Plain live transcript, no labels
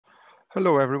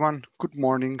Hello everyone, good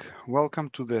morning. Welcome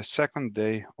to the second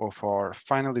day of our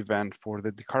final event for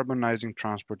the Decarbonising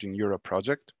Transport in Europe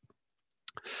project.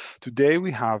 Today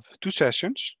we have two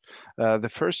sessions. The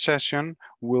first session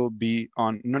will be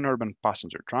on non-urban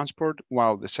passenger transport,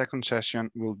 while the second session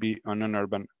will be on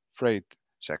non-urban freight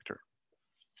sector.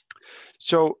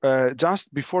 So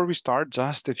just before we start,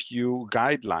 just a few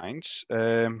guidelines.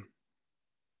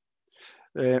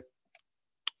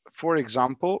 For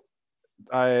example,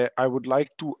 I would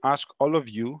like to ask all of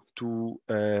you to,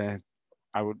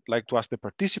 I would like to ask the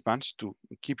participants to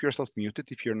keep yourself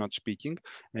muted if you're not speaking,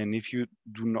 and if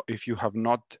you have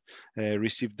not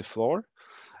received the floor.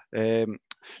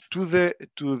 To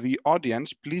the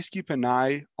audience, please keep an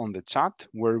eye on the chat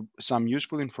where some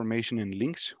useful information and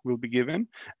links will be given.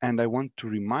 And I want to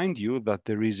remind you that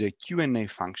there is a Q&A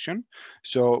function.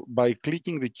 So by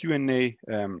clicking the Q&A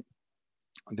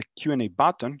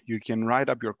button, you can write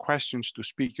up your questions to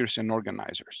speakers and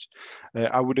organizers.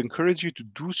 I would encourage you to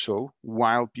do so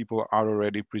while people are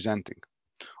already presenting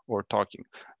or talking,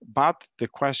 but the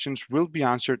questions will be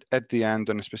answered at the end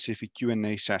on a specific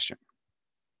Q&A session.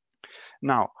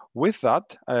 Now, with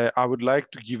that, I would like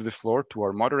to give the floor to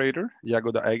our moderator,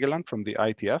 Jagoda Egeland from the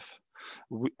ITF,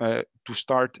 to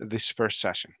start this first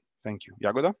session. Thank you.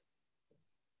 Jagoda?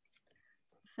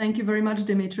 Thank you very much,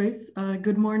 Dimitris.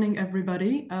 Good morning,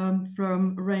 everybody,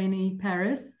 from rainy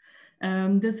Paris.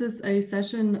 This is a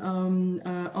session on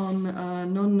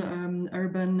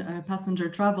non-urban passenger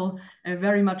travel,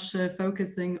 very much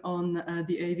focusing on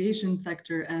the aviation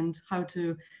sector and how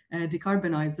to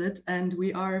decarbonize it. And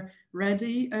we are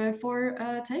ready for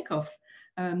takeoff.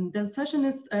 The session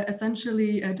is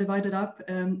essentially divided up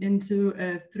into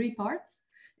 3 parts.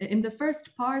 In the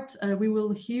first part, we will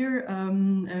hear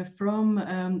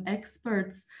from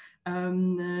experts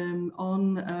on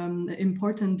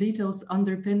important details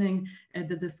underpinning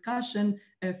the discussion.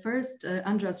 First,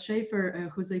 Andreas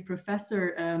Schäfer, who's a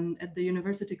professor at the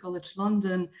University College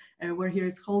London, where he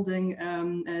is holding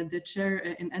the chair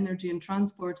in energy and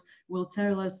transport, will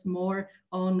tell us more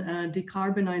on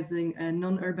decarbonizing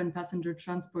non-urban passenger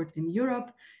transport in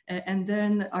Europe. And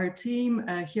then our team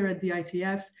here at the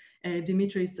ITF,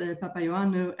 Dimitris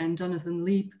Papaioannou and Jonathan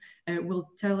Leap, will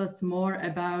tell us more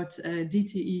about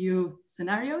DTEU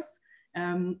scenarios,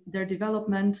 their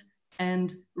development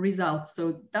and results.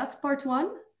 So that's part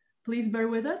 1. Please bear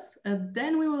with us.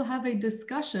 Then we will have a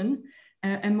discussion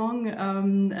among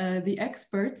the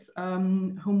experts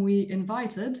whom we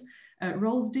invited.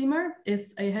 Rolf Diemer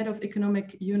is a head of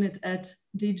economic unit at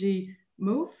DG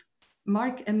Move.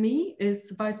 Mark Emy is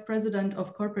vice president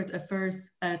of corporate affairs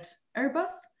at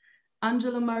Airbus.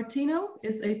 Angelo Martino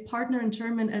is a partner and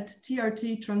chairman at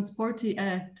TRT Transporti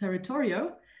e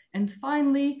Territorio. And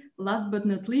finally, last but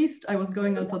not least, I was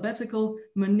going alphabetical,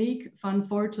 Monique van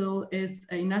Voortel is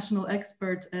a national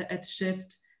expert at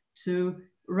Shift to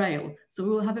Rail. So we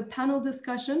will have a panel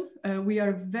discussion. We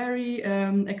are very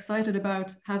excited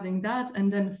about having that.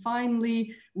 And then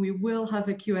finally, we will have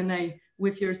a Q&A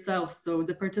with yourselves, so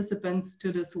the participants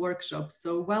to this workshop.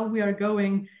 So while we are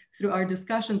going through our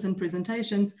discussions and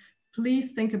presentations,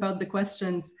 please think about the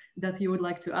questions that you would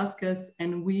like to ask us,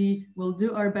 and we will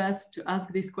do our best to ask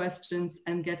these questions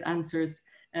and get answers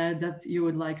that you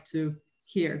would like to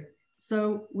hear.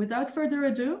 So without further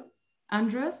ado,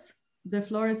 Andreas, the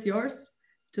floor is yours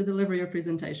to deliver your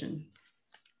presentation.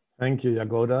 Thank you,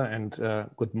 Jagoda, and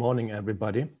good morning,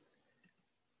 everybody.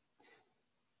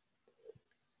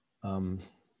 Let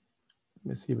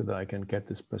me see whether I can get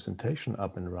this presentation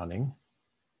up and running.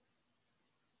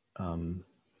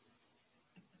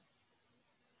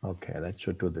 Okay, that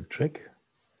should do the trick.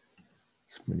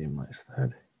 Let's minimize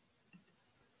that.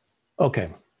 Okay.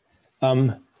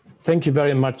 Thank you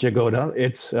very much, Jagoda.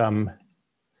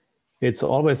 It's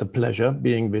always a pleasure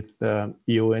being with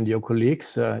you and your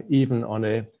colleagues, even on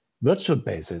a virtual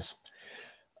basis.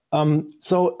 I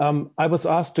was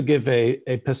asked to give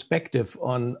a perspective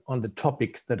on the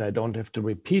topic that I don't have to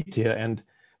repeat here, and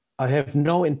I have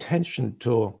no intention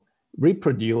to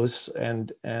reproduce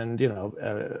and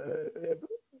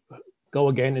go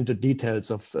again into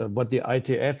details of what the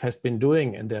ITF has been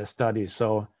doing in their study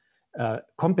so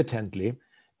competently.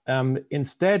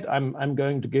 Instead, I'm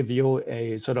going to give you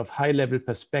a sort of high-level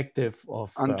perspective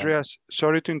of... Andreas,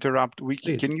 sorry to interrupt.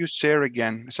 Can you share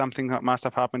again? Something that must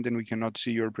have happened and we cannot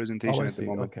see your presentation at the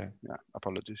moment. Okay. Yeah,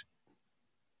 apologies.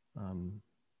 Let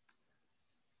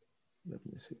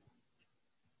me see.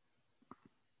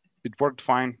 It worked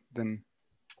fine then.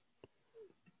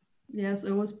 Yes,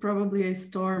 it was probably a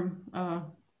storm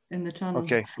in the channel.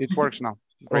 Okay, it works now.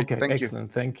 Great, okay, excellent,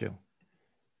 thank you.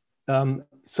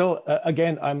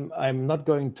 Again, I'm not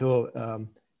going to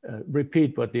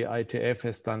repeat what the ITF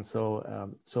has done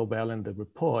so well in the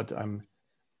report.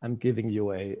 I'm giving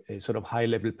you a sort of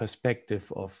high-level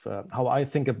perspective of how I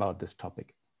think about this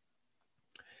topic.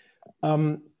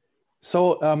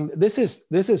 This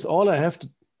is all I have to.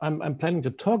 I'm planning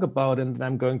to talk about, and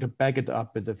I'm going to back it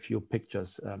up with a few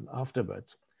pictures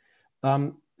afterwards.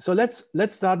 So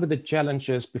let's start with the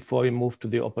challenges before we move to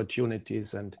the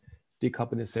opportunities and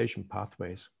decarbonization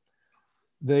pathways.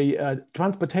 The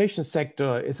transportation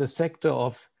sector is a sector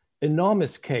of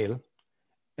enormous scale,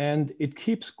 and it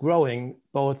keeps growing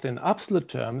both in absolute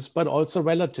terms, but also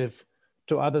relative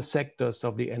to other sectors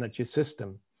of the energy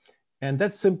system. And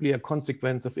that's simply a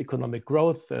consequence of economic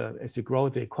growth. As you grow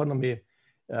the economy,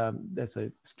 there's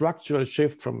a structural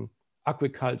shift from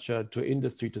agriculture to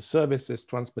industry to services,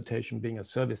 transportation being a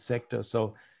service sector.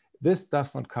 So this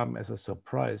does not come as a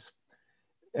surprise.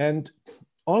 And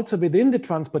also within the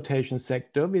transportation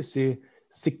sector, we see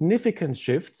significant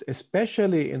shifts,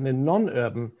 especially in the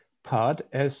non-urban part,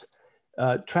 as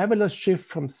travelers shift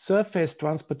from surface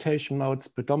transportation modes,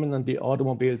 predominantly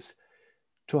automobiles,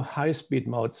 to high-speed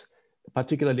modes,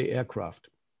 particularly aircraft.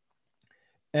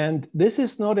 And this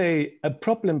is not a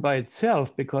problem by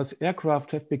itself, because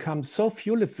aircraft have become so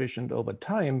fuel efficient over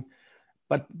time.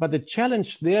 But the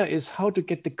challenge there is how to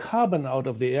get the carbon out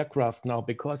of the aircraft now,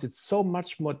 because it's so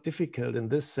much more difficult in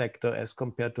this sector as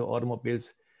compared to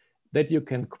automobiles that you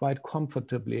can quite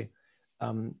comfortably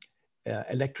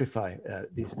electrify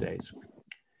these days.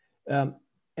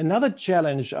 Another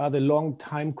challenge are the long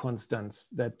time constants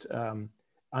that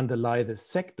underlie this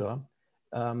sector.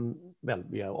 Well,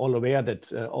 we are all aware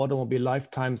that automobile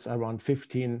lifetimes are around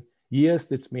 15 years.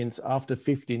 This means after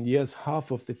 15 years,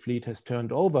 half of the fleet has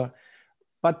turned over.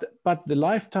 But the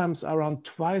lifetimes are around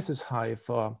twice as high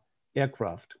for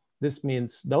aircraft. This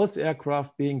means those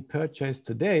aircraft being purchased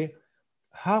today,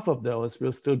 half of those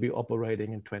will still be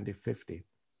operating in 2050.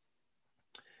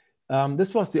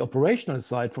 This was the operational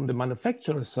side. From the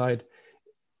manufacturer side,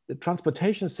 the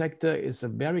transportation sector is a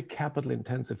very capital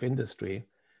intensive industry,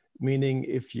 meaning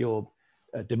if you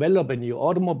develop a new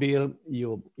automobile,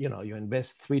 you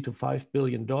invest $3 to $5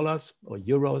 billion or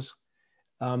euros.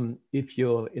 If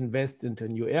you invest into a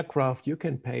new aircraft, you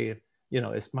can pay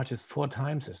as much as 4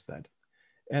 times as that.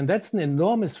 And that's an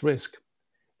enormous risk.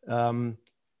 And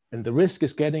the risk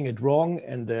is getting it wrong,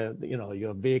 and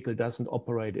your vehicle doesn't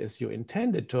operate as you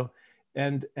intended to.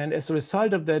 And as a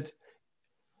result of that,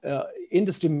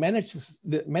 industry manages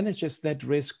that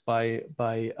risk by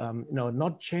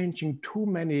not changing too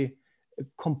many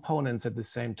components at the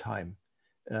same time.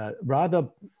 Rather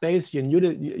base your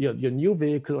new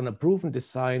vehicle on a proven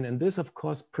design, and this of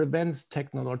course prevents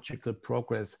technological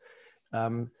progress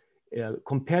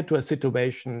compared to a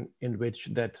situation in which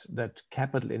that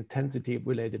capital intensity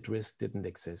related risk didn't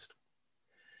exist.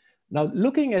 Now,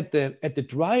 looking at the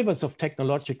drivers of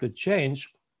technological change,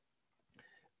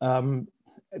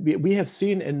 we have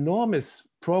seen enormous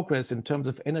progress in terms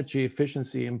of energy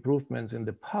efficiency improvements in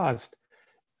the past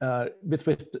with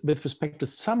respect to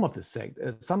some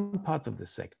parts of the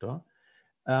sector.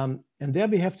 And there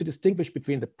we have to distinguish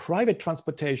between the private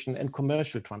transportation and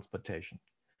commercial transportation.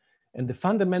 And the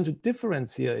fundamental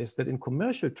difference here is that in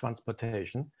commercial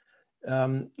transportation,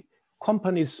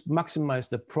 companies maximize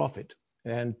the profit.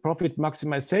 And profit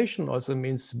maximization also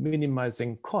means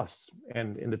minimizing costs.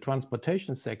 And in the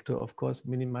transportation sector, of course,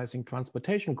 minimizing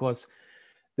transportation costs.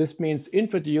 This means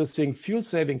introducing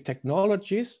fuel-saving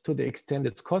technologies to the extent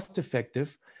it's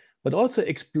cost-effective, but also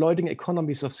exploiting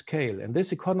economies of scale. And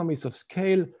this economies of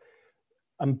scale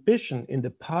ambition in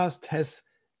the past has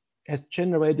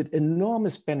generated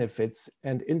enormous benefits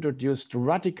and introduced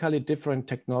radically different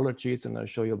technologies. And I'll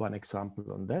show you one example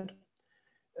on that.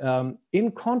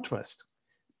 In contrast,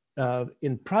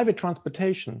 in private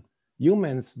transportation,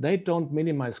 humans, they don't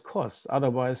minimize costs.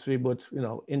 Otherwise, we would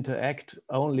interact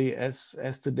only as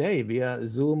today via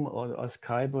Zoom or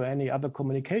Skype or any other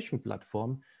communication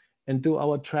platform and do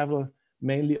our travel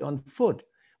mainly on foot.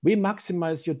 We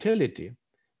maximize utility.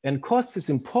 And cost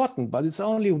is important, but it's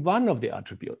only one of the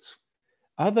attributes.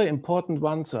 Other important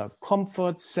ones are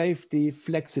comfort, safety,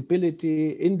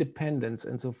 flexibility, independence,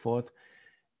 and so forth.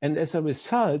 And as a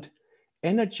result,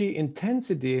 energy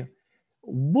intensity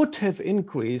would have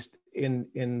increased in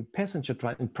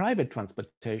private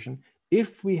transportation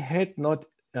if we had not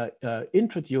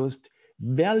introduced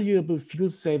valuable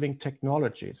fuel-saving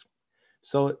technologies.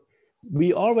 So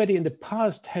we already in the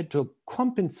past had to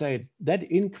compensate that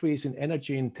increase in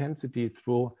energy intensity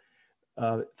through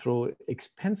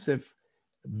expensive,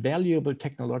 valuable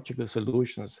technological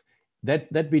solutions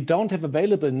that we don't have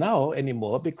available now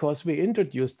anymore because we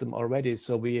introduced them already.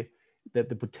 So we that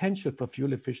the potential for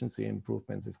fuel efficiency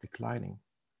improvements is declining.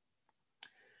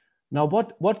 Now,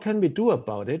 what can we do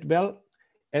about it? Well,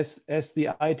 as the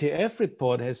ITF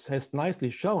report has nicely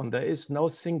shown, there is no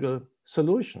single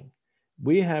solution.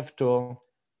 We have to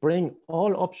bring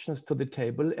all options to the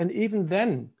table, and even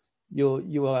then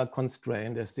you are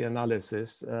constrained, as the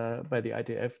analysis by the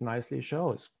ITF nicely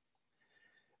shows.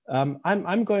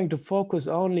 I'm going to focus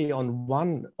only on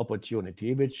one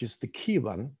opportunity, which is the key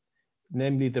one,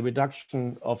 namely the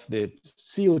reduction of the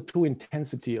CO2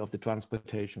 intensity of the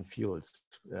transportation fuels.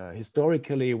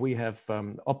 Historically, we have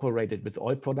operated with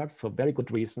oil products for very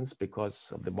good reasons,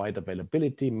 because of the wide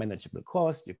availability, manageable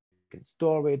cost, you can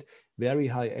store it, very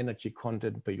high energy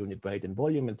content per unit weight and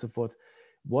volume and so forth.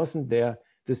 Wasn't there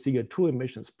the CO2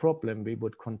 emissions problem, we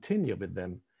would continue with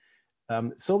them.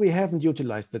 So we haven't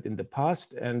utilized that in the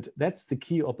past, and that's the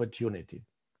key opportunity.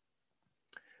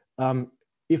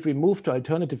 If we move to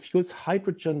alternative fuels,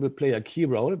 hydrogen will play a key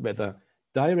role, whether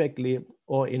directly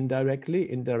or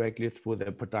indirectly through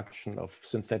the production of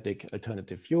synthetic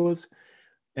alternative fuels.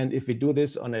 And if we do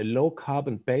this on a low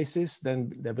carbon basis,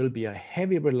 then there will be a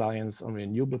heavy reliance on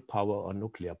renewable power or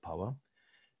nuclear power.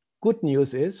 Good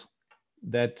news is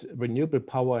that renewable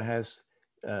power has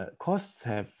costs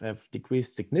have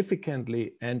decreased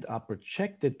significantly and are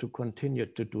projected to continue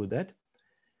to do that.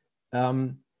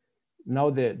 Now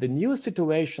the new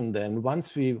situation then,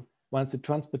 once the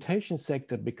transportation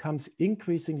sector becomes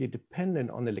increasingly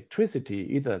dependent on electricity,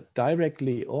 either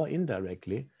directly or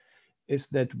indirectly, is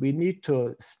that we need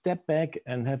to step back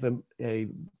and have a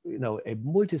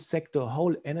multi-sector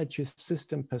whole energy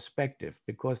system perspective,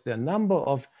 because there are a number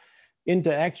of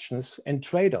interactions and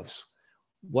trade-offs.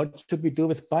 What should we do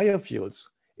with biofuels?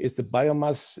 Is the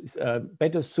biomass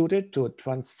better suited to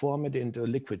transform it into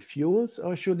liquid fuels,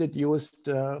 or should it be used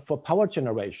for power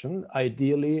generation,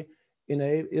 ideally in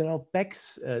a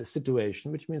BECCS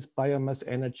situation, which means biomass,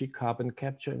 energy, carbon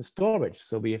capture and storage.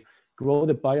 So we grow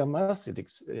the biomass, it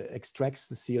extracts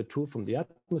the CO2 from the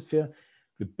atmosphere,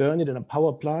 we burn it in a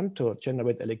power plant to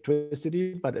generate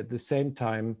electricity, but at the same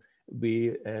time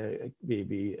we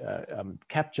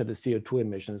capture the CO2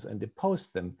 emissions and dispose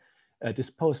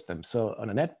them. So on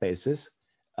a net basis,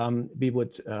 we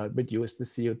would reduce the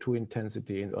CO2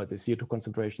 intensity or the CO2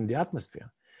 concentration in the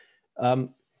atmosphere.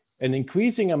 An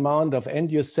increasing amount of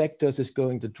end-use sectors is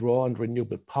going to draw on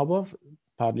renewable power,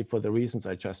 partly for the reasons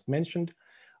I just mentioned.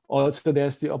 Also,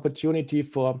 there's the opportunity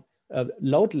for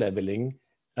load leveling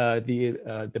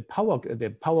the power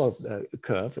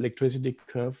curve, electricity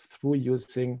curve, through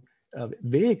using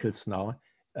vehicles now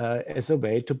as a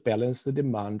way to balance the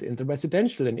demand in the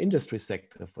residential and industry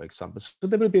sector, for example. So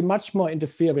there will be much more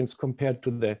interference compared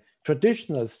to the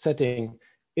traditional setting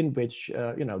in which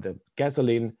the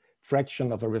gasoline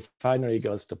fraction of a refinery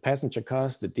goes to passenger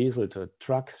cars, the diesel to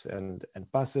trucks and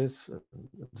buses, to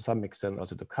some extent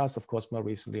also to cars, of course, more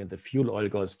recently, and the fuel oil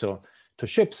goes to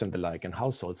ships and the like, and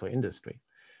households or industry.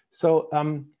 So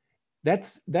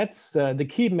that's the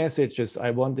key messages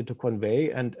I wanted to convey,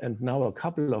 and now a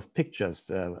couple of pictures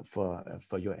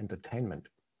for your entertainment.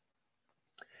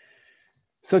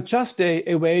 So just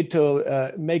a way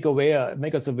to make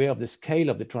us aware of the scale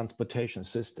of the transportation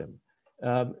system.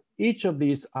 Each of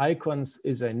these icons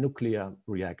is a nuclear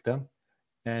reactor,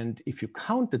 and if you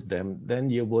counted them, then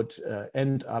you would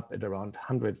end up at around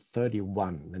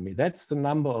 131. I mean, that's the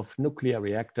number of nuclear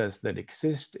reactors that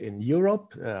exist in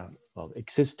Europe, or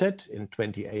existed in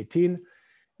 2018,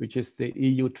 which is the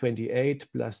EU 28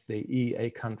 plus the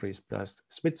EEA countries plus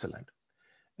Switzerland.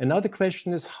 And now the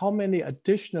question is, how many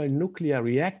additional nuclear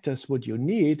reactors would you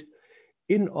need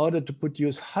in order to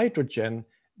produce hydrogen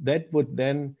that would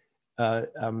then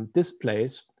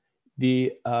displace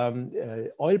the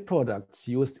oil products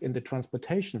used in the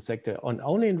transportation sector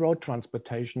only in road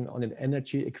transportation on an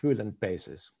energy equivalent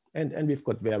basis. And we've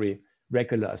got very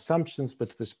regular assumptions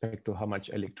with respect to how much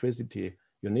electricity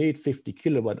you need, 50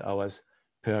 kilowatt hours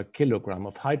per kilogram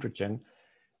of hydrogen.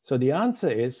 So the answer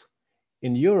is,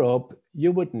 in Europe,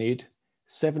 you would need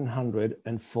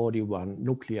 741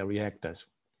 nuclear reactors.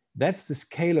 That's the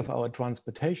scale of our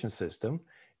transportation system.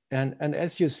 And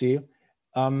as you see,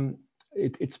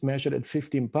 it's measured at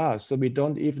 15 bars. So we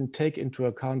don't even take into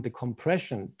account the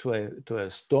compression to a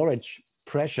storage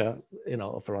pressure,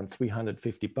 of around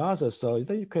 350 bars or so.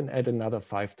 Then you can add another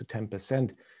 5 to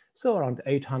 10%. So around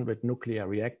 800 nuclear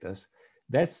reactors.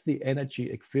 That's the energy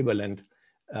equivalent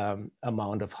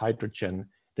amount of hydrogen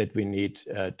that we need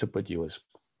to produce.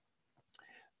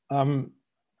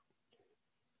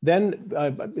 Then,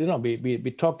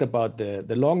 we talked about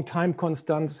the long time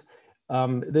constants.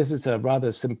 This is a rather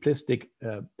simplistic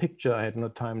picture. I had no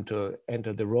time to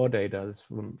enter the raw data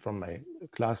from my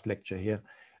class lecture here.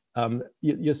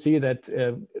 You see that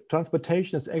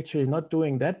transportation is actually not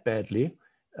doing that badly.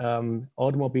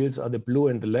 Automobiles are the blue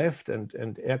in the left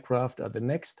and aircraft are the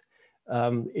next.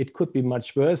 It could be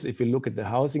much worse if you look at the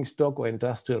housing stock or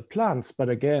industrial plants. But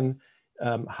again,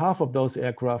 half of those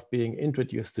aircraft being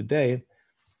introduced today,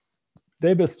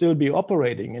 they will still be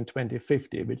operating in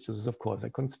 2050, which is of course a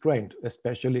constraint,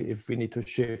 especially if we need to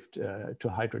shift to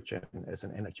hydrogen as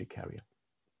an energy carrier.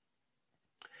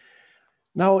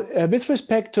 Now, with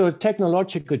respect to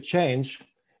technological change,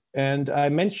 and I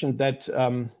mentioned that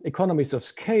economies of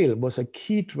scale was a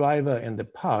key driver in the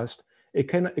past.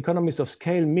 Economies of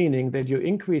scale meaning that you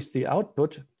increase the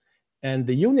output and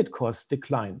the unit costs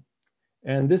decline.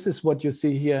 And this is what you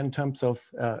see here in terms of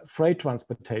freight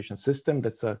transportation system.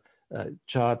 That's a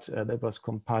chart that was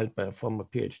compiled by a former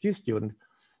PhD student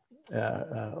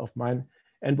of mine.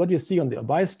 And what you see on the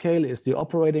Y scale is the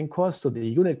operating cost, so the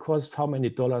unit cost, how many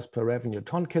dollars per revenue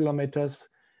ton kilometers.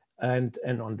 And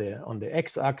on the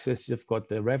x-axis, you've got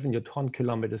the revenue ton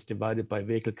kilometers divided by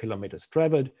vehicle kilometers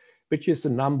traveled, which is the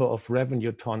number of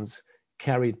revenue tons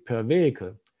carried per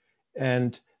vehicle.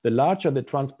 And the larger the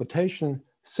transportation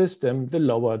system, the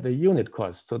lower the unit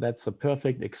cost. So that's a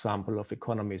perfect example of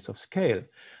economies of scale.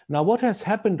 Now, what has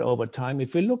happened over time,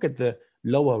 if we look at the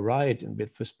lower right and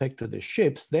with respect to the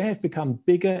ships, they have become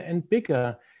bigger and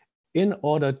bigger in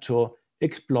order to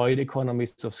exploit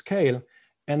economies of scale.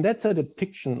 And that's a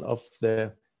depiction of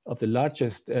the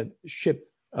largest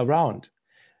ship around.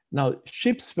 Now,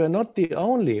 ships were not the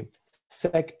only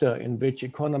sector in which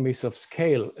economies of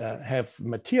scale have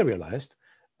materialized.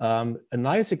 A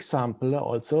nice example are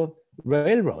also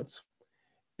railroads.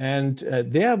 And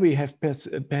there we have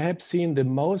perhaps seen the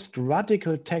most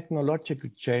radical technological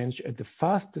change at the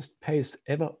fastest pace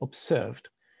ever observed.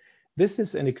 This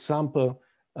is an example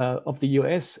of the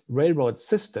US railroad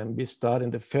system. We start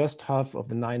in the first half of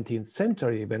the 19th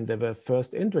century when they were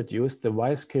first introduced. The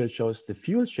Y scale shows the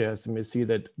fuel shares, and we see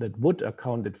that wood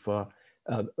accounted for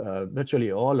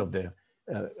virtually all of the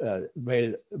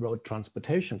railroad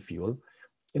transportation fuel.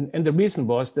 And the reason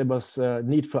was there was a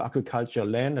need for agricultural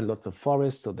land and lots of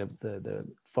forests, so the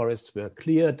forests were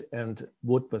cleared and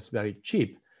wood was very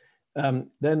cheap.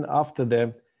 Then after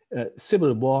the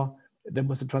Civil War, there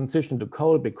was a transition to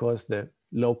coal because the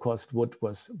low-cost wood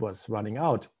was running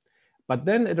out. But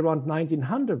then at around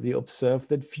 1900, we observed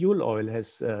that fuel oil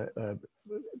has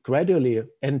gradually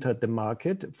entered the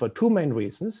market for two main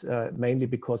reasons, mainly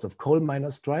because of coal miner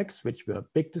strikes, which were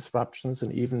big disruptions,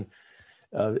 and even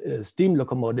steam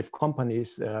locomotive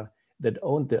companies that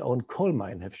owned their own coal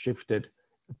mine have shifted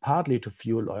partly to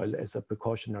fuel oil as a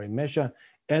precautionary measure,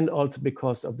 and also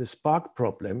because of the spark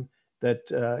problem that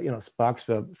sparks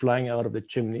were flying out of the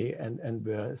chimney and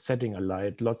were setting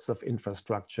alight lots of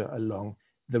infrastructure along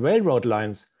the railroad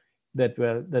lines that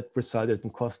resulted in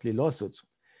costly lawsuits.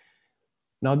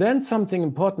 Now then something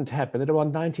important happened at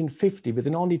around 1950.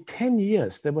 Within only 10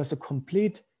 years, there was a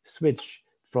complete switch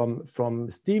from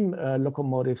steam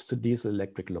locomotives to diesel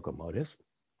electric locomotives.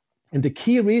 And the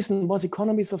key reason was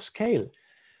economies of scale,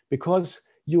 because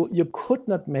you could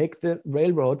not make the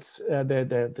railroads,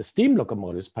 the steam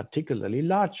locomotives particularly,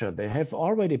 larger. They have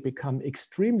already become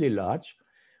extremely large,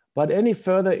 but any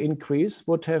further increase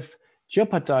would have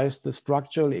jeopardized the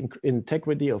structural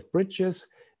integrity of bridges.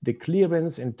 The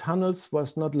clearance in tunnels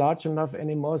was not large enough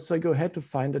anymore, so you had to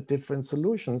find a different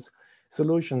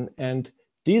solution. And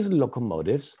diesel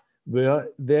locomotives were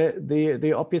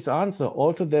the obvious answer.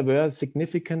 Also, they were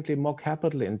significantly more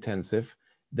capital intensive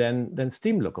than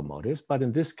steam locomotives. But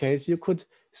in this case, you could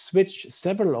switch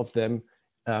several of them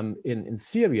in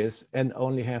series and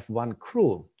only have one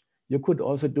crew. You could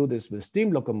also do this with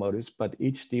steam locomotives, but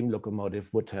each steam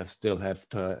locomotive would still have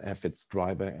to have its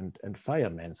driver and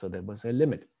fireman. So there was a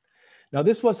limit. Now,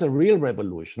 this was a real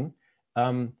revolution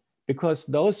because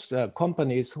those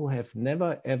companies who have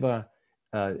never ever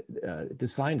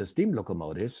designed a steam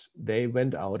locomotives, they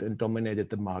went out and dominated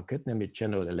the market, namely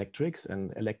General Electric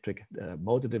and electric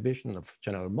motor division of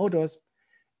General Motors.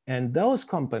 And those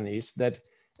companies that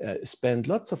spent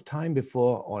lots of time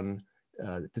before on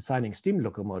designing steam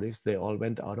locomotives, they all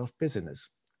went out of business.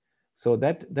 So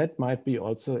that might be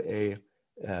also a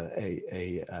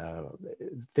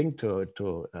thing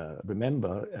to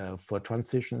remember for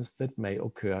transitions that may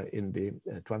occur in the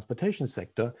transportation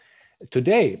sector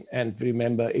today. And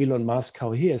remember Elon Musk,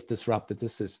 how he has disrupted the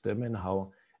system and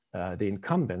how the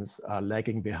incumbents are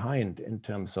lagging behind in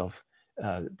terms of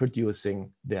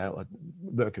producing or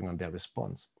working on their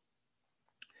response.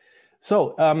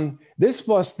 So this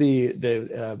was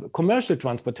the commercial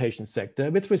transportation sector.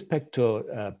 With respect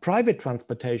to private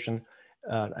transportation,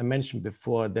 I mentioned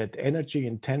before that energy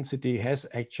intensity has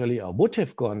actually, or would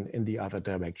have gone in the other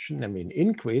direction, I mean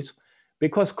increase,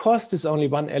 because cost is only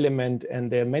one element and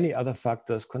there are many other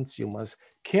factors consumers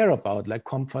care about, like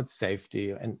comfort,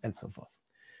 safety, and so forth.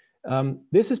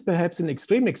 This is perhaps an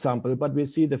extreme example, but we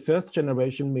see the first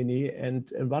generation Mini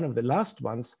and one of the last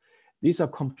ones. These are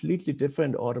completely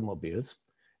different automobiles.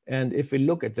 And if we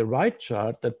look at the right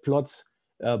chart that plots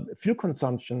fuel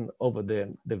consumption over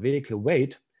the vehicle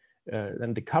weight,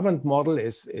 then the current model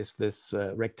is this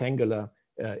rectangular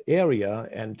area,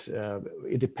 and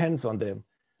it depends on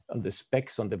the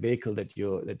specs on the vehicle that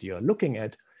you're looking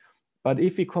at. But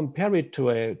if we compare it to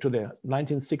the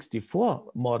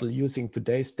 1964 model using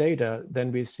today's data,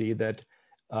 then we see that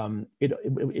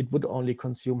it would only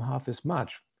consume half as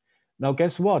much. Now,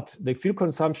 guess what? The fuel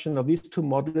consumption of these two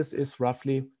models is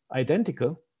roughly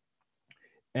identical,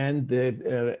 and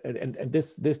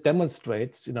this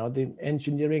demonstrates, the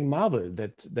engineering marvel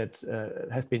that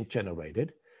has been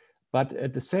generated. But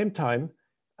at the same time,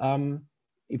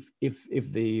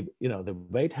 if the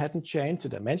weight hadn't changed, the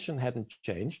dimension hadn't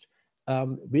changed,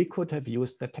 we could have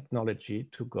used the technology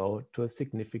to go to a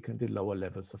significantly lower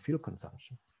levels of fuel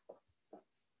consumption.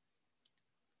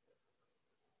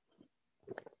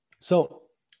 So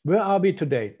where are we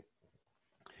today?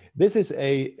 This is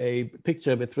a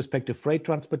picture with respect to freight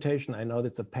transportation. I know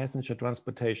that's a passenger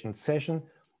transportation session,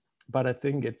 but I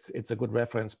think it's a good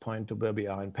reference point to where we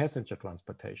are in passenger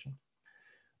transportation.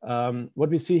 What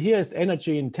we see here is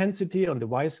energy intensity on the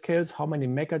Y scales. How many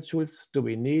megajoules do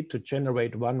we need to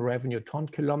generate one revenue ton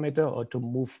kilometer, or to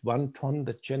move 1 ton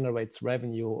that generates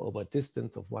revenue over a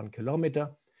distance of 1 kilometer?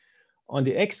 On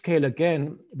the X scale,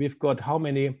 again, we've got how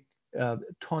many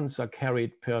tons are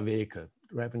carried per vehicle,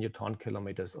 revenue ton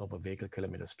kilometers over vehicle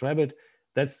kilometers traveled.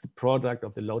 That's the product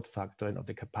of the load factor and of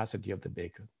the capacity of the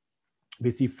vehicle.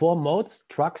 We see 4 modes: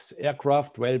 trucks,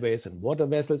 aircraft, railways, and water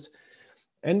vessels.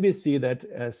 And we see that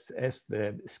as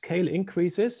the scale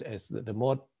increases, as the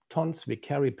more tons we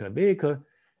carry per vehicle,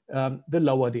 the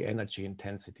lower the energy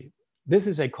intensity. This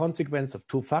is a consequence of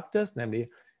 2 factors, namely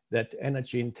that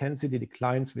energy intensity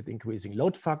declines with increasing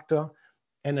load factor,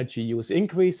 energy use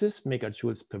increases,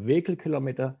 megajoules per vehicle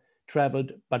kilometer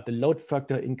traveled, but the load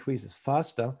factor increases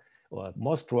faster or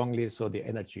more strongly, so the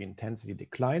energy intensity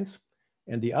declines.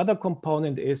 And the other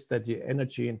component is that the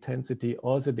energy intensity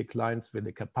also declines with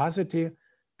the capacity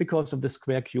because of the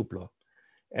square cube law.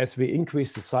 As we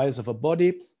increase the size of a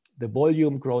body, the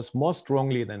volume grows more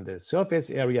strongly than the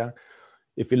surface area.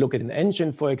 If we look at an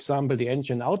engine, for example, the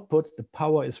engine output, the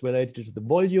power is related to the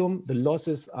volume, the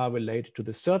losses are related to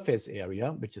the surface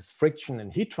area, which is friction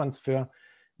and heat transfer,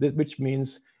 which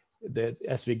means that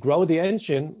as we grow the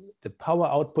engine, the power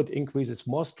output increases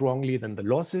more strongly than the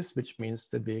losses, which means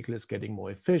the vehicle is getting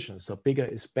more efficient. So bigger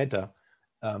is better,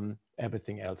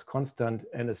 everything else constant.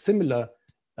 And a similar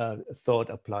thought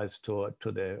applies to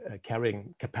the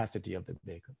carrying capacity of the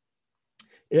vehicle.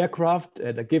 Aircraft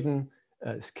at a given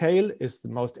scale is the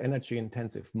most energy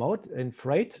intensive mode in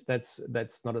freight. That's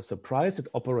not a surprise. It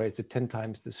operates at 10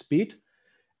 times the speed.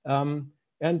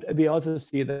 And we also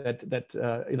see that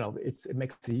it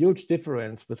makes a huge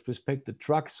difference with respect to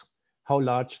trucks, how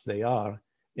large they are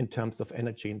in terms of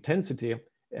energy intensity.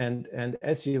 And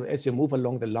as you move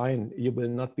along the line, you will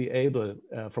not be able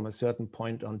from a certain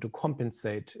point on to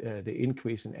compensate the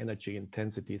increase in energy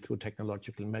intensity through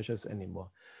technological measures anymore.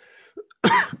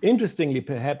 Interestingly,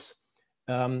 perhaps,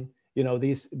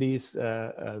 these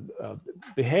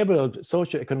behavioral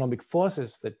socioeconomic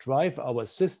forces that drive our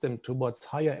system towards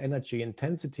higher energy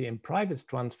intensity in private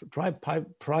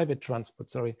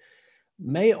transport,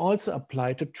 may also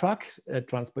apply to truck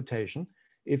transportation.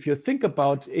 If you think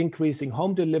about increasing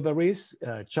home deliveries,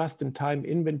 just-in-time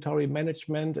inventory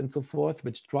management and so forth,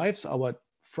 which drives our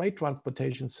freight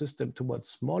transportation system towards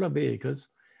smaller vehicles,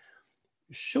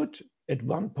 should at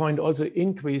one point also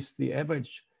increase the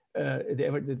average,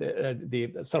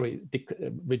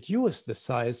 reduce the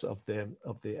size of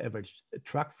the average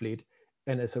truck fleet,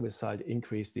 and as a result,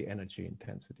 increase the energy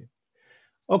intensity.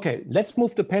 Okay, let's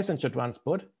move to passenger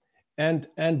transport. And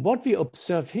what we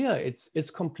observe here, it's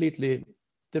completely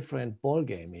different ball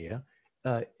game here.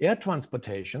 Air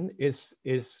transportation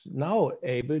is now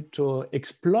able to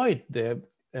exploit the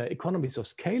economies of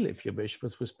scale, if you wish,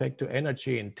 with respect to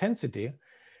energy intensity,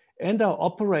 and are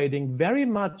operating very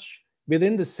much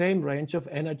within the same range of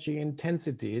energy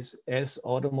intensities as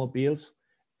automobiles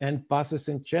and buses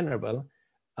in general.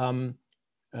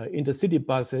 Intercity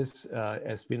buses,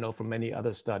 as we know from many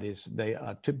other studies, they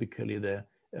are typically the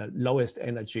lowest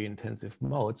energy intensive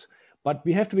modes. But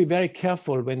we have to be very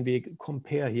careful when we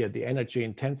compare here the energy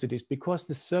intensities, because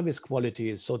the service quality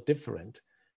is so different.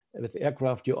 With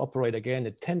aircraft, you operate again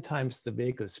at 10 times the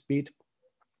vehicle speed.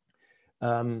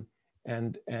 This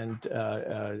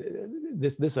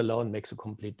alone makes a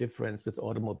complete difference. With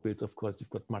automobiles, of course, you've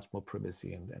got much more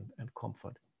privacy and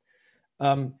comfort.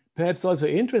 Perhaps also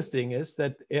interesting is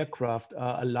that aircraft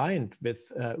are aligned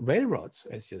with railroads,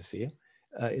 as you see,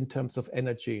 in terms of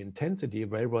energy intensity.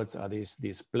 Railroads are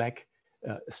these black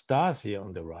stars here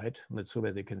on the right. I'm not sure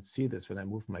whether you can see this when I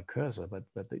move my cursor, but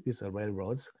these are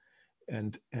railroads,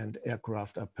 and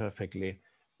aircraft are perfectly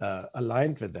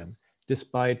aligned with them,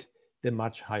 despite the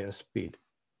much higher speed.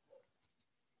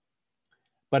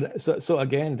 But so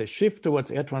again, the shift towards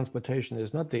air transportation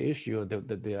is not the issue.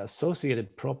 The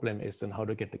associated problem is then how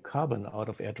to get the carbon out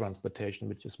of air transportation,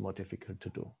 which is more difficult to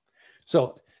do.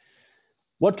 So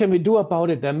what can we do about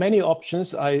it? There are many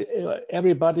options.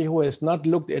 Everybody who has not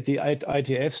looked at the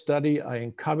ITF study, I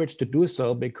encourage to do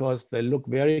so, because they look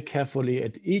very carefully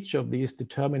at each of these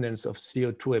determinants of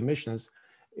CO2 emissions.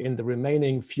 In the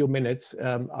remaining few minutes,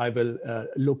 I will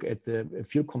look at the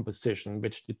fuel composition,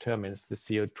 which determines the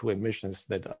CO2 emissions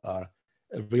that are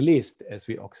released as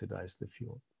we oxidize the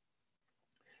fuel.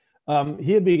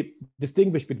 Here we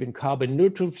distinguish between carbon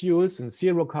neutral fuels and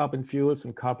zero carbon fuels.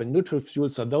 And carbon neutral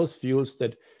fuels are those fuels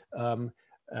that,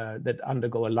 that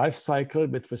undergo a life cycle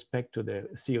with respect to the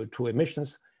CO2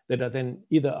 emissions that are then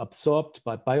either absorbed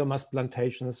by biomass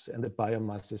plantations, and the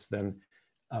biomass is then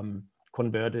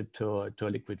converted to a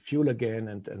liquid fuel again,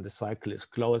 and the cycle is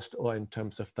closed. Or in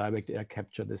terms of direct air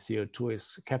capture, the CO2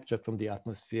 is captured from the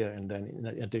atmosphere and then, in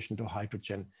addition to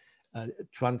hydrogen,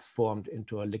 transformed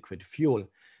into a liquid fuel.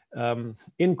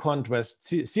 In contrast,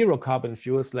 zero carbon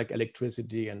fuels like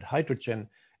electricity and hydrogen,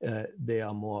 they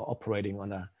are more operating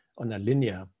on a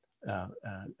linear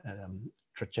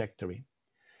trajectory.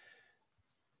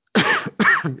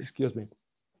 Excuse me.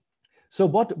 So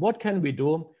what can we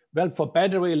do? Well, for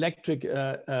battery electric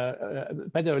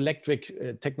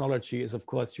technology is of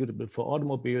course suitable for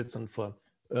automobiles and for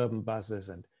urban buses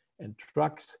and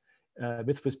trucks.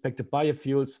 With respect to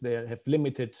biofuels, they have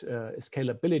limited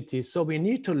scalability. So we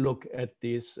need to look at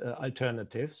these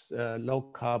alternatives, low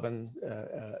carbon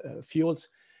fuels,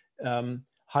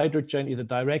 hydrogen either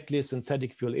directly,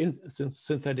 synthetic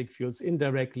fuels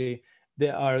indirectly.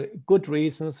 There are good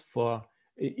reasons for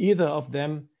either of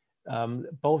them.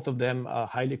 Both of them are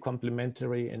highly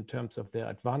complementary in terms of their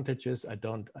advantages. I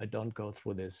don't go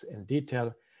through this in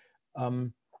detail.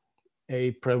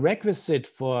 A prerequisite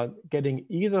for getting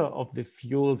either of the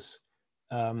fuels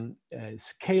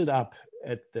scaled up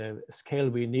at the scale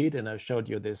we need, and I showed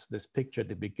you this picture at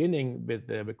the beginning with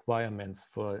the requirements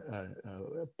for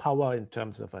power in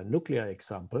terms of a nuclear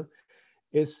example,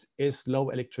 is low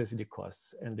electricity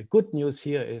costs. And the good news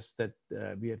here is that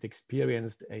we have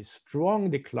experienced a strong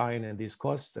decline in these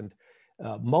costs. And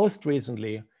most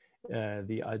recently,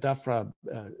 the Al Dhafra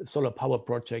solar power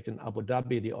project in Abu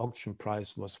Dhabi, the auction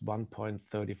price was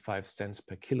 1.35 cents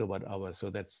per kilowatt hour. So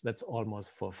that's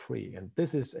almost for free. And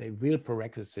this is a real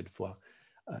prerequisite for,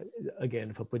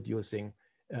 again, for producing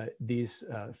these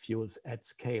fuels at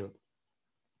scale.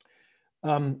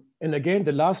 And again,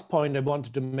 the last point I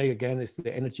wanted to make again is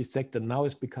the energy sector now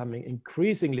is becoming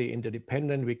increasingly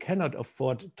interdependent. We cannot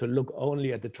afford to look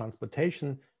only at the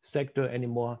transportation sector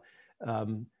anymore.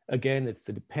 Again, it's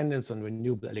the dependence on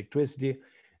renewable electricity,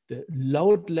 the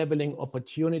load leveling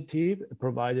opportunity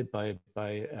provided by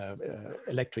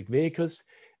electric vehicles.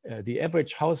 The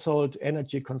average household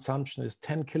energy consumption is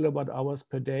 10 kilowatt hours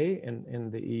per day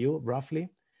in the EU, roughly.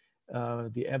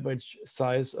 The average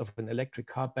size of an electric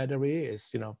car battery is,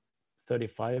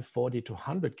 35, 40 to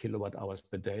 100 kilowatt hours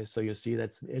per day. So you see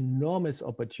that's an enormous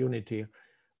opportunity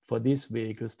for these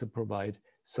vehicles to provide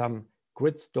some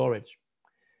grid storage.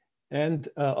 And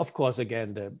of course,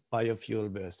 again, the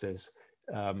biofuel versus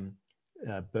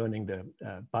burning the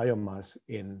biomass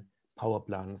in power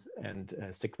plants and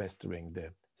sequestering the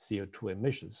CO2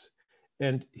 emissions.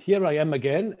 And here I am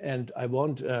again, and I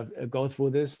won't go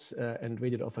through this and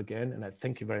read it off again. And I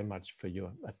thank you very much for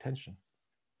your attention.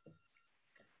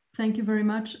 Thank you very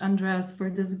much, Andreas, for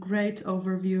this great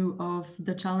overview of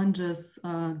the challenges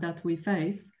that we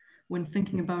face when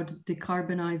thinking about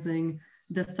decarbonizing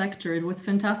the sector. It was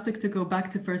fantastic to go back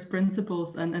to first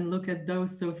principles and look at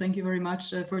those. So thank you very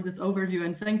much for this overview.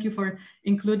 And thank you for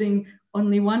including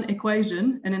only one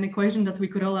equation, and an equation that we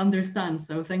could all understand.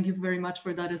 So thank you very much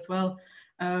for that as well.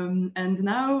 And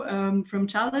now from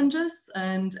challenges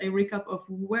and a recap of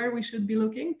where we should be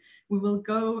looking, we will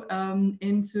go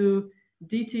into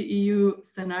DTEU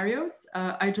scenarios.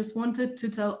 I just wanted to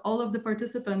tell all of the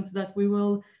participants that we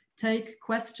will take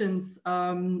questions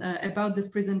about this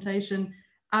presentation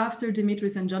after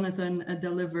Dimitris and Jonathan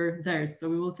deliver theirs. So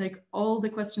we will take all the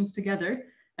questions together,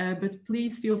 but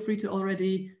please feel free to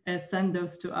already send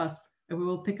those to us. We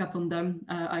will pick up on them,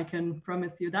 I can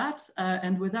promise you that.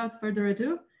 And without further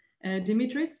ado,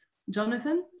 Dimitris,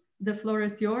 Jonathan, the floor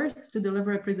is yours to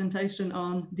deliver a presentation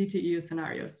on DTEU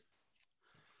scenarios.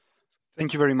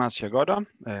 Thank you very much, Jagoda.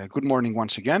 Good morning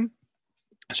once again.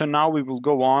 So now we will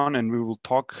go on and we will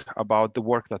talk about the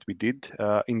work that we did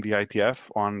in the ITF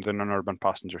on the non-urban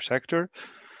passenger sector.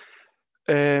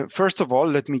 First of all,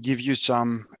 let me give you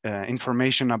some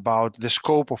information about the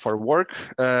scope of our work.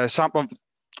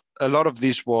 A lot of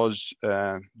this was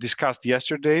discussed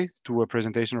yesterday to a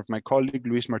presentation of my colleague,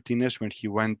 Luis Martinez, when he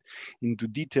went into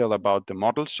detail about the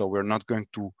model. So we're not going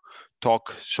to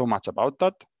talk so much about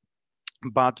that.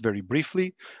 But very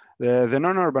briefly, the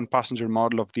non-urban passenger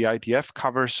model of the ITF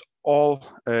covers all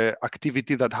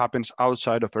activity that happens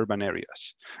outside of urban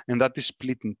areas. And that is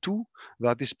split in two.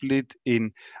 That is split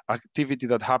in activity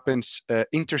that happens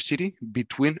intercity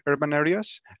between urban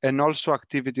areas, and also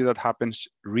activity that happens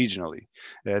regionally.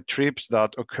 Trips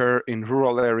that occur in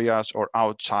rural areas or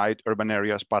outside urban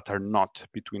areas, but are not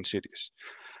between cities.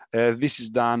 This is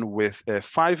done with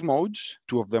 5 modes.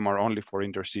 2 of them are only for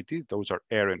intercity. Those are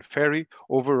air and ferry.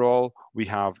 Overall, we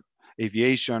have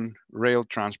aviation, rail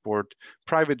transport,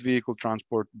 private vehicle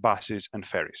transport, buses, and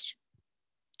ferries.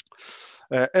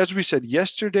 As we said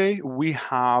yesterday, we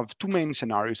have 2 main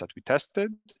scenarios that we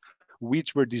tested,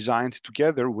 which were designed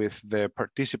together with the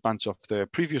participants of the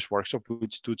previous workshop,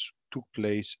 which took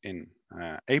place in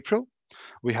April.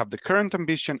 We have the current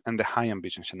ambition and the high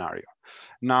ambition scenario.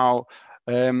 Now,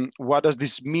 what does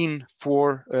this mean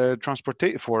for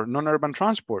non-urban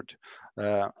transport?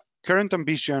 Current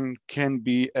ambition can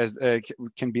be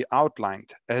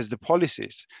outlined as the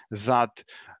policies that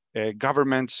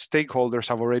government stakeholders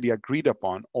have already agreed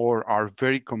upon or are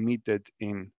very committed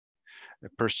in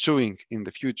pursuing in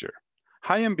the future.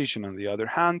 High ambition, on the other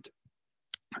hand,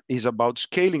 is about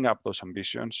scaling up those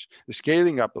ambitions,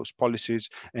 scaling up those policies,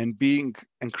 and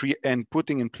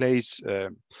putting in place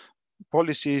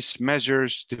policies,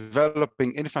 measures,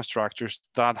 developing infrastructures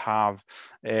that have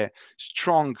a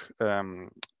strong,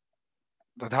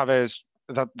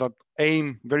 that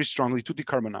aim very strongly to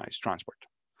decarbonize transport.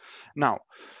 Now,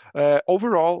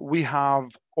 overall, we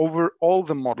have, over all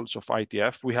the models of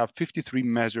ITF, we have 53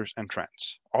 measures and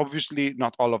trends. Obviously,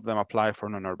 not all of them apply for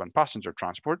non-urban passenger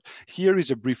transport. Here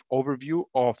is a brief overview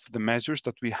of the measures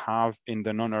that we have in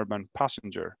the non-urban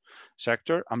passenger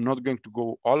sector. I'm not going to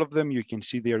go all of them. You can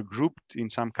see they are grouped in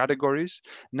some categories.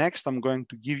 Next, I'm going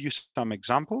to give you some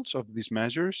examples of these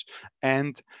measures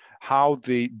and how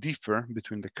they differ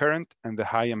between the current and the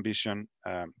high ambition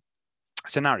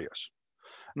scenarios.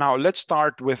 Now, let's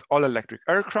start with all-electric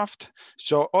aircraft.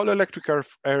 So all-electric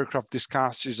aircraft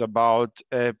discusses about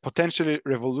a potentially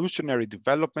revolutionary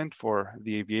development for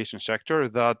the aviation sector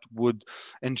that would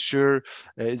ensure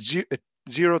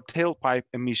zero tailpipe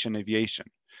emission aviation.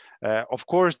 Of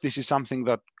course, this is something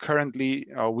that currently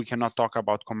we cannot talk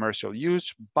about commercial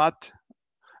use, but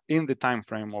in the time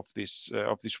frame of this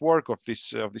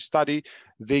study,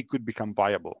 they could become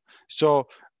viable. So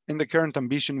in the current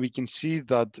ambition, we can see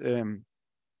that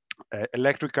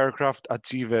electric aircraft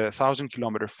achieve a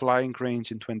 1,000-kilometer flying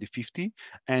range in 2050,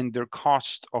 and their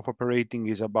cost of operating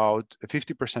is about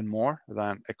 50% more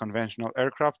than a conventional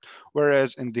aircraft,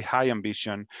 whereas in the high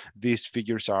ambition, these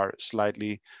figures are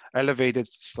slightly elevated,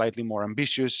 slightly more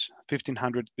ambitious,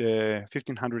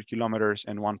 1,500 kilometers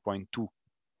and 1.2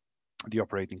 the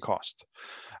operating cost.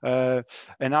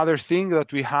 Another thing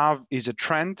that we have is a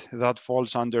trend that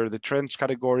falls under the trends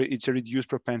category. It's a reduced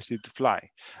propensity to fly.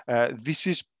 This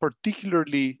is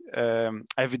particularly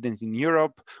evident in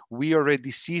Europe. We already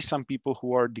see some people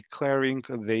who are declaring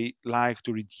they like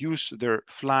to reduce their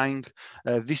flying.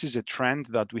 This is a trend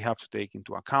that we have to take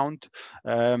into account.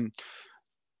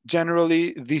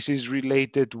 Generally, this is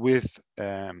related with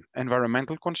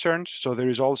environmental concerns. So there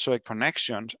is also a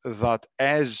connection that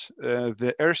as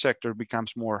the air sector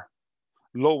becomes more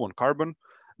low on carbon,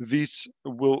 this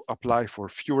will apply for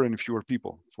fewer and fewer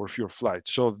people, for fewer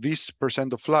flights. So this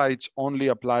percent of flights only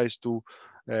applies to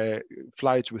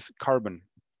flights with carbon,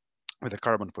 with a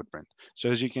carbon footprint. So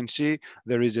as you can see,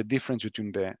 there is a difference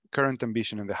between the current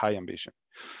ambition and the high ambition.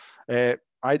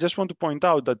 I just want to point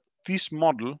out that this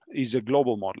model is a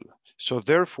global model. So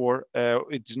therefore,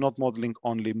 it's not modeling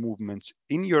only movements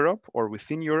in Europe or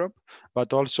within Europe,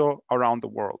 but also around the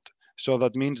world. So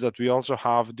that means that we also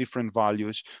have different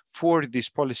values for these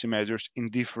policy measures in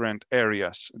different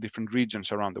areas, different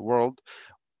regions around the world,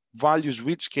 values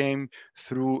which came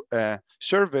through a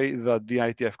survey that the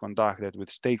ITF conducted with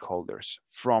stakeholders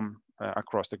from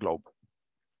across the globe.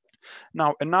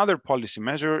 Now, another policy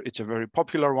measure, it's a very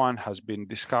popular one, has been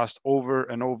discussed over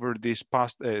and over these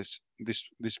past this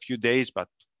few days, but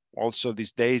also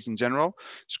these days in general,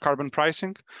 is carbon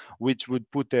pricing, which would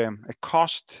put a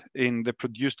cost in the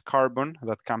produced carbon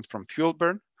that comes from fuel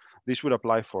burn. This would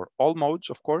apply for all modes,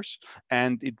 of course,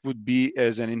 and it would be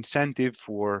as an incentive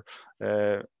for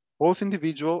both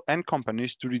individual and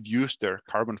companies to reduce their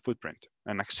carbon footprint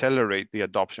and accelerate the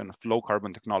adoption of low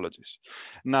carbon technologies.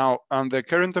 Now, on the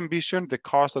current ambition, the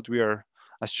cost that we are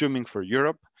assuming for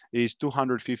Europe is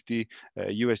 250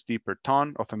 USD per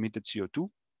ton of emitted CO2.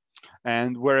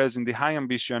 And whereas in the high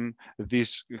ambition,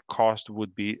 this cost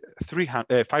would be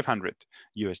 500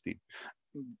 USD.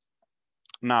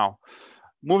 Now,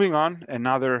 moving on,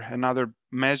 another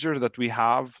measure that we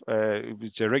have,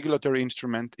 it's a regulatory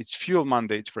instrument, it's fuel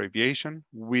mandates for aviation,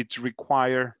 which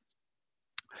require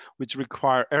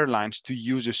airlines to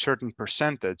use a certain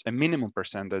percentage, a minimum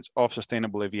percentage of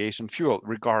sustainable aviation fuel,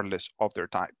 regardless of their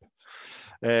type.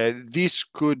 This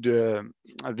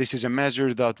is a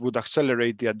measure that would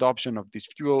accelerate the adoption of this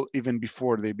fuel even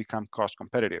before they become cost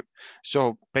competitive.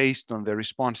 So based on the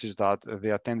responses that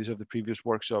the attendees of the previous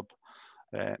workshop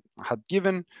had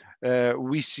given,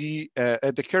 we see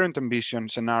at the current ambition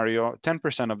scenario,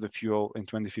 10% of the fuel in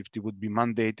 2050 would be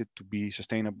mandated to be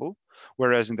sustainable,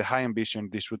 whereas in the high ambition,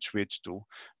 this would switch to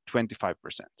 25%.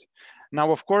 Now,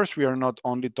 of course, we are not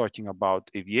only talking about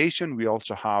aviation, we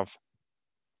also have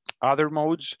other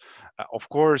modes. Of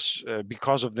course,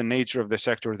 because of the nature of the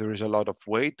sector, there is a lot of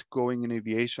weight going in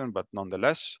aviation, but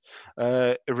nonetheless,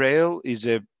 rail is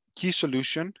a key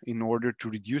solution in order to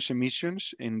reduce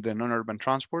emissions in the non-urban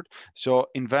transport. So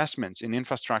investments in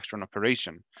infrastructure and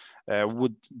operation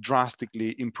would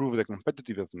drastically improve the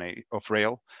competitiveness of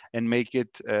rail and make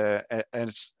it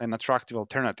as an attractive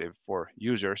alternative for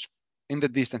users in the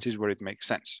distances where it makes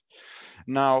sense.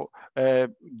 Now,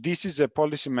 this is a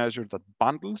policy measure that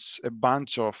bundles a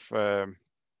bunch of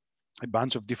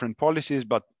different policies,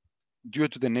 but due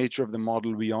to the nature of the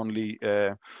model,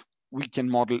 we can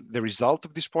model the result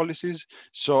of these policies.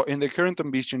 So in the current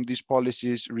ambition, these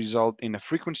policies result in a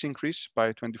frequency increase by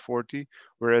 2040,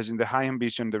 whereas in the high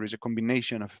ambition, there is a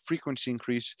combination of a frequency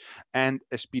increase and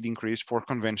a speed increase for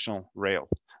conventional rail.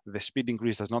 The speed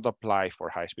increase does not apply for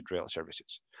high-speed rail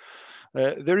services.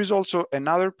 There is also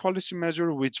another policy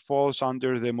measure which falls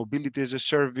under the mobility as a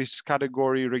service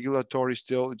category, regulatory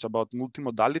still. It's about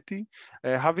multimodality,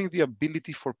 having the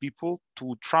ability for people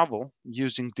to travel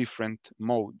using different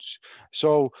modes.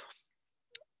 So,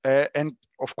 and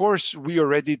of course, we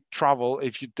already travel,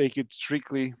 if you take it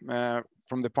strictly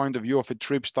from the point of view of a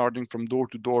trip starting from door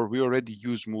to door, we already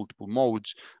use multiple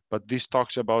modes, but this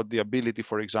talks about the ability,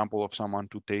 for example, of someone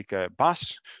to take a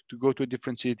bus to go to a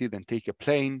different city, then take a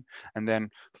plane, and then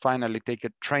finally take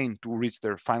a train to reach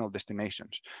their final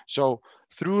destinations. So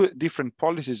through different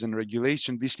policies and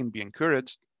regulation, this can be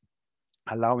encouraged,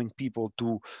 allowing people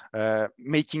to,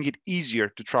 making it easier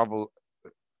to travel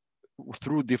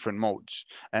through different modes.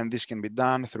 And this can be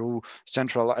done through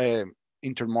central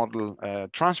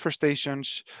intermodal transfer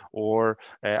stations, or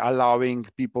allowing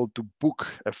people to book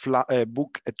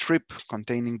a trip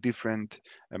containing different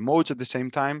modes at the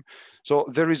same time. So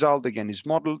the result again is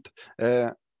modeled.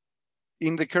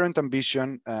 In the current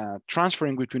ambition,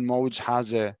 transferring between modes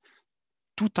has a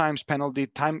 2 times penalty,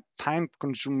 time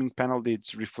consuming penalty.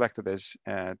 It's reflected as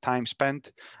time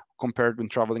spent compared when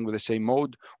traveling with the same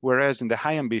mode, whereas in the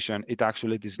high ambition, it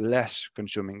actually is less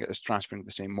consuming as transferring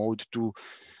the same mode to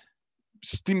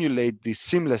stimulate the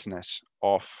seamlessness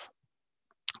of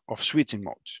switching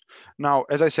modes. Now,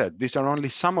 as I said, these are only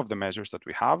some of the measures that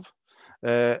we have.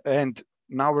 And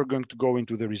now we're going to go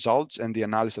into the results and the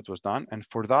analysis that was done. And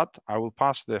for that, I will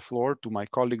pass the floor to my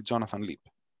colleague, Jonathan Leap.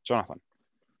 Jonathan.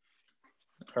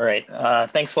 All right,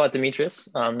 thanks a lot, Dimitris,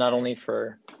 not only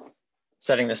for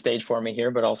setting the stage for me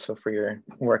here, but also for your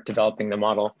work developing the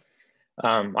model.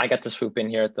 I got to swoop in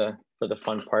here for the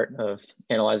fun part of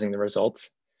analyzing the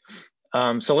results.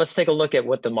 So let's take a look at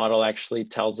what the model actually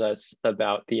tells us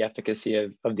about the efficacy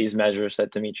of these measures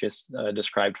that Dimitris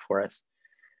described for us.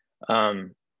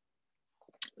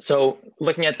 So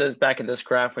looking at the back of this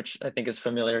graph, which I think is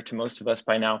familiar to most of us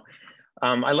by now,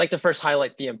 I'd like to first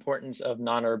highlight the importance of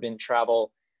non-urban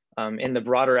travel in the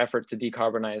broader effort to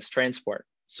decarbonize transport.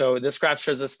 So this graph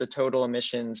shows us the total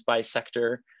emissions by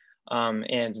sector,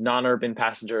 and non-urban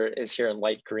passenger is here in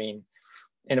light green.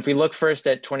 And if we look first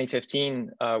at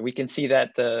 2015, we can see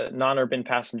that the non-urban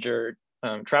passenger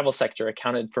travel sector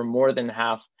accounted for more than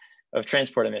half of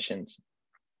transport emissions.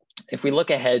 If we look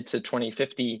ahead to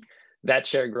 2050, that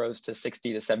share grows to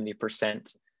 60 to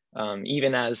 70%,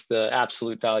 even as the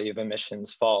absolute value of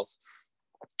emissions falls.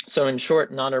 So in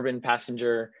short, non-urban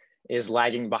passenger is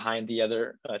lagging behind the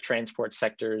other transport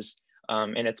sectors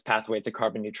in its pathway to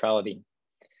carbon neutrality.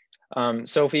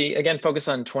 So if we again focus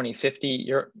on 2050,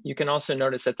 you can also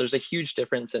notice that there's a huge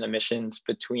difference in emissions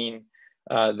between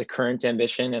the current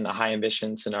ambition and the high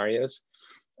ambition scenarios.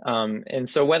 And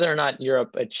so whether or not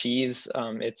Europe achieves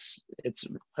its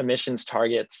emissions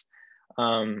targets,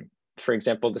 for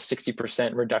example, the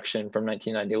 60% reduction from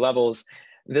 1990 levels,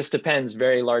 this depends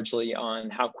very largely on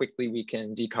how quickly we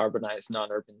can decarbonize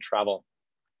non-urban travel.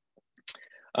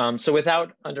 So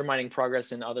without undermining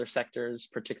progress in other sectors,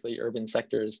 particularly urban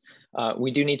sectors,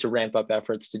 we do need to ramp up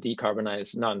efforts to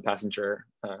decarbonize non-passenger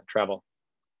travel.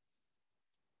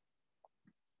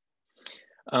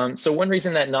 So one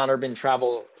reason that non-urban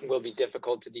travel will be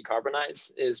difficult to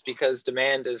decarbonize is because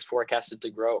demand is forecasted to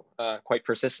grow quite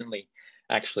persistently,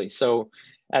 actually. So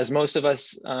as most of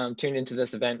us tuned into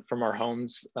this event from our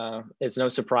homes, it's no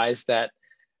surprise that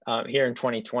here in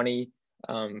 2020,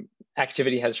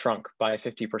 activity has shrunk by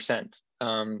 50%.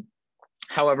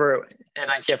 However, at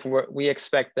ITF, we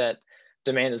expect that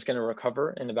demand is going to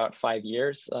recover in about 5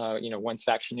 years, once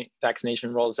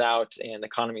vaccination rolls out and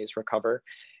economies recover.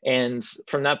 And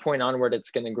from that point onward, it's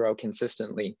going to grow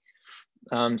consistently.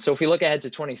 So if we look ahead to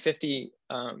 2050,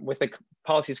 with the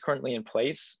policies currently in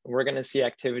place, we're going to see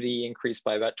activity increase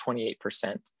by about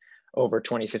 28% over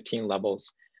 2015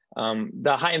 levels.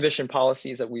 The high ambition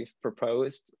policies that we've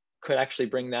proposed could actually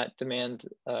bring that demand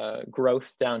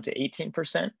growth down to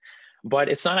 18%, but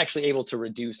it's not actually able to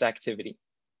reduce activity.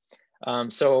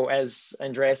 So as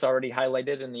Andreas already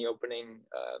highlighted in the opening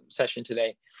session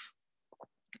today,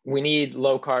 we need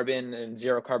low carbon and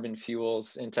zero carbon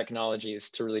fuels and technologies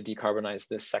to really decarbonize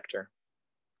this sector.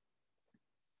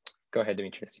 Go ahead,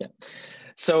 Demetrius. Yeah.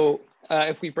 So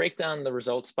if we break down the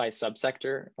results by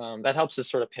subsector, that helps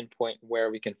us sort of pinpoint where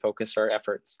we can focus our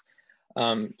efforts.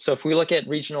 So if we look at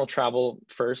regional travel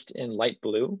first in light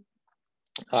blue,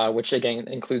 which again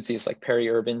includes these like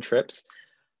peri-urban trips,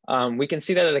 we can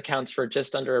see that it accounts for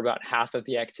just under about half of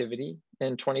the activity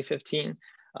in 2015.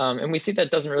 And we see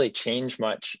that doesn't really change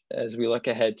much as we look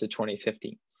ahead to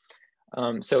 2050.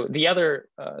 So the other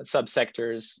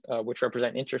subsectors, which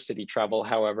represent intercity travel,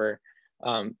 however,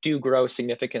 do grow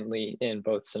significantly in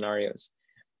both scenarios.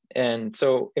 And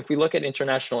so if we look at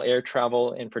international air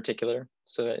travel in particular,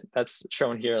 so that's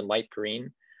shown here in light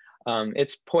green,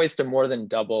 it's poised to more than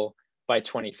double by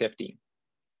 2050.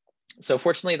 So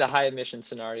fortunately, the high emission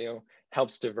scenario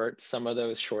helps divert some of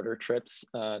those shorter trips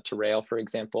to rail, for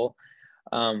example.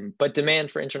 But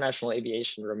demand for international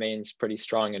aviation remains pretty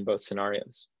strong in both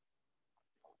scenarios.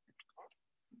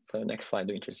 So next slide,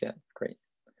 Demetrius. Yeah, great.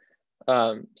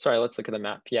 Sorry, let's look at the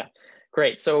map. Yeah,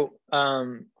 great. So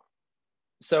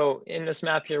so in this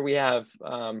map here, we have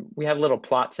little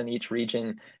plots in each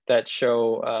region that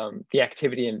show the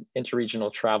activity in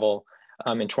interregional travel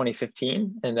in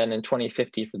 2015 and then in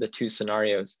 2050 for the two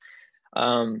scenarios.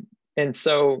 And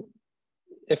so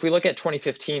if we look at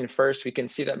 2015 first, we can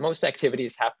see that most activity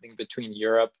is happening between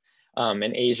Europe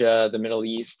and Asia, the Middle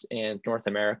East, and North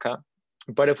America.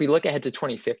 But if we look ahead to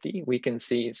 2050, we can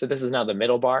see, so this is now the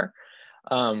middle bar,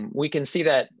 we can see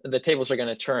that the tables are going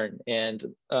to turn, and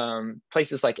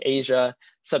places like Asia,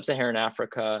 Sub-Saharan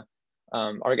Africa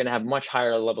are going to have much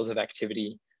higher levels of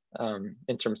activity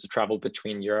in terms of travel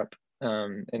between Europe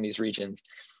and these regions.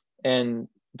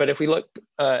 But if we look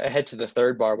ahead to the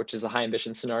third bar, which is a high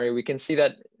ambition scenario, we can see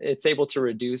that it's able to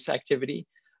reduce activity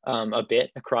a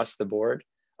bit across the board,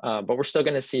 but we're still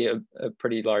going to see a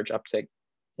pretty large uptick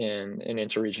in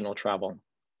interregional travel.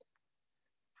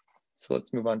 So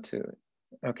let's move on to,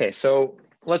 okay, so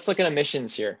let's look at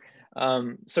emissions here.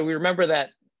 So we remember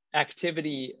that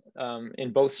activity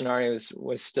in both scenarios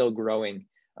was still growing,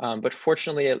 but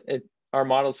fortunately our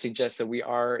models suggest that we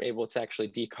are able to actually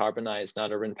decarbonize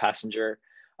non-urban passenger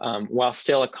while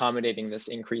still accommodating this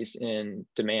increase in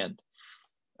demand.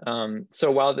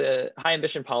 So while the high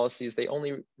ambition policies, they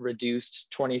only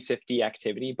reduced 2050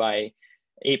 activity by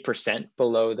 8%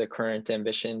 below the current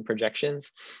ambition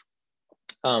projections,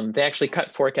 they actually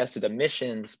cut forecasted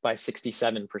emissions by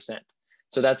 67%.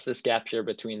 So that's this gap here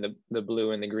between the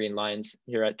blue and the green lines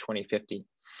here at 2050.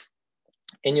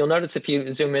 And you'll notice if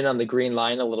you zoom in on the green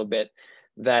line a little bit,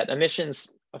 that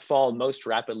emissions fall most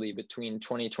rapidly between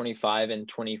 2025 and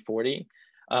 2040,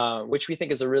 which we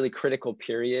think is a really critical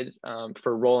period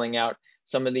for rolling out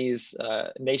some of these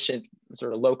nation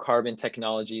sort of low carbon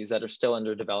technologies that are still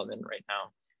under development right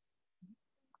now.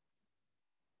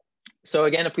 So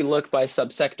again, if we look by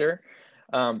subsector,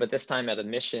 but this time at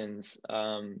emissions,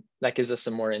 that gives us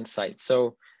some more insight.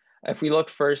 So if we look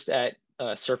first at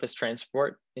surface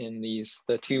transport in the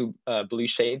two blue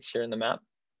shades here in the map,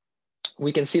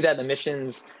 we can see that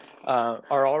emissions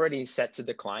are already set to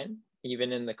decline,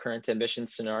 even in the current emission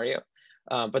scenario,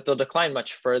 but they'll decline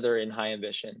much further in high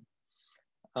emission.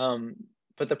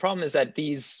 But the problem is that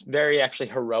these very actually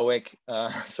heroic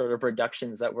sort of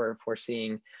reductions that we're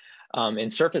foreseeing in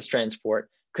surface transport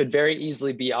could very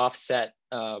easily be offset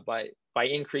by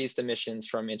increased emissions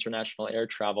from international air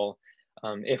travel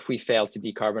if we fail to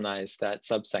decarbonize that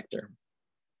subsector.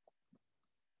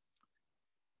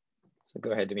 So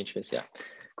go ahead, Demetrius. Yeah,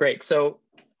 great. So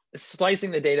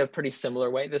slicing the data a pretty similar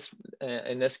way,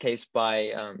 in this case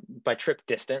by trip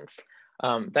distance,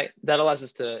 that allows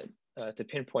us to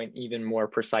pinpoint even more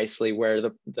precisely where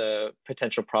the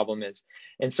potential problem is.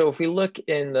 And so if we look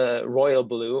in the royal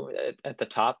blue at the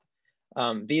top,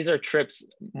 these are trips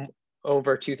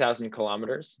over 2,000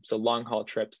 kilometers, so long haul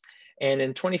trips. And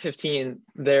in 2015,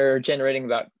 they're generating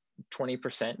about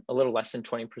 20%, a little less than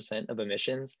 20% of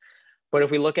emissions. But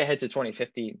if we look ahead to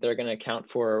 2050, they're going to account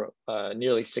for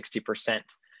nearly 60%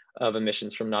 of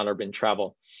emissions from non-urban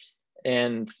travel.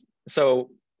 And so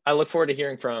I look forward to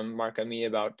hearing from Marc-Ami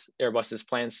about Airbus's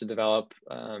plans to develop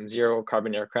zero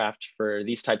carbon aircraft for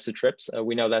these types of trips.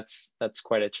 We know that's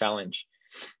quite a challenge.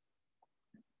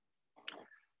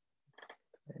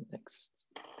 Next.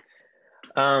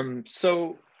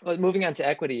 So moving on to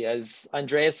equity, as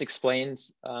Andreas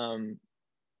explains,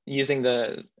 using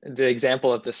the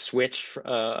example of the switch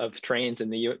of trains in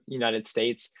the United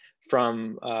States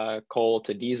from coal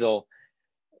to diesel,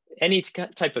 any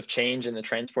type of change in the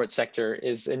transport sector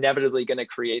is inevitably going to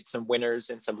create some winners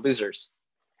and some losers.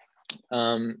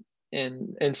 And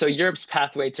so Europe's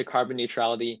pathway to carbon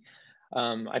neutrality,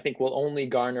 I think, will only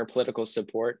garner political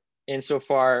support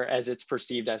insofar as it's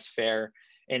perceived as fair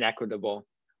and equitable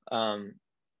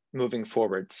moving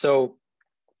forward. So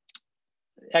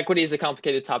equity is a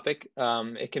complicated topic.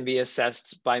 It can be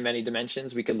assessed by many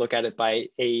dimensions. We could look at it by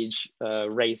age,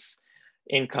 race,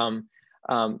 income.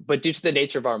 But due to the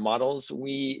nature of our models,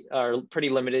 we are pretty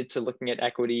limited to looking at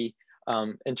equity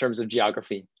in terms of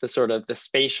geography, the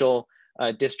spatial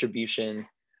distribution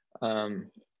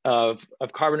of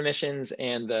carbon emissions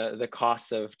and the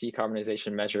costs of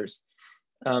decarbonization measures.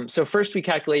 So first we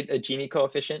calculate a Gini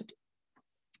coefficient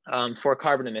for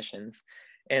carbon emissions.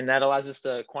 And that allows us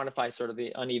to quantify sort of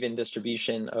the uneven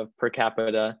distribution of per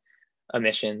capita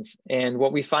emissions. And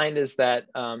what we find is that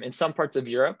in some parts of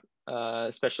Europe,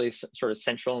 especially sort of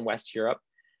Central and West Europe,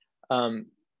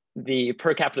 the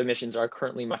per capita emissions are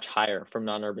currently much higher from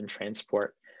non-urban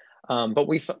transport. But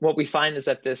what we find is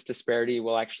that this disparity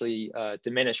will actually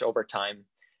diminish over time,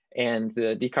 and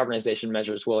the decarbonization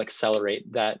measures will accelerate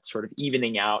that sort of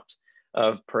evening out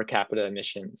of per capita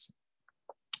emissions.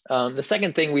 The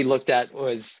second thing we looked at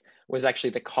was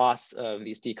actually the costs of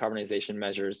these decarbonization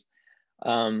measures.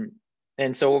 And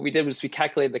so what we did was we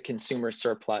calculated the consumer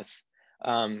surplus,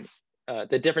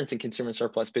 the difference in consumer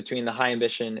surplus between the high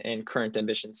ambition and current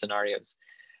ambition scenarios.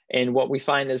 And what we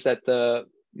find is that the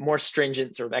more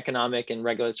stringent sort of economic and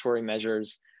regulatory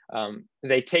measures,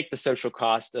 they take the social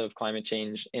cost of climate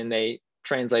change and they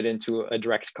translate into a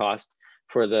direct cost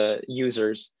for the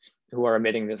users who are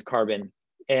emitting this carbon.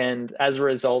 And as a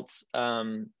result,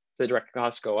 the direct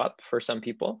costs go up for some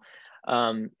people.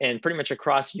 And pretty much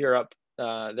across Europe,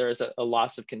 there is a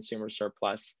loss of consumer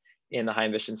surplus in the high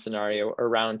emission scenario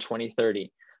around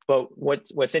 2030. But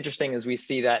what's interesting is we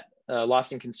see that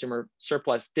loss in consumer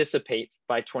surplus dissipate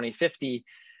by 2050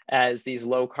 as these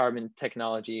low carbon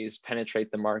technologies penetrate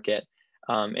the market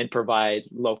and provide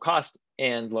low cost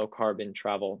and low carbon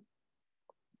travel.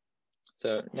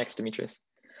 So next, Demetrius.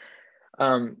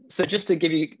 So just to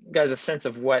give you guys a sense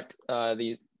of what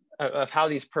how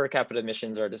these per capita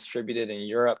emissions are distributed in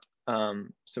Europe.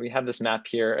 So we have this map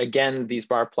here. Again, these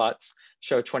bar plots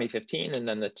show 2015 and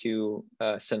then the two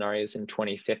scenarios in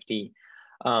 2050.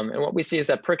 And what we see is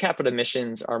that per capita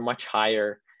emissions are much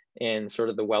higher in sort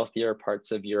of the wealthier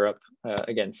parts of Europe,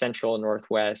 again, Central,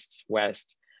 Northwest,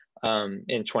 West,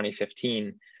 in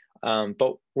 2015.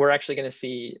 But we're actually going to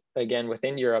see, again,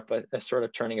 within Europe, a sort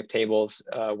of turning of tables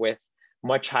with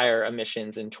much higher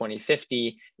emissions in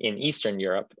 2050 in Eastern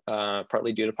Europe,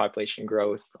 partly due to population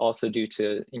growth, also due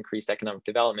to increased economic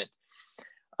development.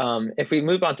 If we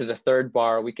move on to the third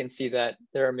bar, we can see that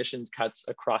there are emissions cuts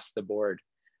across the board.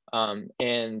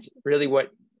 And really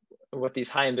what these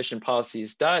high ambition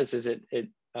policies does is it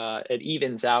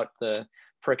evens out the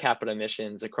per capita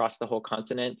emissions across the whole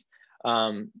continent,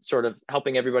 sort of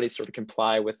helping everybody sort of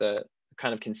comply with a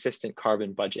kind of consistent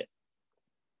carbon budget.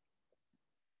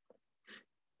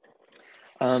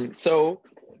 So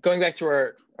going back to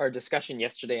our discussion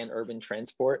yesterday on urban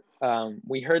transport,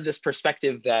 we heard this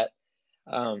perspective that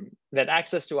that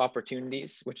access to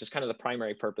opportunities, which is kind of the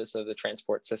primary purpose of the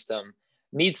transport system,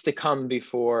 needs to come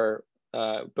before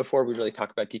we really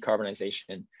talk about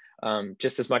decarbonization,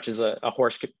 just as much as a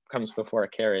horse comes before a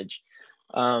carriage.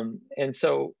 And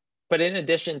so, but in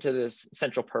addition to this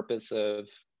central purpose of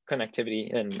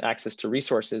connectivity and access to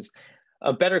resources,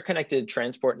 a better connected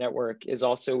transport network is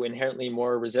also inherently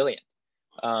more resilient.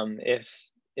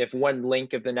 If one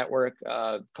link of the network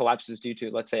collapses due to,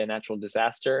 let's say, a natural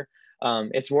disaster,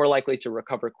 it's more likely to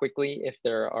recover quickly if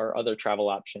there are other travel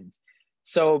options.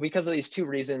 So because of these two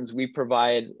reasons, we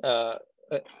provide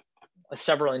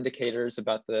several indicators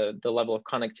about the level of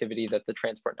connectivity that the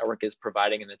transport network is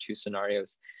providing in the two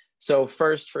scenarios. So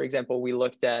first, for example, we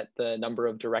looked at the number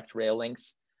of direct rail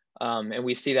links. And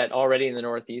we see that already in the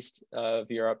northeast of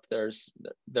Europe, there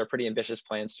are pretty ambitious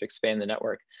plans to expand the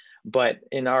network. But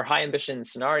in our high ambition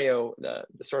scenario,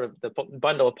 the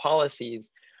bundle of policies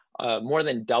more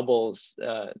than doubles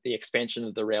the expansion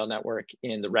of the rail network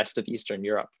in the rest of Eastern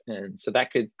Europe. And so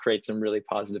that could create some really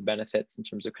positive benefits in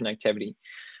terms of connectivity.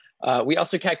 We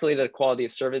also calculated a quality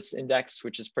of service index,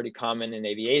 which is pretty common in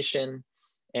aviation.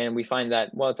 And we find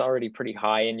that, well, it's already pretty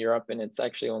high in Europe, and it's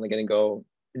actually only going to go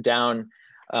down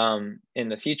in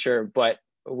the future. But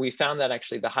we found that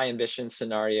actually the high ambition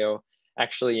scenario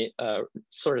actually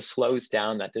sort of slows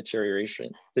down that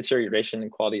deterioration in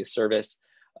quality of service,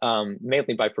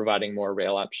 mainly by providing more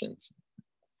rail options.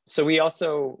 So we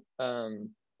also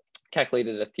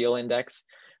calculated a Thiel index,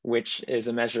 which is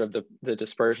a measure of the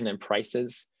dispersion in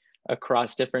prices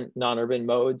across different non-urban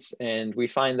modes. And we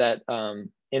find that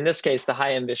in this case, the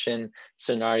high ambition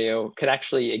scenario could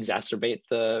actually exacerbate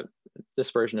the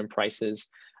dispersion in prices,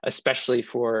 especially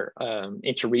for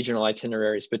interregional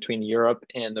itineraries between Europe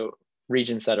and the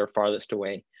regions that are farthest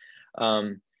away.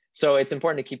 So it's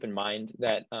important to keep in mind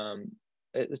that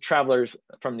travelers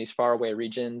from these faraway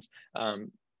regions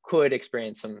could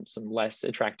experience some less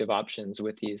attractive options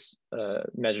with these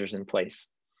measures in place.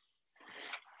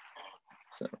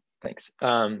 So thanks.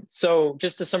 So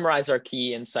just to summarize our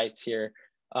key insights here,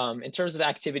 in terms of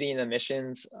activity and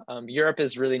emissions, Europe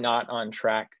is really not on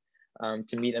track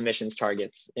to meet emissions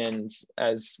targets. And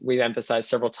as we've emphasized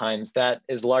several times, that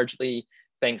is largely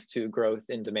thanks to growth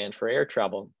in demand for air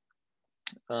travel.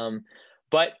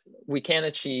 But we can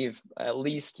achieve at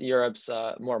least Europe's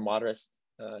more modest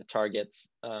targets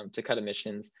to cut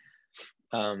emissions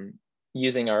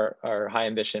using our high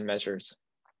ambition measures.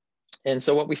 And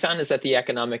so what we found is that the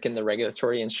economic and the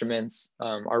regulatory instruments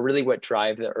are really what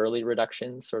drive the early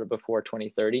reductions sort of before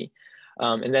 2030.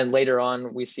 And then later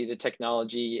on, we see the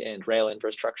technology and rail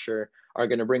infrastructure are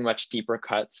going to bring much deeper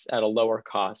cuts at a lower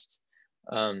cost.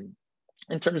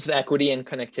 In terms of equity and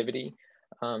connectivity,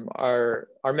 our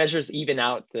measures even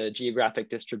out the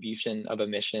geographic distribution of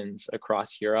emissions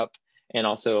across Europe and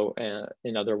also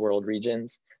in other world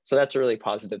regions. So that's a really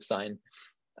positive sign.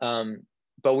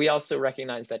 But we also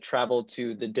recognize that travel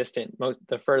to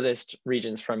the furthest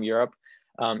regions from Europe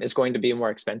is going to be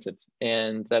more expensive.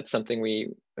 And that's something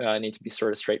we need to be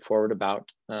sort of straightforward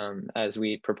about as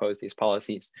we propose these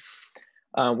policies.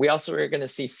 We also are going to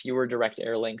see fewer direct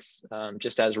air links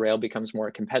just as rail becomes more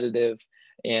competitive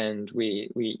and we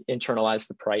internalize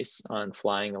the price on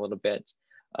flying a little bit.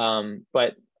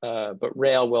 But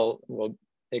rail will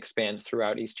expand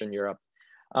throughout Eastern Europe.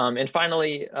 And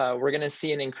finally, we're going to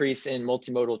see an increase in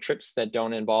multimodal trips that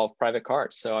don't involve private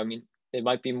cars. So, I mean, it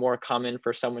might be more common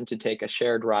for someone to take a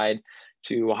shared ride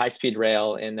to a high-speed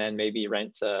rail and then maybe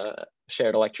rent a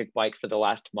shared electric bike for the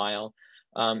last mile.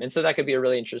 And so that could be a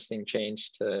really interesting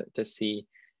change to see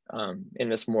in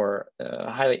this more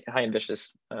high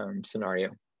ambitious scenario.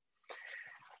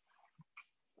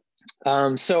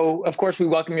 So, of course, we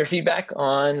welcome your feedback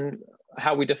on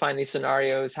how we define these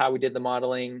scenarios, how we did the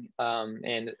modeling,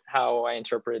 and how I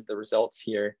interpreted the results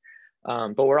here.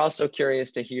 But we're also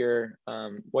curious to hear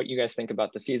what you guys think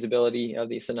about the feasibility of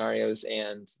these scenarios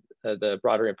and the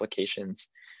broader implications.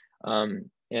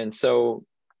 And so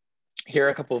here are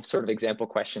a couple of sort of example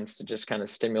questions to just kind of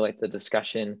stimulate the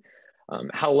discussion.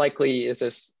 How likely is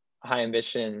this high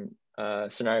ambition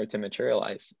scenario to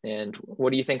materialize? And what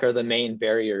do you think are the main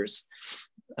barriers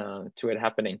to it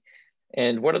happening?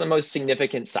 And what are the most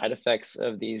significant side effects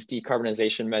of these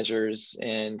decarbonization measures,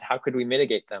 and how could we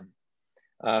mitigate them?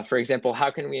 For example,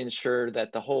 how can we ensure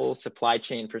that the whole supply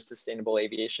chain for sustainable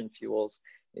aviation fuels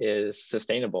is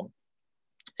sustainable?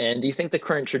 And do you think the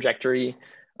current trajectory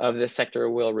of this sector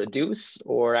will reduce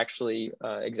or actually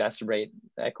exacerbate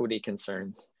equity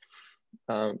concerns?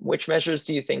 Which measures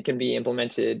do you think can be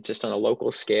implemented just on a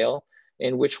local scale?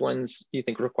 And which ones do you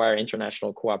think require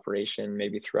international cooperation,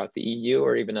 maybe throughout the EU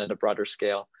or even at a broader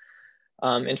scale?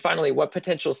 And finally, what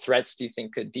potential threats do you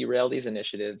think could derail these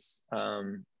initiatives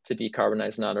to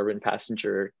decarbonize non-urban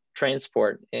passenger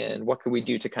transport? And what could we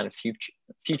do to kind of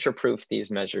future-proof these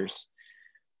measures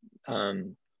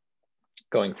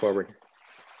going forward?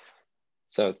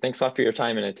 So thanks a lot for your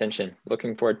time and attention.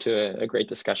 Looking forward to a great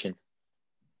discussion.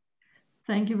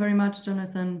 Thank you very much,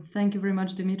 Jonathan. Thank you very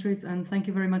much, Dimitris, and thank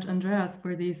you very much, Andreas,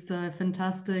 for these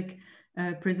fantastic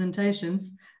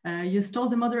presentations. You stole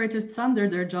the moderator's thunder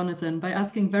there, Jonathan, by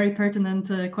asking very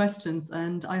pertinent questions,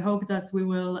 and I hope that we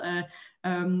will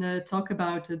talk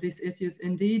about these issues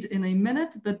indeed in a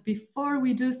minute. But before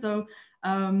we do so,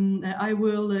 I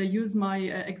will use my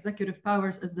executive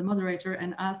powers as the moderator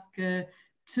and ask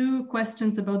two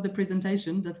questions about the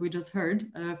presentation that we just heard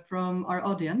from our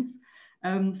audience.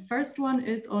 First one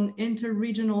is on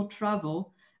interregional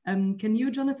travel. Can you,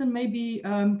 Jonathan, maybe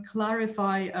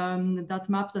clarify that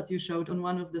map that you showed on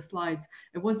one of the slides?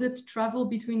 Was it travel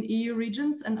between EU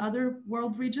regions and other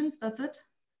world regions? That's it?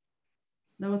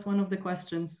 That was one of the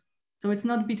questions. So it's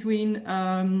not between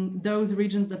those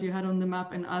regions that you had on the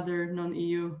map and other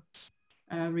non-EU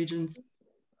regions?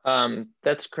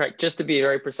 That's correct. Just to be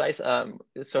very precise,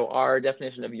 so our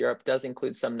definition of Europe does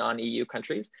include some non-EU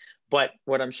countries, but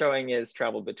what I'm showing is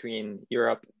travel between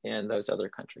Europe and those other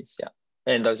countries, yeah,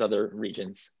 and those other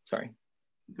regions, sorry.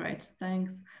 Great,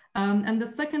 thanks. And the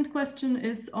second question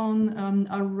is on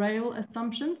our rail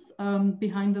assumptions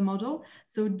behind the model.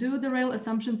 So do the rail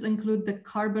assumptions include the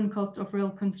carbon cost of rail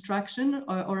construction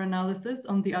or analysis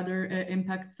on the other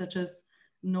impacts such as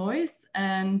noise?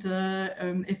 And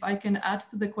if I can add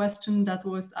to the question that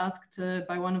was asked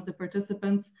by one of the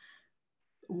participants,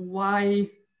 why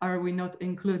are we not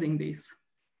including these?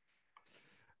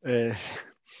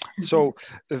 So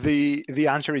the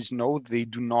answer is no, they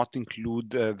do not include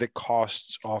the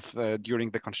costs of during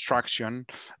the construction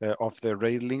of the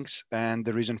rail links, and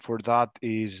the reason for that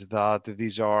is that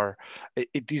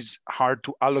it is hard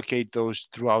to allocate those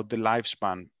throughout the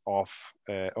lifespan of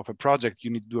a project.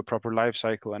 You need to do a proper life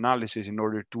cycle analysis in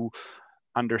order to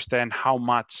understand how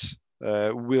much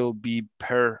will be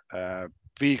per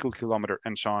vehicle kilometer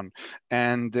and so on.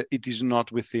 And it is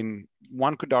not within,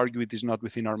 one could argue it is not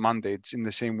within our mandates, in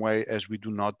the same way as we do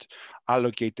not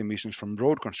allocate emissions from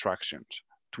road constructions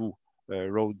to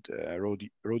road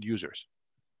users.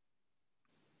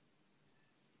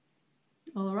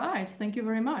 All right, thank you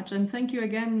very much. And thank you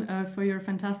again for your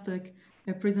fantastic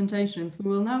presentations. We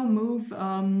will now move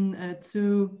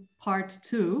to part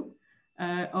 2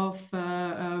 of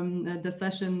the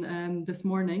session this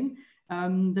morning.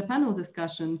 The panel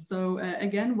discussion. So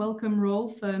again, welcome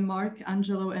Rolf, Mark,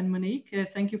 Angelo, and Monique.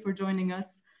 Thank you for joining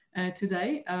us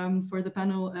today for the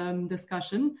panel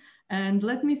discussion. And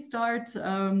let me start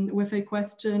with a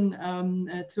question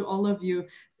to all of you.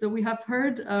 So we have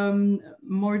heard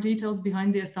more details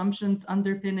behind the assumptions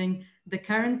underpinning the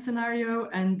current scenario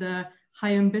and the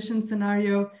high ambition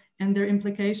scenario, and their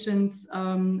implications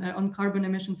on carbon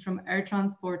emissions from air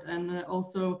transport, and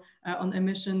also on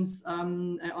emissions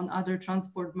on other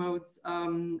transport modes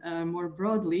more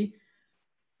broadly.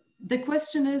 The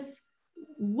question is,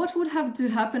 what would have to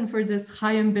happen for this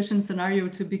high ambition scenario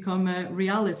to become a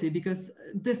reality? Because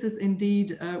this is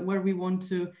indeed where we want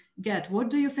to get. What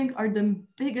do you think are the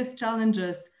biggest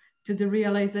challenges to the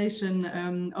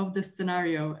realization of this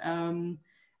scenario?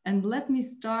 And let me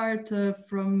start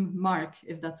from Mark,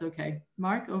 if that's okay.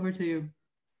 Mark, over to you.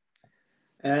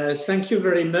 Thank you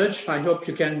very much. I hope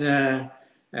you can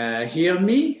hear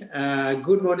me.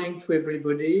 Good morning to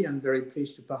everybody. I'm very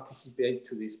pleased to participate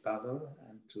to this panel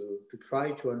and to try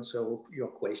to answer your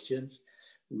questions.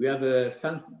 We have a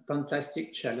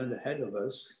fantastic challenge ahead of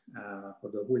us for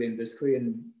the whole industry, and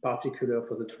in particular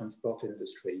for the transport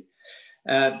industry.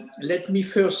 Let me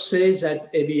first say that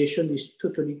aviation is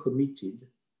totally committed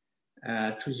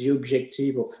to the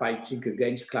objective of fighting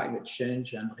against climate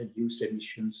change and reduce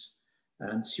emissions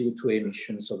and CO2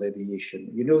 emissions of aviation.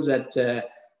 You know that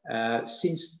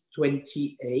since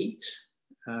 2008,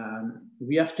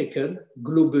 we have taken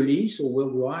globally, so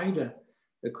worldwide,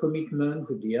 a commitment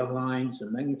with the airlines, the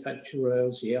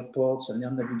manufacturers, the airports, and air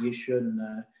navigation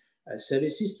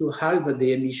services to halve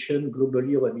the emission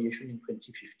globally of aviation in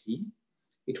 2050.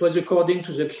 It was according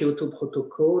to the Kyoto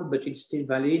Protocol, but it's still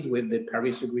valid with the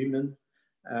Paris Agreement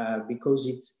because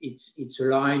it's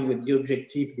aligned with the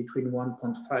objective between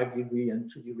 1.5 degrees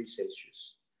and 2 degrees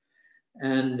Celsius.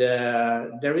 And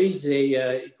there is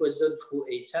it was done through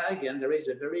ATAG, and there is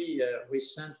a very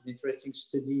recent and interesting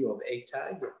study of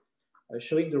ATAG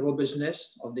showing the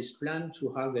robustness of this plan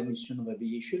to have emission of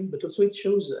aviation, but also it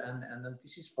shows, and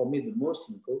this is for me the most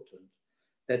important,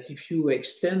 that if you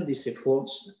extend these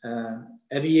efforts,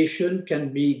 aviation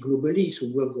can be globally, so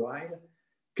worldwide,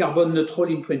 carbon neutral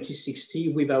in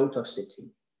 2060 without offsetting.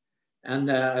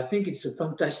 And I think it's a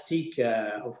fantastic,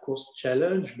 of course,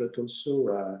 challenge, but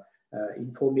also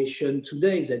information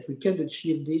today that we can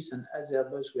achieve this, and as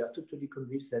Airbus, we are totally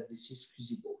convinced that this is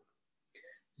feasible.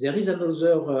 There is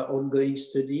another ongoing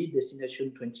study,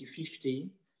 Destination 2050,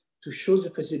 to show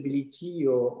the feasibility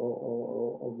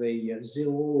of a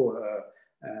zero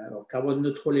carbon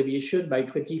neutral aviation by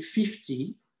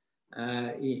 2050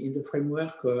 in the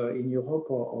framework in Europe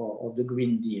of the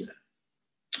Green Deal.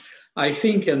 I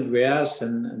think Andreas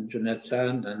and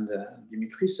Jonathan and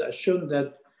Dimitris have shown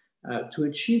that to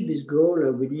achieve this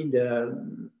goal, we need a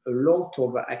lot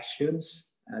of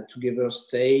actions together,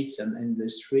 states and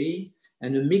industry,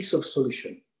 and a mix of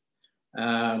solutions.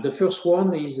 The first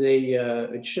one is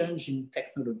a change in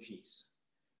technologies.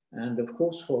 And of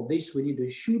course, for this, we need a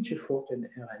huge effort in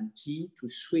R&D to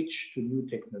switch to new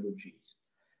technologies.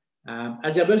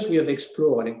 As Airbus, we have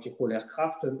explored electrical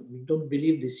aircraft, and we don't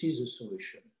believe this is a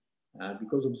solution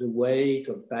because of the weight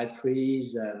of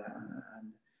batteries.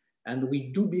 And we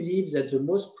do believe that the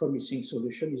most promising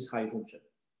solution is hydrogen.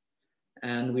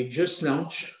 And we just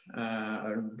launched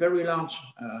a very large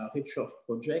research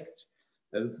project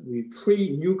with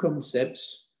 3 new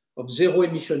concepts of zero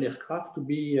emission aircraft to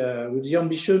be with the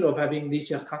ambition of having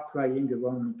this aircraft flying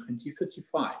around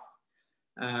 2035.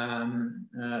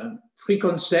 3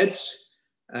 concepts,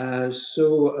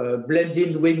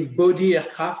 blended wing body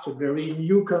aircraft, a very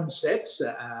new concepts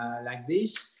like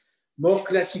this, more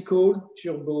classical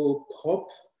turboprop,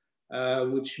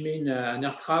 which means an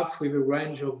aircraft with a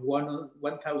range of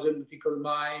 1,000 nautical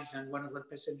miles and 100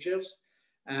 passengers,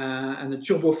 and a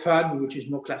turbofan, which is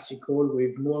more classical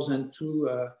with more than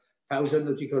 2,000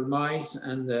 nautical miles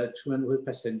and 200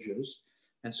 passengers.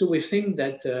 And so we think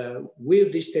that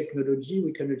with this technology,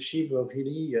 we can achieve a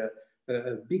really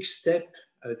a big step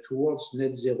towards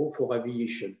net zero for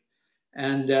aviation.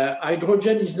 And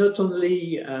hydrogen is not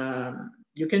only,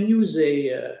 you can use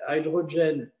a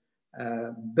hydrogen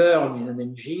burn in an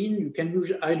engine. You can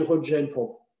use hydrogen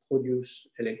for produce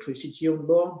electricity on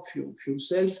board, fuel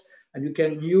cells, and you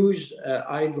can use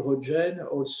hydrogen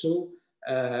also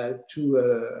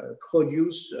to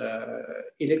produce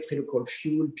electrical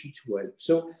fuel, P2L.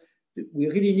 So we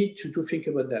really need to think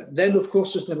about that. Then, of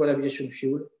course, sustainable aviation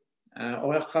fuel.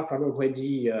 Our aircraft are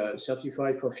already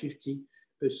certified for 50%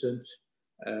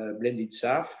 blended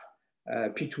SAF.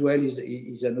 P2L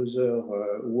is another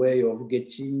way of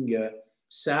getting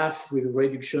SAF with a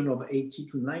reduction of 80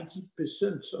 to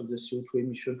 90% of the CO2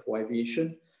 emission for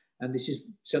aviation. And this is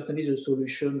certainly the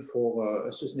solution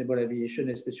for sustainable aviation,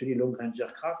 especially long-range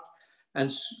aircraft. And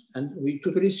we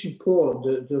totally support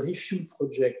the refuel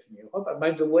project in Europe. And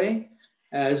by the way,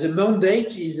 the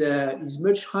mandate is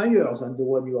much higher than the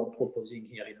one you are proposing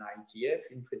here in ITF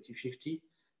in 2050.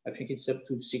 I think it's up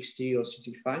to 60 or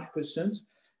 65%.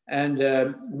 And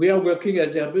we are working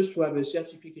as Airbus to have a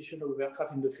certification of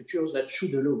aircraft in the future that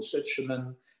should allow such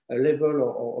a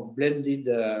level of blended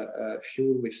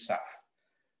fuel with SAF.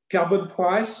 Carbon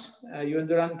price, you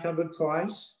underline carbon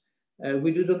price.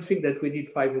 We don't think that we need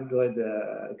 500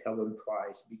 carbon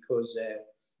price because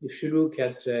if you look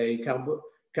at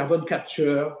carbon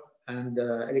capture and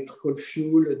electrical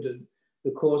fuel,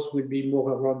 the cost will be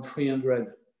more around 300.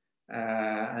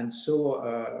 And so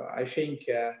I think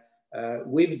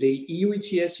with the EU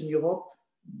ETS in Europe,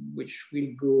 which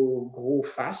will grow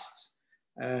fast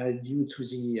due to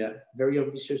the very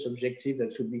ambitious objective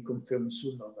that will be confirmed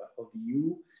soon of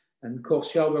EU, and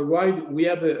CORSIA worldwide, we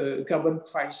have a carbon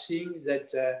pricing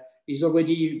that is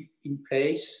already in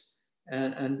place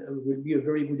and will be a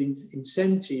very good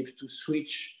incentive to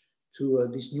switch to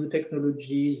these new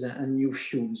technologies and new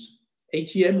fuels.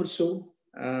 ATM also,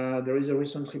 there is a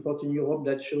recent report in Europe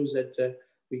that shows that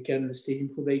we can still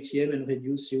improve ATM and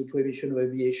reduce CO2 emission of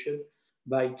aviation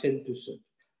by 10%.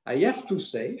 I have to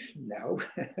say now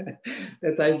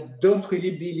that I don't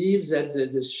really believe that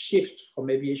the shift from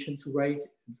aviation to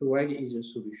rail is a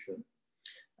solution.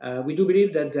 We do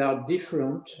believe that they are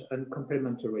different and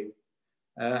complementary.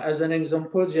 As an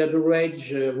example, the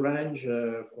average range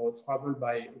for travel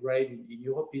by rail in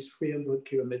Europe is 300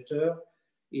 kilometers.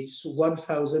 It's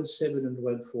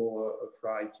 1,700 for a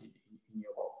flight in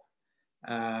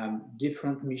Europe.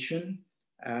 Different mission.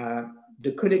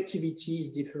 The connectivity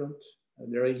is different.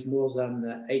 There is more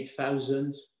than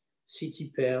 8,000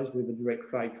 city pairs with a direct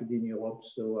flight within Europe.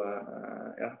 So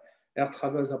air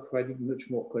travels are providing much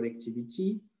more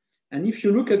connectivity. And if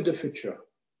you look at the future,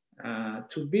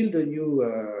 to build a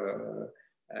new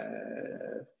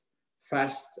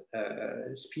fast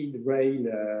speed rail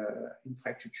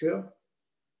infrastructure,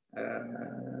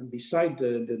 beside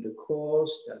the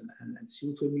cost and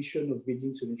CO2 emission of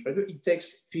building an infrastructure, it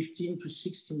takes 15 to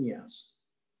 16 years.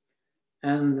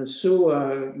 And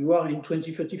so you are in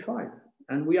 2035,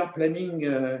 and we are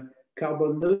planning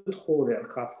carbon neutral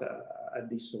aircraft at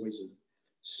this horizon.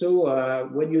 So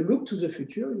when you look to the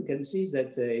future, you can see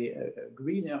that a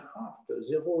green aircraft, a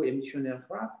zero emission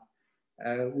aircraft,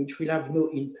 which will have no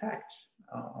impact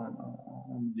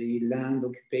on the land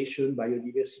occupation,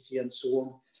 biodiversity, and so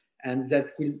on, and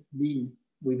that will be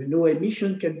with no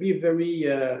emission, can be a very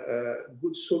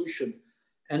good solution.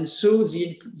 And so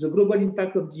the global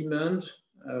impact of demand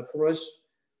for us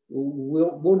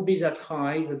won't be that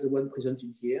high as the one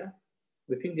presented here.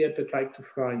 We think the appetite to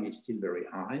fly is still very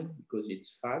high because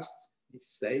it's fast,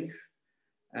 it's safe.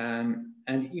 And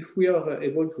if we are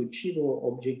able to achieve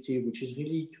our objective, which is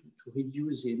really to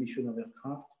reduce the emission of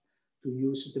aircraft, to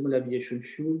use sustainable aviation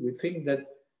fuel, we think that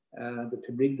the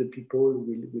public, the people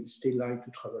will still like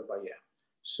to travel by air.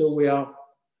 So we are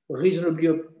reasonably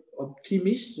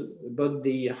optimistic about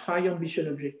the high ambition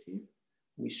objective.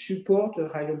 We support a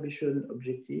high ambition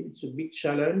objective. It's a big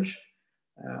challenge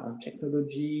on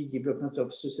technology, development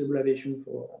of sustainable aviation,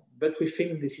 but we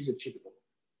think this is achievable.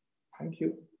 Thank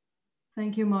you.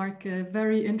 Thank you, Mark.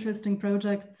 Very interesting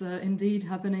projects indeed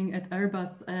happening at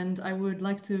Airbus. And I would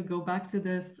like to go back to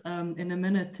this in a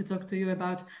minute to talk to you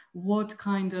about what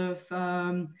kind of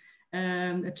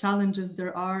challenges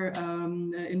there are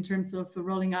in terms of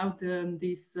rolling out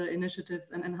these initiatives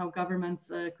and how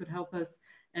governments could help us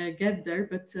get there.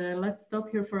 But let's stop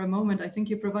here for a moment. I think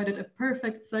you provided a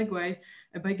perfect segue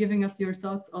by giving us your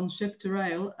thoughts on Shift to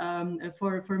Rail.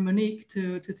 For Monique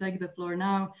to take the floor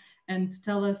now and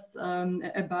tell us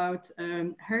about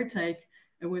her take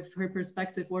with her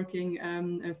perspective working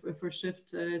for Shift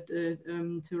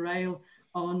to Rail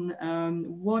on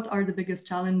what are the biggest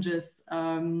challenges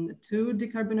to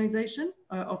decarbonization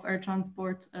of air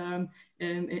transport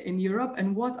in Europe,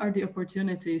 and what are the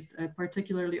opportunities,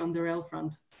 particularly on the rail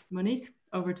front. Monique,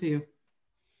 over to you.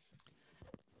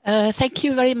 Thank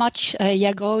you very much,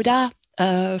 Jagoda.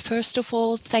 First of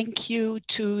all, thank you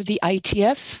to the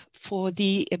ITF for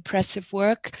the impressive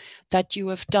work that you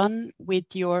have done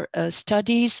with your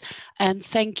studies, and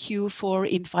thank you for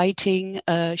inviting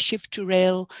Shift to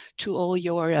Rail to all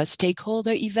your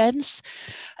stakeholder events.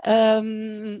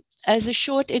 As a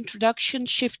short introduction,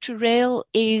 Shift to Rail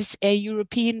is a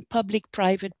European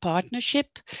public-private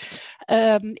partnership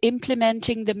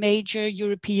implementing the major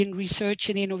European research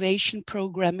and innovation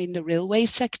program in the railway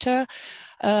sector.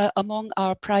 Among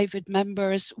our private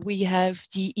members, we have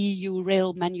the EU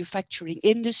rail manufacturing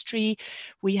industry,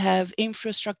 we have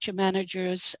infrastructure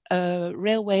managers,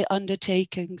 railway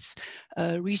undertakings,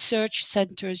 research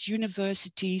centers,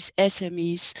 universities,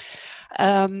 SMEs.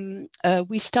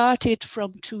 We started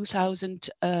from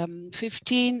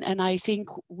 2015, and I think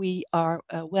we are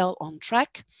well on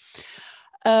track.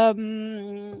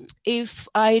 If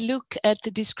I look at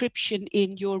the description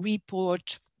in your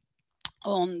report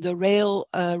on the rail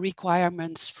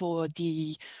requirements for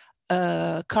the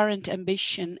current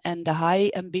ambition and the high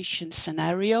ambition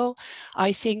scenario,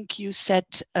 I think you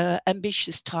set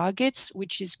ambitious targets,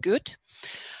 which is good.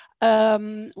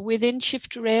 Within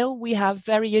Shift to Rail, we have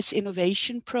various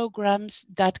innovation programs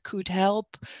that could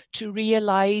help to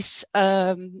realize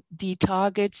the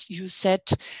targets you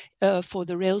set for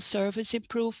the rail service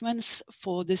improvements,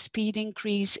 for the speed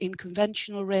increase in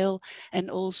conventional rail,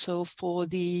 and also for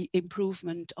the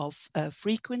improvement of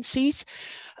frequencies.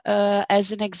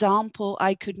 As an example,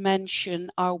 I could mention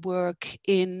our work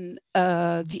in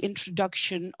the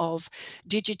introduction of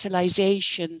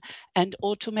digitalization and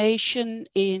automation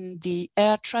in the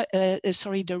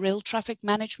rail traffic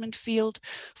management field.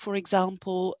 For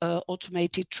example,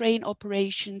 automated train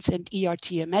operations and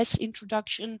ERTMS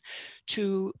introduction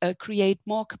to create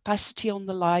more capacity on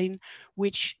the line,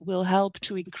 which will help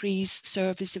to increase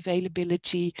service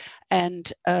availability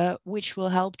and which will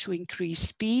help to increase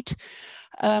speed.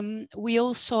 We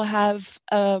also have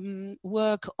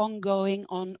work ongoing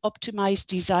on optimized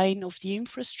design of the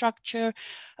infrastructure,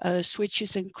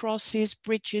 switches and crosses,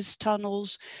 bridges,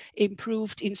 tunnels,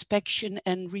 improved inspection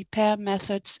and repair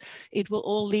methods. It will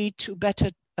all lead to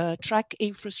better track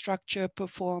infrastructure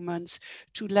performance,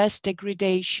 to less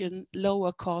degradation,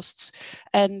 lower costs,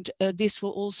 and this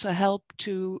will also help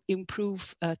to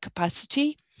improve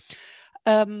capacity.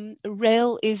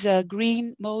 Rail is a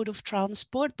green mode of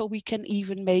transport, but we can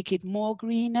even make it more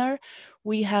greener.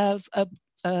 We have a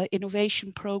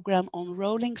innovation program on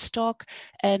rolling stock,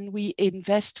 and we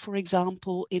invest, for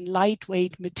example, in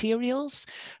lightweight materials,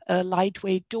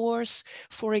 lightweight doors,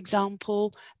 for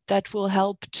example, that will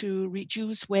help to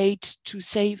reduce weight, to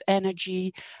save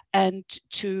energy, and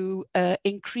to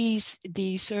increase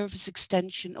the service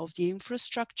extension of the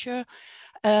infrastructure.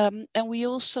 And we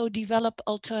also develop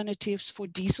alternatives for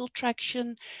diesel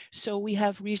traction. So we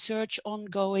have research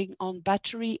ongoing on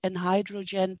battery and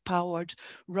hydrogen powered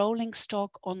rolling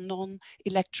stock on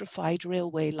non-electrified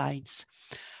railway lines.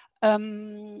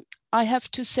 I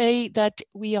have to say that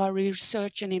we are a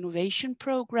research and innovation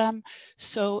program.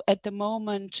 So at the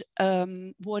moment,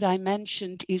 what I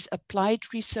mentioned is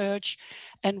applied research,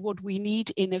 and what we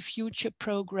need in a future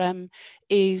program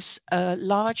is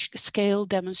large-scale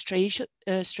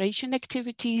demonstration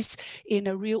activities in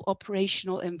a real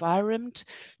operational environment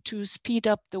to speed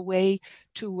up the way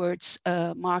towards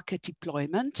market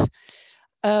deployment.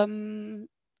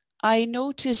 I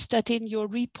noticed that in your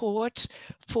report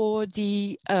for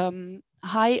the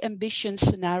high ambition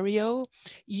scenario,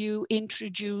 you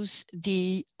introduce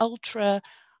the ultra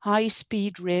high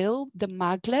speed rail, the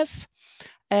maglev,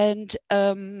 and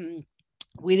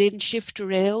within Shift to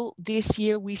Rail this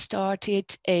year we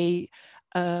started a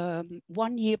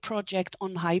 1-year project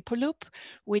on Hyperloop,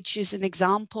 which is an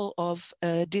example of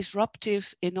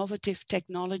disruptive, innovative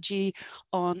technology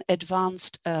on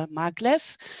advanced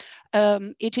maglev.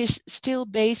 It is still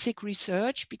basic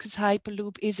research because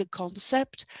Hyperloop is a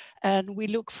concept, and we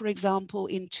look, for example,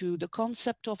 into the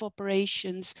concept of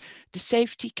operations, the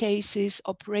safety cases,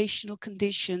 operational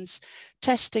conditions,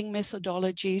 testing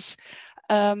methodologies,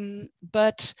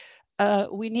 but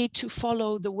we need to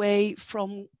follow the way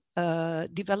from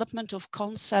development of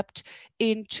concept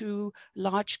into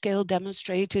large-scale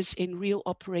demonstrators in real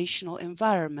operational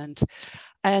environment.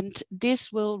 And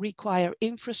this will require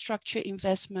infrastructure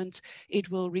investment,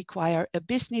 it will require a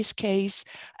business case,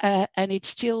 and it's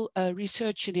still a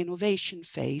research and innovation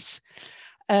phase.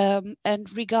 And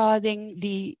regarding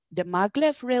the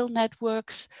maglev rail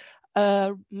networks,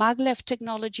 maglev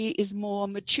technology is more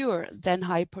mature than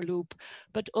Hyperloop,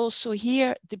 but also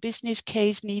here the business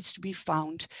case needs to be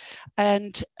found.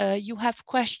 And you have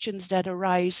questions that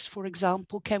arise. For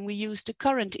example, can we use the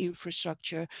current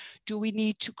infrastructure? Do we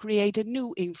need to create a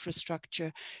new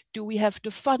infrastructure? Do we have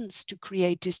the funds to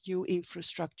create this new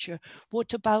infrastructure?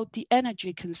 What about the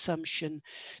energy consumption?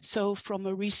 So from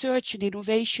a research and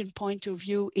innovation point of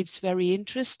view, it's very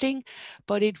interesting,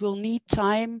 but it will need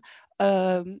time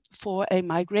for a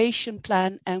migration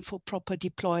plan and for proper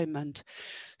deployment.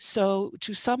 So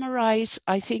to summarize,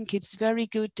 I think it's very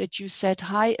good that you set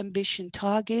high ambition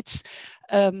targets.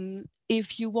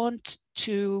 If you want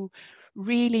to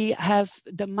really have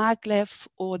the maglev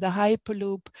or the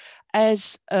Hyperloop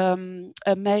as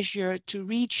a measure to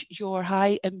reach your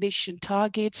high ambition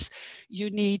targets, you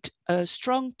need a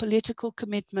strong political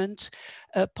commitment,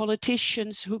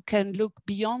 politicians who can look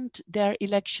beyond their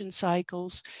election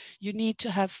cycles. You need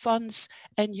to have funds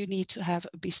and you need to have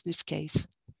a business case.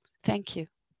 Thank you.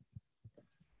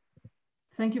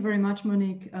 Thank you very much,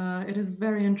 Monique. It is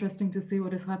very interesting to see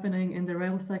what is happening in the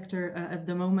rail sector at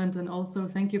the moment. And also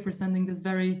thank you for sending this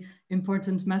very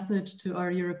important message to our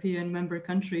European member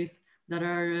countries that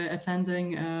are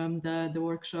attending the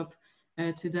workshop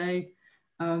today.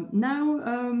 Now,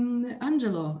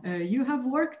 Angelo, you have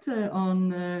worked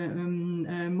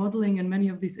on modeling and many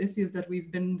of these issues that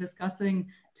we've been discussing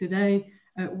today.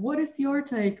 What is your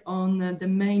take on the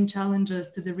main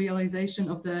challenges to the realization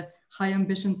of the high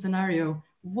ambition scenario?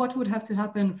 What would have to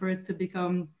happen for it to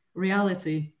become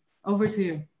reality? Over to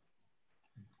you.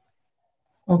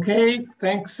 Okay,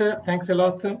 thanks. Thanks a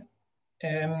lot.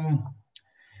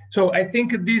 So I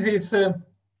think this is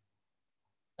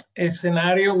a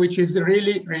scenario which is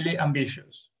really, really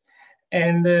ambitious.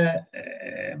 And,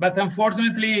 but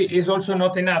unfortunately is also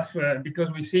not enough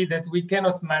because we see that we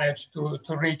cannot manage to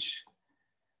reach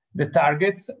the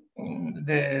target,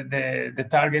 the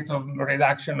target of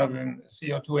reduction of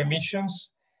CO2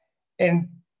 emissions. And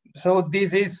so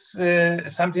this is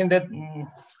something that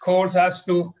calls us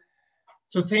to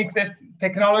think that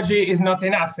technology is not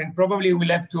enough, and probably we'll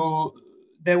have to,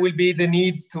 there will be the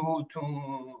need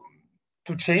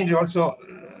to change also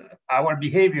our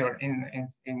behavior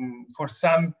for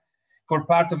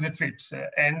part of the trips.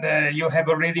 And you have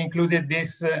already included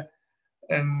this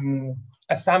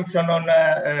assumption on,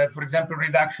 for example,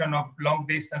 reduction of long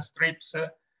distance trips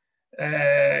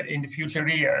in the future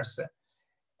years.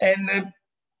 And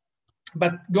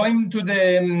but going to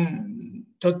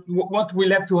what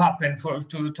will have to happen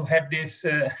to have this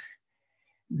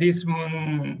this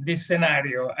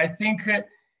scenario. I think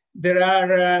there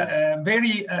are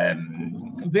very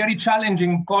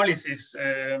challenging policies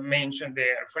mentioned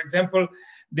there. For example,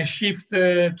 the shift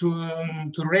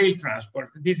to rail transport.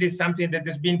 This is something that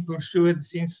has been pursued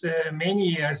since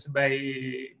many years by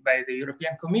the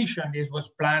European Commission. This was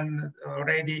planned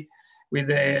already with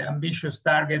the ambitious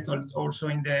target also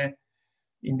in the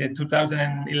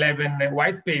 2011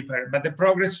 white paper, but the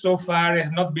progress so far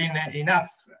has not been enough.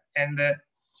 And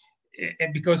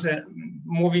because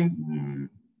moving,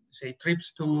 say,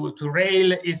 trips to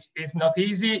rail is not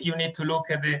easy. You need to look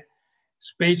at the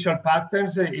spatial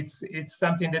patterns. It's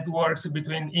something that works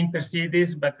between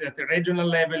intercities, but at the regional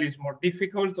level is more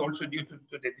difficult, also due to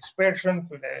the dispersion,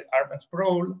 to the urban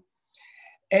sprawl.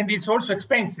 And it's also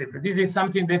expensive. This is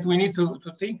something that we need to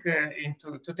take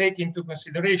into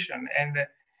consideration. And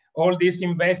all these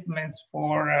investments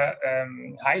for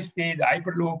high-speed,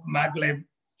 hyperloop, maglev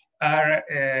are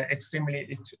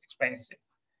extremely expensive.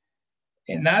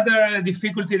 Another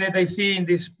difficulty that I see in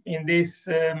this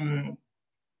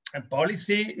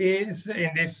policy is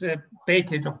in this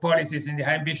package of policies in the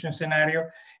high ambition scenario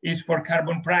is for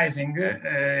carbon pricing.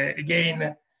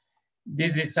 Again,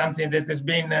 this is something that has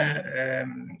been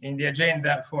in the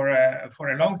agenda for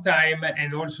a long time,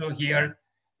 and also here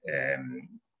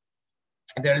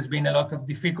there has been a lot of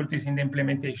difficulties in the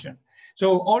implementation.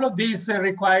 So all of this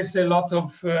requires a lot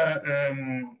of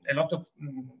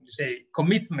say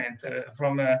commitment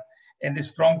from and a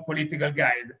strong political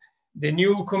guide. The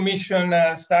new commission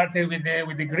started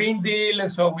with the Green Deal,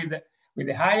 so with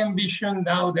the high ambition.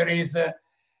 Now there is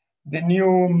the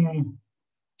new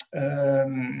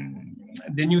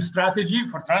strategy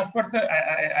for transport.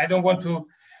 I don't want to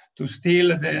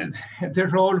steal the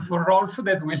role for Rolf,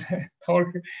 that will talk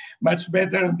much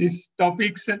better on these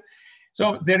topics.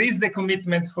 So there is the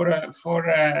commitment for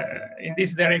in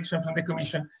this direction from the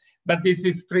Commission, but this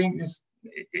is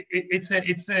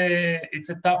it's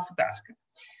a tough task.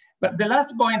 But the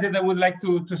last point that I would like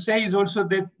to say is also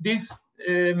that these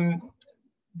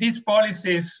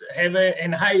policies have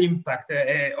a high impact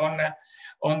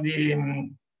on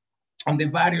the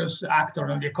various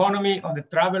actors, on the economy, on the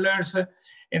travelers,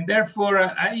 and therefore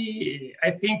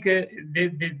I think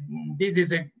this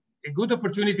is a good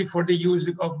opportunity for the use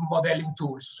of modeling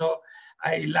tools. So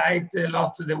I liked a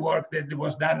lot the work that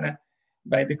was done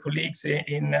by the colleagues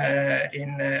in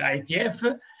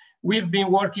ITF. We've been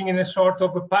working in a sort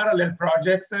of a parallel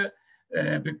project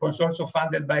because also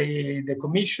funded by the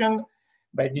Commission,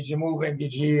 by DG Move and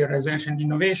DG Research and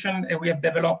Innovation, and we have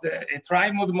developed a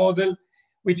tri-mode model,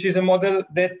 which is a model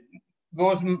that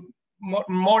goes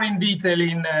more in detail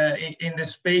in the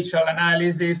spatial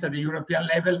analysis at the European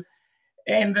level.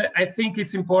 And I think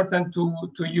it's important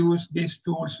to use these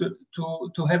tools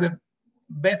to have a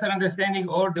better understanding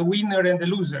of the winner and the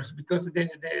losers, because the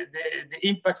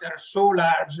impacts are so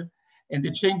large and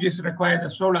the changes required are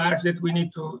so large that we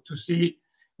need to see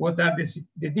what are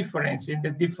the difference in the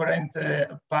different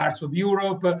parts of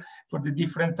Europe, for the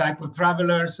different type of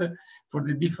travelers, for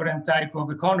the different type of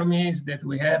economies that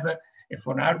we have,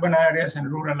 for urban areas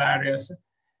and rural areas.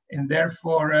 And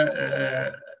therefore,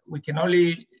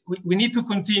 we need to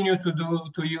continue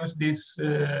to use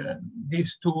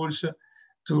these tools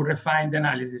to refine the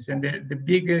analysis. And the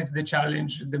bigger is the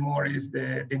challenge, the more is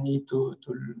the need to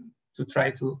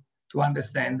try to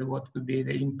understand what could be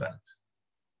the impact.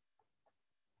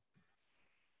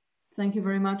 Thank you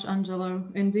very much, Angelo.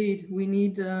 Indeed, we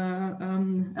need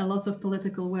a lot of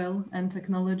political will and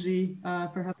technology,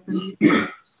 perhaps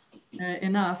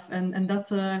enough. And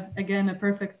that's, again, a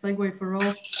perfect segue for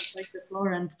Rolf to take the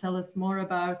floor and tell us more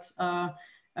about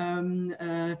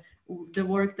the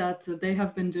work that they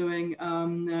have been doing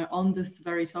on this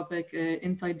very topic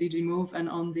inside DG Move and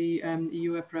on the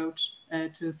EU approach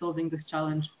to solving this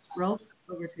challenge. Rolf,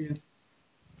 over to you.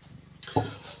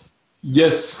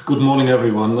 Yes, good morning,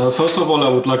 everyone. First of all, I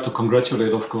would like to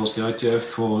congratulate, of course, the ITF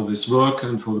for this work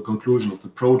and for the conclusion of the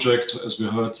project. As we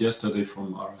heard yesterday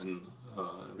from our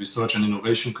research and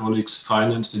innovation colleagues,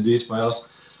 financed indeed by us.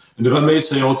 And if I may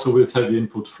say, also with heavy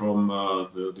input from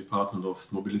the Department of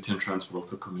Mobility and Transport of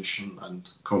the Commission and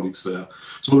colleagues there.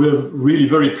 So we're really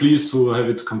very pleased to have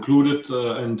it concluded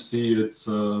and see it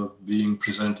being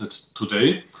presented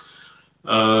today.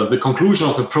 The conclusion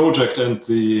of the project and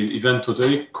the event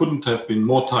today couldn't have been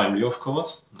more timely, of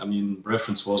course. I mean,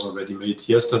 reference was already made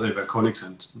yesterday by colleagues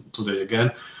and today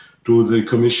again to the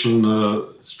Commission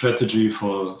strategy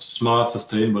for smart,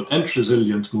 sustainable and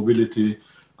resilient mobility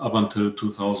up until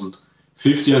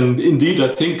 2050. And indeed, I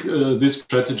think this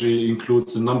strategy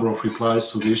includes a number of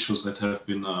replies to the issues that have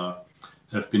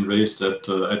have been raised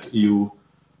at EU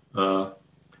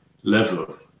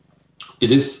level.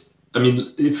 It is, I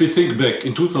mean, if we think back,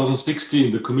 in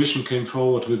 2016, the Commission came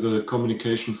forward with a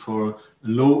communication for a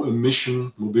low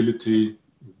emission mobility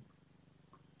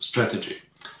strategy.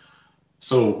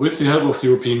 So with the help of the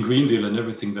European Green Deal and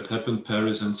everything that happened,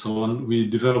 Paris and so on, we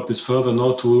developed this further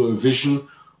now to a vision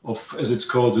of, as it's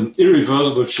called, an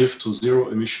irreversible shift to zero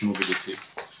emission mobility.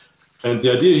 And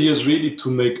the idea here is really to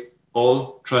make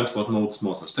all transport modes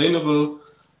more sustainable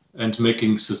and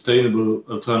making sustainable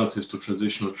alternatives to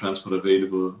traditional transport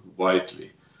available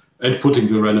widely and putting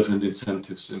the relevant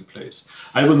incentives in place.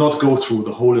 I will not go through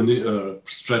the whole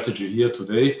strategy here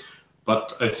today,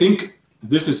 but I think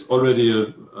this is already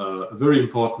a very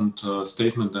important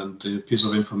statement and a piece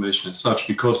of information as such,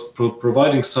 because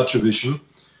providing such a vision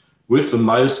with the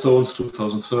milestones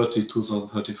 2030,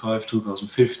 2035,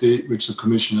 2050, which the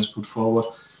Commission has put forward,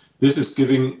 this is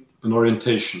giving an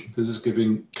orientation. This is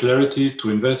giving clarity to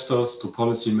investors, to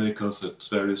policymakers at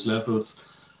various levels,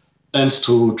 and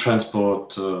to transport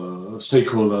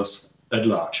stakeholders at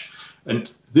large.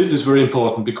 And this is very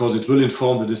important because it will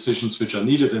inform the decisions which are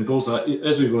needed. And those are,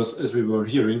 as we were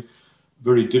hearing,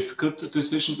 very difficult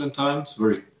decisions at times,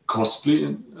 very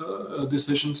costly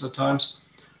decisions at times.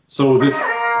 So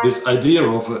this idea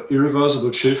of an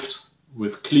irreversible shift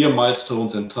with clear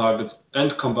milestones and targets,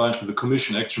 and combined with the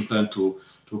Commission action plan to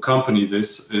accompany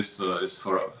this, is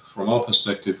from our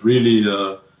perspective really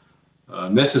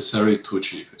necessary to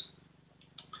achieve it.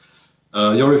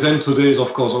 Your event today is,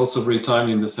 of course, also very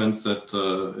timely in the sense that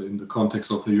in the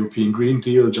context of the European Green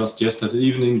Deal, just yesterday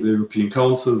evening, the European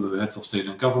Council, the heads of state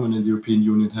and government in the European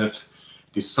Union have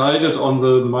decided on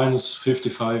the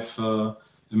 -55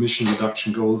 emission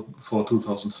reduction goal for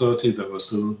 2030. There were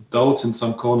still doubts in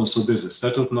some corners, so this is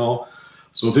settled now.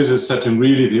 So this is setting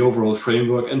really the overall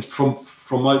framework. And from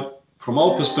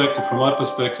our perspective, from my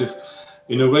perspective,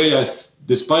 in a way,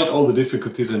 despite all the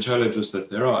difficulties and challenges that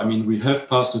there are, I mean, we have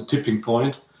passed a tipping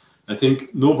point. I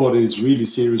think nobody is really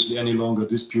seriously any longer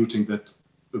disputing that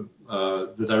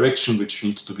the direction which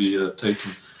needs to be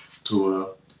taken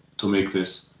to make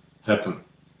this happen.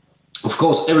 Of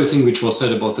course, everything which was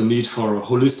said about the need for a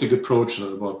holistic approach,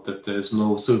 about that there is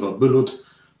no silver bullet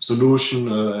solution,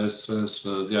 as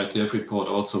the ITF report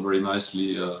also very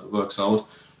nicely works out.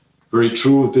 Very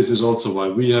true. This is also why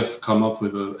we have come up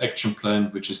with an action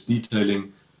plan which is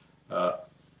detailing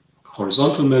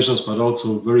horizontal measures, but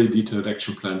also very detailed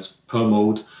action plans per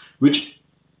mode, which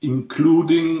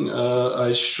including,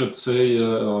 I should say,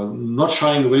 not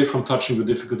shying away from touching the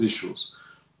difficult issues.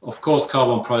 Of course,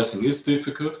 carbon pricing is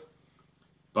difficult,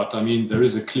 but I mean, there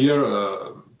is a clear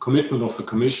commitment of the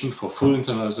Commission for full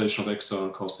internalization of external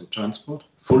cost in transport.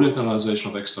 Full internalization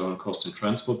of external cost in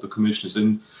transport. The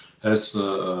Commission has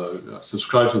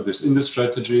subscribed to this in the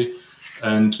strategy,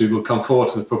 and we will come forward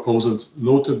with proposals,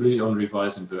 notably on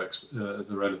revising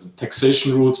the relevant taxation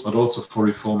rules, but also for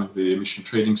reforming the emission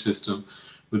trading system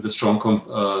with a strong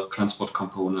transport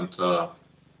component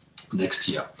next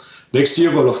year. Next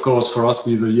year will, of course, for us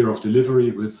be the year of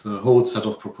delivery with a whole set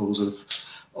of proposals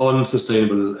on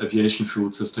sustainable aviation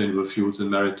fuels, sustainable fuels in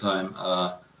maritime,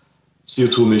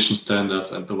 CO2 emission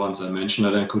standards, and the ones I mentioned,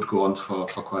 and I could go on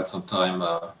for quite some time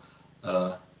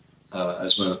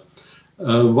as well.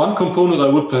 One component I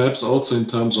would perhaps also, in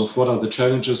terms of what are the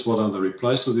challenges, what are the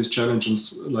replies to these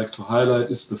challenges, like to highlight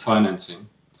is the financing.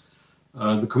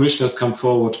 The Commission has come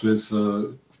forward with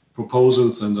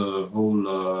proposals and a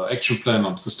whole action plan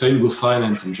on sustainable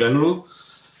finance in general,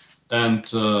 and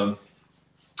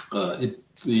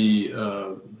the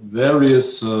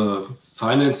various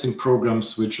financing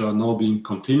programs which are now being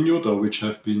continued or which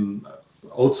have been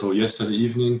also yesterday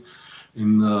evening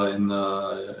in the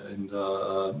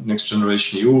Next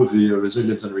Generation EU, the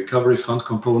Resilience and Recovery Fund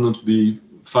component, be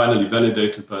finally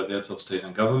validated by the heads of state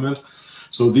and government.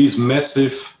 So these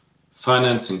massive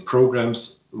financing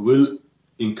programs will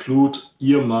include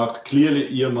clearly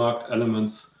earmarked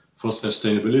elements for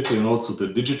sustainability and also the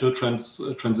digital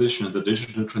transition. And the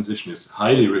digital transition is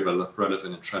highly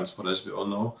relevant in transport, as we all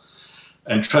know.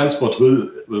 And transport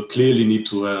will clearly need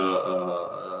to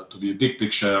be a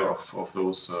big share of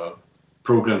those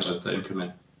programs and the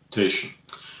implementation.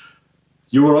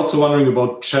 You were also wondering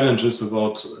about challenges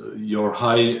about your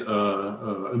high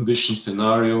ambition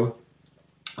scenario.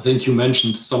 I think you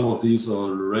mentioned some of these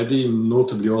already,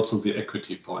 notably also the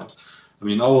equity point. I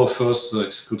mean, our first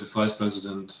Executive Vice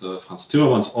President, Franz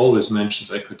Timmermans, always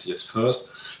mentions equity as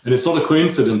first. And it's not a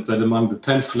coincidence that among the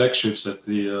 10 flagships that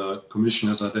the Commission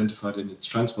has identified in its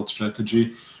transport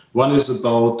strategy, one is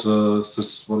about,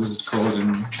 what is it called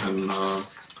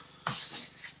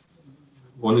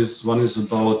one is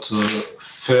about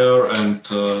fair and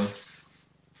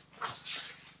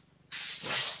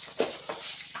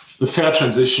the fair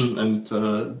transition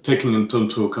and taking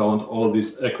into account all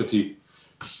these equity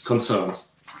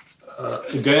concerns.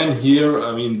 Again, here,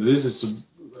 I mean, this is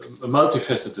a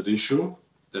multifaceted issue,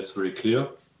 that's very clear.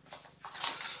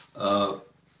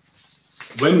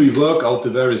 When we work out the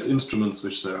various instruments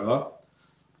which there are,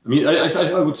 I mean,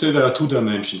 I would say there are two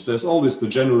dimensions. There's always the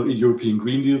general European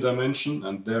Green Deal dimension,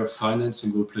 and their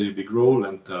financing will play a big role.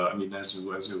 And I mean, as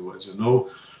you know,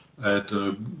 at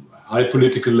a high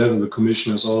political level, the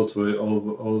Commission has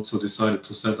also decided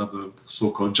to set up a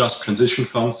so-called just transition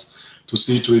funds to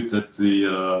see to it that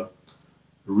the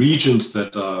regions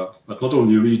that are, but not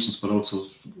only regions, but also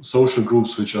social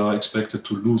groups which are expected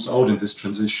to lose out in this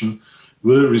transition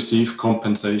will receive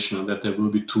compensation, and that there will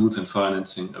be tools and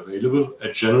financing available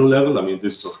at general level. I mean,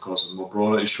 this is of course a more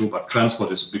broader issue, but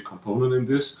transport is a big component in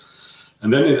this.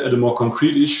 And then at a more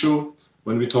concrete issue,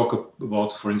 when we talk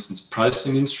about, for instance,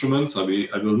 pricing instruments, I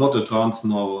will not advance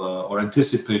now or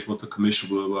anticipate what the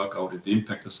Commission will work out in the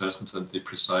impact assessments and the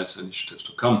precise initiatives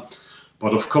to come.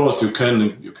 But of course, you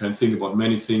can think about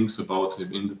many things about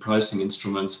in the pricing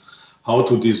instruments, how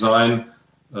to design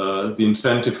the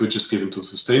incentive which is given to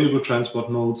sustainable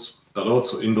transport modes, but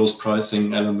also in those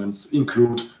pricing elements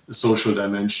include a social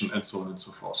dimension and so on and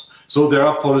so forth. So there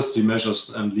are policy measures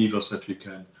and levers that we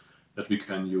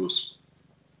can use.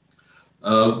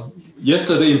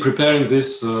 Yesterday, in preparing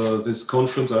this this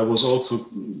conference, I was also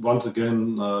once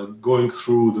again going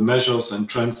through the measures and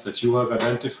trends that you have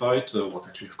identified, what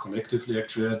actually have collectively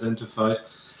identified,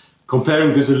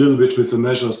 comparing this a little bit with the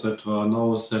measures that are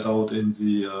now set out in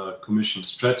the Commission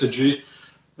strategy.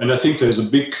 And I think there's a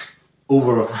big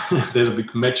there's a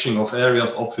big matching of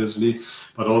areas, obviously,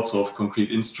 but also of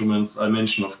concrete instruments. I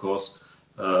mentioned, of course,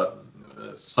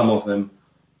 some of them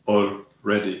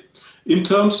already. In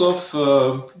terms of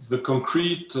the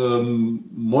concrete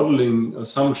modeling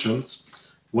assumptions,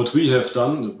 what we have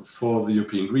done for the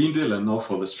European Green Deal and now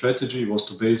for the strategy was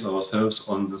to base ourselves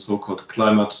on the so-called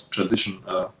climate transition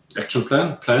action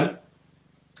plan,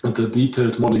 and the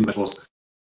detailed modeling that was.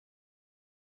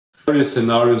 Various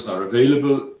scenarios are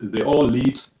available. They all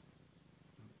lead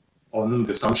on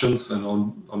the assumptions and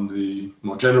on the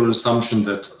more general assumption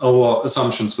that our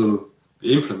assumptions will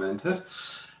be implemented.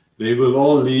 They will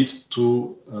all lead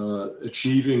to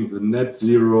achieving the net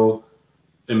zero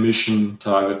emission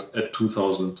target at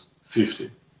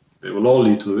 2050. They will all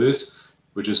lead to this,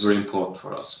 which is very important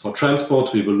for us. For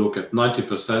transport, we will look at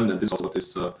 90%, and this is what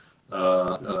this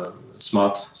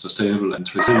smart, sustainable,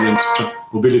 and resilient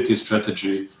mobility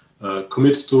strategy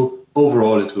commits to.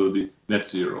 Overall, it will be net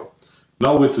zero.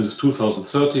 Now, with the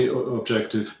 2030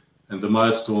 objective and the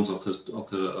milestones of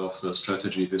the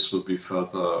strategy, this will be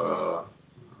further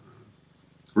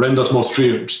rendered more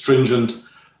stringent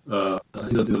in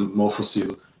the more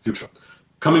foreseeable future.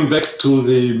 Coming back to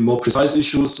the more precise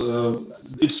issues,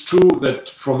 it's true that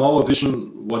from our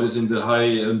vision, what is in the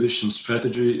high ambition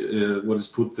strategy, what is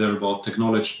put there about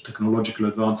technological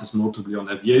advances, notably on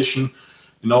aviation.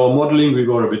 In our modeling, we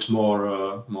were a bit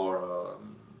more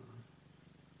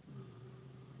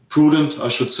prudent, I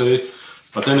should say.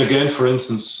 But then again, for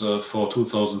instance, for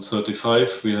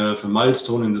 2035, we have a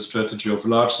milestone in the strategy of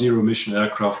large zero-emission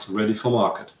aircraft ready for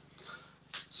market.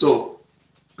 So,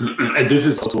 and this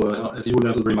is also at EU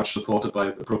level very much supported by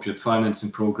appropriate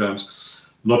financing programs,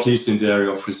 not least in the area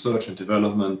of research and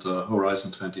development,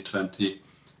 Horizon 2020,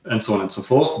 and so on and so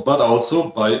forth, but also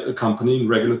by accompanying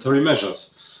regulatory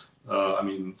measures. I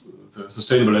mean, the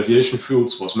sustainable aviation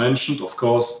fuels was mentioned, of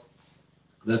course,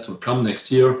 that will come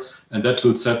next year, and that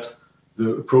will set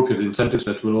the appropriate incentives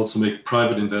that will also make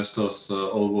private investors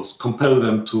almost compel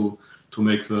them to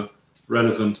make the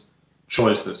relevant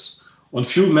choices. On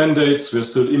fuel mandates, we're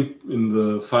still in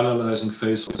the finalizing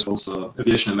phase of those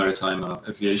aviation and maritime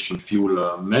aviation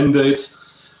fuel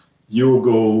mandates. You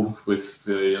go with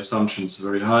the assumptions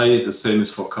very high. The same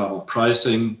is for carbon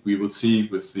pricing. We will see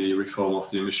with the reform of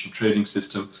the emission trading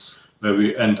system where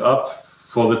we end up.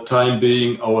 For the time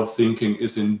being, our thinking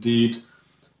is indeed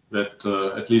that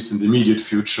at least in the immediate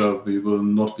future, we will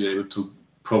not be able to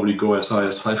probably go as high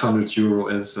as 500 euro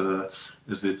as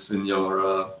it's in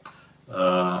your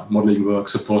modeling work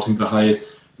supporting the high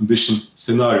ambition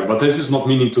scenario. But this is not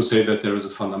meaning to say that there is a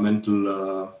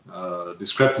fundamental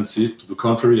discrepancy. To the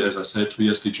contrary, as I said, we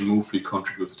as DG Move, we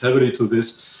contributed heavily to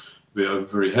this. We are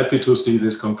very happy to see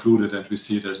this concluded, and we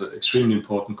see it as an extremely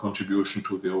important contribution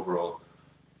to the overall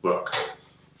work.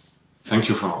 Thank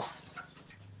you for now.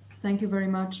 Thank you very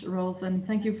much, Rolf, and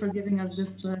thank you for giving us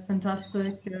this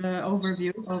fantastic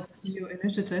overview of EU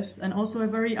initiatives, and also a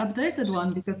very updated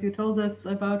one, because you told us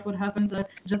about what happened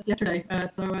just yesterday.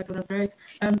 So that's great.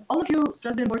 All of you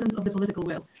stress the importance of the political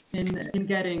will in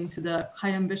getting to the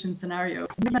high ambition scenario.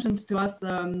 You mentioned to us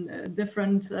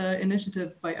different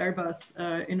initiatives by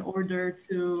Airbus in order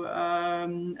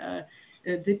to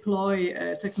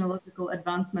deploy technological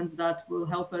advancements that will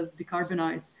help us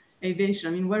decarbonize aviation.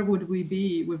 I mean, where would we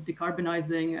be with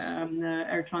decarbonizing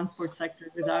air transport sector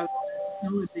without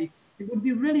technology? It would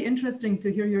be really interesting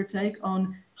to hear your take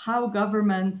on how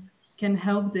governments can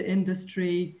help the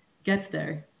industry get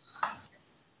there.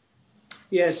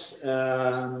 Yes,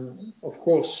 of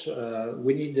course,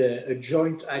 we need a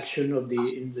joint action of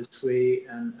the industry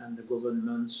and the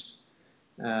governments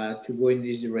to go in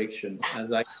this direction.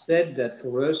 As I said, that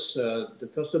for us, the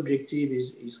first objective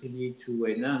is really to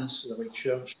enhance the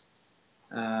research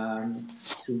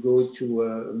to go to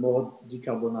a more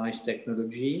decarbonized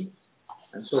technology.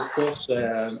 And so, of course,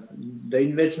 the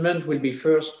investment will be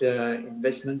first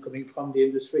investment coming from the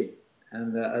industry.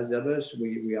 And as others,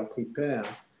 we are prepared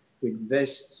to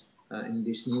invest in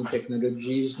these new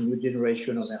technologies, new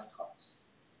generation of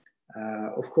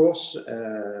aircraft. Of course,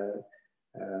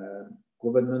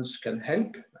 governments can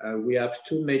help. We have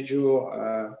two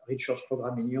major research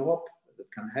programs in Europe that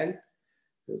can help.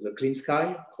 The Clean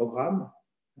Sky program,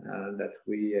 that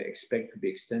we expect to be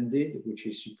extended, which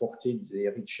is supported the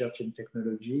research in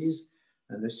technologies,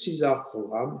 and the CESAR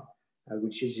program,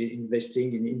 which is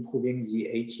investing in improving the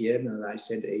ATM. And I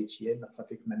said ATM,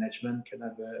 traffic management, can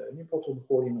have an important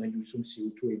role in reducing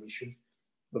CO2 emissions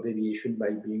of aviation by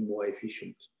being more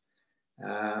efficient.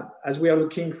 As we are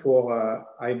looking for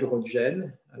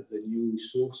hydrogen as a new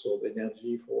source of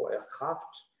energy for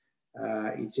aircraft,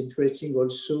 it's interesting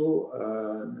also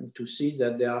to see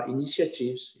that there are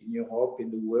initiatives in Europe, in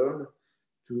the world,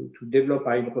 to develop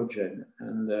hydrogen.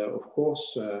 And of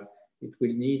course, it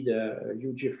will need a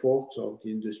huge effort of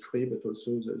the industry, but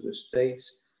also the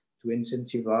states to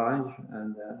incentivize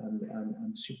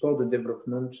and support the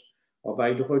development of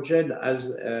hydrogen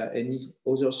as any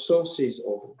other sources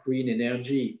of green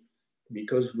energy,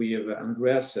 because we have,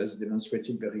 Andreas has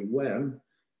demonstrated very well,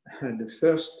 the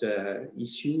first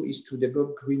issue is to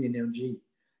develop green energy.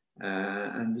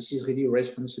 And this is really a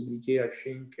responsibility, I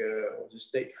think, of the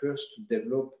state first to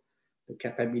develop the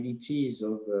capabilities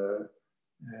of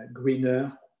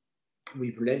greener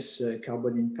with less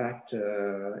carbon impact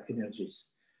energies.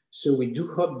 So we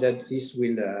do hope that this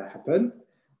will happen.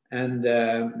 And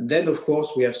then, of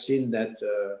course, we have seen that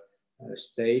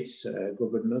states,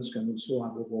 governments can also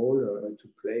have a role to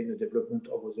play in the development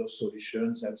of other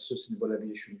solutions and sustainable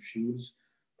aviation fuels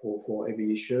for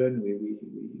aviation. We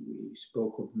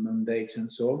spoke of mandates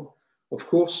and so on. Of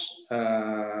course,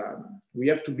 we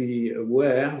have to be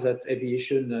aware that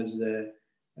aviation has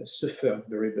suffered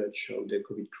very much of the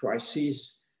COVID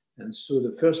crisis. And so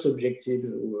the first objective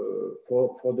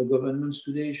for the governments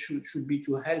today should be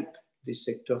to help this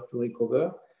sector to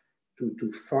recover,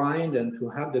 to find and to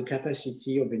have the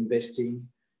capacity of investing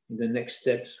in the next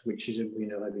steps, which is a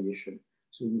greener aviation.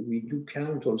 So we do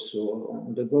count also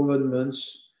on the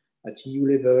governments at EU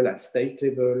level, at state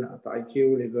level, at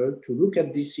ICAO level, to look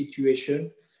at this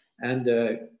situation and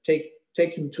take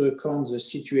into account the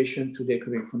situation today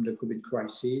coming from the COVID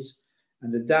crisis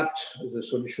and adapt the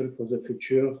solution for the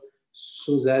future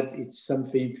so that it's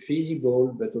something feasible,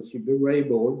 but also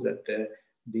durable that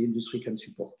the industry can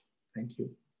support. Thank you.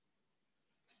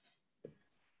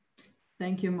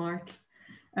 Thank you, Mark.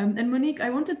 And Monique, I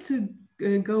wanted to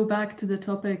go back to the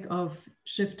topic of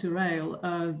shift to rail.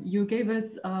 You gave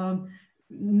us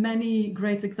many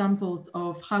great examples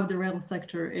of how the rail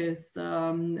sector is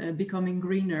becoming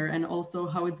greener, and also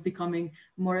how it's becoming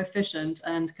more efficient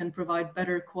and can provide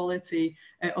better quality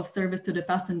of service to the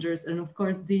passengers. And of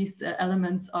course, these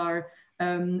elements are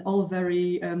all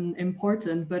very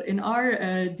important. But in our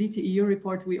DTEU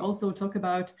report, we also talk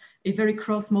about a very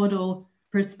cross-modal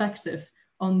perspective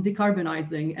on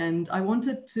decarbonizing. And I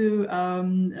wanted to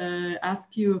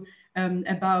ask you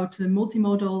about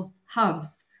multimodal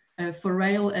hubs for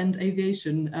rail and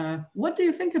aviation. What do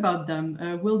you think about them?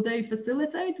 Will they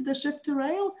facilitate the shift to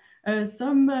rail?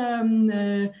 Some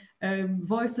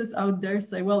voices out there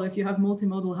say, well, if you have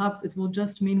multimodal hubs, it will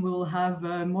just mean we will have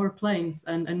more planes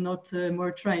and not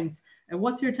more trains.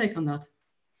 What's your take on that?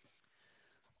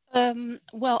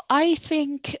 Well, I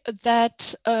think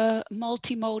that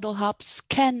multimodal hubs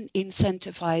can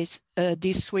incentivize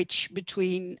this switch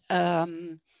between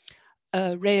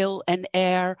rail and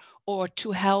air, or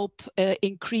to help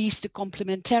increase the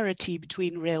complementarity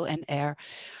between rail and air.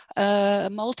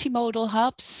 Multimodal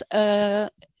hubs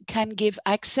can give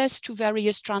access to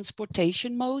various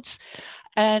transportation modes.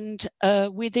 And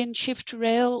within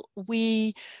Shift2Rail,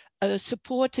 we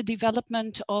support the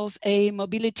development of a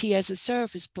mobility as a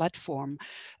service platform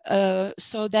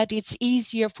so that it's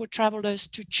easier for travelers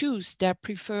to choose their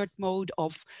preferred mode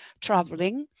of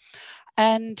traveling.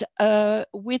 And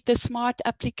with the smart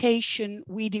application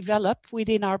we develop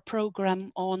within our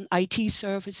program on IT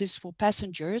services for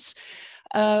passengers,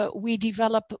 we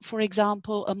develop, for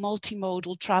example, a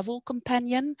multimodal travel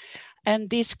companion, and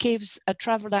this gives a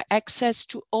traveler access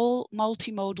to all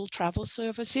multimodal travel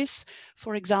services,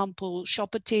 for example,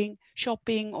 shopping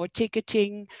or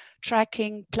ticketing,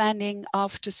 tracking, planning,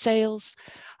 after sales.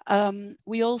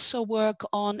 We also work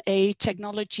on a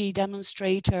technology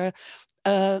demonstrator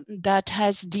that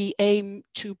has the aim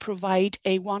to provide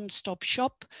a one-stop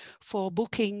shop for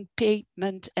booking,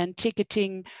 payment and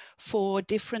ticketing for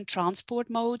different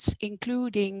transport modes,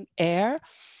 including air.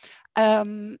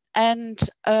 With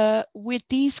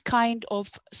these kind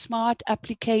of smart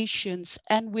applications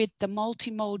and with the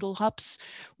multimodal hubs,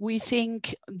 we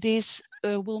think this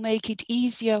will make it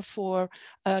easier for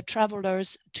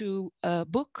travelers to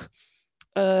book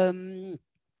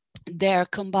their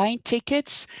combined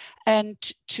tickets and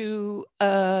to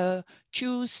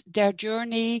choose their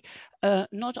journey,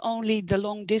 not only the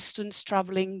long distance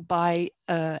traveling by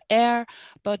air,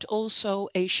 but also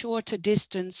a shorter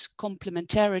distance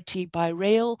complementarity by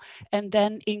rail, and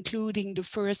then including the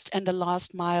first and the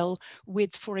last mile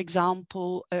with, for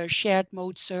example, shared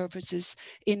mode services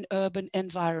in urban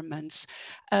environments.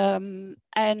 For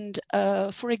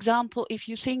example, if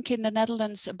you think in the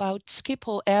Netherlands about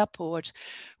Schiphol Airport,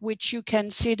 which you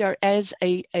consider as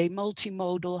a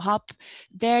multimodal hub,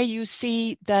 there you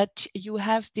see that you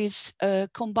have these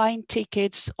combined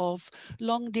tickets of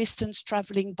long distance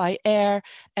traveling by air,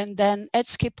 and then at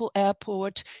Schiphol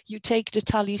Airport you take the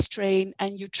Thalys train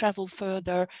and you travel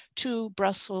further to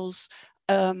Brussels,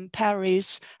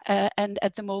 Paris, and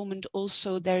at the moment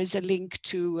also there is a link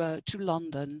to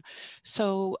London.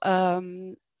 So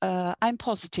I'm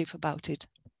positive about it.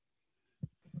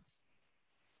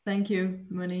 Thank you,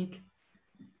 Monique.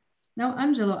 Now,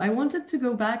 Angelo, I wanted to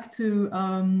go back to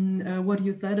what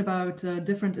you said about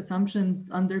different assumptions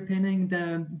underpinning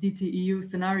the DTEU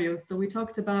scenarios. So we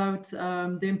talked about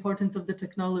the importance of the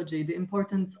technology, the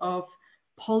importance of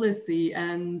policy,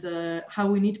 and how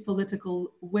we need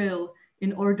political will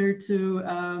in order to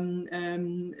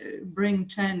bring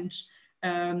change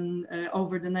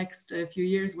over the next few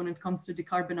years when it comes to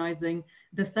decarbonizing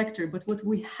the sector. But what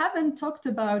we haven't talked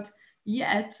about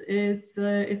yet is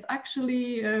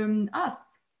actually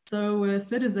us, so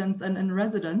citizens and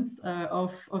residents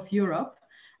of Europe.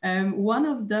 One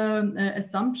of the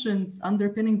assumptions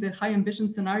underpinning the high ambition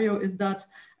scenario is that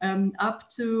up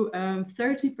to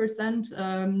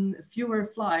 30% fewer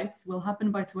flights will happen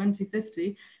by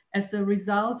 2050 as a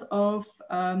result of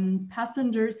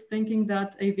passengers thinking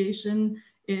that aviation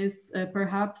is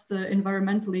perhaps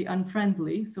environmentally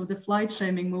unfriendly. So the flight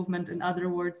shaming movement, in other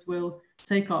words, will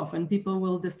take off and people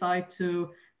will decide to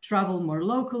travel more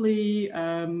locally.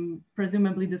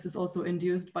 Presumably this is also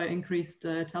induced by increased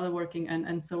teleworking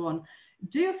and so on.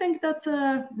 Do you think that's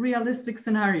a realistic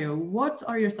scenario? What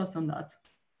are your thoughts on that?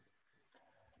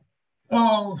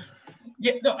 Oh,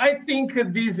 yeah, no, I think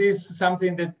this is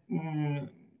something that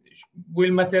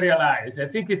will materialize. I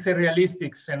think it's a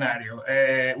realistic scenario.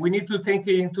 We need to take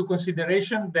into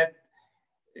consideration that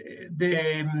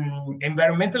the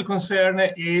environmental concern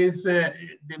is the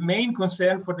main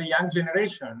concern for the young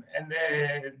generation and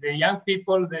the young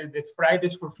people, the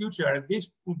Fridays for Future.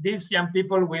 These young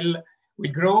people will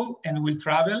grow and will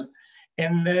travel,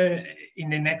 and in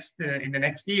the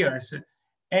next years.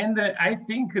 And I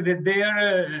think that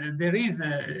there is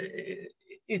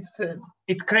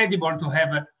it's credible to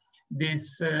have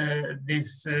this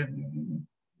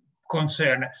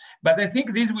concern, but I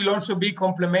think this will also be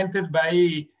complemented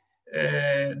by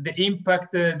the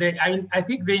impact, I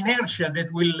think the inertia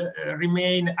that will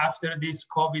remain after this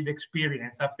COVID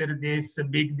experience, after this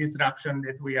big disruption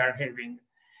that we are having.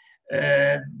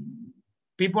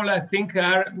 People, I think,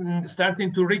 are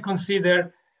starting to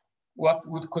reconsider what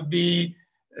could be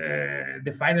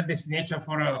the final destination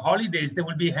for holidays. There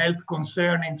will be health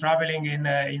concern in traveling in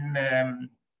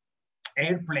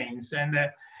airplanes, and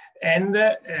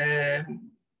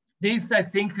this, I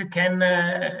think,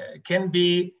 can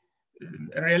be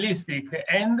realistic.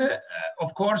 And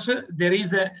of course,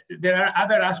 there are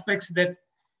other aspects that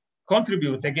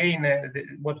contribute. Again,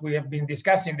 what we have been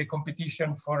discussing, the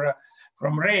competition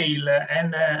from rail.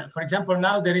 And for example,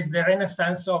 now there is the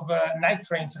renaissance of night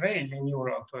trains rail in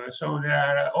Europe. So they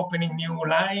are opening new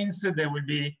lines. There will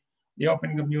be the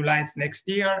opening of new lines next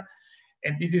year.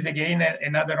 And this is again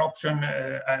another option,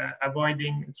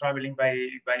 avoiding traveling by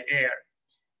air.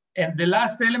 And the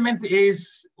last element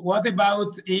is, what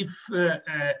about if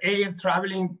air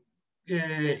traveling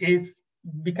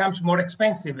becomes more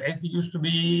expensive, as it used to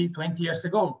be 20 years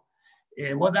ago?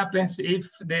 What happens if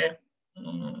the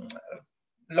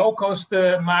low-cost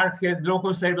market,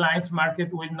 low-cost airlines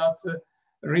market will not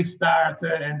restart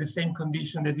in the same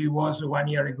condition that it was 1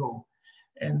 year ago?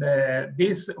 And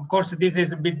this, of course, this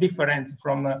is a bit different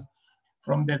from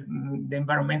the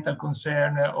environmental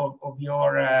concern of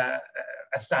your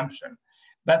assumption.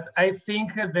 But I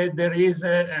think that there is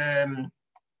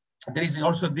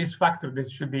also this factor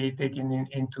that should be taken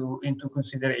into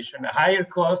consideration. A higher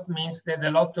cost means that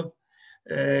a lot of,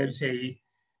 say,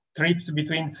 trips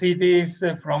between cities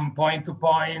from point to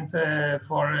point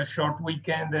for a short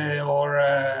weekend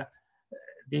or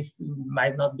this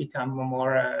might not become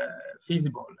more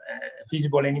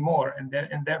feasible anymore.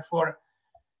 And therefore,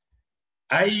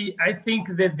 I think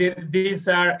that these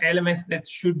are elements that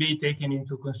should be taken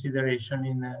into consideration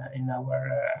in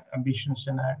our ambition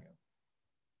scenario.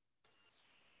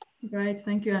 Great,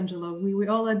 thank you, Angelo. We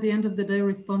all at the end of the day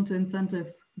respond to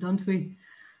incentives, don't we?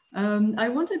 I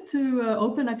wanted to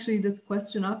open actually this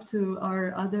question up to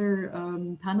our other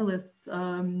panelists.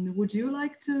 Would you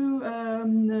like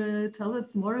to tell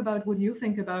us more about what you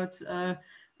think about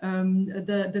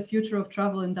the future of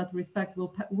travel in that respect?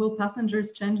 Will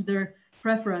passengers change their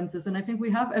preferences? And I think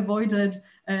we have avoided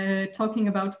talking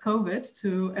about COVID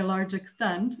to a large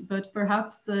extent, but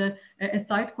perhaps a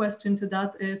side question to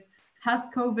that is, has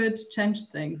COVID changed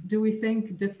things? Do we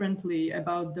think differently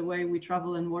about the way we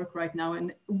travel and work right now?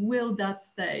 And will that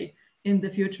stay in the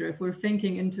future if we're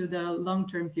thinking into the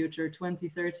long-term future,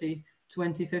 2030,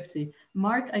 2050?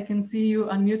 Mark, I can see you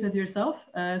unmuted yourself.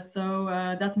 So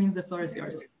that means the floor is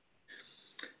yours.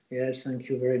 Yes, thank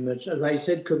you very much. As I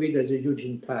said, COVID has a huge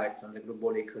impact on the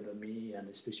global economy and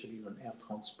especially on air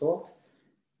transport.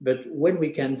 But when we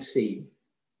can see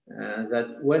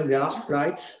that when there are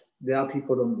flights, there are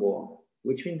people on board,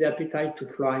 which means the appetite to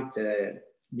fly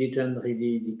didn't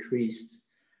really decrease.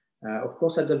 Of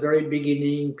course, at the very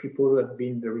beginning, people have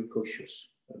been very cautious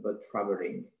about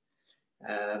traveling.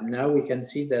 Now we can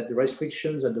see that the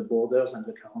restrictions at the borders and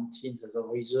the quarantines has a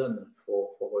reason for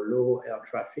a low air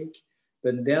traffic.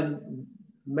 But then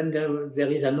when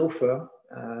there is an offer,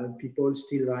 people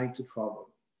still like to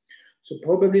travel. So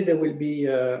probably there will be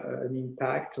an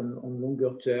impact on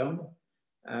longer term.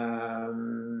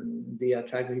 The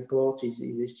attack report is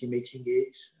estimating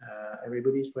it.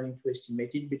 Everybody is trying to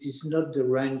estimate it, but it's not the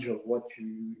range of what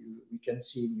we can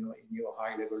see in your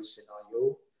high level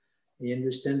scenario. We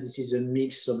understand this is a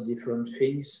mix of different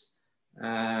things,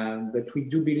 but we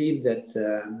do believe that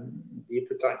the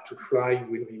appetite to fly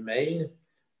will remain.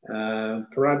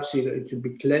 Perhaps it will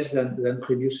be less than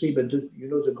previously, but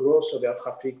the growth of air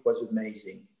traffic was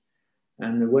amazing.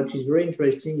 And what is very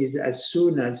interesting is as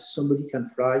soon as somebody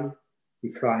can fly,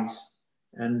 he flies.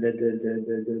 And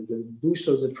the boost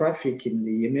of the traffic in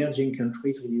the emerging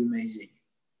countries is really amazing.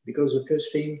 Because the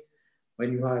first thing,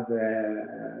 when you have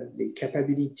the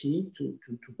capability to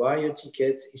buy a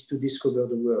ticket, is to discover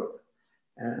the world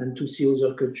and to see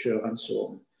other culture and so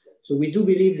on. So we do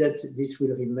believe that this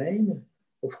will remain.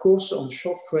 Of course, on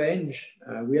short range,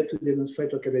 we have to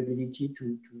demonstrate our capability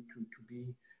to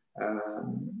be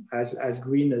as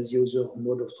green as the other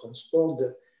mode of transport.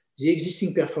 The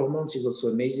existing performance is also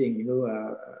amazing.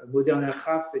 A modern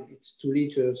aircraft, it's 2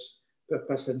 liters per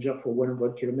passenger for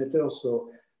 100 kilometers,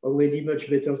 so already much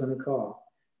better than a car.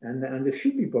 And a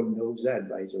few people know that,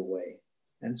 by the way.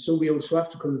 And so we also have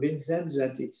to convince them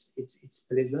that it's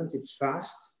pleasant, it's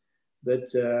fast, but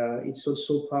it's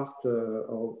also part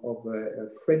of a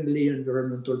friendly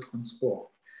environmental transport.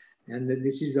 And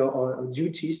this is our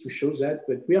duties to show that,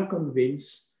 but we are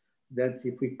convinced that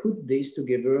if we put this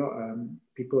together,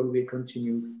 people will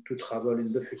continue to travel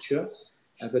in the future.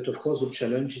 But of course, the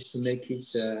challenge is to make it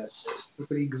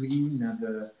totally green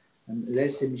and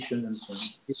less emission and so on.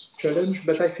 It's a challenge,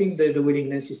 but I think that the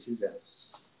willingness is still there.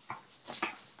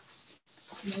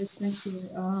 Yes, thank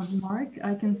you. Mark,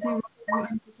 I can see you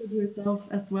unmuted yourself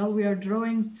as well. We are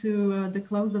drawing to the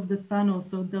close of this panel,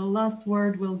 so the last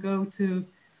word will go to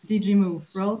DG Move.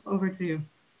 Rolf, over to you.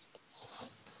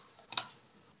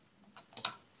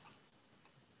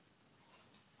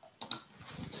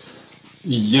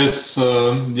 Yes,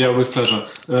 yeah, with pleasure.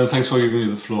 Thanks for giving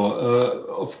me the floor.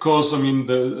 Of course, I mean,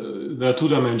 there are 2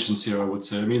 dimensions here, I would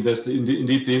say. I mean, there's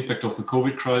indeed the impact of the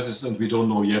COVID crisis, and we don't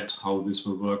know yet how this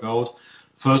will work out.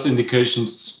 First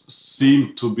indications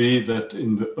seem to be that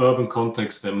in the urban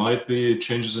context, there might be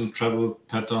changes in travel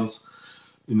patterns.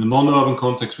 In the non-urban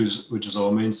context, which is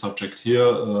our main subject here,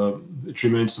 it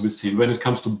remains to be seen. When it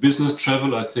comes to business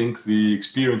travel, I think the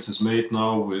experience is made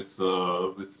now with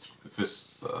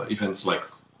this events like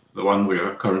the one we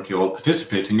are currently all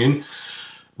participating in,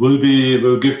 will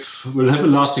have a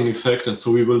lasting effect, and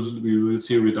so we will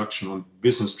see a reduction on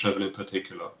business travel in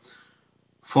particular.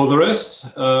 For the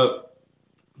rest, on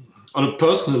a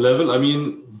personal level, I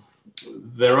mean,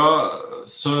 there are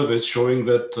surveys showing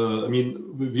that, I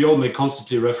mean, we all make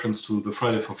constantly reference to the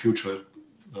Friday for Future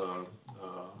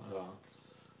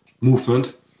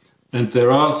movement. And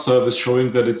there are surveys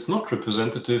showing that it's not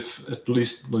representative, at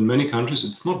least in many countries,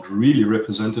 it's not really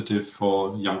representative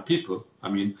for young people. I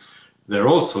mean, there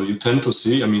also, you tend to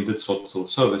see, I mean, that's what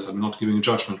those surveys, I'm not giving a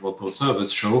judgment what those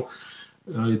surveys show.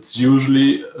 It's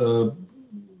usually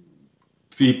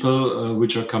people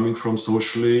which are coming from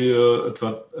socially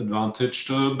advantaged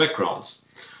backgrounds.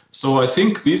 So I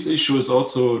think this issue is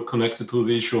also connected to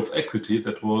the issue of equity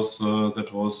that was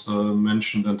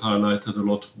mentioned and highlighted a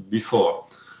lot before.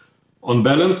 On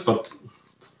balance, but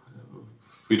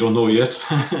we don't know yet,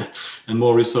 and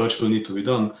more research will need to be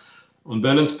done. On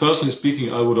balance, personally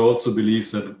speaking, I would also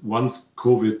believe that once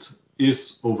COVID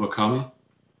is overcome,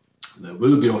 there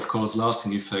will be, of course,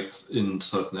 lasting effects in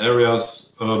certain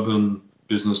areas, urban,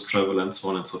 business travel, and so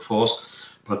on and so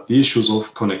forth. But the issues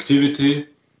of connectivity,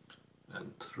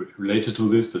 and related to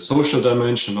this, the social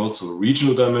dimension, also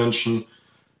regional dimension,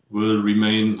 will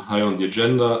remain high on the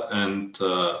agenda, and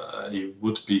it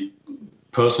would be,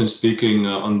 personally speaking,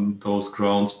 on those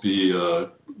grounds, be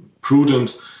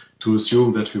prudent to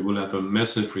assume that we will have a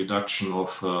massive reduction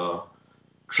of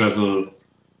travel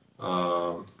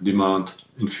demand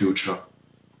in future.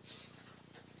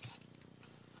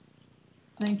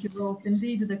 Thank you, Rolf.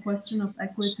 Indeed, the question of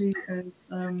equity is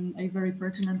a very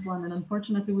pertinent one, and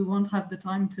unfortunately, we won't have the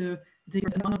time to dig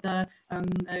into one of the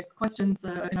questions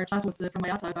in our chat was from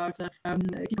Mayata about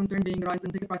key concern being the rise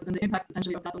in ticket prices and the impact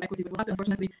potentially of that on equity. But we'll have to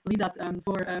unfortunately leave that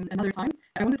for another time.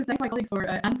 I wanted to thank my colleagues for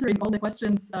answering all the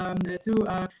questions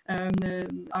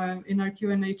in our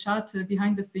Q&A chat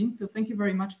behind the scenes. So thank you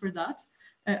very much for that.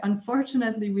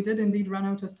 Unfortunately, we did indeed run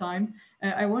out of time.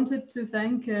 I wanted to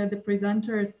thank the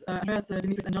presenters, Andreas,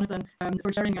 Dimitris, and Jonathan,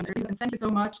 for sharing their views. And thank you so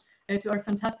much to our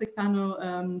fantastic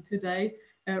panel today.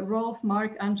 Rolf,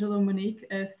 Mark, Angelo, Monique,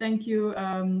 thank you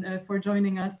for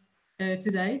joining us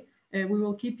today. We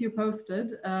will keep you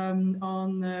posted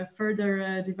on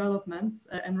further developments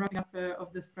and wrapping up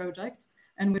of this project.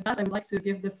 And with that, I would like to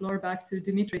give the floor back to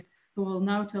Dimitris, who will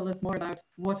now tell us more about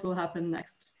what will happen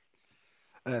next.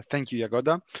 Thank you,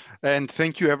 Jagoda. And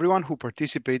thank you everyone who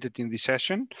participated in this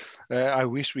session. I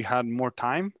wish we had more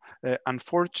time.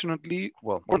 Unfortunately,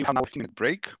 well, we have now a 15-minute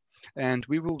break, and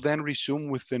we will then resume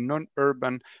with the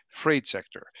non-urban freight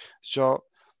sector. So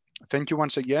thank you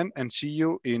once again, and see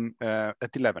you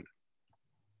at 11.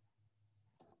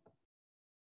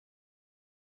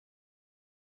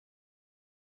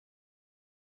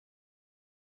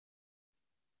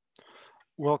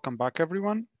 Welcome back,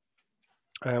 everyone.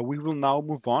 We will now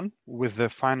move on with the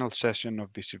final session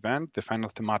of this event, the final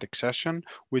thematic session,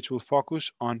 which will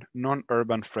focus on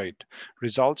non-urban freight,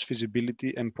 results,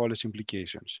 feasibility, and policy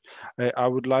implications. I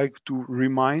would like to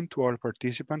remind to our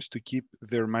participants to keep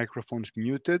their microphones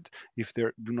muted if they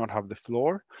do not have the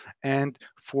floor, and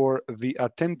for the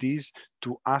attendees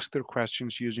to ask their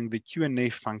questions using the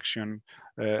Q&A function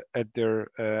at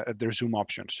their Zoom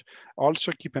options.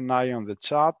 Also keep an eye on the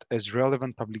chat, as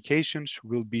relevant publications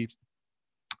will be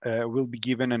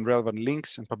given, and relevant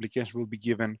links and publications will be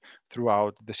given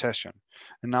throughout the session.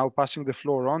 And now passing the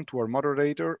floor on to our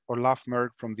moderator, Olaf Merck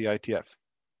from the ITF.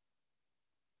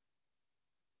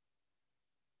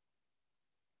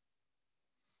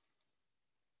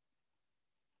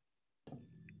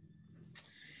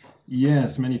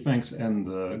 Yes, many thanks,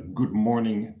 and good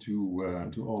morning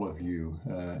to all of you.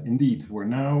 Indeed, we're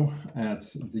now at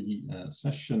the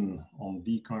session on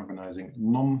decarbonizing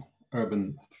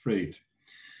non-urban freight.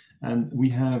 And we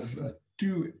have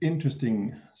two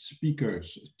interesting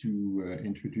speakers to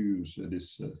introduce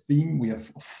this theme. We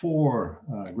have four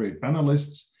great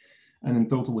panelists, and in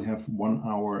total we have 1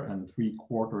 hour and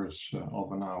 3/4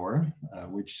 of an hour,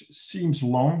 which seems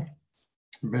long,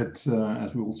 but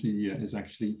as we will see, is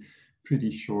actually pretty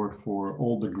short for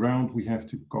all the ground we have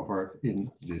to cover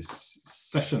in this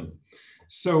session.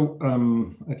 So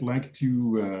I'd like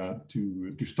to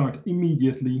start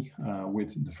immediately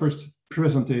with the first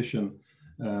presentation,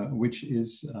 which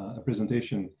is a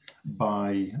presentation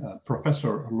by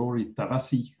Professor Lori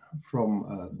Tavassi from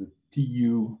the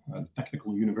TU,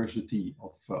 Technical University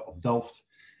of Delft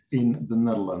in the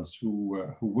Netherlands, who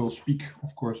will speak,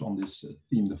 of course, on this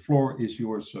theme. The floor is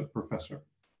yours, Professor.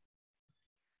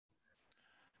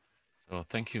 So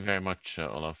thank you very much,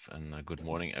 Olaf, and good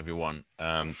morning, everyone.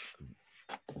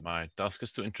 My task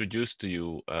is to introduce to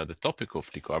you the topic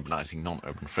of decarbonizing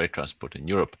non-urban freight transport in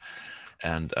Europe.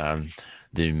 And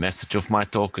the message of my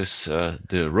talk is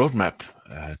the roadmap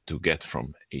to get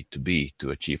from A to B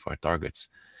to achieve our targets.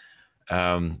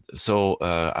 So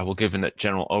I will give a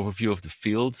general overview of the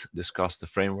field, discuss the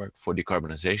framework for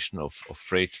decarbonization of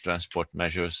freight transport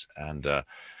measures, and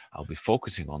I'll be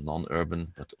focusing on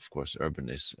non-urban, but of course urban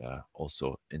is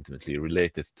also intimately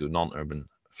related to non-urban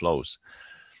flows.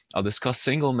 I'll discuss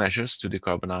single measures to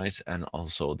decarbonize and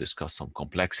also discuss some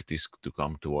complexities to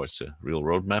come towards a real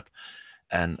roadmap.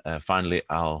 And finally,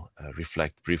 I'll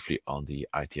reflect briefly on the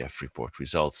ITF report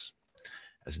results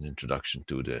as an introduction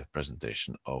to the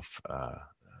presentation of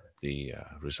the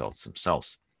results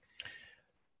themselves.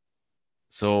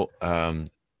 So,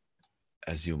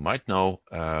 as you might know,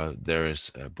 there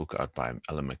is a book out by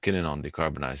Alan McKinnon on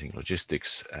decarbonizing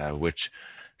logistics, which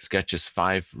sketches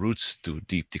 5 routes to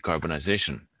deep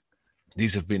decarbonization.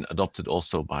 These have been adopted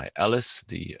also by ALICE,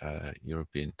 the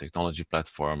European Technology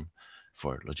Platform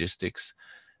for Logistics,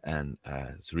 and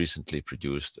has recently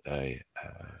produced a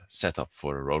setup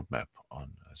for a roadmap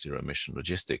on zero-emission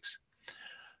logistics.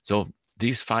 So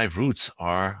these 5 routes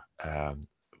are,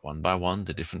 one by one,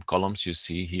 the different columns you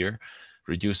see here: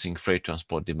 reducing freight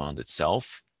transport demand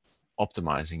itself,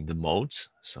 optimizing the modes,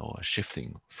 so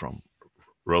shifting from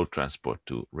road transport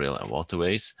to rail and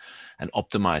waterways, and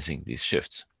optimizing these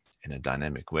shifts in a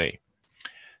dynamic way.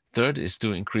 Third is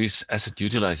to increase asset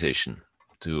utilization,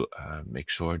 to make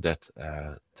sure that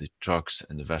the trucks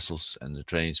and the vessels and the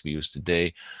trains we use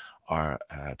today are,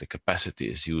 the capacity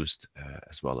is used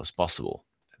as well as possible.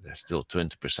 There's still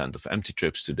 20% of empty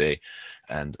trips today,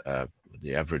 and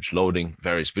the average loading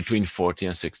varies between 40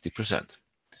 and 60%.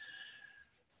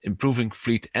 Improving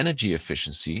fleet energy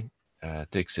efficiency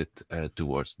takes it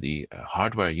towards the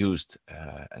hardware used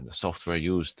and the software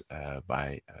used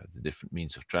by the different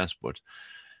means of transport,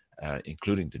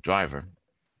 including the driver,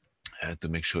 to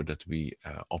make sure that we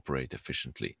operate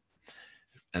efficiently.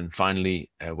 And finally,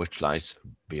 which lies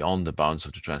beyond the bounds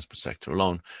of the transport sector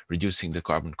alone, reducing the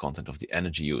carbon content of the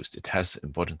energy used. It has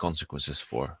important consequences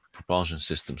for propulsion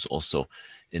systems also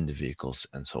in the vehicles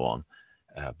and so on.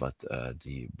 But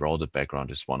the broader background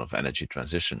is one of energy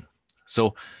transition.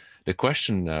 So the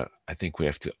question I think we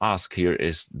have to ask here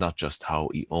is not just how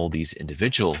all these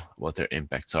individual, what their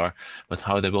impacts are, but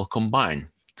how they will combine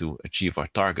to achieve our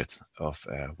target of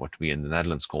what we in the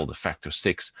Netherlands call the factor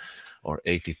 6, or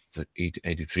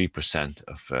 83%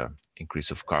 of increase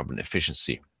of carbon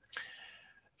efficiency.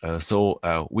 So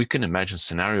we can imagine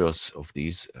scenarios of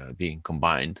these being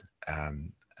combined.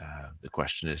 The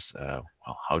question is, well,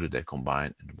 how do they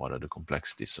combine and what are the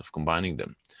complexities of combining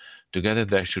them? Together,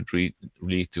 they should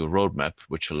lead to a roadmap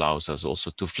which allows us also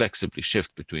to flexibly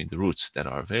shift between the routes that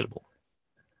are available.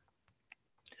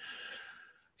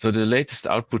 So the latest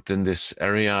output in this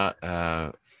area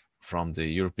from the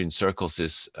European circles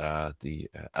is the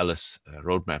ALICE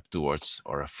roadmap towards,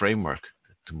 or a framework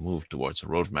to move towards a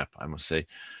roadmap, I must say,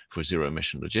 for zero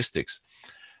emission logistics.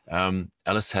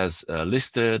 ALICE has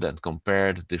listed and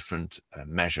compared different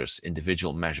measures,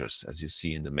 individual measures, as you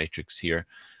see in the matrix here.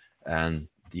 And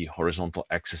the horizontal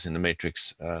axis in the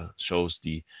matrix shows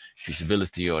the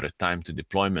feasibility or the time to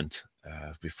deployment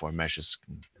before measures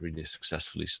can really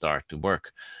successfully start to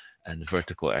work. And the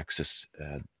vertical axis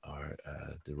are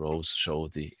the rows show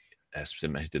the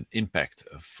estimated impact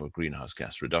for greenhouse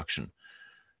gas reduction.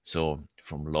 So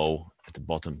from low at the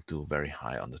bottom to very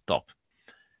high on the top.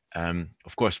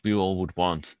 Of course, we all would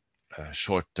want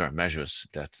short-term measures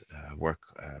that work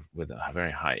with a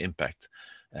very high impact,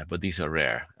 but these are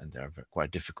rare and they're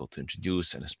quite difficult to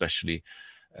introduce, and especially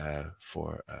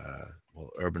for well,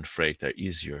 urban freight, they're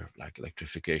easier, like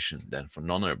electrification, than for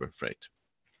non-urban freight.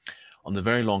 On the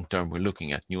very long term, we're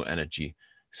looking at new energy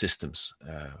systems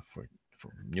for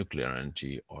nuclear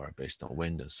energy or based on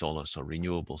wind and solar, so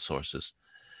renewable sources.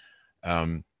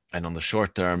 And on the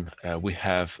short term, we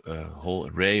have a whole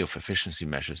array of efficiency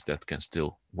measures that can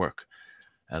still work.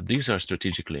 These are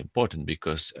strategically important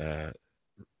because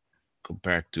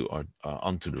compared to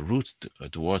onto the route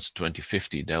towards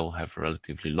 2050, they will have a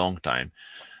relatively long time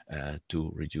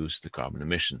to reduce the carbon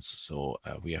emissions. So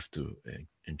we have to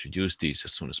introduce these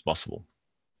as soon as possible.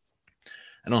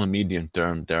 And on the medium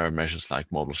term, there are measures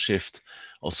like modal shift,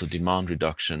 also demand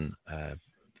reduction,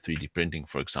 3D printing,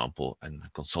 for example, and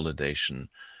consolidation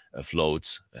of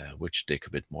loads, which take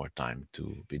a bit more time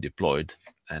to be deployed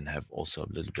and have also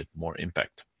a little bit more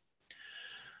impact.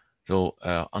 So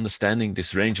understanding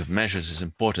this range of measures is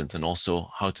important, and also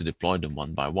how to deploy them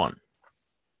one by one.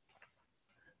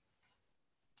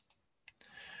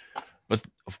 But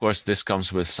of course, this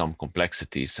comes with some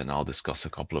complexities, and I'll discuss a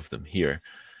couple of them here.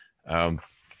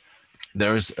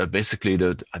 There's basically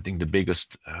I think the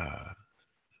biggest,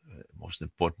 most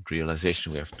important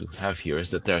realization we have to have here is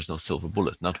that there's no silver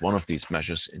bullet. Not one of these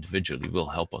measures individually will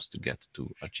help us to get to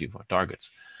achieve our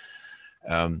targets.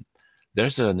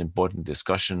 There's an important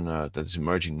discussion that is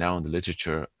emerging now in the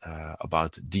literature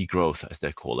about degrowth, as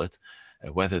they call it,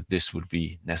 whether this would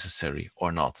be necessary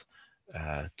or not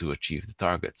to achieve the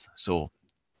target. So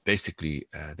basically,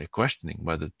 they're questioning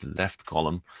whether the left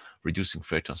column, reducing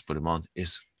freight transport demand,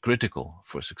 is critical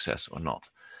for success or not.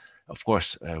 Of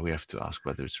course, we have to ask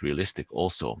whether it's realistic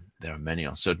also. There are many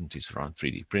uncertainties around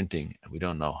 3D printing, and we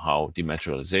don't know how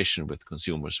dematerialization with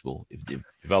consumers will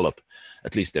develop.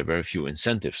 At least there are very few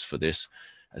incentives for this,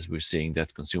 as we're seeing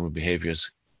that consumer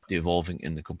behaviors evolving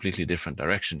in a completely different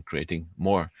direction, creating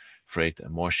more freight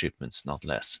and more shipments, not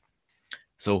less.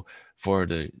 So for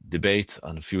the debate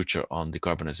on the future on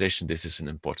decarbonization, this is an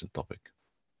important topic.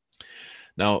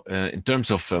 Now, in terms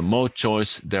of mode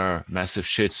choice, there are massive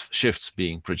shifts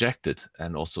being projected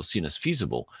and also seen as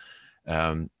feasible.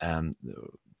 And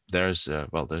there's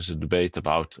a debate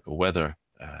about whether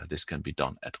this can be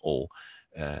done at all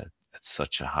at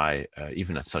such a high,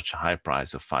 even at such a high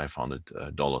price of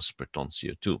 $500 per ton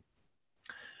CO2.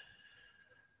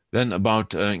 Then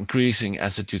about increasing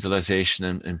asset utilization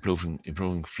and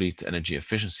improving fleet energy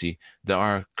efficiency, there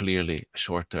are clearly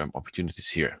short-term opportunities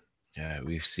here.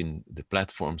 We've seen the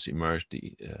platforms emerge,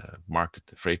 the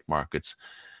freight markets,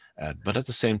 but at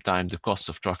the same time, the cost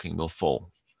of trucking will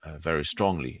fall very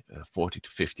strongly, 40 to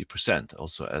 50%,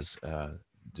 also as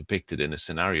depicted in the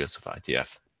scenarios of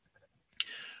ITF.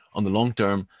 On the long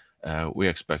term, we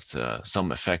expect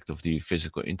some effect of the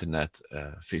physical internet,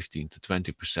 15 to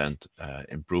 20%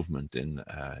 improvement in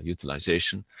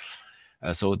utilization.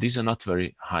 So these are not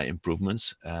very high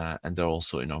improvements, and there are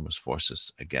also enormous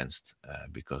forces against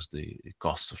because the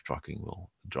costs of trucking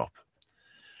will drop.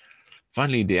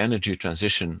 Finally, the energy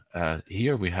transition.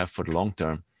 Here we have for the long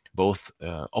term both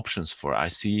options for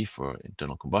IC, for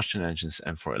internal combustion engines,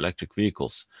 and for electric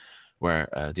vehicles, where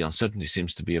the uncertainty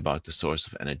seems to be about the source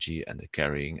of energy and the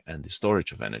carrying and the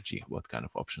storage of energy, what kind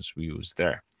of options we use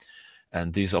there.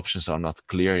 And these options are not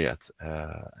clear yet.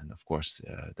 And of course,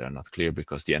 they're not clear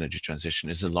because the energy transition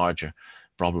is a larger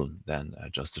problem than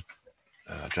just the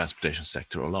transportation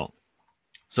sector alone.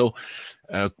 So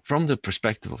from the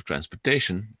perspective of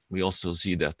transportation, we also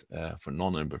see that for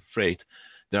non-urban freight,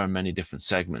 there are many different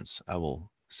segments. I will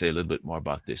say a little bit more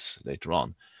about this later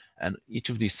on. And each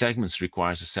of these segments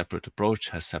requires a separate approach,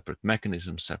 has separate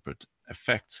mechanisms, separate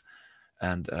effects.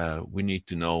 And we need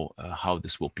to know how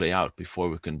this will play out before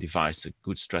we can devise a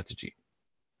good strategy.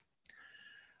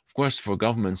 Of course, for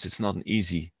governments, it's not an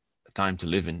easy time to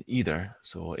live in either.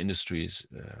 So industry is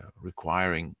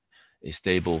requiring a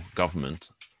stable government.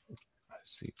 I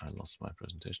see, I lost my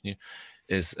presentation here.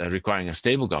 Is requiring a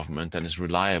stable government and is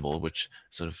reliable, which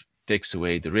sort of takes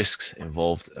away the risks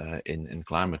involved in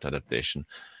climate adaptation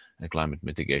and climate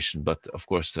mitigation. But of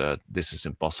course, this is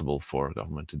impossible for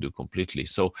government to do completely.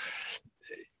 So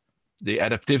the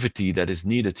adaptivity that is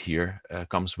needed here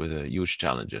comes with huge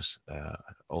challenges,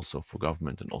 also for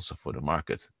government and also for the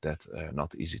market, that are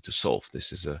not easy to solve.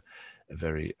 This is a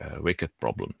very wicked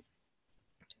problem.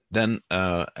 Then,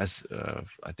 as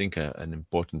I think an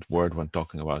important word when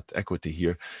talking about equity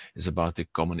here is about the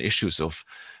common issues of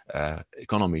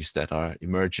economies that are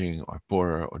emerging or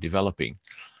poorer or developing.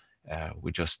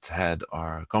 We just had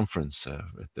our conference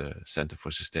with the Center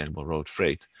for Sustainable Road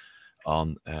Freight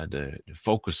on the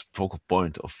focal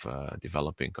point of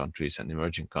developing countries and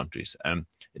emerging countries. And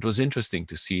it was interesting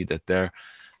to see that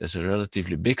there's a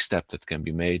relatively big step that can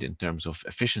be made in terms of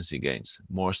efficiency gains,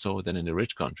 more so than in the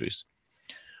rich countries.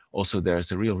 Also,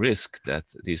 there's a real risk that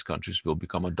these countries will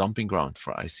become a dumping ground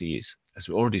for ICEs, as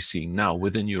we're already seeing now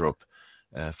within Europe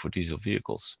for diesel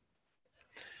vehicles.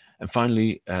 And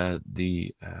finally,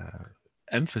 the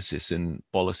emphasis in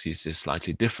policies is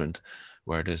slightly different,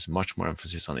 where there's much more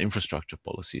emphasis on infrastructure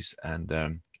policies. And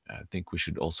I think we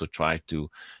should also try to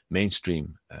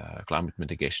mainstream climate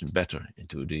mitigation better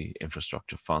into the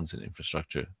infrastructure funds and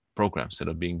infrastructure programs that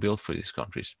are being built for these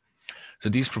countries. So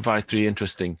these provide three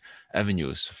interesting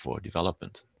avenues for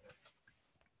development.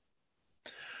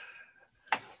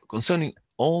 Concerning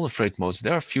all the freight modes,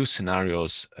 there are a few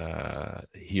scenarios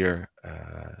here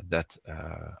that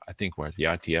I think where the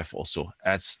ITF also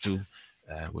adds to,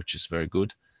 which is very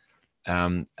good.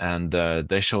 And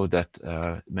they show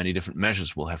that many different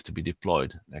measures will have to be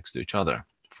deployed next to each other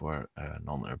for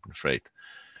non-urban freight.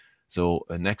 So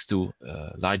next to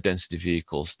light density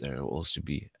vehicles, there will also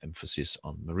be emphasis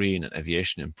on marine and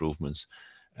aviation improvements,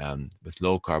 with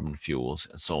low carbon fuels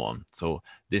and so on. So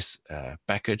this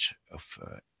package of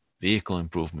vehicle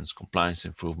improvements, compliance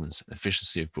improvements,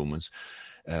 efficiency improvements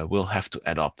will have to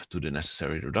add up to the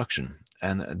necessary reduction.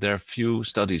 And there are few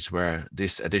studies where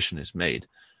this addition is made,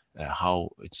 how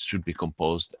it should be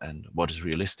composed and what is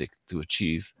realistic to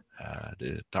achieve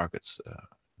the targets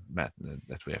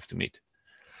that we have to meet.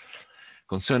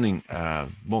 Concerning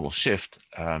model shift,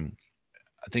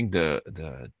 I think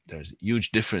there's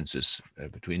huge differences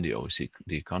between the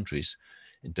OECD countries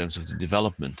in terms of the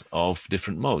development of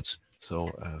different modes.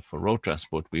 So for road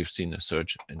transport, we've seen a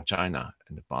surge in China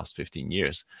in the past 15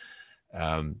 years.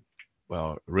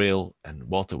 Well, rail and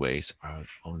waterways are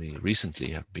only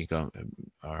recently have become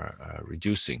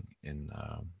reducing in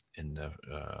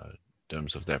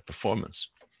terms of their performance.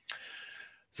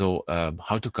 So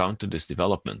how to counter this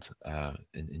development?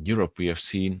 In Europe, we have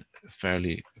seen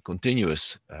fairly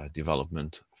continuous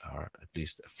development, or at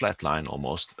least a flat line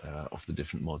almost, of the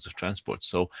different modes of transport.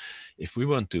 So if we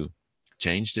want to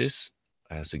change this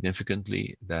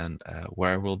significantly, then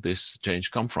where will this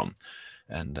change come from?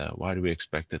 And why do we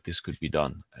expect that this could be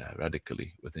done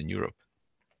radically within Europe?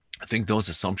 I think those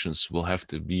assumptions will have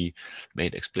to be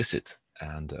made explicit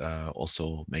and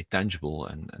also made tangible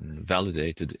and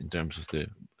validated in terms of the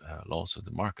laws of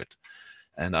the market.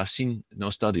 And I've seen no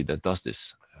study that does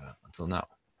this until now.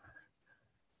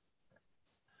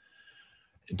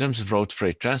 In terms of road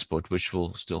freight transport, which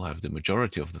will still have the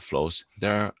majority of the flows,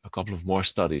 there are a couple of more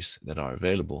studies that are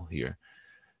available here.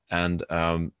 And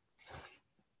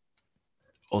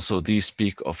also these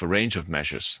speak of a range of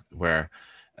measures where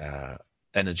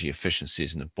energy efficiency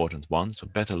is an important one. So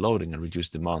better loading and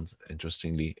reduced demand,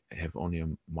 interestingly, have only a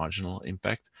marginal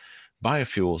impact.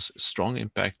 Biofuels, strong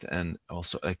impact, and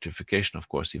also electrification, of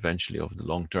course, eventually over the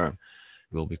long term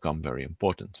will become very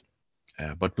important.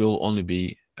 But will only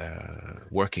be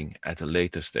working at a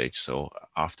later stage, so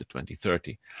after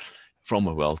 2030, from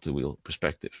a well-to-wheel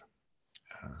perspective.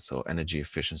 So energy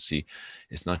efficiency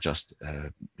is not just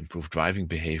improved driving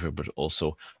behavior, but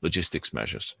also logistics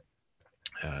measures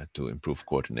to improve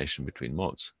coordination between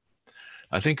modes.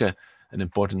 I think an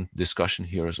important discussion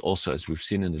here is also, as we've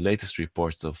seen in the latest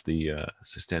reports of the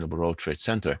Sustainable Road Freight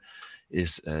Center,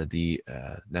 is the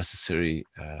necessary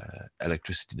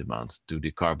electricity demand to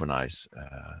decarbonize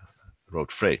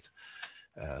road freight.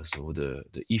 So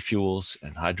the e-fuels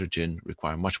and hydrogen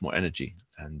require much more energy,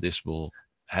 and this will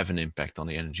have an impact on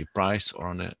the energy price or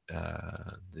on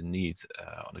the need,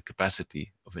 on the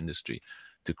capacity of industry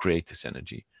to create this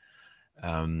energy.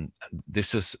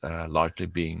 This is largely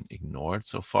being ignored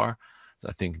so far. So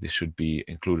I think this should be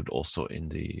included also in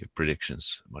the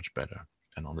predictions much better.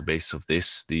 And on the basis of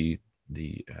this, the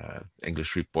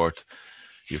English report,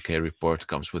 UK report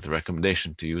comes with a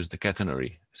recommendation to use the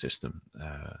catenary system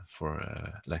for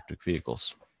electric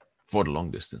vehicles, for the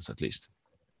long distance at least.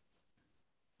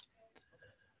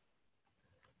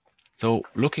 So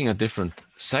looking at different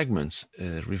segments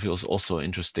reveals also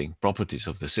interesting properties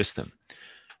of the system.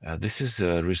 This is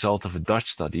a result of a Dutch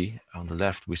study. On the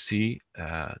left, we see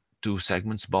two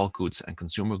segments, bulk goods and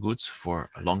consumer goods for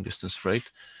long distance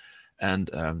freight. And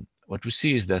what we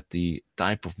see is that the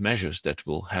type of measures that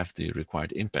will have the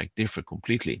required impact differ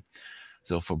completely.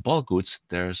 So for bulk goods,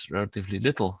 there's relatively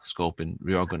little scope in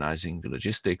reorganizing the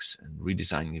logistics and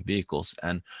redesigning the vehicles,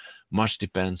 and much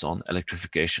depends on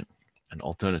electrification and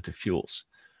alternative fuels.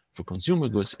 For consumer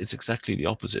goods, it's exactly the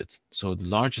opposite. So the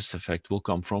largest effect will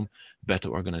come from better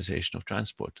organization of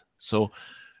transport. So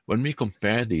when we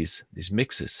compare these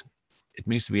mixes, it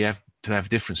means we have to have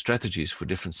different strategies for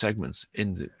different segments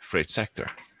in the freight sector.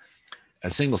 A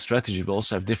single strategy will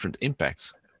also have different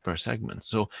impacts per segment.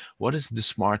 So what is the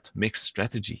smart mixed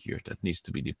strategy here that needs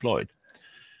to be deployed?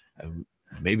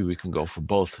 Maybe we can go for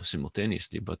both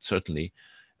simultaneously, but certainly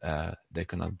they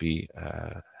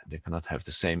cannot have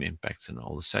the same impacts in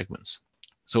all the segments.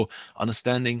 So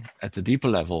understanding at the deeper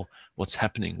level what's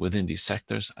happening within these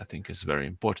sectors, I think, is very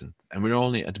important. And we're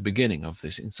only at the beginning of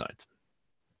this insight.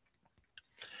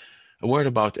 A word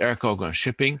about air cargo and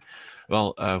shipping.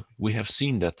 Well, we have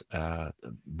seen that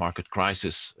market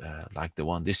crises like the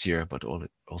one this year, but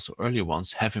also earlier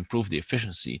ones, have improved the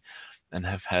efficiency and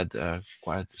have had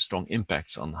quite strong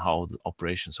impacts on how the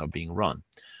operations are being run.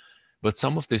 But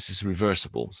some of this is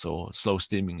reversible. So slow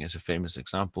steaming is a famous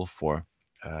example for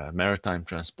maritime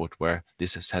transport, where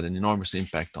this has had an enormous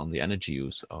impact on the energy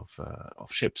use of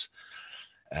ships.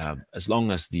 As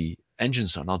long as the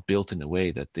engines are not built in a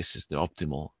way that this is the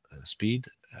optimal speed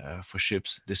for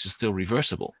ships, this is still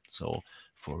reversible. So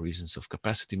for reasons of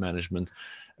capacity management,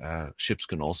 ships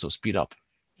can also speed up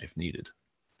if needed.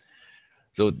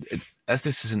 So as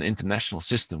this is an international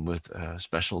system with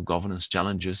special governance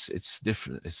challenges, it's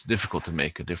difficult to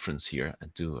make a difference here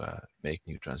and to make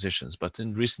new transitions. But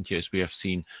in recent years, we have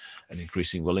seen an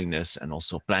increasing willingness and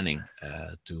also planning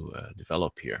to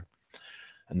develop here.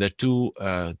 And there are two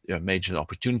major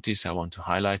opportunities I want to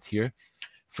highlight here.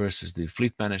 First is the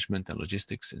fleet management and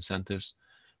logistics incentives,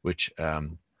 which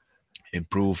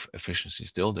improve efficiency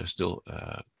still. There's still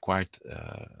quite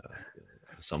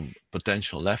some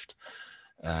potential left.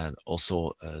 And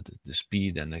also the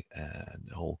speed and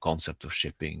the whole concept of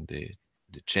shipping, the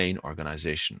chain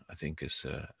organization, I think is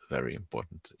very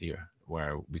important here,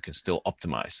 where we can still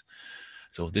optimize.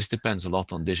 So this depends a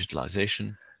lot on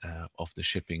digitalization of the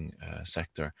shipping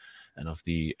sector and of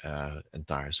the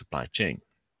entire supply chain.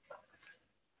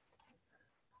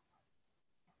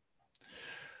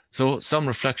 So some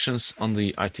reflections on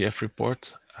the ITF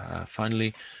report.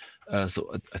 Finally,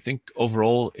 so I think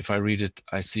overall, if I read it,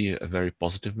 I see a very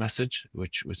positive message,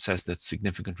 which says that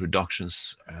significant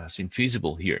reductions seem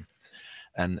feasible here.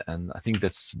 And I think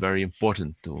that's very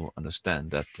important to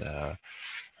understand that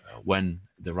when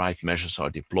the right measures are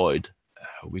deployed,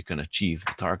 we can achieve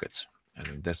the targets. I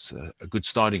think that's a good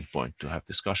starting point to have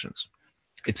discussions.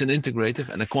 It's an integrative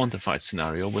and a quantified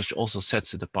scenario, which also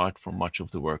sets it apart from much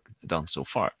of the work done so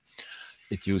far.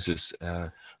 It uses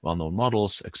well-known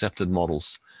models, accepted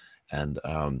models, and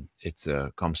it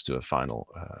comes to a final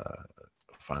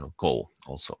goal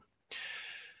also.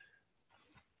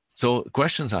 So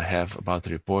questions I have about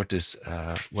the report is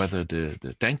whether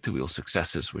the tank-to-wheel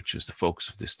successes, which is the focus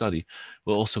of this study,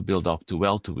 will also build up to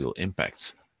well-to-wheel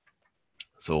impacts.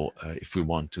 So if we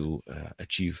want to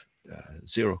achieve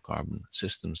zero carbon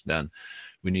systems, then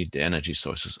we need the energy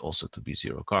sources also to be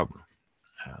zero carbon.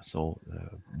 So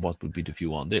what would be the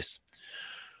view on this?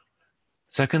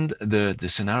 Second, the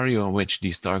scenario in which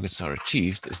these targets are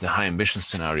achieved is the high ambition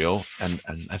scenario. And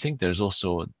I think there's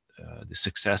also the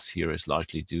success here is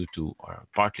largely due to, or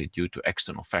partly due to,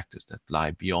 external factors that lie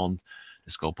beyond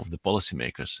the scope of the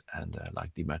policymakers, and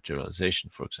like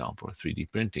dematerialization, for example, or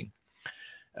 3D printing.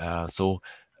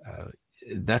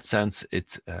 In that sense,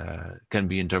 it can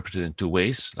be interpreted in two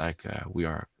ways, like we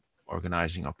are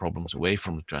organizing our problems away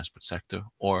from the transport sector,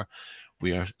 or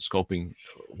we are scoping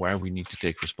where we need to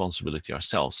take responsibility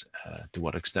ourselves, to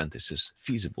what extent this is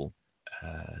feasible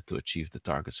to achieve the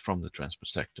targets from the transport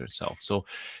sector itself. So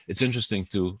it's interesting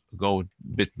to go a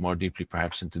bit more deeply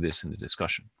perhaps into this in the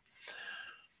discussion.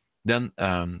 Then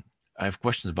I have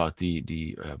questions about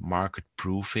the market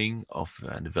proofing of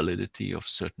the validity of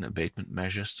certain abatement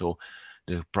measures. So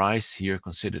the price here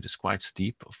considered is quite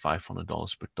steep, of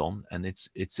 $500 per ton, and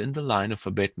it's in the line of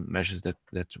abatement measures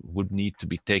that would need to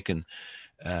be taken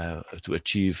to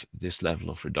achieve this level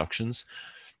of reductions.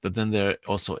 But then there are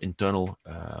also internal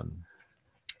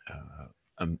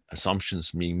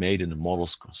assumptions being made in the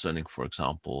models concerning, for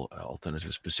example,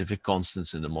 alternative specific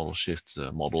constants in the model shift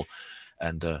model,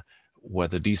 and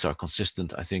whether these are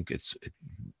consistent. I think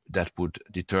that would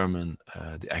determine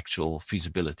the actual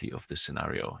feasibility of this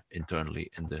scenario internally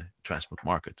in the transport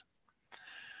market.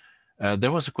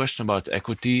 There was a question about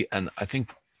equity, and I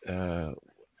think,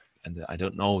 and I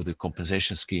don't know the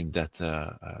compensation scheme that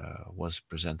was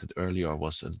presented earlier or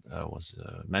was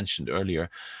mentioned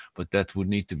earlier, but that would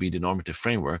need to be the normative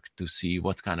framework to see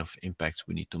what kind of impacts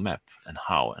we need to map and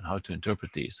how to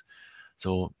interpret these.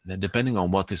 So depending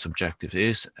on what this objective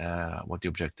is, what the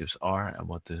objectives are, and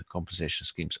what the compensation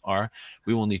schemes are,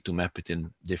 we will need to map it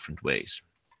in different ways.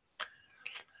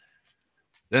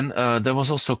 Then there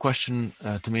was also a question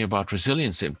to me about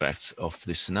resilience impacts of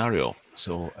this scenario.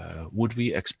 So would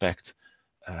we expect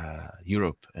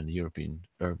Europe and the European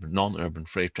urban, non-urban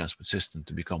freight transport system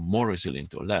to become more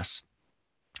resilient or less?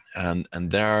 And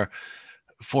there are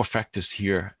four factors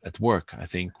here at work, I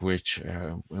think,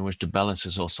 in which the balance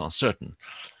is also uncertain,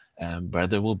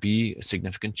 but there will be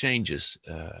significant changes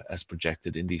as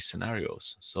projected in these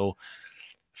scenarios. So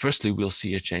firstly, we'll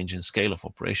see a change in scale of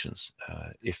operations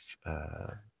if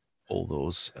all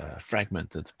those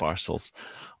fragmented parcels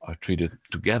are treated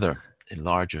together in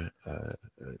larger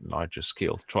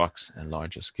scale trucks and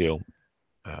larger scale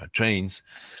trains,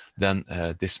 then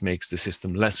this makes the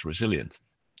system less resilient.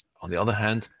 On the other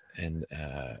hand, and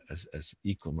as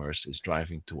e-commerce is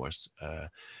driving towards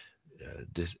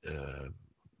this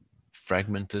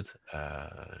fragmented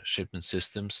shipment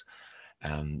systems,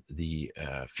 and the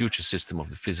future system of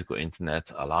the physical internet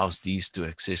allows these to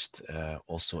exist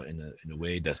also in a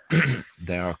way that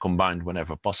they are combined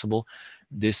whenever possible.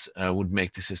 This would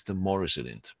make the system more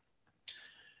resilient.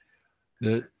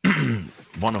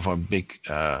 One of our big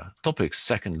topics,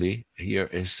 secondly, here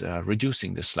is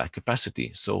reducing the slack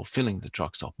capacity, so filling the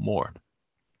trucks up more.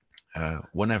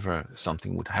 whenever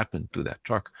something would happen to that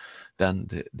truck, then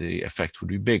the effect would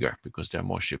be bigger because there are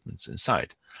more shipments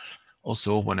inside.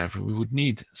 Also, whenever we would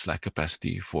need slack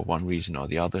capacity for one reason or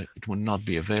the other, it would not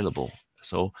be available.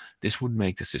 So this would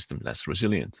make the system less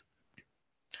resilient.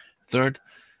 Third,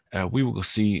 we will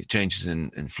see changes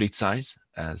in fleet size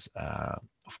as,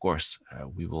 of course,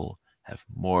 we will have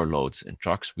more loads in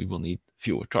trucks. We will need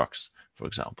fewer trucks, for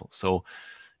example. So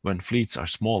when fleets are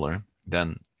smaller,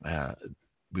 then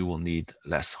we will need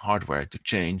less hardware to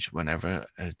change whenever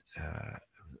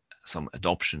some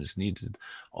adoption is needed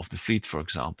of the fleet, for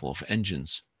example, of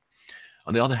engines.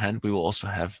 On the other hand, we will also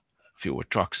have fewer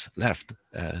trucks left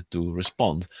to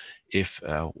respond if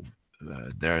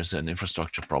there's an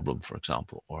infrastructure problem, for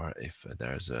example, or if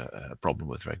there's a problem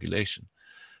with regulation.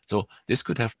 So this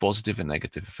could have positive and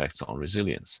negative effects on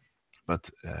resilience. But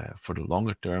for the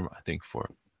longer term, I think for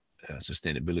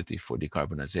sustainability, for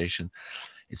decarbonization,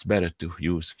 it's better to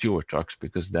use fewer trucks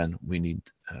because then we need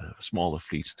smaller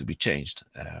fleets to be changed,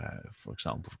 for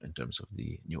example, in terms of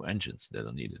the new engines that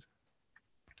are needed.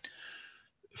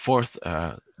 Fourth,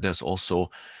 there's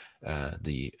also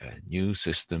the new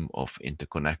system of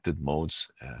interconnected modes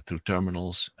through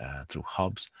terminals, through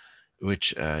hubs,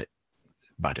 which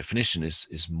by definition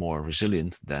is more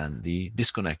resilient than the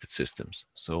disconnected systems.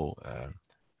 So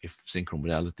if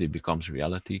synchromodality becomes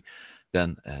reality,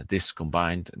 then this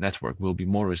combined network will be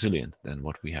more resilient than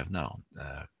what we have now,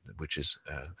 which is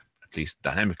at least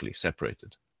dynamically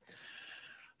separated.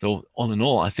 So all in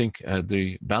all, I think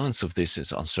the balance of this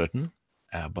is uncertain,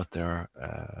 but there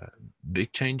are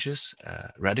big changes,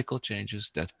 radical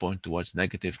changes that point towards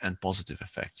negative and positive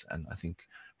effects. And I think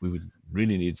we would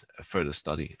really need a further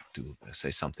study to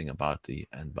say something about the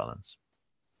end balance.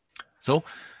 So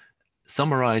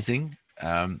summarizing,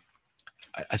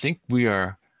 I think we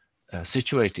are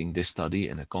situating this study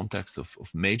in a context of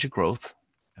major growth,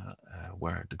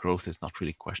 where the growth is not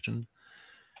really questioned,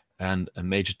 and a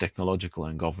major technological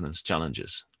and governance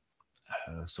challenges.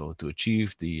 So to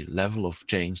achieve the level of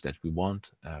change that we want,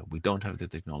 we don't have the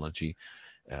technology,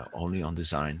 only on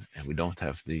design, and we don't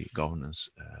have the governance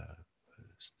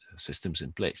systems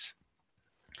in place.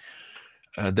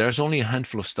 There's only a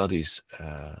handful of studies,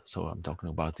 so I'm talking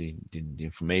about the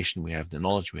information we have, the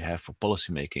knowledge we have for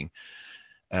policymaking,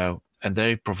 and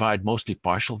they provide mostly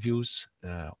partial views,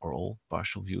 or all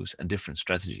partial views, and different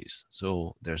strategies.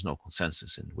 So there's no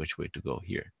consensus in which way to go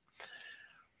here.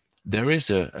 There is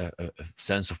a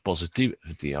sense of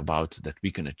positivity about that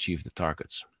we can achieve the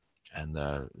targets. And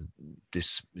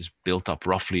this is built up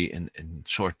roughly in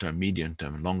short-term,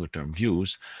 medium-term, and longer-term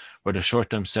views, where the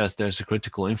short-term says there's a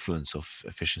critical influence of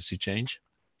efficiency change.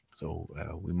 So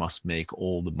we must make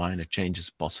all the minor changes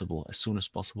possible as soon as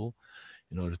possible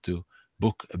in order to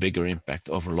book a bigger impact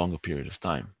over a longer period of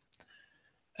time.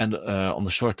 And on the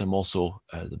short term also,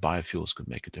 the biofuels could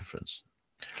make a difference.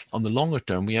 On the longer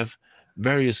term, we have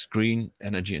various green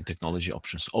energy and technology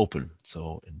options open.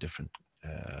 So in different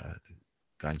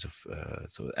kinds of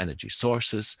so energy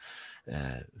sources,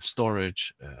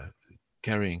 storage,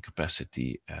 carrying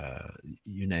capacity,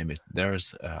 you name it.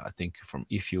 There's, I think, from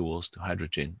e-fuels to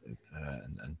hydrogen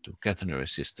and to catenary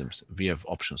systems, we have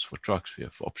options for trucks, we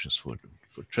have options for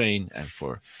train and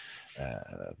for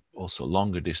also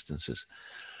longer distances.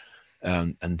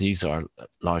 And these are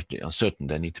largely uncertain.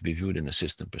 They need to be viewed in a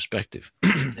system perspective.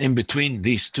 In between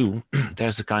these two,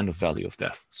 there's a kind of value of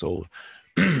death. So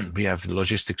we have the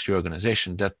logistics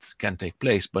reorganization that can take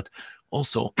place, but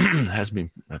also has been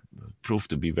proved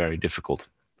to be very difficult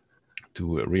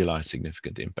to realize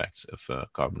significant impacts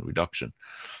of carbon reduction.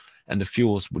 And the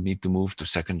fuels would need to move to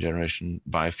second generation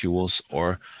biofuels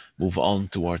or move on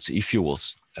towards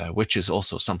e-fuels, which is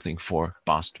also something for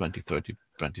past 2030,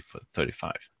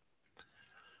 2035.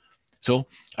 So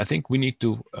I think we need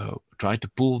to try to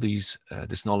pull this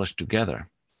knowledge together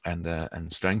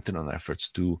and strengthen our efforts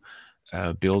to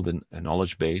build a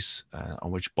knowledge base on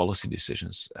which policy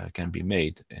decisions can be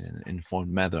made in an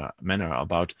informed manner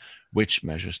about which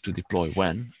measures to deploy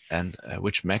when and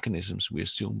which mechanisms we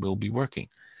assume will be working.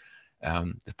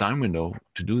 The time window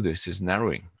to do this is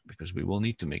narrowing because we will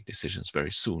need to make decisions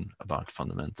very soon about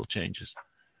fundamental changes.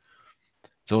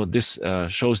 So this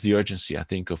shows the urgency, I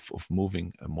think, of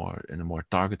moving in a more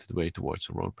targeted way towards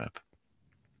a roadmap.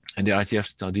 And the ITF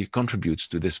study contributes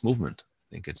to this movement.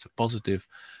 I think it's a positive,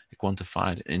 a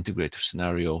quantified, integrative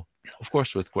scenario, of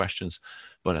course with questions,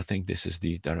 but I think this is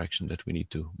the direction that we need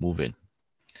to move in.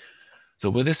 So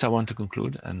with this, I want to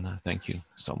conclude and thank you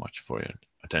so much for your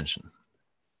attention.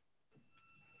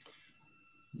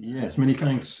 Yes, many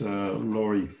thanks,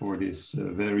 Laurie, for this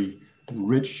very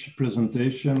rich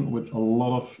presentation with a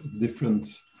lot of different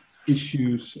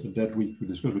issues that we could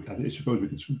discuss. I suppose we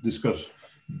could discuss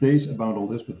days about all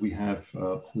this, but we have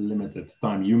limited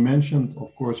time. You mentioned,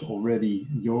 of course, already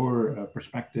your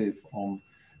perspective on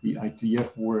the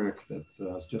ITF work that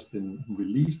has just been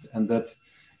released, and that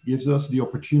gives us the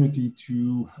opportunity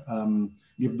to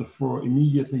give the floor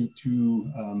immediately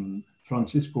to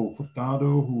Francisco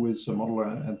Furtado, who is a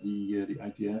modeler at the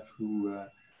ITF, who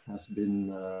has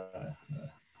been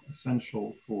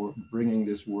essential for bringing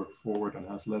this work forward and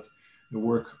has led the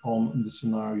work on the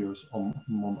scenarios on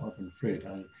non-urban freight.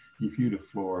 I give you the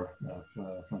floor,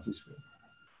 Francisco.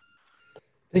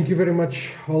 Thank you very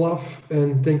much, Olaf,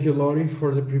 and thank you, Laurie,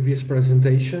 for the previous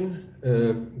presentation.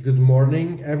 Good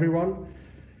morning, everyone.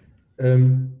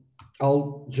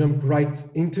 I'll jump right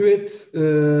into it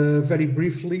very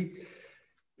briefly.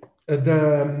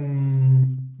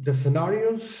 The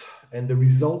scenarios and the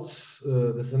results,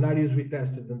 the scenarios we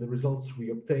tested and the results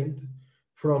we obtained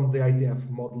from the ITF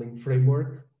modeling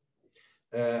framework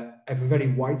have a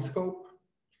very wide scope.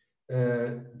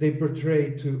 They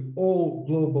portray to all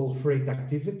global freight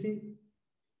activity,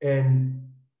 and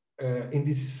in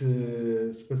this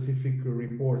specific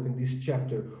report, in this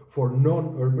chapter, for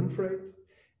non-urban freight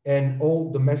and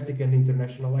all domestic and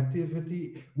international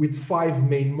activity, with 5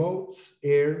 main modes: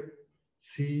 air,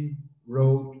 sea,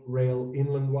 road, rail,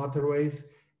 inland waterways,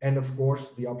 and of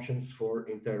course the options for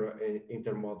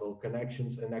intermodal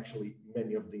connections. And actually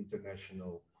many of the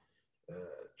international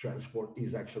transport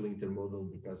is actually intermodal,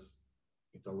 because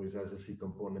it always has a sea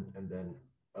component and then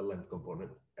a land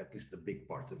component, at least a big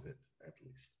part of it, at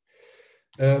least.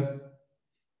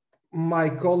 My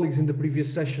colleagues in the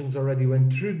previous sessions already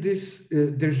went through this.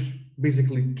 There's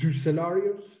basically 2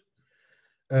 scenarios.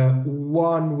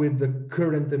 One with the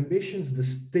current ambitions, the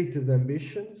stated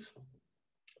ambitions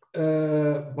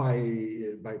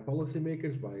by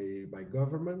policymakers, by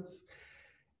governments,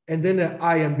 and then a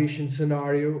high ambition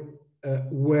scenario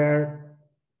where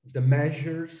the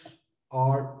measures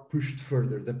are pushed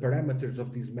further. The parameters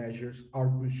of these measures are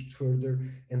pushed further,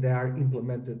 and they are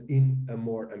implemented in a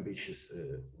more ambitious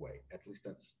way. At least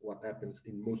that's what happens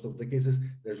in most of the cases.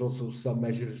 There's also some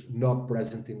measures not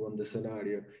present in one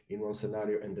scenario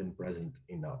and then present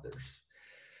in others.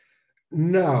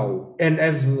 Now, and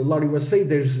as Laurie was saying,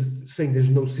 there's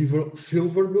no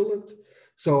silver bullet.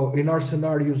 So in our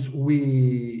scenarios,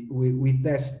 we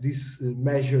test these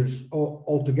measures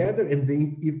all together, and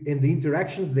the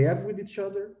interactions they have with each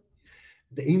other,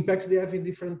 the impacts they have in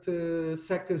different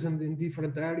sectors and in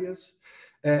different areas.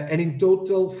 And in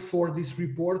total, for this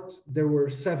report, there were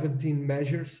 17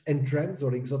 measures and trends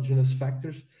or exogenous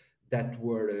factors that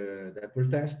were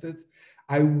tested.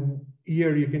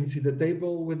 Here you can see the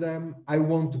table with them. I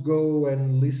won't go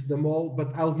and list them all,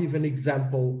 but I'll give an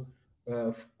example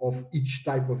of each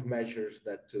type of measures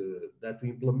that we're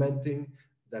implementing,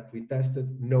 that we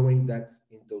tested, knowing that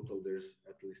in total there's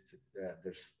at least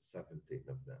there's 17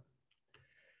 of them.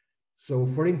 So,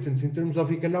 for instance, in terms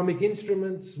of economic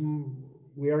instruments,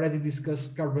 we already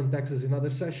discussed carbon taxes in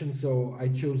other sessions, so I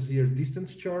chose here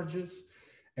distance charges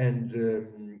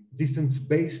and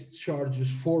distance-based charges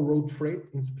for road freight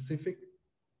in specific.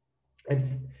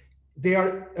 And they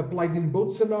are applied in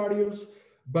both scenarios,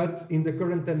 but in the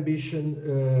current ambition,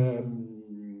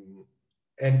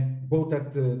 and both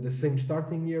at the same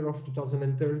starting year of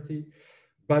 2030,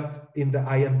 but in the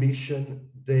high ambition,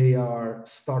 they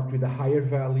start with a higher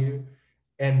value,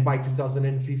 and by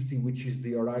 2050, which is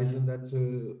the horizon that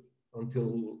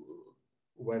until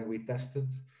when we tested,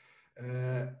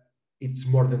 it's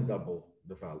more than double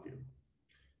the value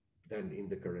than in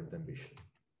the current ambition.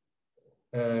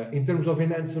 In terms of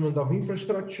enhancement of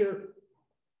infrastructure,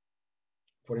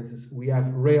 for instance, we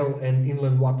have rail and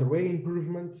inland waterway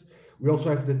improvements. We also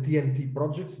have the TNT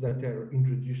projects that are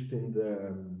introduced in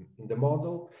the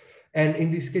model. And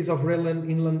in this case of rail and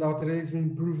inland waterways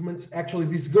improvements, actually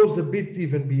this goes a bit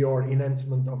even beyond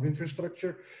enhancement of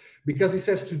infrastructure, because this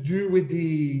has to do with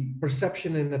the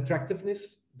perception and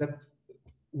attractiveness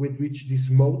with which these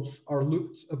modes are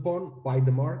looked upon by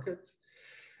the market,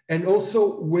 and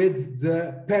also with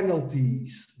the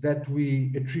penalties that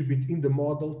we attribute in the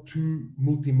model to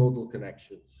multimodal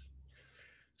connections.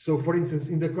 So, for instance,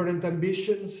 in the current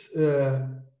ambitions,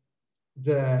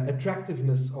 the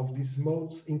attractiveness of these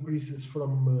modes increases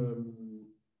from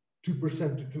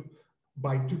 2%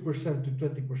 by 2% to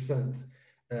 20%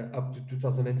 up to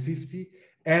 2050,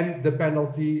 and the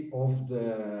penalty of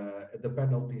the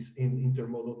penalties in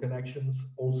intermodal connections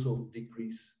also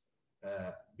decrease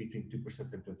between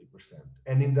 2% and 20%.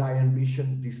 And in the high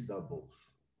ambition, this doubles.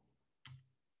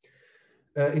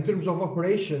 In terms of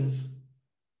operations,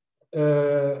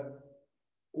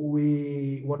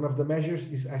 one of the measures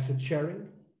is asset sharing.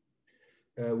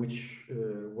 which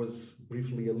was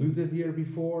briefly alluded here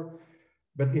before.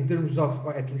 But in terms of,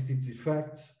 or at least its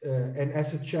effects, and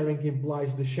asset sharing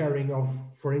implies the sharing of,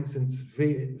 for instance,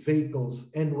 vehicles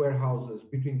and warehouses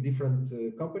between different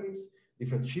companies,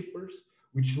 different shippers,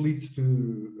 which leads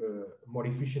to more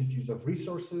efficient use of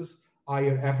resources,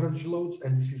 higher average loads,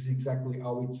 and this is exactly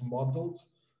how it's modeled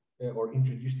or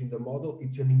introduced in the model.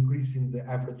 It's an increase in the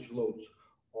average loads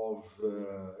of,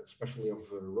 especially of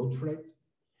road freight,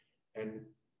 and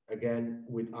again,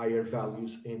 with higher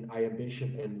values in high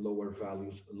ambition and lower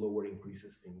values, lower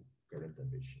increases in current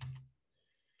ambition.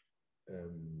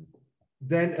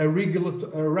 Then a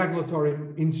regulatory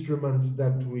instrument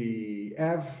that we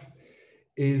have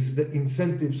is the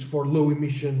incentives for low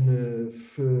emission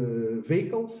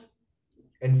vehicles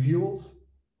and fuels.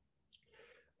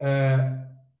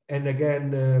 And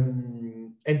again,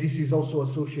 and this is also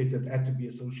associated, had to be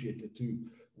associated to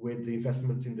with the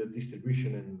investments in the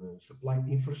distribution and supply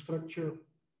infrastructure.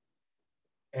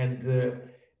 And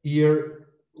here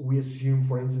we assume,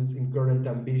 for instance, in current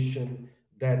ambition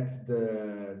that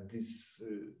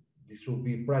this will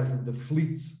be present, the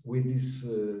fleets with these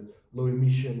low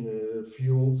emission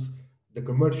fuels, the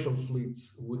commercial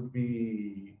fleets would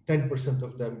be 10%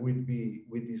 of them would be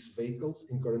with these vehicles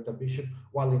in current ambition,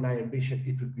 while in high ambition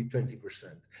it would be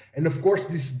 20%. And of course,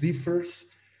 this differs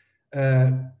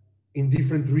in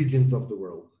different regions of the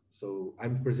world. So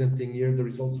I'm presenting here the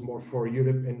results more for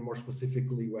Europe and more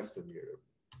specifically Western Europe.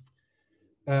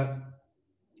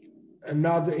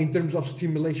 Another, in terms of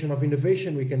stimulation of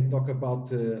innovation, we can talk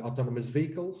about autonomous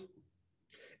vehicles.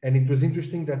 And it was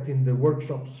interesting that in the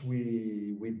workshops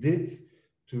we did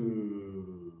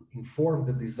to inform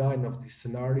the design of these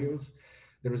scenarios,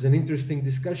 there was an interesting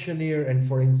discussion here. And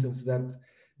for instance, that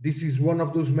this is one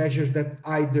of those measures that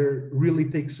either really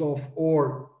takes off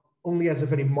or only has a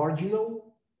very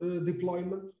marginal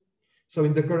deployment. So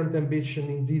in the current ambition,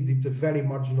 indeed, it's a very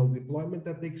marginal deployment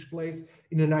that takes place.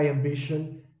 In an high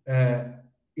ambition,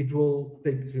 it will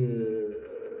take,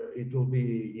 it will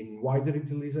be in wider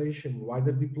utilization,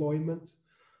 wider deployment.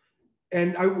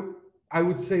 And I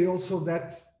would say also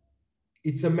that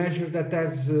it's a measure that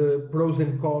has pros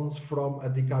and cons from a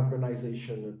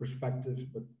decarbonization perspective,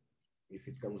 but if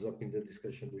it comes up in the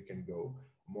discussion, we can go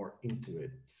more into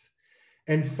it.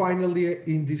 And finally,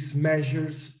 in these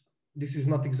measures, this is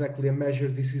not exactly a measure,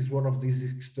 this is one of these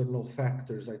external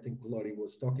factors I think Lori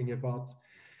was talking about.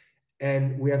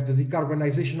 And we have the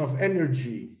decarbonization of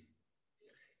energy.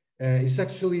 It's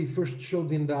actually first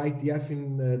showed in the ITF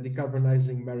in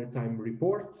Decarbonizing Maritime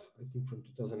report, I think from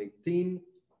 2018.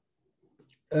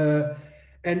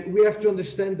 And we have to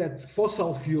understand that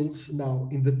fossil fuels now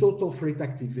in the total freight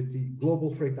activity, global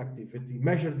freight activity,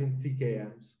 measured in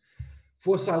TKMs,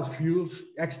 fossil fuels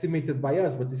estimated by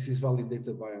us, but this is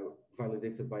validated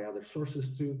by other sources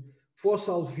too,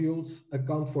 fossil fuels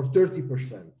account for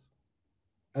 30%,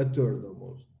 a third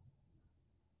almost.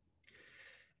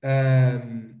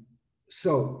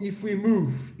 So if we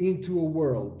move into a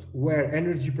world where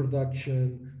energy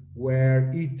production,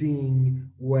 where heating,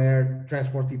 where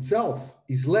transport itself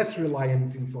is less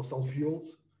reliant in fossil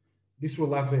fuels, this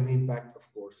will have an impact, of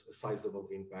course, a sizable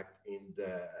impact in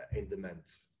demand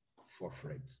for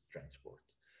freight transport.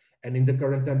 And in the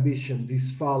current ambition,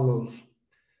 this follows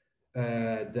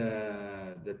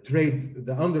the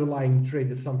underlying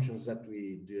trade assumptions that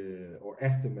or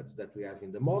estimates that we have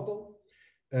in the model,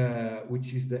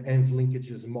 which is the ENV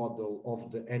linkages model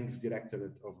of the ENV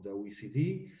Directorate of the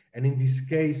OECD. And in this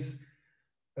case,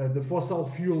 the fossil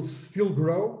fuels still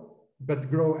grow, but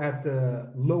grow at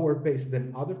a lower pace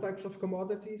than other types of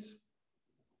commodities.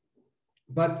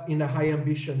 But in a high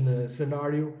ambition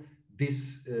scenario,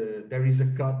 there is a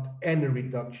cut and a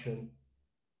reduction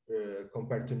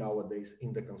compared to nowadays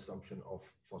in the consumption of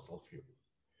fossil fuels.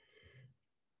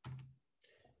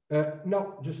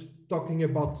 Now, just talking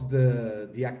about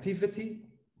the activity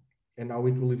and how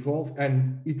it will evolve,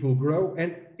 and it will grow.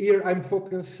 And here I'm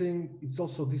focusing, it's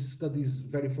also, this study is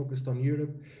very focused on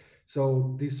Europe.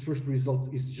 So this first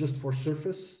result is just for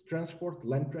surface transport,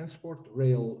 land transport,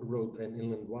 rail, road, and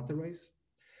inland waterways.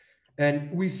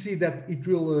 And we see that it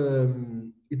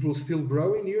will still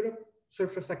grow in Europe,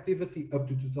 surface activity up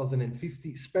to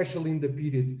 2050, especially in the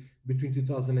period between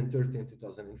 2030 and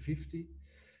 2050.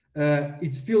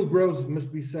 It still grows,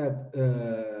 must be said,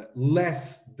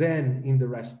 less than in the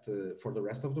rest, for the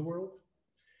rest of the world.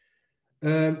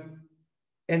 And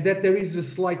that there is a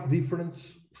slight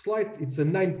difference, it's a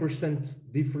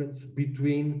 9% difference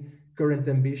between current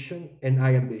ambition and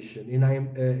high ambition.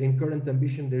 In current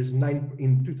ambition, there's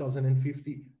in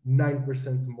 2050,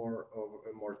 9% more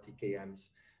TKMs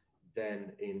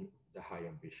than in the high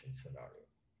ambition scenario.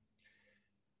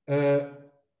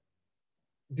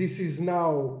 This is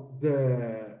now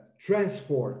the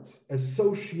transport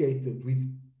associated with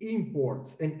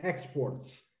imports and exports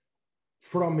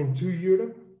from and to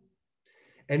Europe.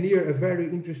 And here a very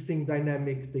interesting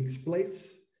dynamic takes place.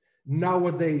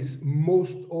 Nowadays,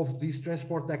 most of this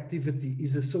transport activity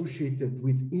is associated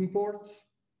with imports,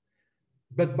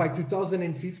 but by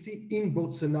 2050, in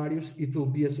both scenarios, it will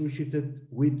be associated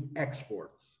with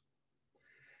exports.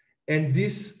 And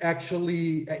this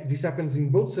actually, this happens in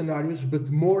both scenarios, but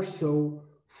more so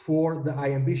for the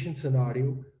high ambition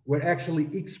scenario, where actually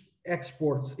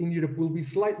exports in Europe will be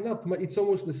it's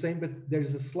almost the same, but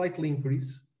there's a slightly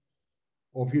increase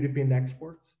of European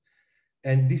exports.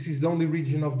 And this is the only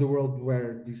region of the world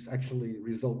where this actually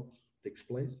result takes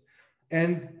place.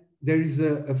 And there is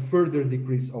a further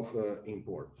decrease of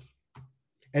imports.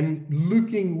 And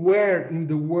looking where in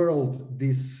the world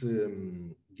this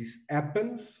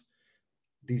happens,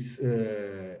 these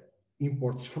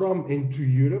imports from and to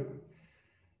Europe,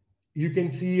 you can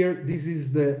see here, this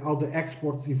is how the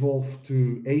exports evolve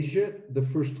to Asia. The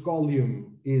first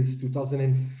column is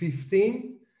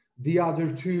 2015. The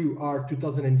other two are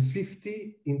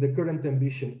 2050 in the current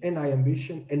ambition and high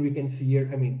ambition. And we can see here,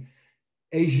 I mean,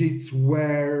 Asia is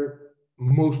where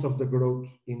most of the growth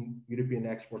in European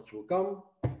exports will come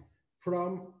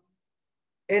from.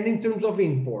 And in terms of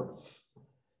imports,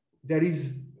 there is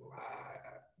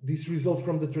this result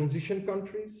from the transition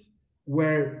countries,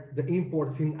 where the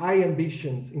imports in high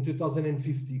ambitions in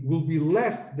 2050 will be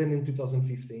less than in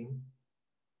 2015.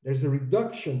 There's a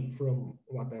reduction from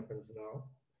what happens now.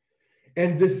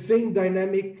 And the same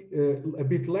dynamic, a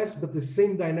bit less, but the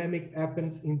same dynamic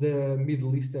happens in the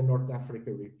Middle East and North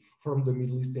Africa, from the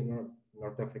Middle East and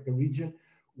North Africa region,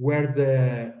 where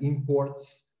the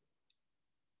imports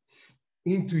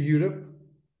into Europe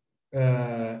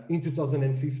in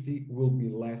 2050 will be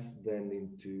less than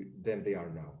they are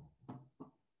now.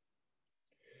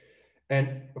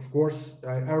 And of course,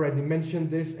 I already mentioned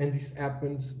this, and this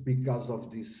happens because of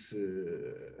this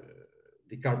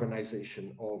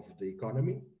decarbonization of the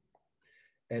economy.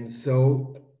 And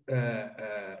so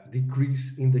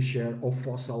decrease in the share of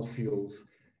fossil fuels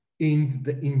in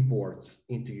the imports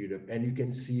into Europe. And you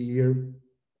can see here,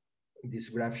 this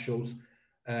graph shows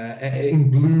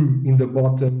in blue, in the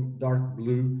bottom, dark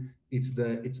blue, it's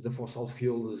the fossil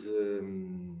fuels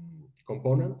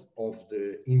component of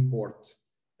the import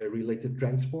related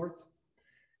transport.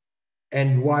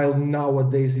 And while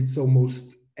nowadays it's almost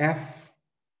half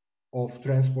of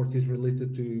transport is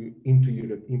related to into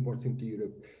Europe, imports into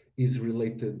Europe is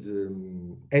related,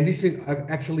 and this is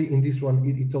actually in this one,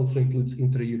 it also includes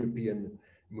intra-European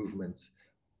movements.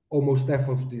 Almost half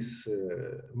of these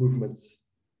movements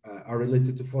are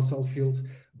related to fossil fuels,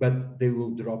 but they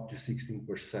will drop to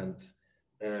 16%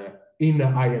 in a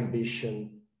high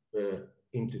ambition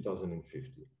in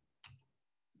 2050.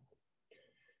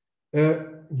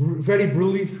 Very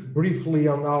briefly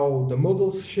on how the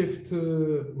modal split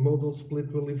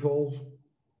will evolve.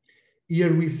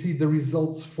 Here we see the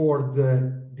results for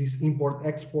this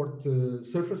import-export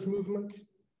surface movements.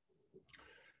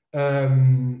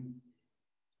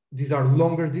 These are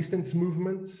longer distance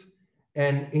movements,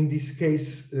 and in this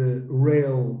case,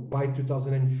 rail by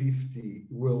 2050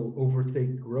 will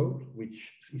overtake road,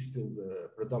 which is still the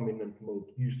predominant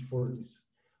mode used for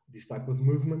this type of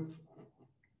movements.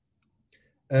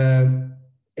 And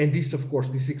this, of course,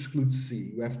 this excludes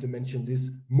sea. You have to mention this.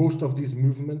 Most of these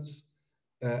movements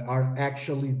are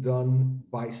actually done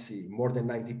by sea, more than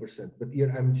 90%. But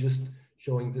here I'm just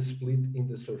showing the split in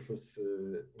the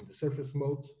surface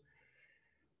modes.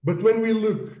 But when we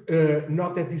look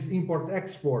not at this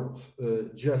import-export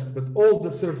but all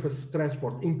the surface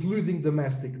transport, including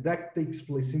domestic, that takes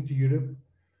place into Europe,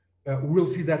 we'll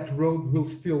see that road will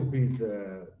still be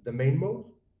the main mode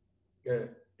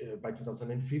by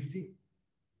 2050.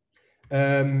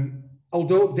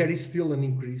 Although there is still an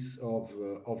increase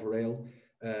of rail,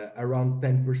 around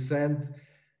 10%.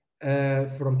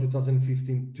 From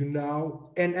 2015 to now.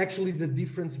 And actually the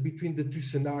difference between the two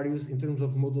scenarios in terms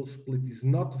of modal split is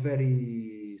not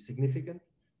very significant,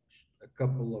 a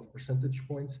couple of percentage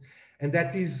points. And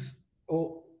that is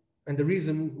all, and the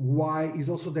reason why is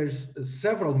also there's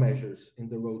several measures in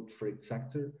the road freight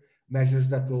sector, measures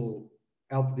that will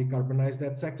help decarbonize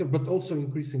that sector, but also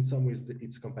increase in some ways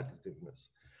its competitiveness.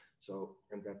 So,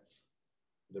 and that's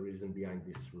the reason behind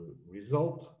this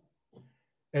result.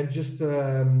 And just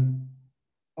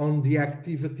on the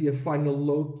activity, a final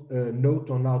note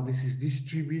on how this is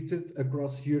distributed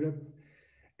across Europe.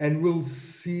 And we'll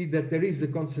see that there is a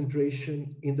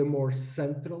concentration in the more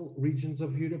central regions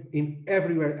of Europe. In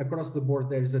everywhere across the board,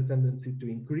 there is a tendency to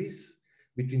increase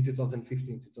between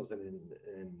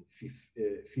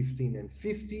 2015 and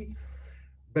 50.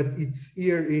 But it's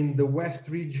here in the West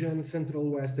region, Central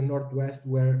West and Northwest,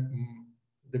 where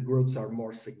the growths are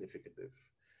more significant.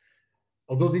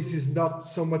 Although this is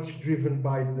not so much driven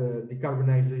by the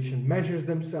decarbonization measures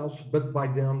themselves, but by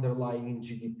the underlying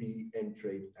GDP and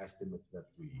trade estimates that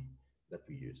we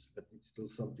use. But it's still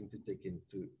something to take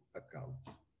into account.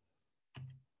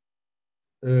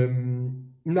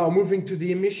 Now moving to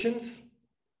the emissions.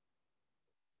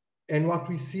 And what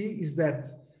we see is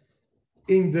that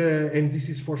and this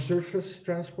is for surface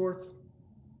transport,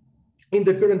 in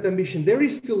the current emission, there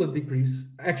is still a decrease.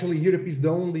 Actually, Europe is the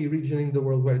only region in the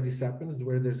world where this happens,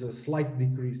 where there's a slight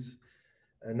decrease,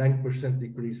 a 9%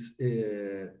 decrease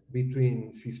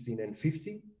between 15 and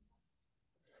 50.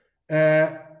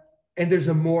 And there's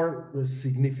a more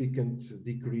significant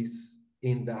decrease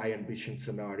in the high ambition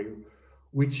scenario,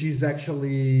 which is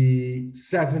actually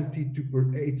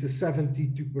 72%. It's a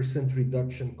 72%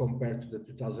 reduction compared to the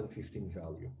 2015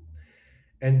 value.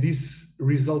 And this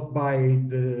result by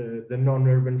the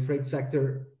non-urban freight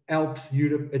sector helps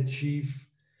Europe achieve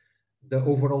the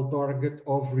overall target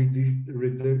of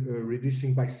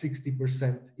reducing by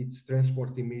 60% its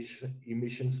transport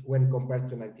emissions when compared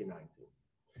to 1990.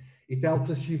 It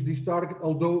helps achieve this target,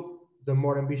 although the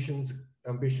more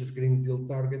ambitious Green Deal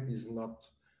target is not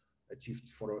achieved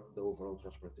for the overall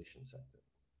transportation sector.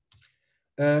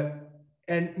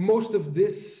 And most of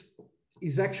this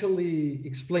is actually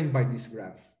explained by this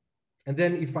graph. And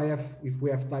then if we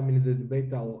have time in the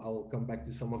debate, I'll come back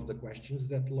to some of the questions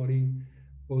that Lori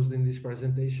posed in this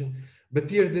presentation. But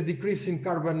here, the decrease in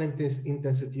carbon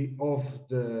intensity of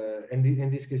and in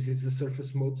this case, it's the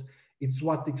surface modes, it's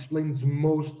what explains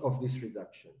most of this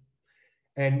reduction.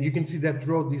 And you can see that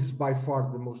road is by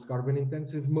far the most carbon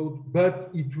intensive mode,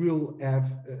 but it will have,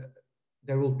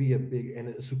 there will be a big and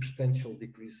a substantial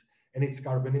decrease in its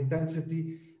carbon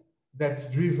intensity that's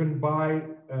driven by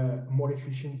more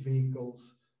efficient vehicles,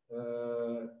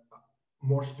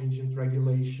 more stringent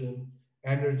regulation,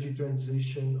 energy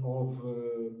transition of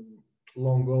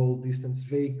long-haul distance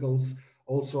vehicles,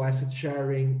 also asset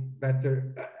sharing,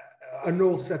 better, a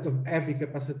whole set of heavy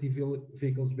capacity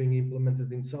vehicles being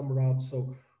implemented in some routes.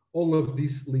 So all of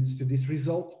this leads to this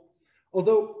result.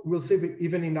 Although we'll say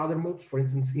even in other modes, for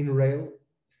instance, in rail,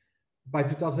 by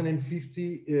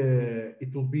 2050,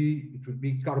 it would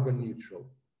be carbon neutral,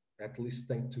 at least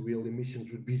thanks to real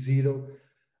emissions would be zero,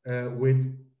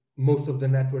 with most of the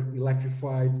network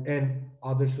electrified and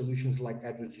other solutions like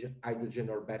hydrogen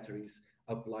or batteries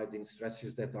applied in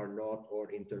stretches that are not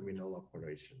or in terminal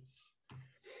operations.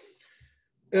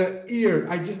 Here,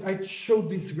 I showed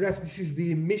this graph. This is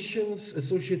the emissions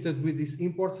associated with these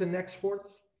imports and exports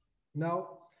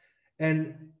now.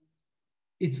 And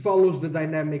it follows the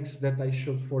dynamics that I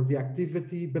showed for the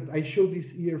activity, but I showed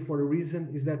this here for a reason,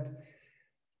 is that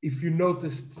if you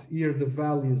noticed here the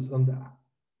values on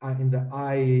in the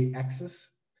y-axis,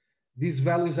 these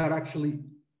values are actually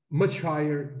much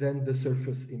higher than the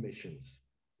surface emissions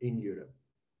in Europe.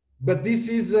 But this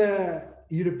is a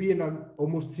European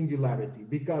almost singularity,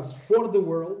 because for the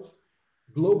world,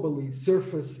 globally,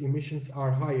 surface emissions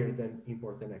are higher than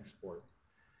import and export.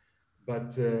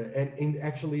 But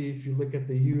actually, if you look at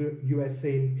the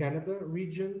USA and Canada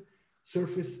region,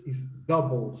 surface is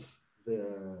doubles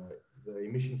the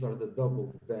emissions are the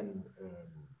double than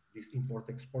this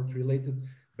import-export related.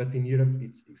 But in Europe,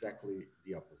 it's exactly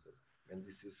the opposite, and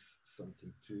this is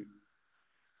something to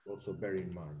also bear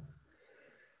in mind.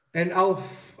 And I'll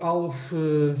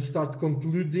start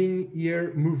concluding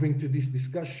here, moving to this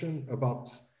discussion about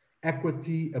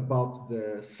equity, about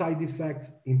the side effects,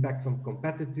 impacts on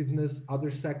competitiveness, other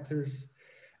sectors.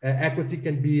 Equity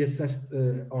can be assessed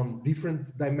on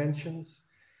different dimensions.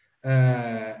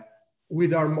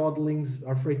 With our modelings,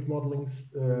 our freight modelings,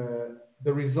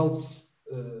 the results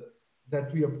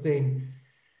that we obtain,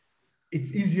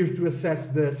 it's easier to assess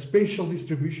the spatial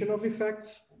distribution of effects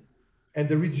and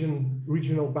the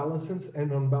regional balances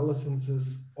and unbalances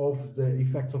of the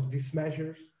effects of these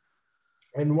measures.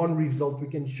 And one result we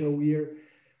can show here,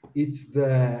 it's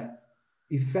the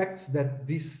effects that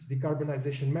these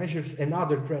decarbonization measures and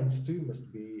other trends too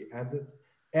must be added,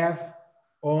 have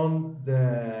on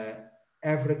the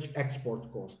average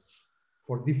export costs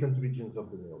for different regions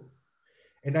of the world.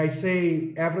 And I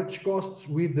say average costs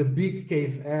with the big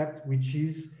caveat, which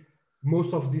is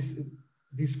most of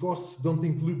these costs don't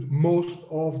include most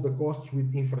of the costs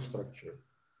with infrastructure.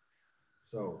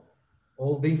 So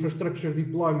all the infrastructure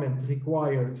deployment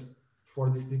required for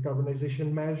these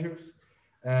decarbonization measures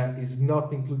is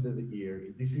not included here.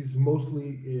 This is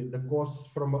mostly the costs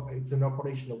from it's an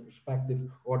operational perspective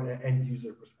or an end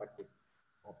user perspective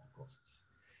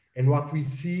And what we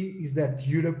see is that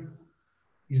Europe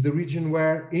is the region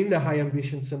where, in the high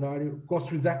ambition scenario,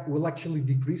 costs will actually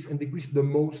decrease and decrease the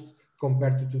most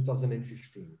compared to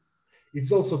 2015.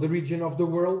 It's also the region of the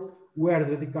world where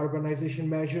the decarbonization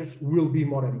measures will be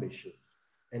more ambitious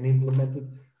and implemented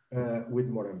with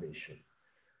more ambition.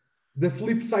 The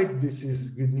flip side, this is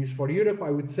good news for Europe,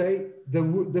 I would say.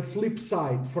 The flip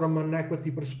side from an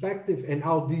equity perspective and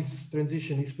how this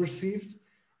transition is perceived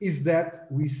is that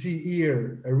we see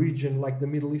here a region like the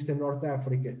Middle East and North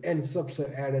Africa and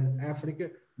Sub-Saharan Africa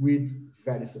with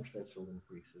very substantial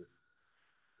increases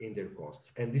in their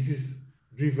costs. And this is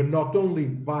driven not only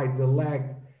by the lag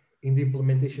in the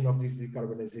implementation of these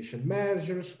decarbonization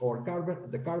measures or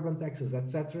the carbon taxes,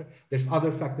 etc. There's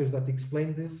other factors that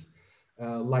explain this,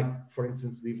 like, for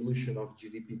instance, the evolution of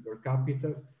GDP per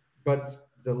capita, but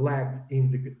the lag in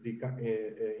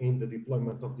the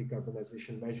deployment of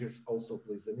decarbonization measures also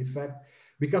plays an effect,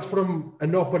 because from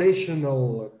an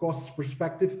operational costs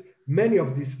perspective, many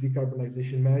of these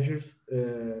decarbonization measures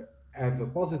have a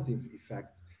positive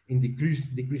effect in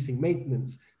decreasing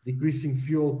maintenance, decreasing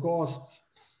fuel costs,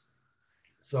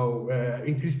 so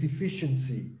increased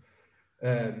efficiency.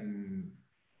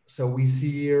 So we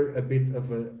see here a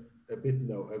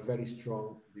very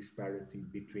strong disparity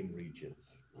between regions.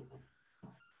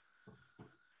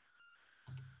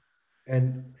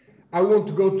 And I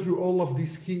won't go through all of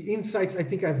these key insights. I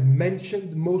think I've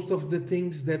mentioned most of the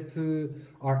things that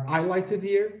are highlighted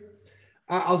here.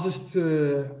 I'll just,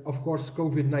 of course,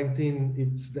 COVID-19,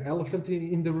 it's the elephant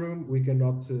in the room. We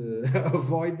cannot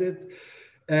avoid it.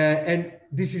 And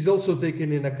this is also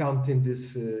taken in account in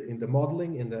this, in the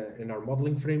modeling, in our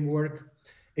modeling framework.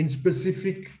 In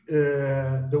specific,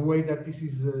 the way that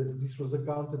this was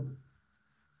accounted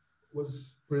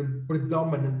was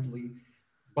predominantly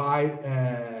by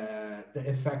the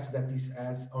effects that this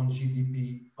has on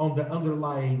GDP, on the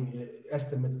underlying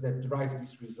estimates that drive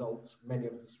these results, many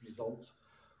of these results,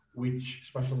 which,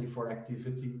 especially for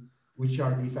activity, which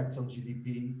are the effects on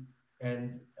GDP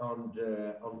and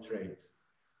on trade,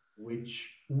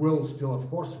 which will still, of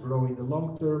course, grow in the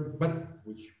long term, but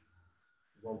which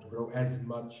won't grow as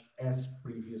much as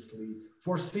previously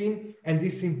foreseen. And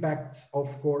this impacts,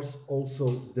 of course,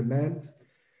 also demand,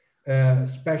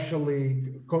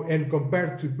 especially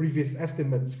compared to previous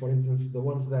estimates, for instance, the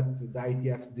ones that the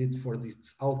ITF did for this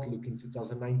outlook in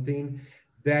 2019,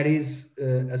 there is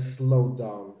a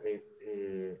slowdown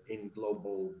in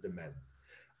global demand.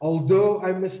 Although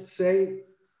I must say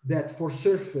that for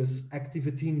surface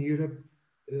activity in Europe,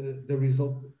 the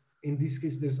result, in this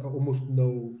case, there's almost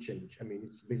no change. I mean,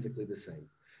 it's basically the same.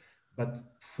 But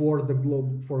for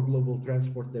global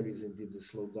transport, there is indeed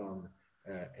a slowdown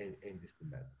in this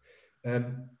demand.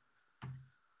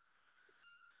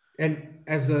 And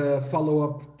as a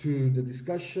follow-up to the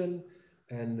discussion,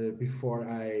 and before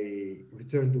I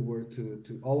return the word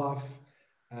to Olaf,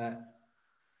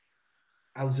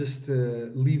 I'll just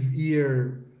leave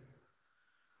here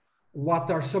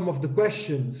what are some of the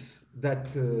questions that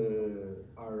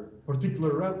are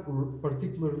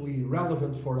particularly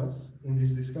relevant for us in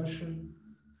this discussion.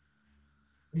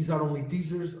 These are only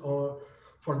teasers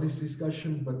for this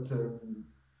discussion, but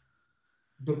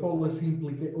the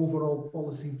overall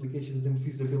policy implications and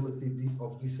feasibility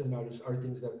of these scenarios are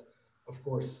things that, of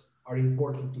course, are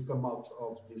important to come out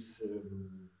of this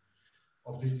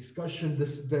discussion.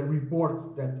 The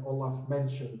report that Olaf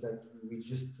mentioned that we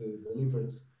just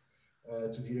delivered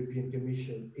to the European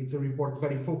Commission, it's a report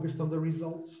very focused on the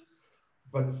results,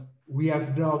 but we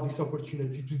have now this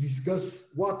opportunity to discuss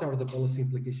what are the policy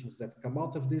implications that come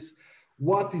out of this.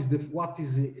 What is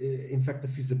in fact the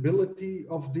feasibility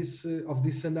of these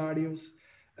scenarios,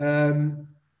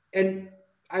 and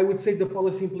I would say the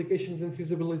policy implications and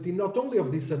feasibility not only of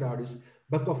these scenarios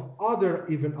but of other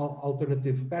even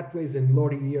alternative pathways. And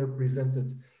Laurie here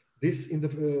presented this in the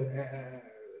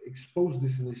exposed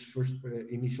this in his first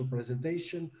initial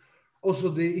presentation. Also,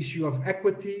 the issue of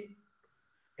equity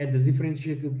and the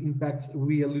differentiated impacts.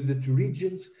 We alluded to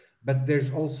regions, but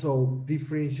there's also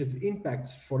differentiated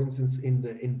impacts, for instance,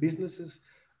 in businesses.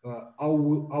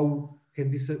 How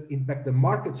can this impact the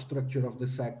market structure of the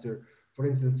sector? For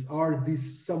instance, are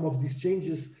some of these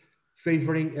changes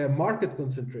favoring market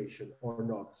concentration or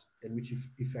not, and which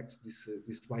effects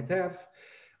this might have?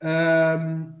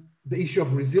 The issue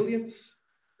of resilience,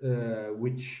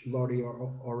 which Laurie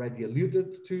already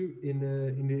alluded to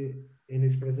in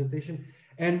his presentation,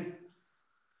 and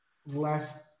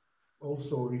last,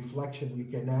 also reflection we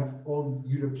can have on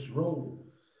Europe's role,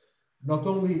 not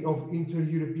only of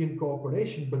inter-European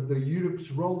cooperation, but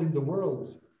Europe's role in the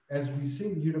world, as we see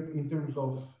Europe in terms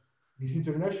of these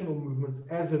international movements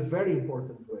as a very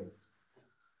important weight.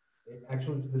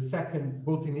 Actually, it's the second,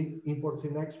 both in imports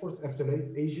and exports after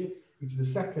Asia. It's the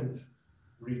second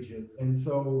region. And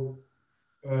so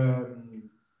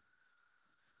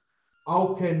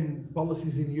how can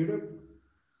policies in Europe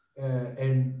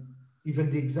and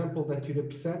even the example that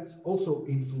Europe sets also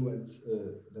influence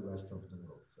the rest of the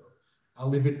world? So I'll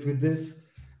leave it with this,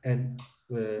 and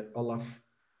Olaf,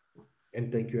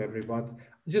 and thank you everybody.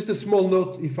 Just a small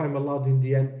note, if I'm allowed in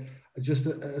the end, just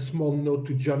a small note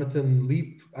to Jonathan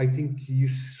Leap. I think you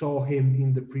saw him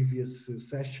in the previous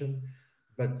session,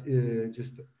 but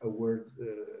just a word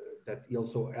that he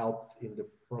also helped in the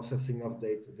processing of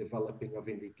data, developing of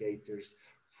indicators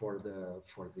for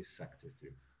this sector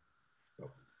too. So.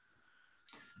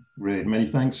 Great, many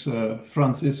thanks,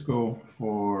 Francisco,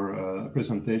 for a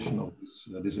presentation of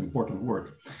this important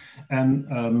work.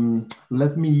 And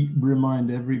let me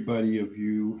remind everybody of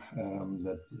you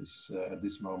that is at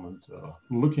this moment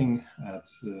looking at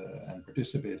and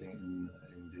participating in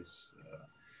this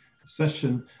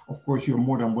session. Of course, you're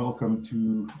more than welcome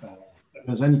to, if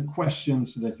there's any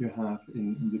questions that you have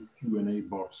in the Q&A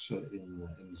box in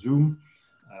Zoom.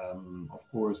 Of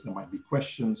course, there might be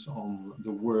questions on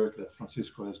the work that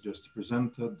Francisco has just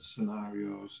presented,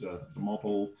 scenarios, the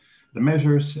model, the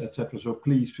measures, etc. So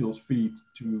please feel free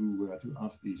to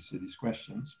ask these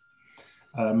questions.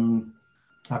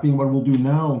 I think what we'll do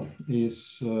now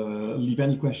is leave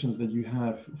any questions that you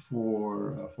have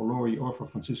for Laurie or for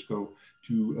Francisco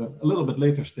to a little bit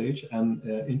later stage, and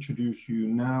introduce you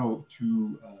now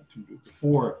to the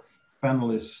four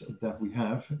panelists that we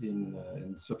have in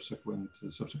subsequent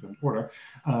order.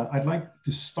 I'd like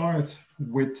to start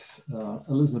with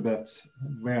Elisabeth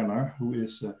Werner, who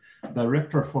is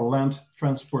Director for Land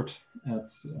Transport at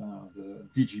the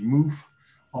DG Move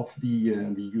of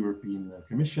the European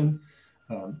Commission.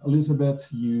 Elisabeth,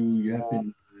 you have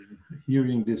been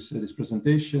hearing this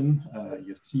presentation,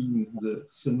 you've seen the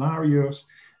scenarios,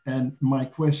 and my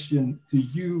question to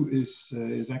you is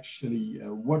actually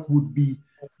what would be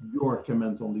your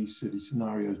comment on these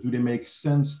scenarios? Do they make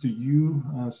sense to you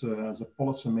as a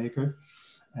policymaker,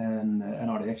 and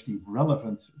are they actually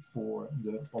relevant for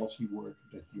the policy work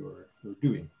that you're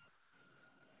doing?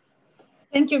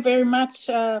 Thank you very much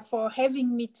for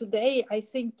having me today. I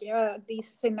think these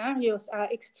scenarios are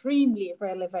extremely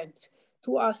relevant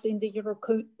to us in the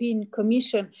European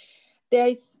Commission. There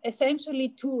is essentially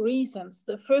two reasons.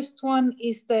 The first one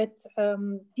is that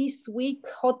this week,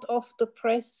 hot off the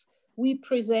press, we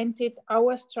presented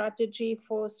our strategy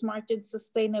for smart and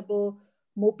sustainable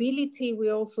mobility. We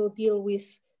also deal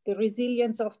with the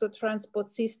resilience of the transport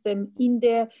system in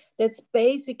there. That's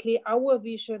basically our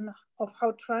vision of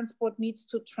how transport needs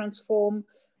to transform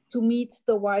to meet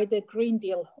the wider Green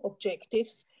Deal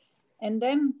objectives. And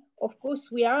then, of course,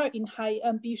 we are in high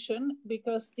ambition,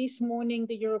 because this morning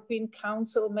the European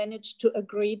Council managed to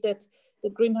agree that the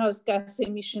greenhouse gas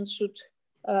emissions should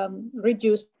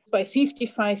reduce by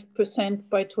 55%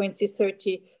 by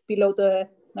 2030, below the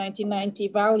 1990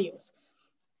 values.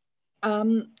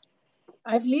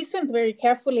 I've listened very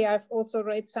carefully. I've also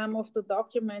read some of the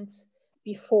documents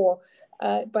before.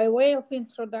 By way of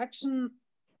introduction,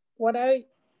 what I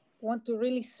want to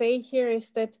really say here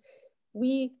is that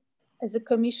we, as a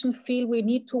Commission, feel we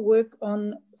need to work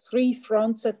on three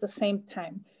fronts at the same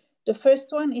time. The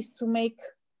first one is to make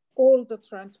all the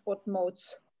transport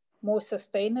modes more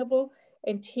sustainable.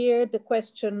 And here the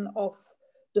question of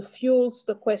the fuels,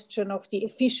 the question of the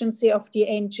efficiency of the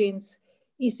engines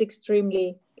is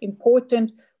extremely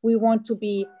important. We want to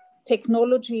be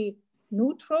technology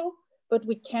neutral, but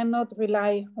we cannot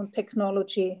rely on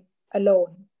technology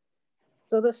alone.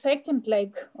 So the second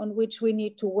leg on which we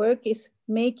need to work is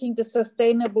making the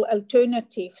sustainable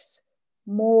alternatives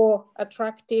more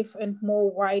attractive and more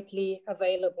widely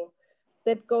available.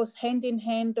 That goes hand in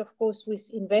hand, of course, with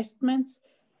investments,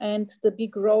 and the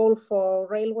big role for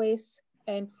railways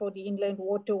and for the inland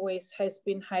waterways has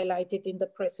been highlighted in the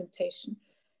presentation.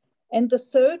 And the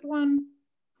third one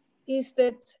is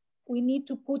that we need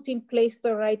to put in place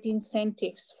the right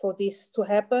incentives for this to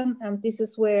happen. And this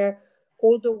is where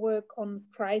all the work on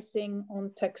pricing,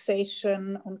 on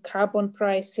taxation, on carbon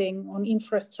pricing, on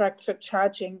infrastructure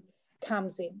charging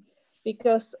comes in.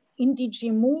 Because in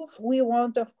DG Move, we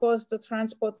want, of course, the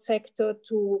transport sector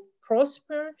to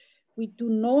prosper. We do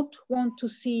not want to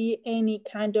see any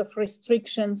kind of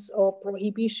restrictions or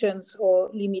prohibitions or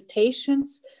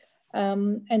limitations.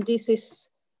 And this is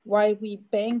why we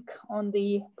bank on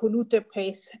the polluter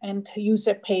pays and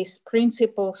user pays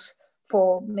principles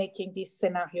for making these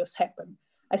scenarios happen.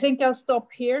 I think I'll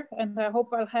stop here, and I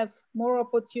hope I'll have more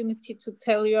opportunity to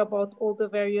tell you about all the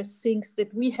various things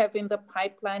that we have in the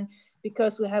pipeline,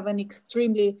 because we have an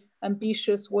extremely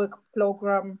ambitious work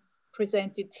program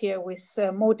presented here with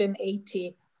more than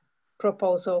 80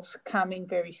 proposals coming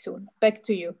very soon. Back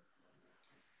to you.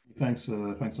 Thanks,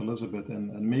 thanks, Elizabeth.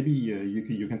 And maybe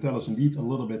you can tell us indeed a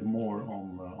little bit more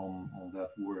on that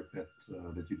work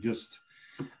that you just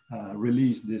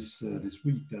released this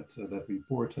week, that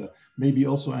report. Maybe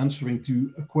also answering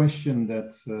to a question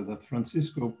that that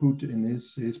Francisco put in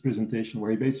his presentation,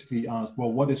 where he basically asked,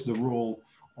 well, what is the role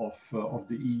of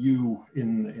the EU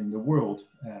in the world?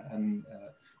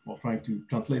 Well, trying to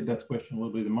translate that question a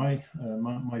little bit in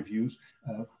my views,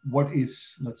 what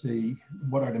is, let's say,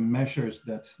 what are the measures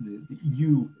that the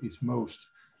EU is most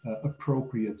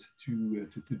appropriate to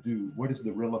do? What is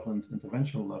the relevant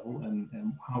intervention level, and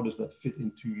how does that fit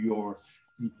into your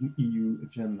EU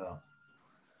agenda?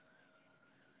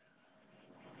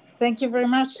 Thank you very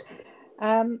much.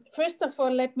 First of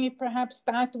all, let me perhaps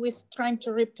start with trying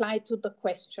to reply to the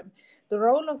question. The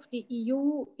role of the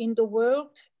EU in the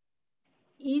world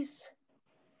is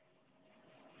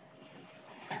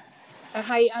a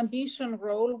high ambition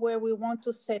role where we want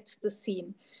to set the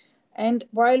scene. And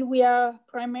while we are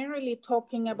primarily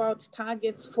talking about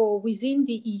targets for within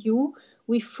the EU,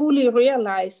 we fully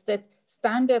realize that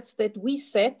standards that we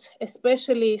set,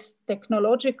 especially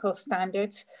technological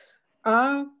standards,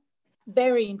 are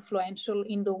very influential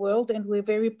in the world, and we're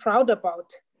very proud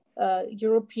about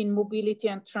European mobility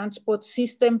and transport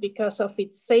system because of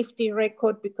its safety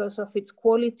record, because of its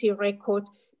quality record,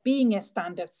 being a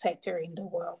standard setter in the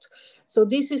world. So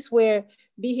this is where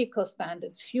vehicle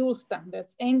standards, fuel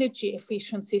standards, energy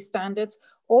efficiency standards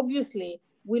obviously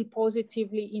will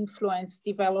positively influence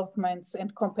developments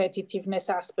and competitiveness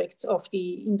aspects of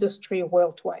the industry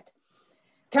worldwide.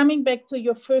 Coming back to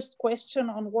your first question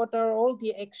on what are all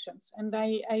the actions, and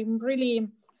I'm really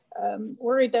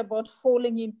worried about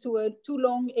falling into a too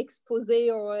long expose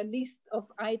or a list of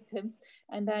items,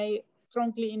 and I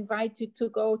strongly invite you to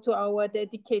go to our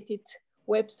dedicated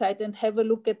website and have a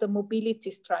look at the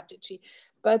mobility strategy.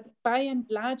 But by and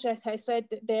large, as I said,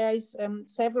 there is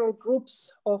several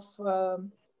groups of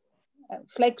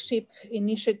flagship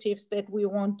initiatives that we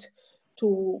want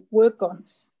to work on.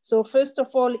 So first of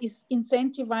all is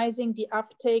incentivizing the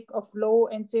uptake of low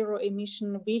and zero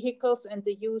emission vehicles and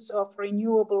the use of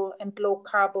renewable and low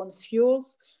carbon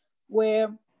fuels,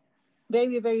 where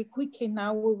very, very quickly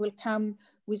now we will come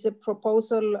with a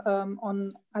proposal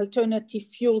on alternative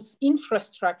fuels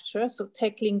infrastructure, so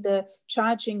tackling the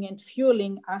charging and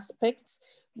fueling aspects,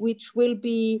 which will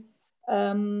be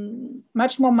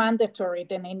much more mandatory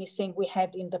than anything we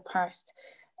had in the past.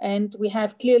 And we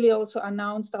have clearly also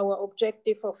announced our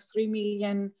objective of 3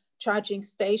 million charging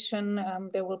stations.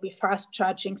 There will be fast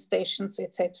charging stations,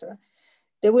 etc.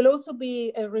 There will also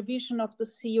be a revision of the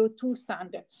CO2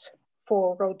 standards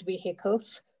for road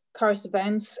vehicles, cars,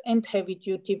 vans, and heavy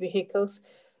duty vehicles,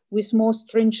 with more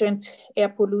stringent air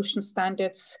pollution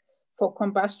standards for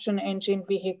combustion engine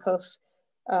vehicles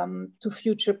to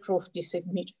future-proof this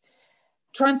emission.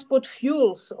 Transport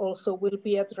fuels also will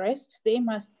be addressed. They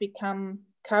must become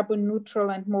carbon neutral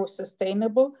and more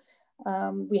sustainable.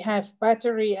 We have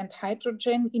battery and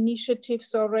hydrogen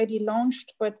initiatives already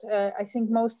launched, but I think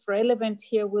most relevant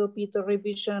here will be the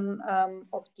revision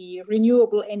of the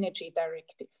Renewable Energy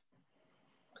Directive.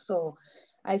 So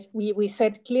we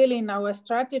said clearly in our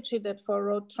strategy that for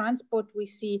road transport, we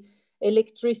see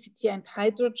electricity and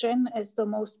hydrogen as the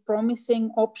most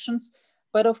promising options.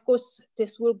 But of course,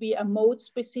 this will be a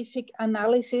mode-specific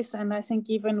analysis. And I think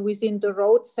even within the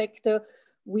road sector,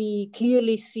 we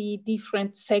clearly see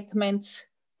different segments,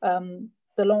 the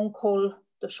long haul,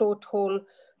 the short haul,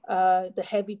 the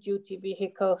heavy duty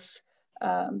vehicles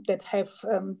that have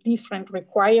different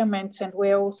requirements and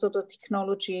where also the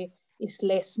technology is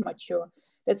less mature.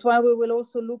 That's why we will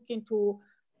also look into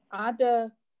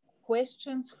other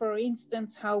questions, for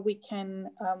instance, how we can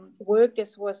work,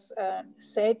 as was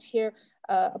said here,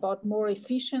 about more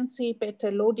efficiency.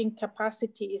 Better loading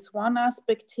capacity is one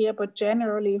aspect here, but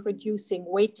generally reducing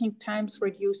waiting times,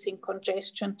 reducing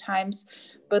congestion times,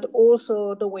 but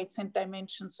also the weights and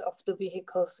dimensions of the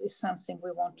vehicles is something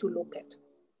we want to look at.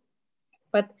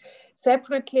 But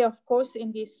separately, of course,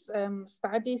 in these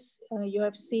studies, you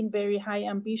have seen very high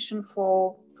ambition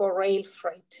for rail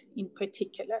freight in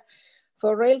particular.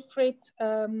 For rail freight,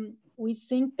 we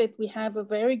think that we have a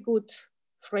very good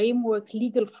framework,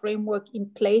 legal framework in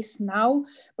place now,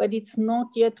 but it's not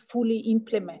yet fully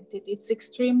implemented. It's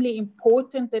extremely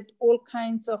important that all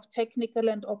kinds of technical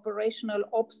and operational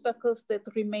obstacles that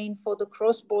remain for the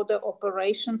cross-border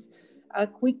operations are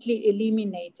quickly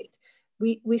eliminated.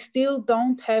 We still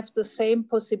don't have the same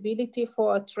possibility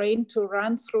for a train to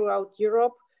run throughout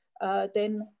Europe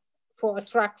than for a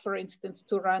truck, for instance,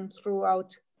 to run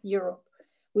throughout Europe.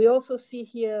 We also see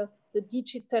here the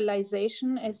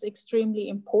digitalization as extremely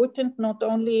important, not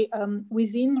only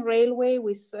within railway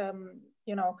with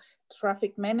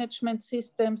traffic management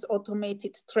systems,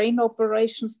 automated train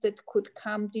operations that could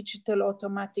come, digital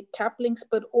automatic couplings,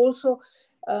 but also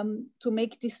to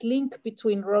make this link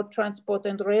between road transport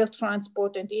and rail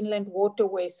transport and inland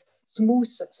waterways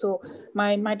smoother. So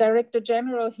my Director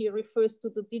General here refers to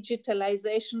the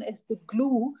digitalization as the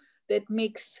glue that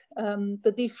makes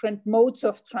the different modes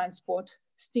of transport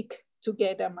stick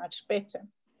together much better.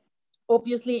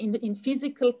 Obviously, in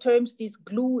physical terms, this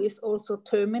glue is also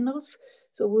terminals.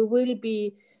 So we will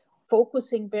be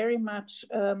focusing very much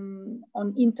on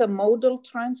intermodal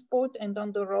transport and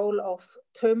on the role of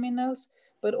terminals,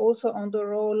 but also on the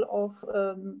role of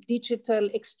digital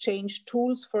exchange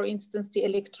tools, for instance, the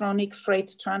electronic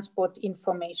freight transport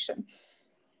information.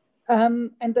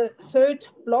 And the third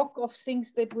block of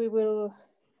things that we will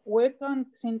work on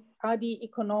are the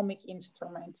economic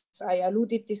instruments. I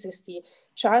alluded, this is the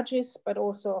charges, but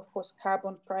also, of course,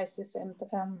 carbon prices and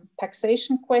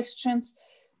taxation questions.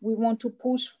 We want to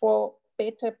push for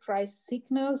better price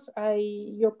signals.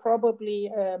 You're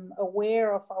probably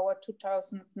aware of our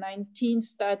 2019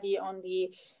 study on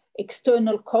the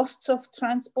external costs of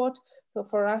transport. So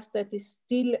for us, that is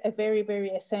still a very,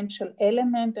 very essential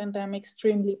element. And I'm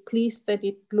extremely pleased that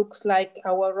it looks like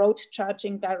our road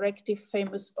charging directive,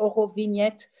 famous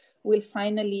Eurovignette, will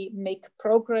finally make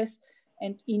progress.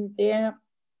 And in there,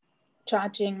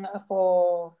 charging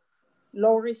for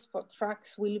lorries, for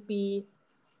trucks, will be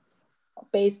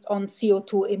based on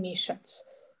CO2 emissions.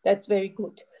 That's very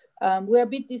good. We're a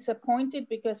bit disappointed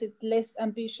because it's less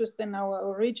ambitious than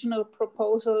our original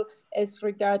proposal as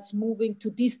regards moving to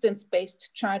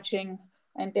distance-based charging,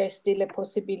 and there's still a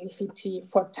possibility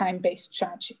for time-based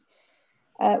charging.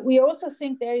 We also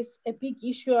think there is a big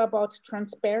issue about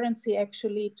transparency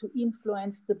actually to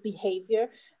influence the behavior,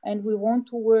 and we want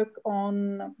to work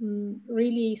on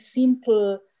really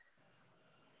simple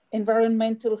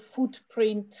environmental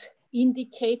footprint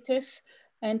indicators,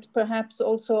 and perhaps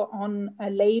also on a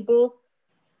label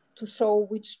to show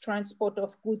which transport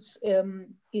of goods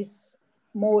is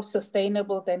more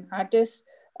sustainable than others,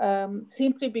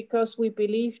 simply because we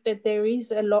believe that there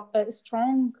is a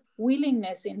strong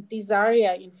willingness and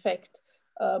desire, in fact,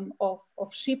 of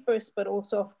shippers, but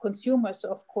also of consumers,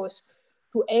 of course,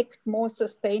 to act more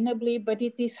sustainably, but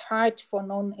it is hard for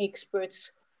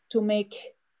non-experts to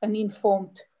make an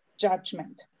informed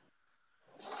judgment.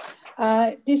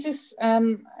 This is,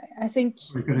 I think,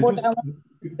 what I want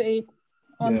to say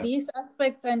on these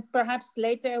aspects, and perhaps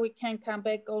later we can come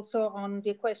back also on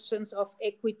the questions of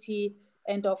equity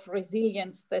and of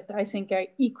resilience that I think are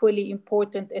equally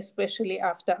important, especially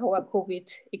after our COVID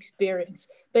experience.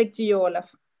 Back to you, Olaf.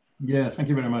 Yes, thank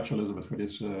you very much, Elizabeth, for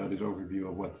this overview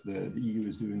of what the EU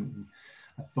is doing.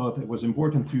 I thought it was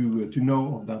important to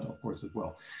know of that, of course, as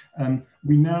well.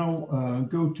 We now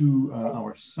go to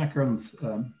our second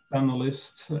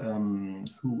panelist,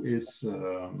 who is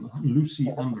Lucy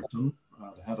Anderson,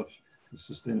 the head of the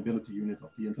Sustainability Unit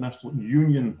of the International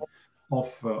Union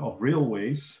of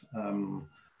Railways.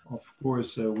 Of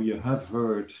course, we have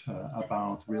heard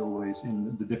about railways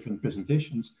in the different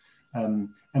presentations. And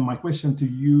my question to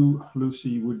you,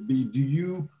 Lucy, would be, do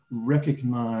you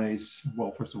recognize,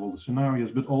 well, first of all, the scenarios,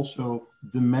 but also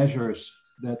the measures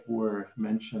that were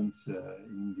mentioned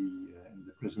in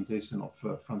the presentation of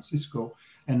Francisco?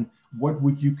 And what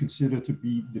would you consider to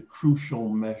be the crucial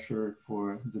measure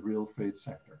for the rail freight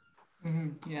sector?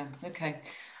 Yeah, okay.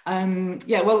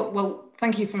 Yeah, well,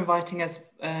 thank you for inviting us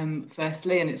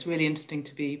firstly, and it's really interesting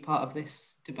to be part of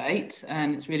this debate,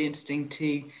 and it's really interesting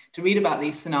to read about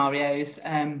these scenarios,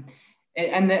 and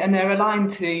they're aligned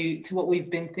to what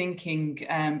we've been thinking,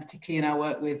 particularly in our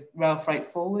work with Rail Freight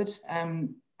Forward.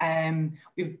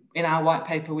 We've, in our white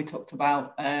paper, we talked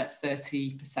about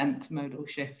 30% modal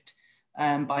shift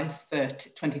by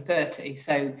 2030.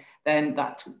 So then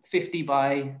that 50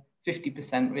 by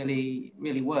 50%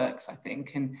 really works, I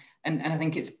think, and I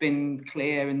think it's been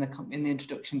clear in the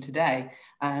introduction today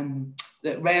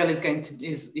that rail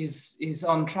is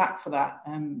on track for that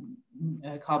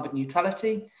carbon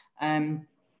neutrality, and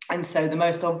so the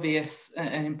most obvious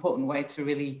and important way to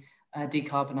really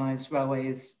decarbonise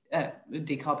railways,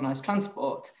 decarbonise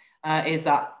transport, is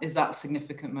that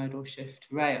significant modal shift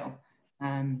to rail,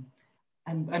 and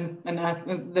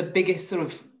the biggest sort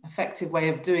of effective way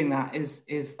of doing that is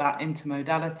that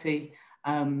intermodality,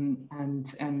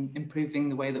 and improving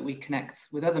the way that we connect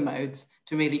with other modes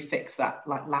to really fix that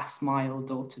like last mile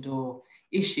door-to-door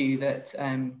issue that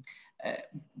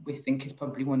we think is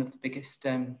probably one of the biggest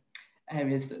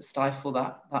areas that stifle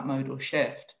that modal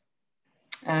shift.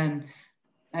 And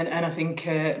I think,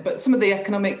 but some of the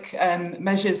economic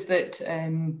measures that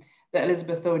that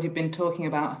Elizabeth already been talking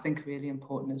about, I think, are really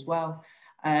important as well.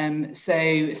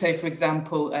 So for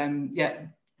example,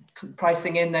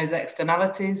 pricing in those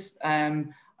externalities are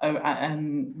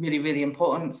really, really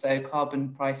important. So carbon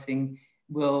pricing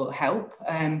will help.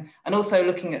 And also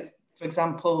looking at, for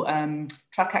example,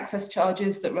 track access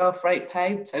charges that rail freight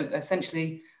pay. So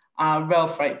essentially, rail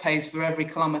freight pays for every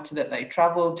kilometre that they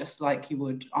travel, just like you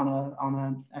would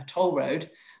on a toll road.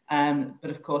 But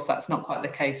of course, that's not quite the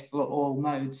case for all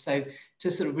modes. So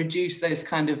to sort of reduce those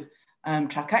kind of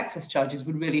track access charges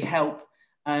would really help,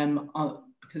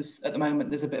 because at the moment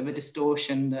there's a bit of a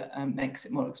distortion that makes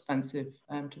it more expensive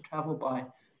to travel by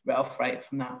rail freight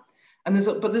from that. And there's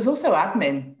also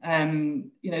admin.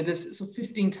 You know, there's sort of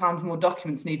 15 times more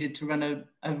documents needed to run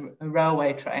a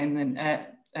railway train than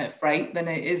freight than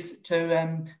it is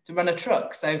to run a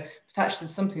truck. So perhaps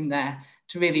there's something there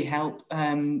to really help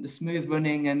the smooth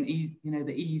running and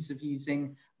the ease of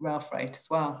using rail freight as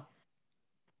well.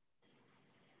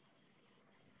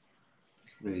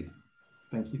 Great,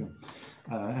 thank you.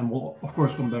 And we'll of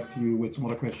course come back to you with some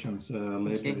other questions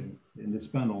later in this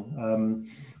panel.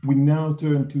 We now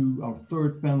turn to our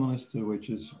third panelist, which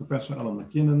is Professor Alan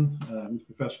McKinnon, who's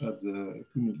professor at the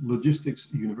Logistics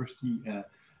University,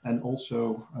 and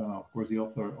also, of course, the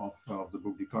author of the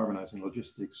book Decarbonizing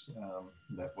Logistics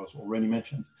that was already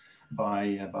mentioned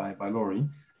by Laurie.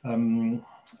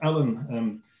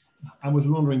 Alan, I was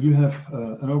wondering, you have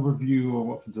an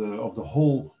overview of the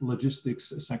whole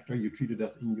logistics sector. You treated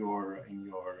that in your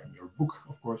book,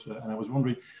 of course, and I was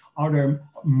wondering, are there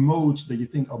modes that you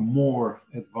think are more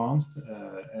advanced,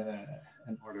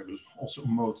 and are there also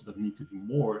modes that need to be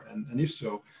more? And if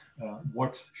so,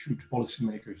 what should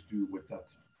policymakers do with that?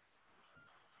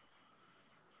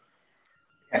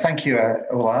 Thank you,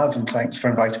 Olav, and thanks for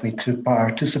inviting me to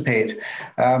participate.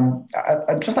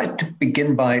 I'd just like to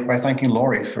begin by thanking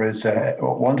Laurie for his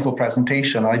wonderful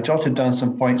presentation. I jotted down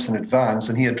some points in advance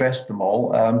and he addressed them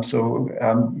all, so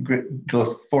great deal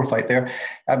of foresight there.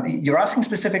 You're asking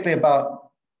specifically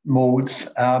about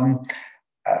modes.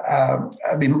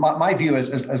 I mean, my view is,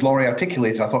 as Laurie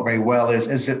articulated, I thought very well,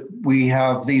 is that we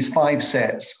have these 5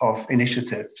 sets of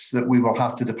initiatives that we will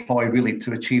have to deploy really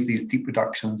to achieve these deep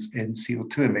reductions in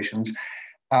CO2 emissions.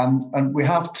 And we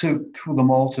have to pull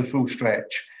them all to full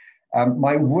stretch.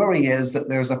 My worry is that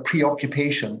there's a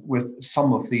preoccupation with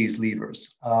some of these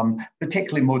levers,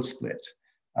 particularly mode split.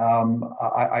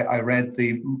 I read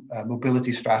the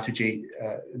mobility strategy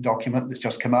document that's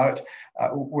just come out,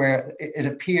 where it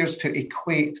appears to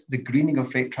equate the greening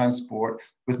of freight transport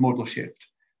with modal shift.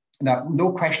 Now,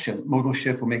 no question, modal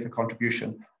shift will make a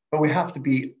contribution, but we have to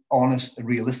be honest and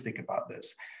realistic about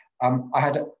this. I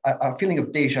had a feeling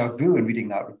of deja vu in reading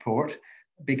that report,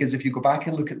 because if you go back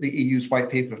and look at the EU's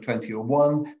white paper of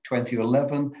 2001,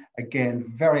 2011, again,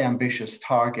 very ambitious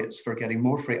targets for getting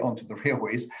more freight onto the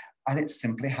railways, and it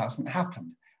simply hasn't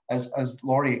happened. As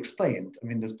Laurie explained, I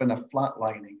mean, there's been a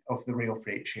flatlining of the rail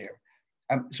freight share.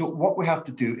 So what we have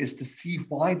to do is to see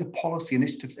why the policy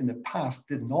initiatives in the past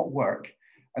did not work,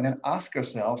 and then ask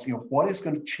ourselves, what is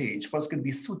going to change? What's going to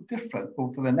be so different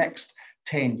over the next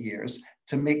 10 years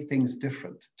to make things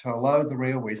different, to allow the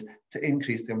railways to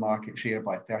increase their market share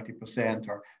by 30%,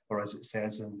 or as it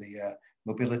says in the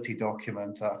mobility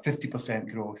document,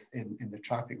 50% growth in the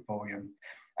traffic volume.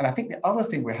 And I think the other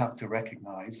thing we have to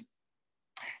recognize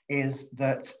is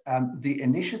that the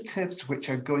initiatives which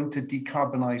are going to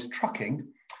decarbonize trucking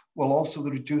will also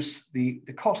reduce the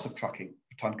cost of trucking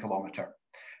per ton kilometre,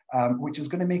 which is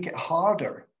going to make it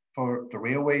harder for the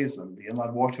railways and the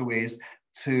inland waterways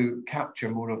to capture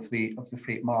more of the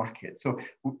freight market. So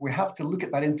we have to look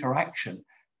at that interaction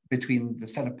between the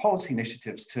set of policy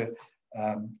initiatives to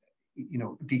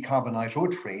decarbonize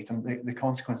road freight and the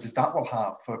consequences that will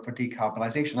have for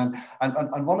decarbonisation.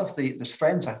 And one of the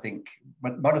strengths, I think,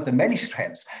 one of the many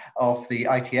strengths of the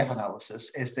ITF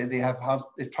analysis is that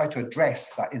they've tried to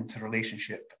address that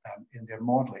interrelationship in their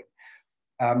modelling.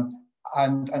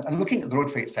 And looking at the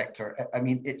road freight sector, I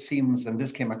mean, it seems, and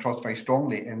this came across very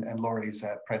strongly in Laurie's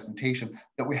presentation,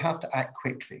 that we have to act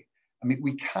quickly. I mean,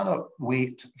 we cannot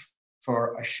wait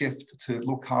for a shift to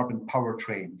low carbon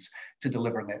powertrains to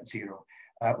deliver net zero.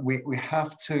 We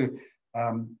have to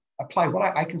apply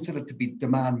what I consider to be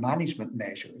demand management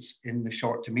measures in the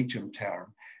short to medium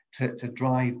term to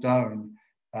drive down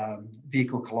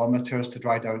vehicle kilometres, to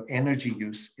drive down energy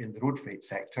use in the road freight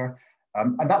sector.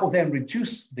 And that will then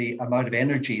reduce the amount of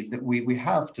energy that we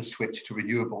have to switch to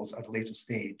renewables at a later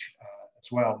stage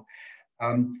as well.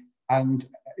 And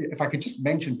if I could just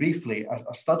mention briefly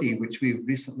a study which we've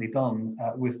recently done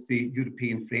with the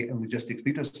European Freight and Logistics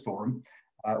Leaders Forum,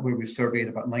 where we've surveyed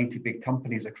about 90 big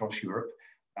companies across Europe,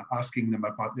 asking them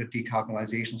about their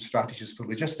decarbonisation strategies for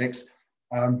logistics.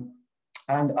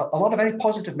 And a lot of very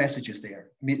positive messages there.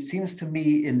 I mean, it seems to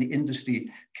me in the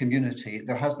industry community,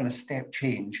 there has been a step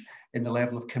change in the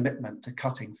level of commitment to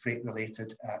cutting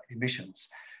freight-related emissions.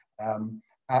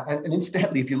 And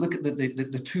incidentally, if you look at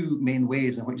the two main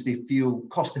ways in which they feel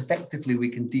cost effectively we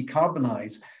can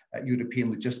decarbonise European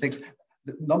logistics,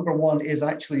 number one is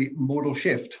actually modal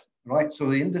shift, right? So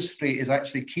the industry is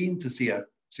actually keen to see a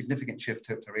significant shift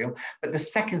to rail. But the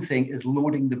second thing is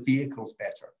loading the vehicles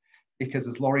better. Because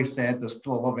as Laurie said, there's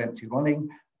still a lot of empty running.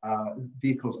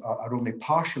 Vehicles are only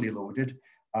partially loaded.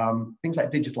 Things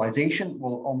like digitalization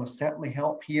will almost certainly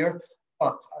help here,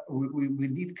 but we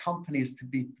need companies to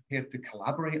be prepared to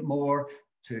collaborate more,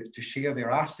 to share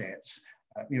their assets,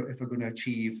 if we're going to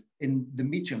achieve in the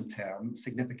medium term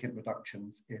significant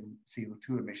reductions in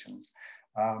CO2 emissions.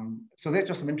 So there's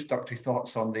just some introductory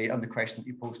thoughts on the question that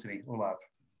you posed to me, Olav.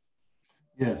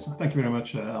 Yes, thank you very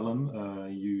much, Alan.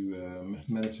 You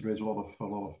managed to raise a lot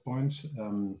of points.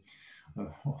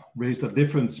 Raised at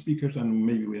different speakers, and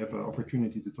maybe we have an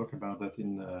opportunity to talk about that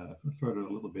in further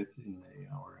a little bit in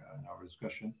our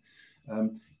discussion.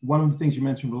 One of the things you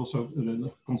mentioned was also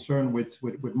the concern with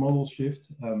modal shift.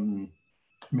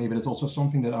 Maybe that's also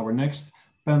something that our next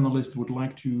panelist would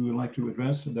like to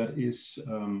address. That is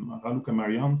Raluca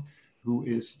Marian, who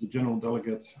is the General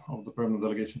Delegate of the Permanent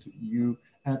Delegation to the EU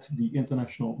at the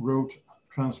International Road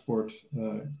Transport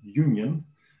Union.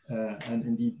 And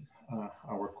indeed,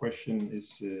 our question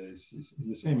is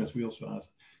the same as we also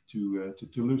asked to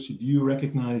Lucy. Do you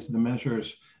recognize the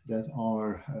measures that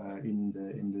are in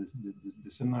the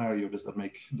scenario? Does that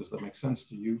make sense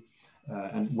to you?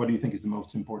 And what do you think is the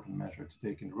most important measure to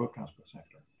take in the road transport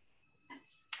sector?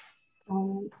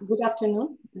 Good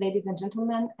afternoon, ladies and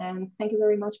gentlemen, and thank you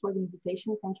very much for the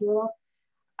invitation. Thank you all.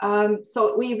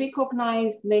 So we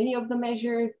recognize many of the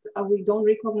measures. We don't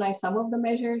recognize some of the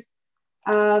measures.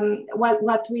 What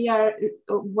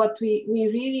we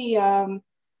really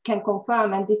can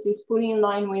confirm, and this is fully in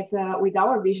line with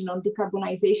our vision on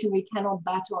decarbonization, we cannot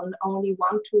bet on only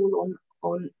one tool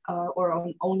or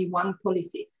on only one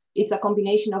policy. It's a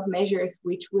combination of measures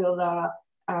which will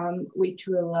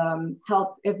help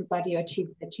everybody achieve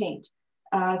the change.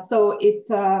 So it's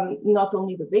not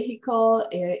only the vehicle,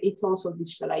 it's also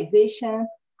digitalization,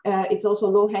 it's also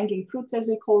low-hanging fruits, as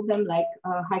we call them, like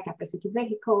high-capacity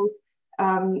vehicles.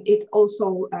 It's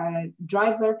also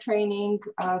driver training.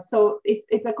 So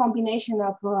it's a combination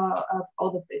of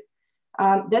all of this.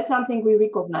 That's something we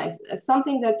recognize.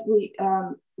 Something that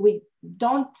we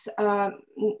don't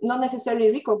not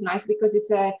necessarily recognize because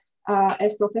it's a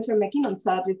as Professor McKinnon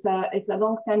said, it's a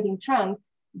long-standing trend,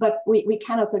 but we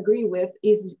cannot agree with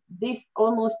is this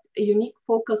almost unique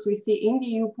focus we see in the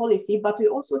EU policy, but we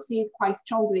also see it quite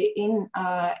strongly in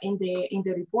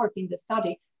the report, in the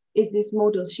study, is this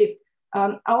modal shift.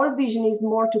 Our vision is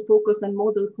more to focus on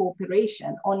modal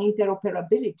cooperation, on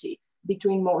interoperability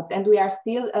between modes, and we are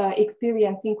still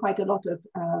experiencing quite a lot of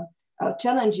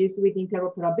challenges with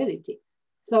interoperability.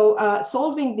 So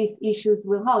solving these issues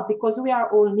will help because we are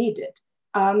all needed.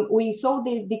 We saw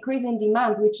the decrease in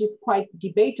demand, which is quite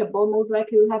debatable. Most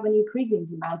likely we'll have an increase in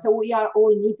demand. So we are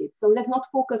all needed. So let's not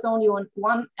focus only on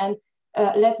one, and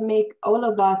let's make all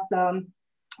of us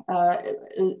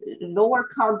lower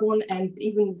carbon and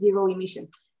even zero emissions.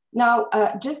 Now,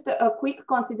 just a quick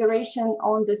consideration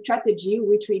on the strategy,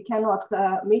 which we cannot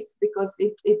miss because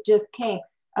it just came.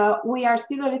 We are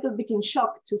still a little bit in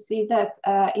shock to see that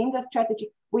in the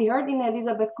strategy, we heard in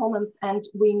Elizabeth's comments, and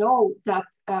we know that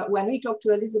when we talk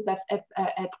to Elizabeth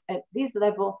at this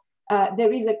level,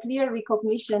 there is a clear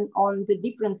recognition on the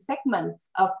different segments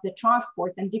of the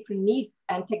transport and different needs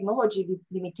and technology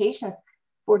limitations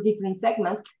for different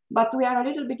segments. But we are a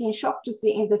little bit in shock to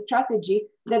see in the strategy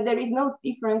that there is no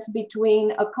difference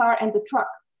between a car and a truck,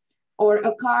 or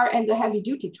a car and a heavy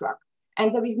duty truck.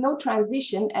 And there is no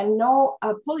transition and no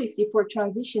policy for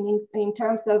transitioning in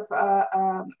terms of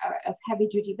heavy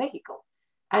duty vehicles.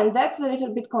 And that's a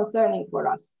little bit concerning for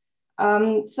us.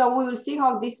 So we will see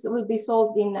how this will be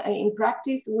solved in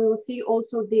practice. We will see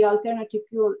also the alternative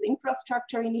fuel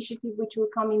infrastructure initiative, which will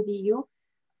come in the EU.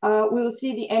 We will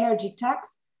see the energy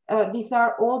tax. These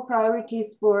are all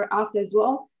priorities for us as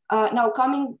well. Now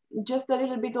coming just a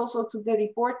little bit also to the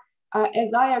report,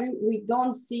 as I argue, we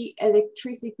don't see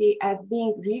electricity as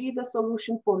being really the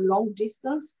solution for long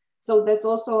distance. So that's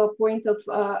also a point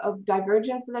of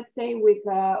divergence, let's say, with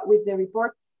the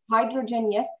report. Hydrogen,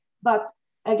 yes, but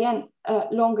again,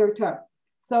 longer term.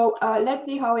 So let's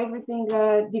see how everything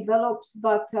develops,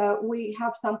 but we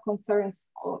have some concerns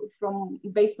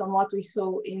based on what we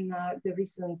saw in the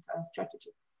recent strategy.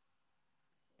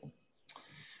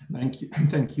 Thank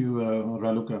you,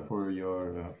 Raluca, for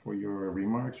your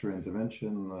remarks, your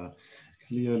intervention.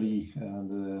 Clearly,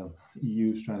 the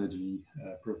EU strategy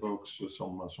provokes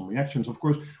some reactions. Of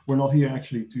course, we're not here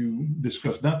actually to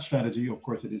discuss that strategy. Of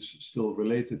course, it is still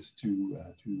related to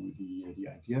the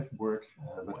ITF work,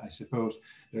 but I suppose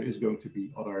there is going to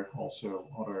be other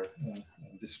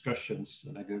discussions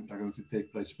that are going to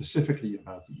take place specifically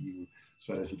about the EU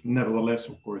strategy. Nevertheless,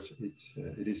 of course,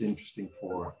 it is interesting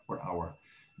for our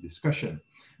discussion.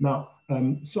 Now,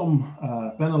 some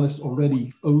panelists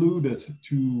already alluded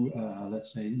to,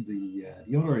 let's say, the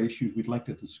other issues we'd like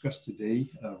to discuss today: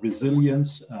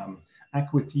 resilience,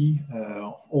 equity,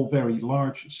 all very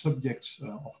large subjects,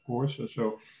 of course.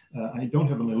 So I don't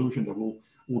have an illusion that we'll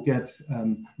get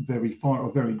very far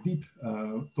or very deep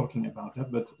talking about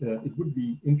that, but it would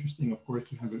be interesting, of course,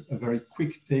 to have a very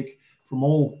quick take from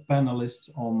all panelists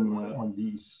on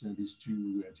these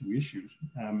two issues.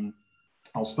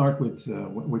 I'll start with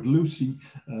Lucy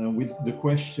with the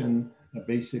question,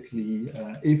 basically,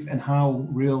 if and how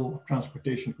rail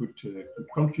transportation could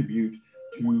contribute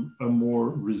to a more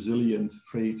resilient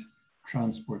freight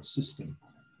transport system.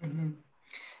 Mm-hmm.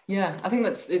 Yeah, I think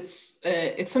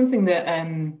it's something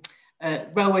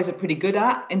that railways are pretty good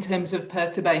at in terms of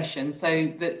perturbation.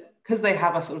 So that because they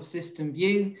have a sort of system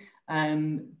view,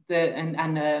 sort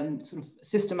of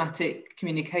systematic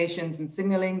communications and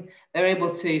signaling, they're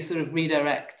able to sort of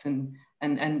redirect and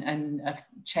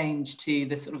change to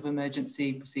the sort of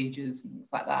emergency procedures and things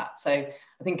like that. So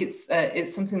I think it's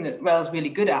something that rail is really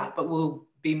good at, but will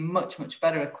be much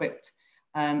better equipped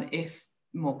if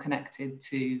more connected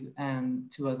to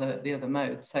the other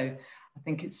modes. So I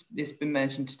think it's been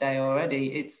mentioned today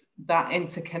already. It's that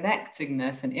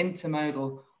interconnectedness and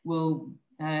intermodal will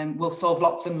solve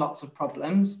lots and lots of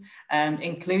problems,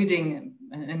 including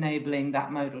enabling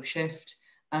that modal shift,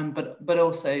 but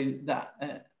also that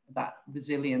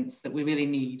resilience that we really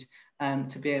need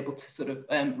to be able to sort of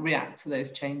react to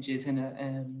those changes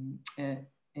in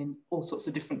all sorts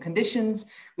of different conditions,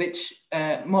 which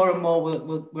more and more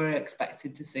we're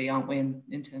expected to see, aren't we,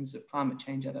 in terms of climate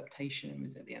change adaptation and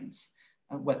resilience,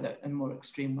 weather and more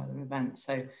extreme weather events.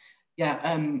 So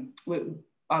yeah,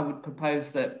 I would propose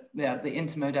that the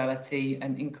intermodality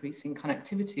and increasing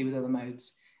connectivity with other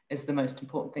modes is the most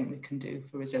important thing we can do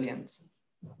for resilience.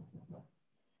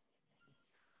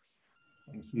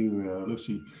 Thank you,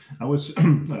 Lucy. I was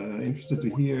interested to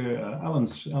hear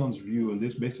Alan's view on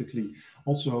this, basically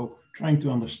also trying to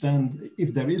understand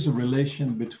if there is a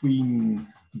relation between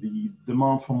the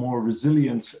demand for more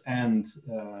resilience and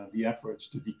the efforts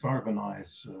to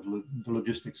decarbonize the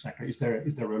logistics sector. Is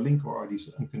there a link, or are these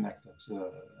unconnected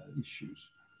issues?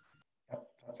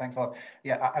 Thanks a lot.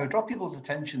 Yeah, I would draw people's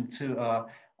attention to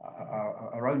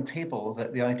a round table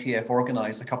that the ITF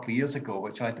organized a couple of years ago,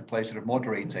 which I had the pleasure of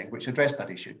moderating, which addressed that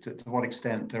issue, to what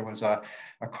extent there was a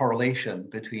correlation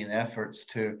between efforts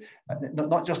to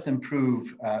not just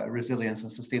improve resilience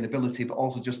and sustainability, but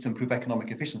also just to improve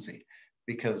economic efficiency,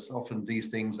 because often these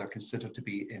things are considered to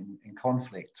be in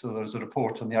conflict. So there's a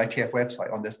report on the ITF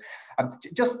website on this.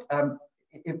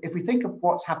 If we think of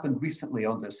what's happened recently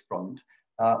on this front,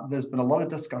 there's been a lot of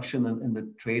discussion in the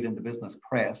trade and the business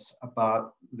press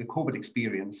about the COVID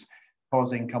experience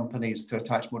causing companies to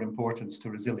attach more importance to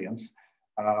resilience,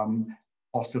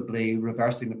 possibly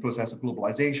reversing the process of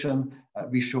globalization,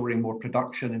 reshoring more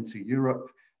production into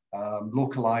Europe,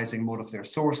 localizing more of their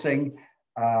sourcing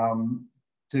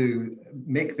to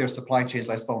make their supply chains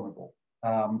less vulnerable.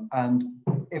 And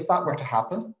if that were to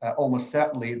happen, almost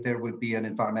certainly there would be an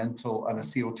environmental and a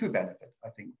CO2 benefit, I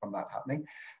think, from that happening.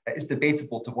 It's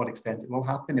debatable to what extent it will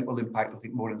happen. It will impact, I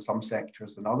think, more in some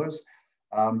sectors than others.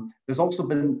 There's also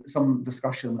been some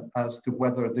discussion as to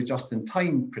whether the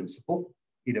just-in-time principle,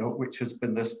 which has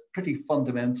been this pretty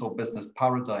fundamental business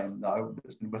paradigm now,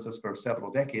 that's been with us for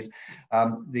several decades,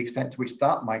 the extent to which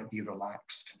that might be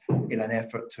relaxed in an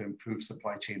effort to improve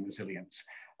supply chain resilience.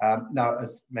 Now,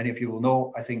 as many of you will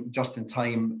know, I think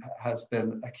just-in-time has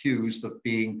been accused of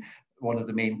being one of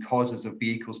the main causes of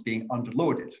vehicles being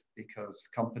underloaded, because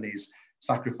companies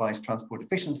sacrifice transport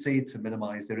efficiency to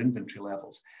minimize their inventory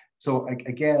levels. So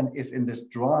again, if in this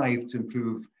drive to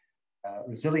improve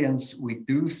resilience, we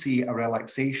do see a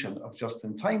relaxation of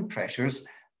just-in-time pressures,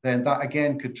 then that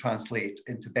again could translate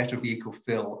into better vehicle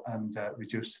fill and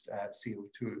reduced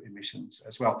CO2 emissions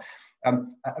as well.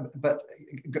 But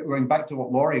going back to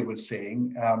what Laurie was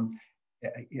saying,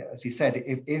 as he said,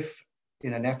 if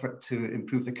in an effort to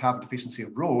improve the carbon efficiency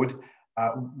of road,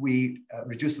 We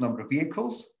reduce the number of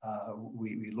vehicles,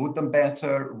 we load them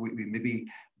better, we maybe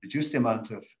reduce the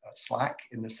amount of slack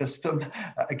in the system.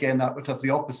 Again, that would have the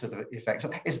opposite effect.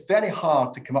 So it's very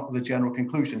hard to come up with a general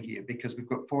conclusion here because we've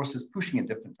got forces pushing in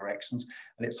different directions,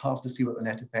 and it's hard to see what the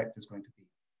net effect is going to be.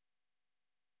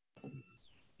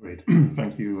 Great,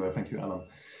 thank you,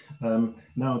 Alan.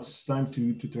 Now it's time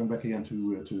to turn back again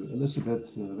to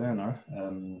Elisabeth Werner.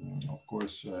 Of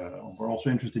course, we're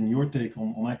also interested in your take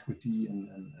on equity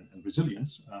and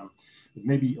resilience. But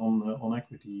maybe on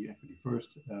equity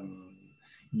first.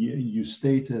 You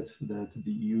stated that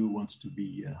the EU wants to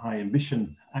be a high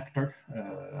ambition actor,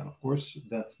 and of course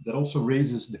that also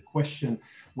raises the question: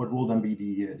 what will then be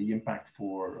the impact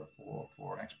for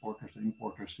exporters and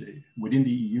importers within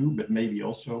the EU? But maybe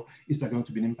also, is there going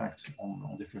to be an impact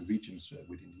on different regions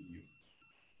within the EU?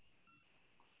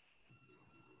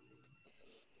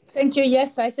 Thank you.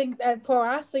 Yes, I think that for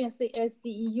us as the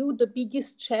EU, the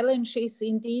biggest challenge is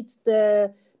indeed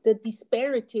the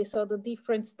disparities or the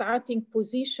different starting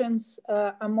positions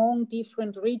among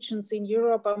different regions in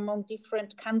Europe, among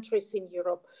different countries in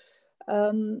Europe.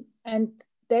 And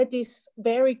that is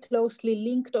very closely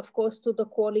linked, of course, to the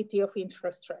quality of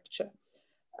infrastructure.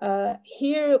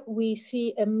 Here we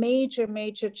see a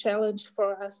major challenge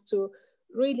for us to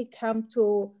really come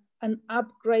to an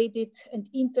upgraded and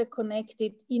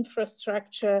interconnected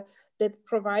infrastructure that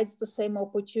provides the same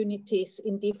opportunities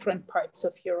in different parts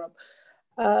of Europe.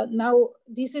 Now,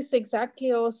 this is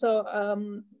exactly also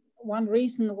one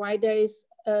reason why there is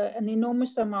an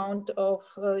enormous amount of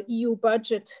EU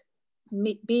budget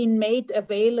being made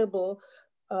available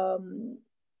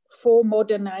for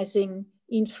modernizing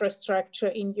infrastructure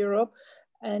in Europe.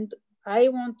 And I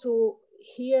want to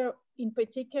here in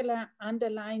particular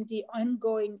underline the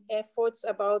ongoing efforts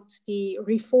about the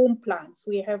reform plans.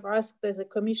 We have asked as a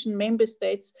Commission member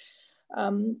states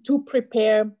to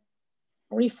prepare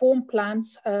reform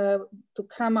plans to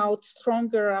come out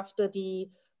stronger after the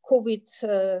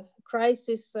COVID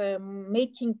crisis,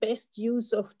 making best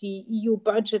use of the EU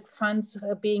budget funds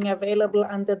being available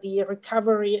under the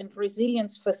Recovery and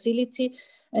Resilience Facility.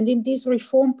 And in these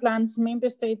reform plans, member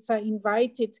states are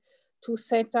invited to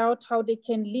set out how they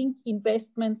can link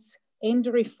investments and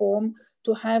reform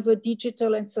to have a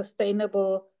digital and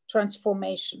sustainable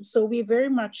transformation. So we very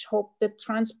much hope that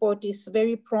transport is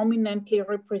very prominently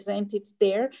represented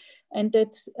there, and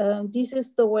that this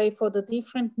is the way for the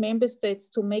different member states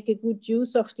to make a good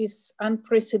use of this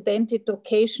unprecedented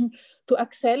occasion to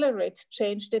accelerate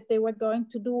change that they were going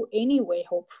to do anyway,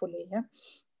 hopefully. Yeah?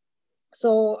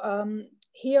 So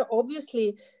here,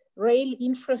 obviously, rail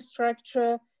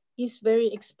infrastructure is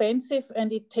very expensive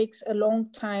and it takes a long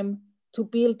time to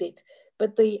build it.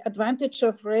 But the advantage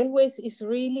of railways is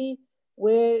really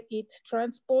where it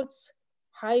transports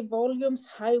high volumes,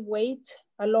 high weight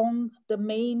along the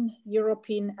main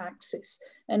European axis.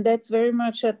 And that's very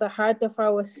much at the heart of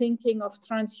our thinking of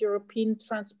trans-European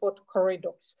transport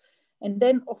corridors. And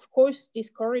then, of course,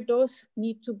 these corridors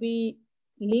need to be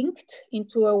linked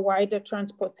into a wider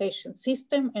transportation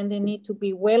system, and they need to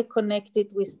be well connected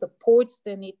with the ports.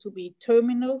 There need to be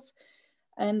terminals.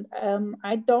 And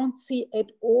I don't see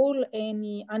at all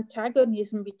any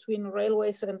antagonism between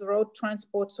railways and road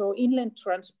transports or inland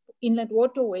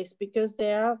waterways, because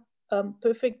they are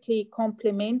perfectly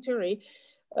complementary.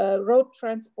 Road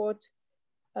transport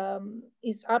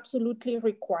is absolutely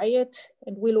required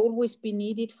and will always be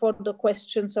needed for the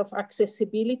questions of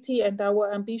accessibility. And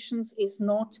our ambitions is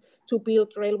not to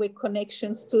build railway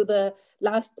connections to the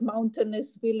last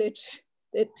mountainous village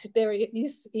that there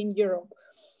is in Europe.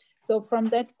 So from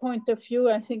that point of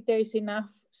view, I think there is enough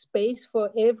space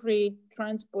for every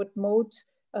transport mode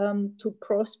to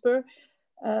prosper.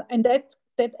 And that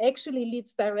actually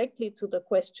leads directly to the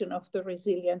question of the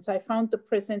resilience. I found the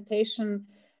presentation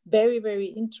very, very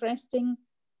interesting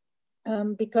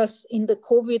because in the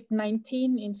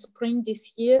COVID-19 in spring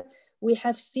this year, we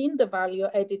have seen the value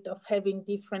added of having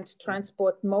different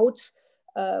transport modes.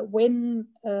 When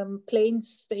planes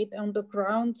stayed on the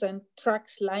ground and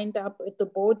trucks lined up at the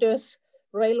borders,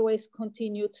 railways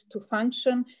continued to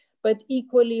function. But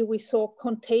equally, we saw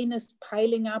containers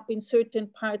piling up in certain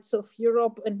parts of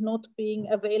Europe and not being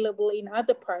available in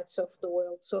other parts of the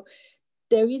world. So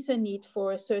there is a need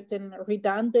for a certain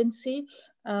redundancy.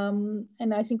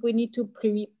 And I think we need to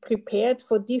be prepared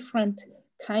for different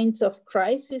kinds of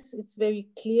crises. It's very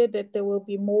clear that there will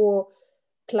be more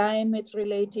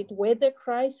climate-related weather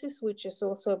crisis, which is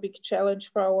also a big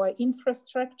challenge for our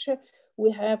infrastructure.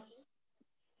 We are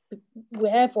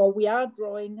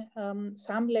drawing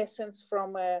some lessons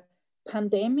from a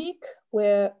pandemic,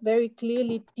 where very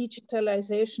clearly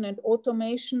digitalization and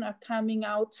automation are coming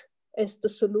out as the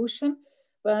solution.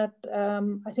 But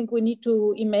I think we need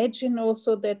to imagine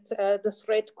also that the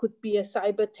threat could be a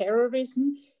cyber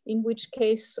terrorism, in which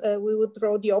case we would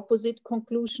draw the opposite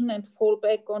conclusion and fall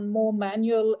back on more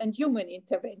manual and human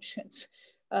interventions.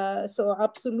 So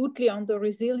absolutely on the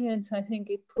resilience, I think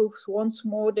it proves once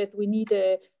more that we need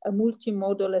a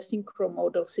multimodal, a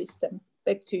synchromodal system.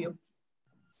 Back to you.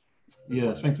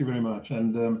 Yes, thank you very much.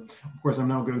 And of course, I'm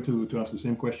now going to ask the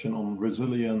same question on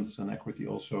resilience and equity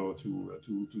also to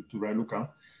Raluca.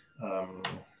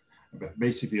 But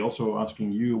basically also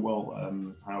asking you, well,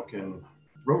 how can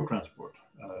road transport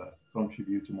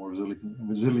contribute to more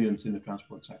resilience in the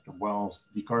transport sector whilst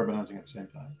decarbonizing at the same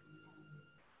time?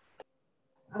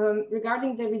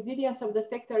 Regarding the resilience of the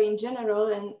sector in general,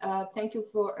 and thank you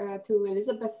to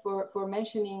Elizabeth for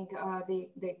mentioning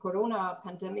the corona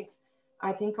pandemics.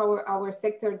 I think our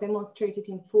sector demonstrated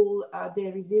in full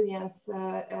the resilience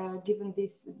given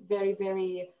these very,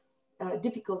 very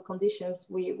difficult conditions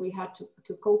we had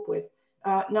to cope with.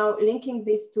 Now, linking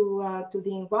this to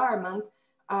the environment,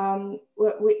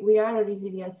 we are a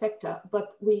resilient sector,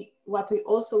 but what we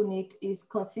also need is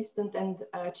consistent and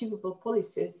achievable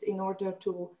policies in order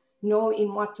to know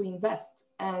in what to invest,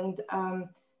 and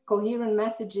coherent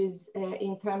messages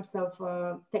in terms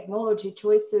of technology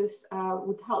choices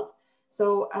would help.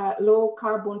 So low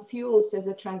carbon fuels as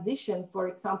a transition, for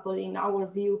example, in our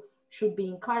view, should be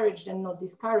encouraged and not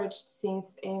discouraged,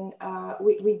 since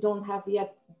we don't have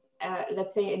yet,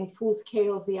 let's say, in full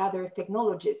scale the other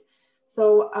technologies.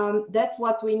 So that's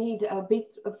what we need, a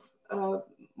bit of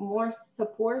more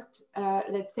support,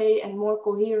 let's say, and more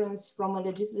coherence from a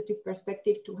legislative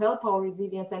perspective to help our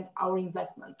resilience and our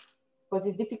investments. Because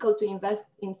it's difficult to invest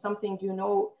in something you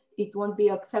know it won't be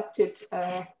accepted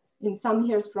in some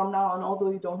years from now on,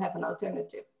 although you don't have an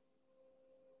alternative.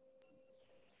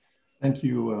 Thank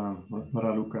you,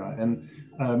 Raluca. And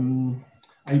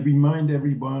I remind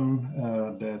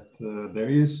everyone that there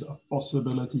is a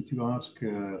possibility to ask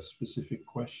specific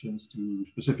questions to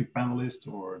specific panelists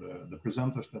or the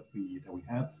presenters that we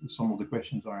had. Some of the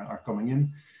questions are coming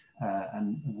in,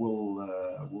 and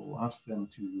we'll ask them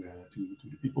to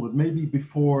the people. But maybe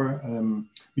before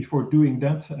doing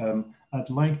that, I'd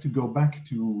like to go back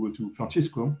to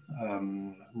Francisco,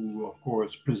 who of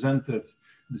course presented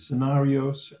the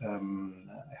scenarios.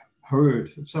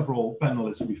 Heard several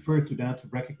panelists refer to that,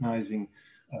 recognizing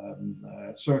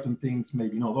certain things,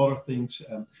 maybe not other things.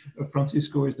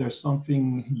 Francisco, is there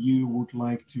something you would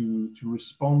like to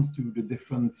respond to the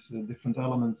different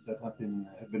elements that have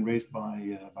been raised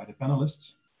by the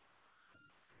panelists?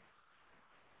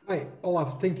 Hi,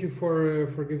 Olaf. Thank you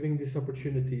for giving this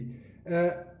opportunity.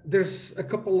 There's a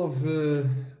couple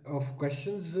of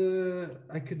questions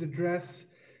I could address.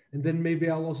 And then maybe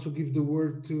I'll also give the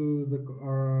word to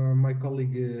my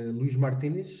colleague Luis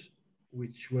Martinez,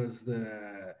 which was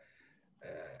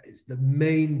is the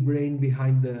main brain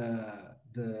behind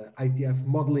the ITF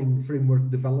modeling framework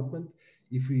development,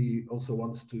 if he also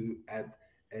wants to add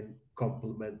and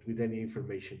complement with any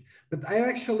information. But I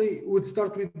actually would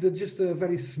start with just a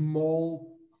very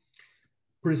small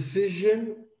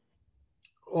precision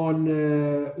on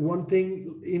one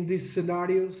thing in these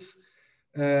scenarios.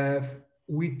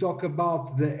 We talk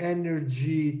about the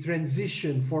energy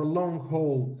transition for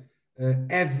long-haul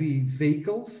heavy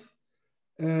vehicles,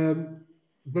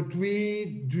 but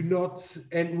we do not,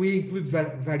 and we include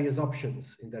various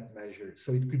options in that measure.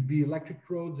 So it could be electric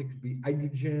roads, it could be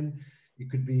hydrogen, it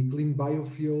could be clean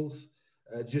biofuels,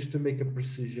 just to make a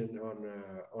precision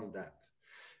on that.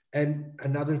 And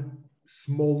another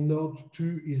small note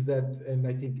too is that, and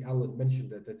I think Alan mentioned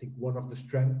that, I think one of the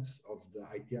strengths of the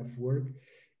ITF work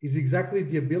is exactly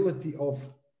the ability of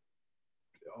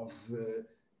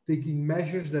taking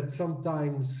measures that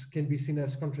sometimes can be seen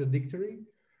as contradictory,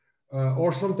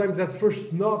 or sometimes at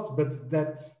first not, but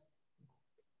that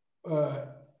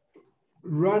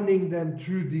running them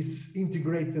through this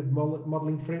integrated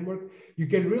modeling framework, you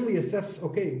can really assess,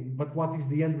 okay, but what is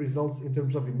the end results in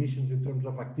terms of emissions, in terms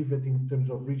of activity, in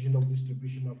terms of regional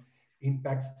distribution of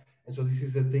impacts. And so this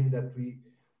is a thing that we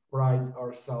pride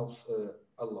ourselves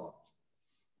a lot.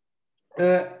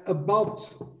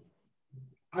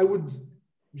 I would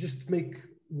just make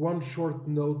one short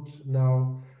note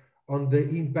now on the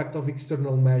impact of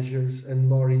external measures, and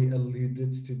Laurie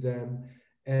alluded to them,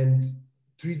 and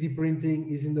 3D printing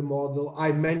is in the model.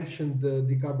 I mentioned the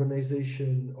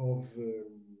decarbonization of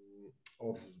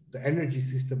the energy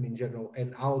system in general,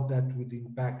 and how that would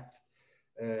impact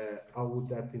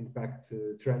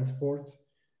transport.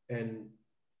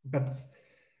 But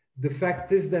the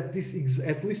fact is that this is,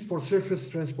 at least for surface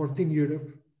transport in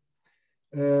Europe,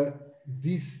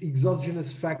 these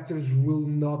exogenous factors will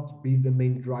not be the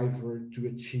main driver to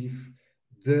achieve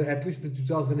at least the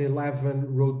 2011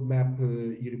 roadmap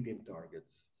European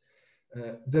targets.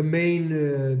 The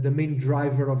main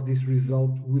driver of this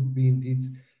result would be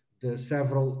indeed the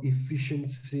several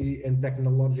efficiency and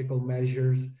technological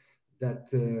measures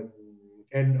that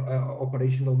and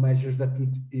operational measures that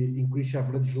would increase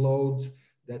average loads,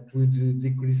 that would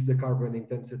decrease the carbon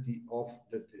intensity of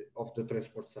the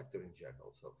transport sector in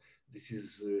general. So this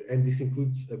is and this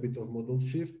includes a bit of modal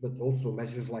shift, but also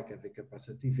measures like heavy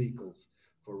capacity vehicles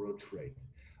for road freight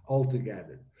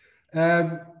altogether.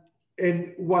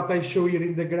 And what I show here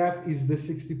in the graph is the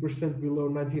 60% below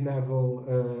 19 level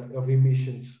of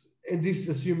emissions, and this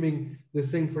assuming the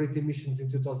same freight emissions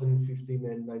in 2015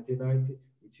 and 1990,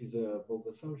 which is a bold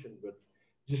assumption, but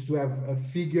just to have a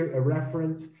figure, a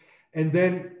reference. And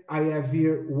then I have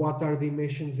here what are the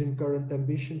emissions in current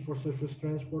ambition for surface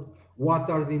transport, what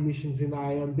are the emissions in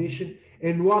high ambition,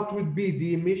 and what would be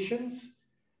the emissions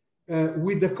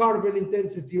with the carbon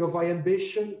intensity of high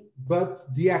ambition, but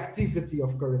the activity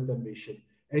of current ambition.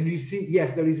 And you see,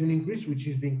 yes, there is an increase, which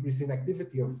is the increase in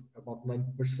activity of about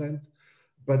 9%,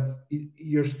 but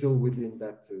you're still within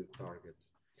that target.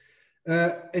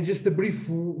 And just a brief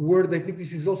word, I think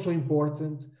this is also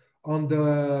important on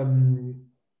the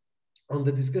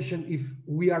discussion, if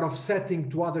we are offsetting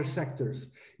to other sectors,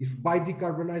 if by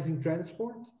decarbonizing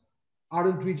transport,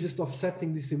 aren't we just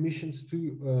offsetting these emissions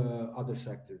to other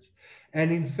sectors? And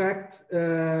in fact,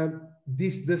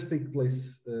 this does take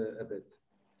place a bit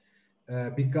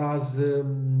because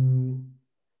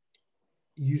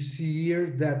you see here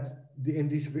that in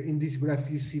this graph,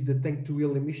 you see the tank to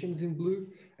wheel emissions in blue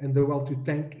and the well to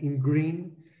tank in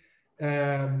green.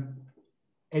 And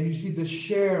you see the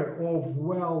share of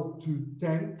well to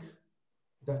tank,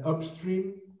 the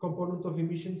upstream component of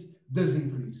emissions, does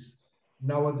increase.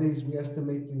 Nowadays, we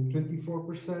estimate in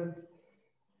 24%,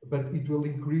 but it will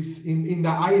increase in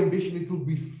the high ambition, it will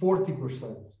be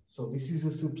 40%. So this is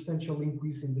a substantial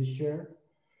increase in the share.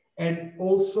 And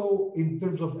also in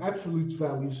terms of absolute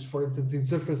values, for instance, in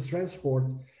surface transport,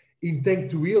 in tank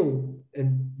to wheel,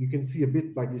 and you can see a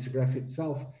bit by this graph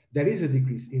itself, there is a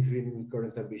decrease in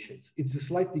current ambitions. It's a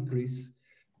slight decrease,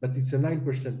 but it's a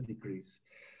 9% decrease.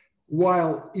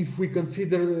 While if we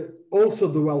consider also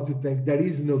the well to tank, there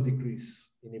is no decrease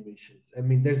in emissions. I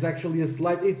mean, there's actually a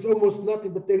slight, it's almost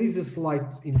nothing, but there is a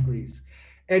slight increase.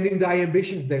 And in the high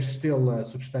ambitions, there's still a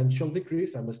substantial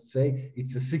decrease, I must say.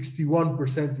 It's a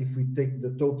 61% if we take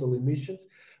the total emissions,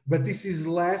 but this is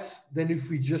less than if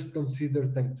we just consider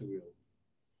tank to wheel.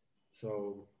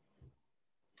 So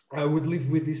I would leave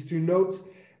with these two notes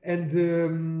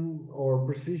and or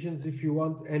precisions if you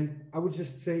want. And I would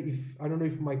just say, I don't know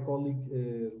if my colleague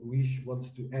Luis wants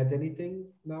to add anything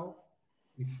now.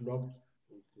 If not,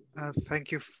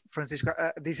 thank you, Francisco.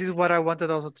 This is what I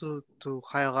wanted also to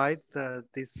highlight,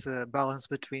 this balance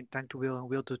between tank to wheel and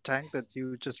wheel to tank that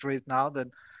you just raised now. That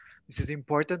this is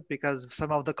important because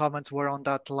some of the comments were on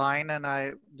that line, and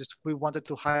we wanted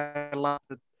to highlight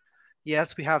that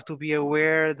yes, we have to be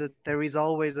aware that there is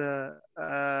always a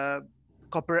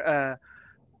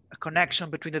connection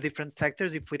between the different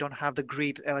sectors. If we don't have the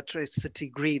grid, electricity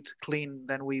grid clean,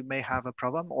 then we may have a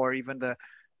problem, or even the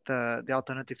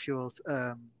alternative fuels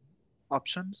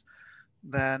options.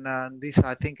 Then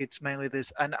I think it's mainly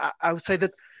this. And I would say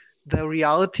that the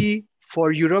reality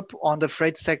for Europe on the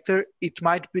freight sector, it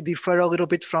might differ a little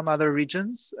bit from other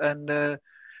regions, and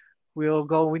we'll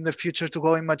go in the future to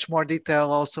go in much more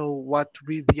detail also what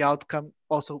will the outcome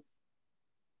also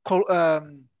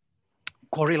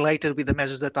correlated with the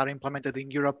measures that are implemented in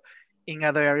Europe in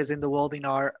other areas in the world in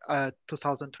our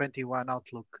 2021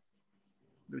 outlook,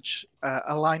 which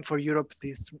align for Europe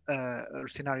these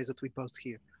scenarios that we post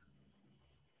here.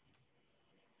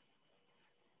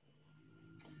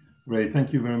 Great,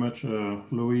 thank you very much,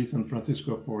 Luis and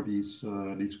Francisco, for these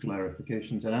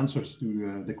clarifications and answers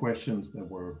to the questions that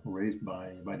were raised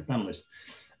by the panelists.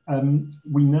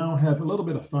 We now have a little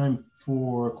bit of time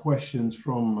for questions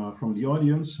from the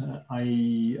audience.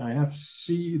 I have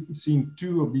seen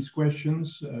two of these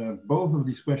questions. Both of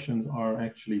these questions are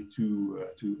actually to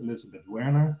Elizabeth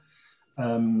Werner.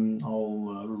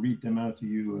 I'll read them out to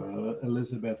you,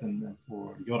 Elizabeth, and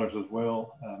for the others as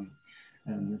well.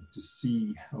 And to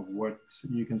see what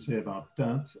you can say about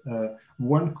that.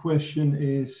 One question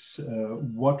is,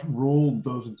 what role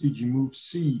does DG Move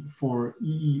see for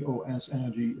EEOS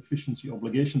energy efficiency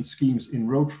obligation schemes in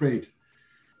road freight,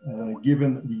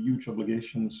 given the huge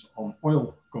obligations on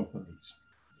oil companies?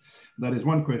 That is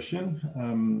one question.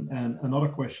 And another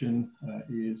question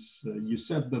is, you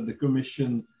said that the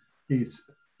Commission is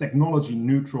technology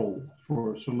neutral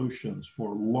for solutions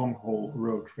for long-haul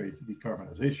road freight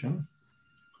decarbonization.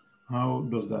 How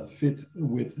does that fit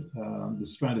with the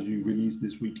strategy released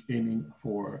this week, aiming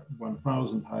for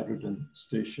 1,000 hydrogen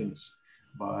stations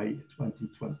by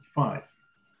 2025?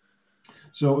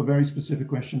 So a very specific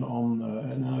question on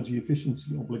an energy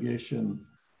efficiency obligation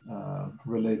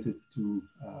related to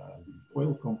the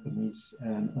oil companies,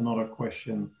 and another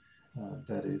question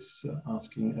that is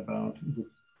asking about the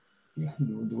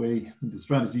way the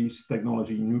strategy is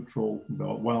technology neutral,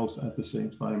 whilst at the same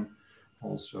time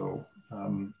also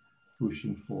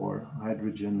pushing for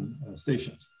hydrogen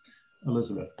stations.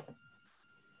 Elizabeth.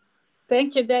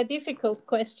 Thank you. They're difficult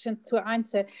questions to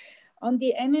answer. On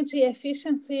the energy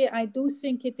efficiency, I do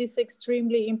think it is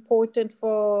extremely important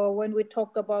for when we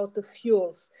talk about the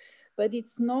fuels, but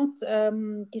it's not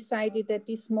decided at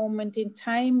this moment in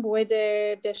time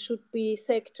whether there should be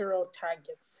sectoral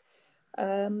targets.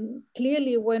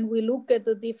 Clearly, when we look at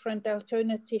the different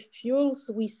alternative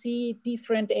fuels, we see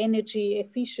different energy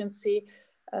efficiency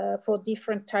for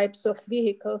different types of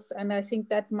vehicles. And I think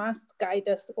that must guide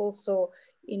us also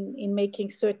in making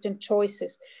certain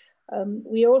choices.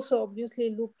 We also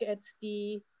obviously look at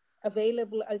the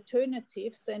available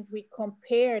alternatives, and we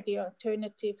compare the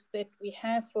alternatives that we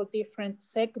have for different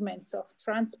segments of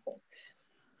transport.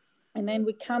 And then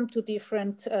we come to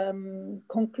different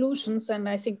conclusions. And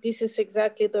I think this is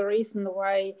exactly the reason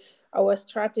why our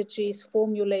strategy is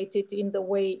formulated in the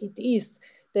way it is,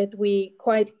 that we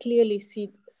quite clearly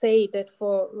say that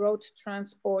for road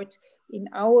transport, in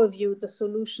our view, the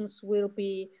solutions will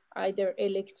be either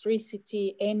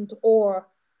electricity and or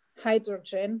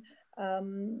hydrogen.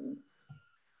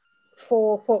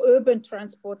 For urban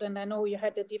transport, and I know you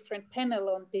had a different panel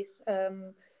on this, I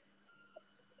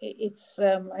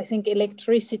think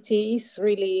electricity is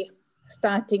really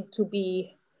starting to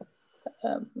be,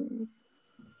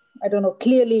 I don't know,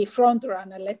 clearly front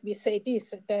runner. Let me say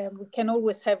this: we can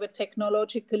always have a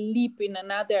technological leap in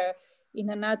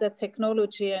another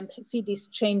technology and see this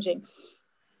changing.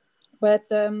 But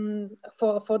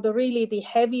for the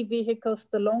heavy vehicles,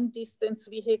 the long distance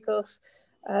vehicles,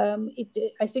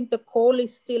 I think the call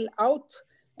is still out,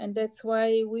 and that's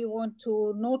why we want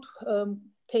to not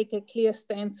take a clear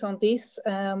stance on this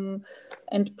and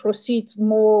proceed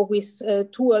more with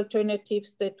two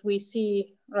alternatives that we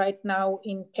see right now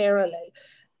in parallel.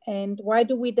 And why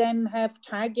do we then have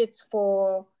targets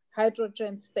for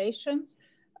hydrogen stations?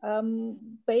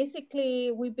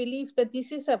 Basically, we believe that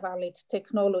this is a valid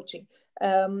technology,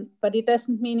 but it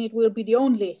doesn't mean it will be the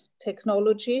only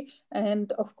technology.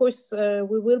 And of course,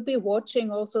 we will be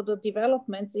watching also the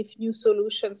developments. If new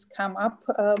solutions come up,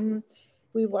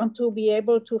 we want to be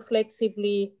able to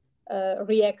flexibly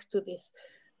react to this.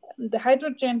 The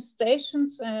hydrogen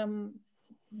stations,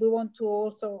 we want to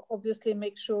also obviously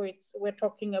make sure we're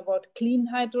talking about clean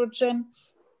hydrogen.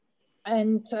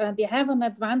 And they have an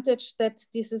advantage that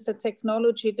this is a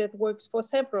technology that works for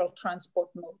several transport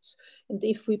modes. And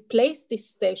if we place these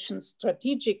stations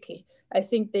strategically, I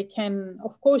think they can,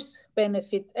 of course,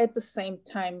 benefit at the same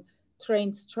time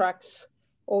trains, trucks,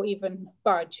 or even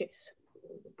barges.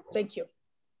 Thank you.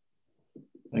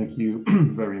 Thank you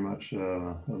very much,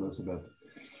 Elizabeth.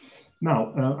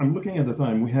 Now, I'm looking at the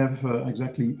time. We have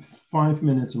exactly 5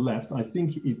 minutes left. I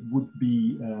think it would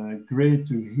be great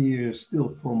to hear still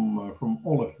from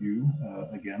all of you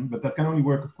again, but that can only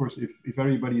work, of course, if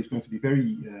everybody is going to be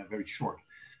very, very short.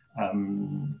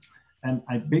 And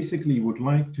I basically would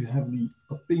like to have the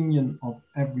opinion of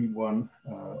everyone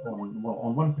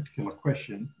on one particular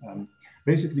question.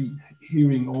 Basically,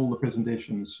 hearing all the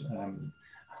presentations,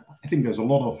 I think there's a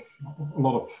lot of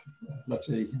let's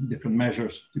say different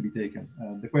measures to be taken.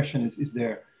 The question is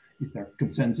there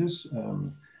consensus,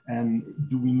 and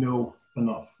do we know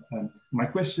enough? My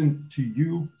question to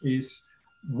you is,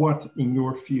 what in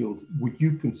your field would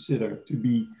you consider to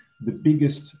be the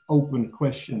biggest open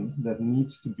question that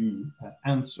needs to be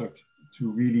answered to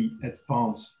really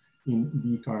advance in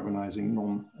decarbonizing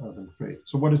non-urban freight?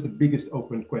 So what is the biggest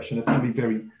open question? It can be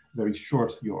very, very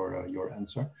short, your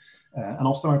answer. And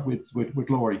I'll start with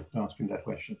Laurie asking that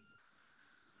question.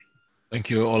 Thank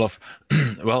you, Olaf.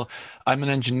 Well, I'm an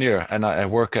engineer and I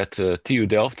work at TU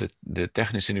Delft, the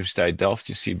Technische Universiteit Delft.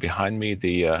 You see behind me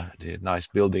the nice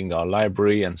building, our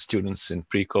library, and students in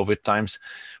pre-COVID times.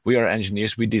 We are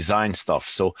engineers, we design stuff.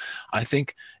 So I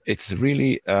think it's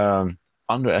really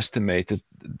underestimated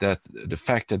that the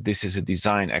fact that this is a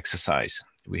design exercise.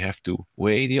 We have to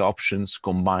weigh the options,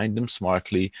 combine them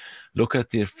smartly, look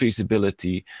at their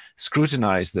feasibility,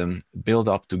 scrutinize them, build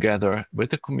up together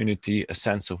with the community a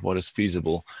sense of what is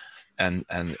feasible. And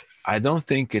I don't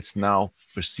think it's now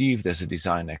perceived as a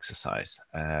design exercise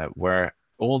where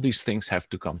all these things have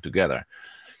to come together.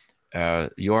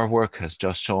 Your work has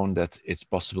just shown that it's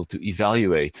possible to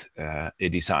evaluate a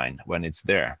design when it's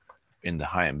there in the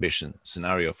high ambition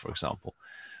scenario, for example.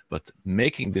 But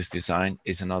making this design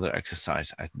is another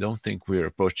exercise. I don't think we're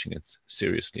approaching it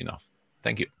seriously enough.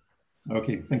 Thank you.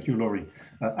 Okay, thank you, Laurie.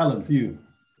 Alan, to you.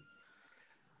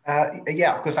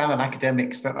 Yeah, of course, I'm an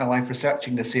academic, spent my life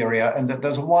researching this area, and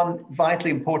there's one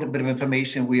vitally important bit of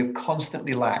information we have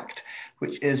constantly lacked,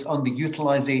 which is on the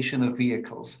utilization of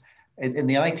vehicles. In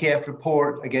the ITF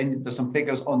report, again, there's some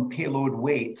figures on payload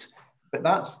weight, but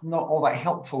that's not all that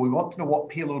helpful. We want to know what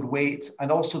payload weight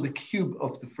and also the cube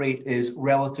of the freight is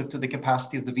relative to the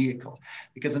capacity of the vehicle.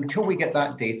 Because until we get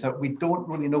that data, we don't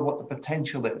really know what the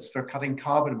potential is for cutting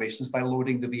carbon emissions by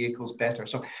loading the vehicles better.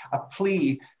 So a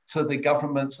plea to the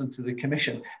governments and to the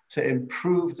Commission to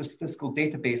improve the statistical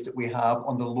database that we have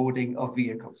on the loading of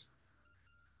vehicles.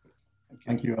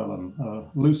 Thank you, Alan.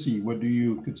 Lucy, what do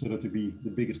you consider to be the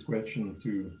biggest question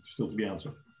still to be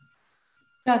answered?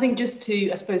 I think I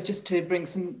suppose just to bring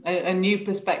a new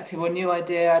perspective or new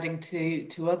idea adding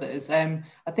to others, I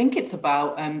think it's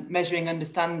about measuring,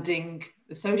 understanding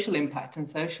the social impact and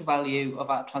social value of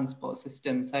our transport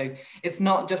system. So it's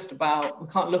not just about, we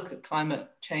can't look at climate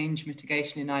change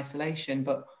mitigation in isolation,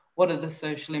 but what are the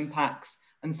social impacts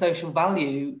and social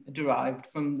value derived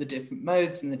from the different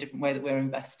modes and the different way that we're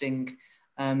investing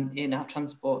in our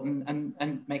transport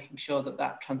and making sure that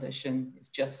that transition is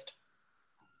just.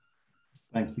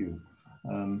 Thank you.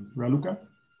 Raluca?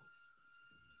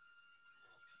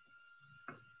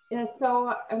 Yeah,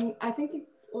 so I think it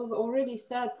was already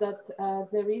said that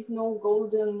there is no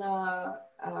golden,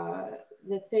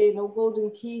 let's say no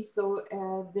golden key, so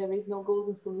there is no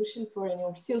golden solution for any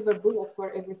or silver bullet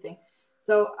for everything.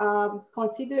 So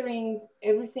considering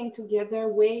everything together,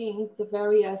 weighing the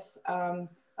various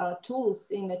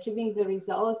tools in achieving the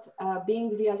result, being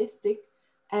realistic,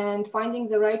 and finding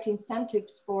the right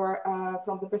incentives for,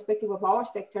 from the perspective of our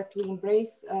sector, to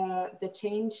embrace the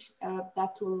change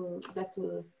that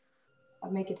will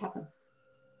make it happen.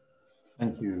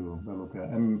 Thank you,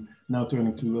 Raluca. I'm now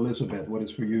turning to Elizabeth. What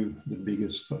is for you the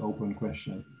biggest open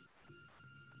question?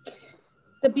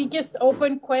 The biggest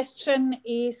open question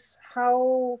is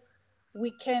how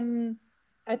we can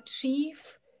achieve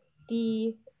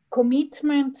the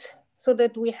commitment so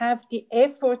that we have the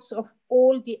efforts of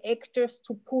all the actors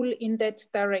to pull in that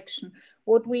direction.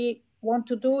 What we want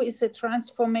to do is a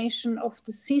transformation of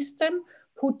the system,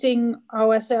 putting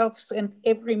ourselves and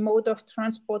every mode of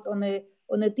transport on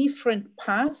a different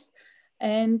path.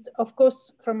 And of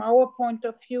course, from our point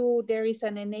of view, there is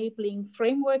an enabling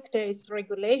framework, there is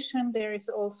regulation, there is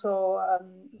also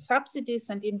subsidies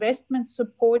and investment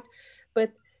support,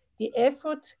 but the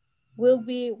effort will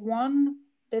be one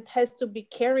that has to be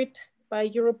carried by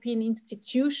European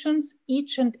institutions,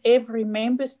 each and every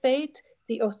member state,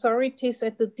 the authorities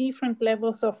at the different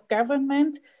levels of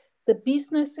government, the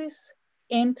businesses,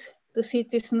 and the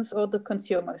citizens or the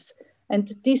consumers. And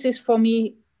this is for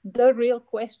me, the real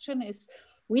question is,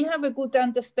 we have a good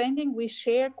understanding, we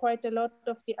share quite a lot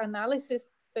of the analysis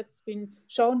that's been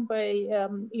shown by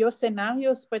your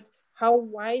scenarios, but how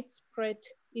widespread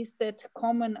is that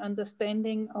common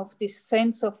understanding of this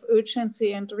sense of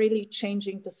urgency and really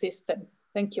changing the system?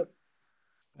 Thank you.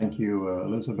 Thank you,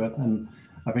 Elizabeth. And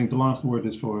I think the last word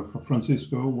is for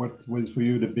Francisco. What is for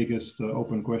you the biggest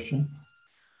open question?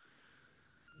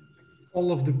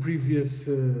 All of the previous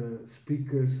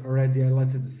speakers already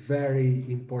highlighted very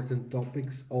important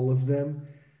topics, all of them.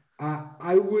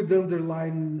 I would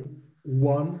underline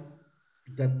one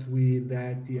that we in the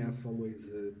ITF always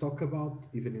talk about,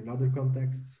 even in other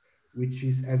contexts, which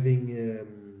is having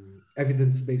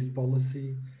evidence-based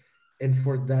policy. And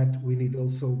for that, we need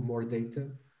also more data.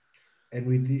 And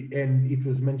it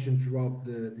was mentioned throughout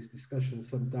this discussion,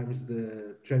 sometimes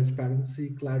the transparency,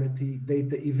 clarity,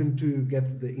 data, even to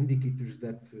get the indicators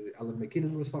that Alan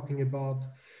McKinnon was talking about,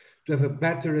 to have a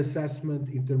better assessment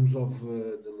in terms of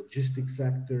the logistics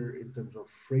sector, in terms of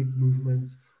freight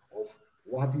movements, of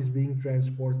what is being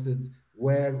transported,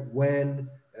 where, when,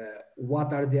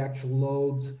 what are the actual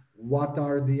loads, what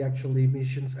are the actual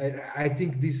emissions. I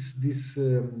think this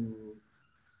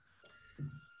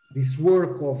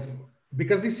work of,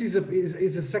 because this is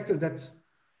a sector that's,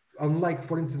 unlike,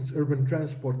 for instance, urban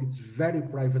transport, it's very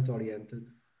private oriented.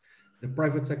 The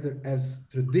private sector has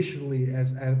traditionally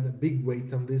had a big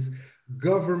weight on this.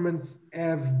 Governments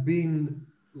have been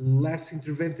less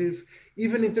interventive.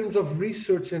 Even in terms of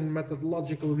research and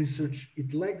methodological research,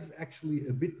 it lags actually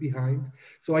a bit behind.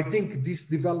 So I think these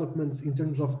developments in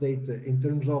terms of data, in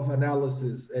terms of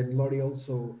analysis, and Laurie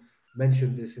also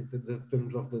mentioned this in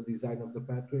terms of the design of the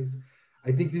pathways,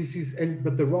 I think this is,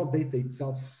 but the raw data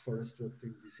itself for us to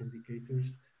obtain these indicators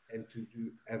and to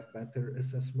have better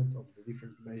assessment of the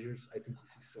different measures, I think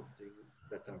this is something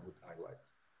that I would highlight.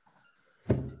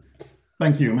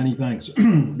 Thank you, many thanks.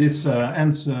 This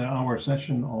ends our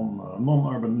session on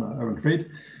non-urban urban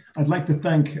trade. I'd like to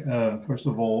thank, first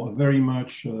of all, very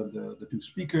much the two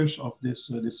speakers of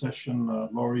this session,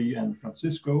 Laurie and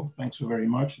Francisco. Thanks so very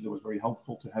much. It was very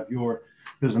helpful to have your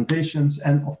presentations,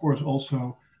 and of course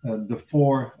also the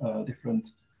four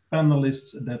different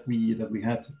panelists that we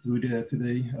had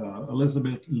today,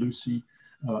 Elizabeth, Lucy,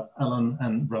 Ellen,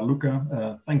 and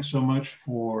Raluca. Thanks so much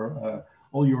for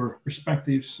all your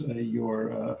perspectives,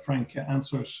 your frank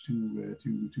answers to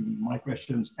my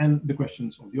questions and the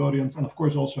questions of the audience, and of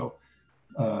course also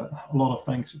a lot of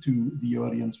thanks to the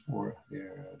audience for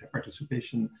their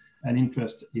participation and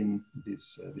interest in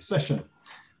this session.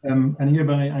 And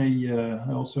hereby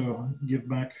I also give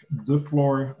back the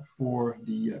floor for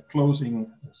the closing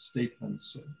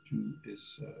statements to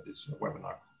this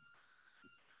webinar.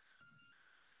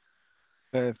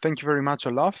 Thank you very much,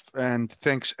 Olaf, and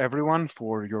thanks everyone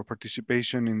for your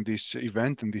participation in this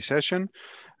event, in this session.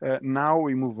 Now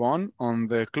we move on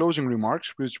the closing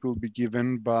remarks, which will be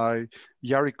given by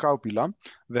Jari Kaupila,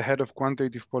 the head of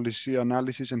quantitative policy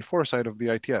analysis and foresight of the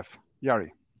ITF. Jari.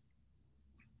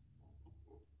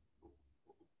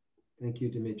 Thank you,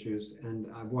 Demetrius. And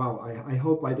wow, I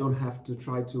hope I don't have to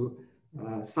try to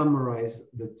summarize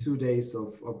the 2 days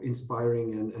of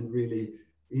inspiring and really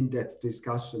in-depth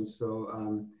discussion.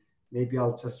 So maybe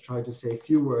I'll just try to say a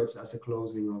few words as a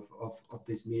closing of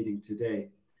this meeting today.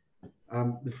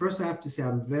 The first I have to say,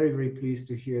 I'm very, very pleased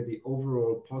to hear the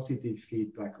overall positive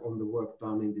feedback on the work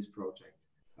done in this project.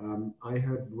 I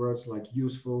heard words like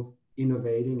useful,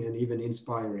 innovating, and even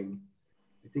inspiring.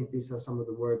 I think these are some of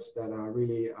the words that are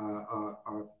really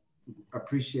are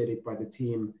appreciated by the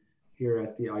team here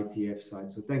at the ITF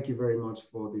side. So thank you very much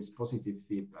for this positive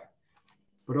feedback.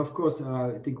 But of course,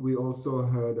 I think we also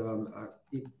heard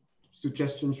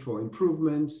suggestions for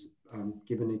improvements.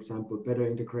 Give an example, better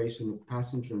integration of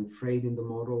passenger and freight in the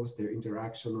models, their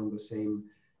interaction on the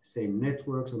same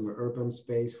networks on the urban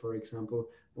space, for example,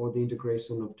 or the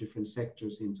integration of different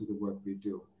sectors into the work we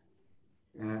do.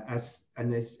 As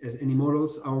any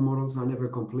models, our models are never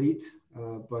complete,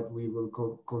 but we will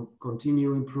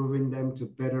continue improving them to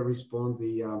better respond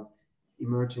the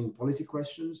emerging policy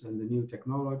questions and the new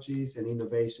technologies and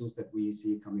innovations that we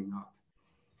see coming up.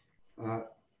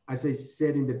 As I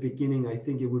said in the beginning, I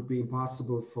think it would be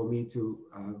impossible for me to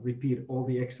repeat all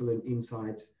the excellent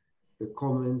insights, the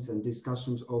comments and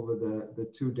discussions over the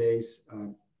 2 days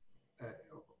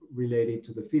related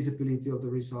to the feasibility of the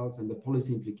results and the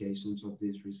policy implications of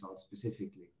these results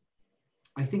specifically.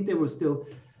 I think there were still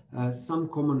some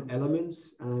common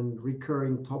elements and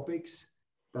recurring topics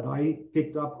that I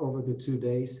picked up over the 2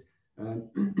 days.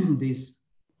 These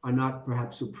are not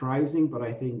perhaps surprising, but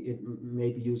I think it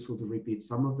may be useful to repeat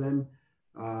some of them.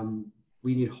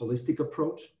 We need a holistic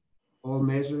approach. All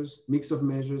measures, mix of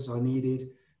measures are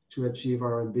needed to achieve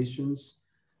our ambitions.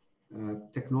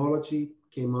 Technology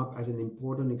came up as an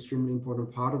important, extremely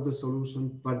important part of the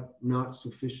solution, but not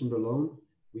sufficient alone.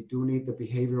 We do need the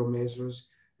behavioral measures.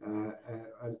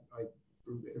 I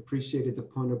appreciated the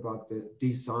point about the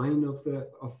design of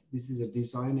this is a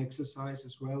design exercise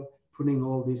as well, putting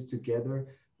all this together.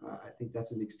 I think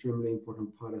that's an extremely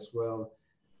important part as well.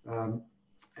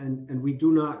 And we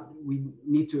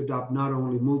need to adopt not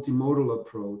only multimodal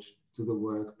approach to the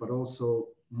work, but also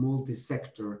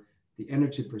multi-sector, the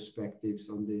energy perspectives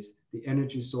on this, the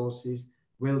energy sources,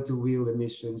 well-to-wheel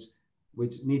emissions,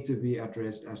 which need to be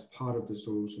addressed as part of the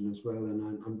solution as well.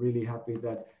 And I'm really happy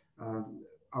that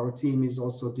our team is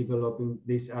also developing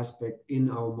this aspect in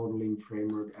our modeling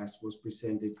framework, as was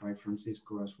presented by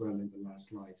Francisco as well in the last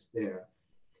slides there.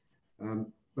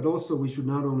 But also we should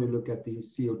not only look at the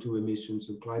CO2 emissions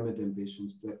and climate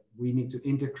ambitions, that we need to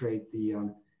integrate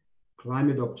the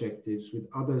climate objectives with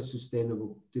other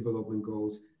sustainable development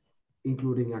goals,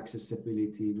 including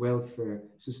accessibility, welfare,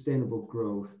 sustainable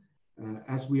growth.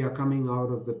 As we are coming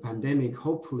out of the pandemic,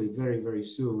 hopefully very, very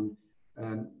soon,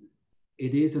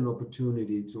 it is an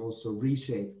opportunity to also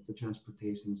reshape the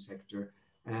transportation sector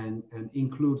and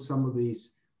include some of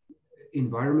these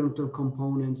environmental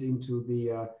components into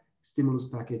the stimulus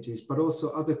packages, but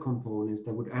also other components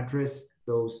that would address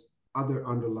those other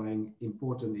underlying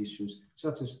important issues,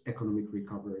 such as economic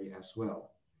recovery as well.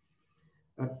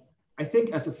 I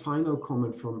think as a final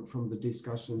comment from the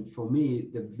discussion, for me,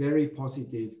 the very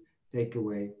positive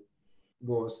takeaway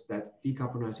was that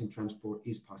decarbonizing transport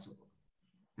is possible.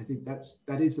 I think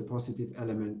that is a positive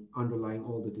element underlying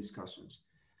all the discussions.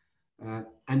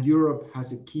 And Europe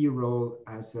has a key role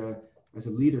as a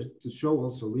leader to show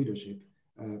also leadership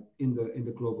in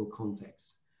the global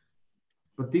context.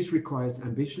 But this requires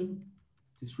ambition,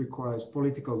 this requires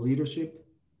political leadership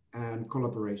and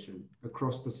collaboration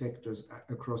across the sectors,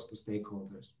 across the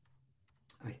stakeholders.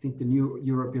 I think the new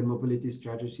European mobility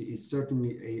strategy is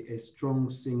certainly a strong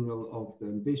signal of the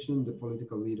ambition, the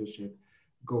political leadership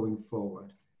going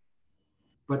forward.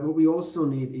 But what we also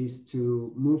need is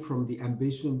to move from the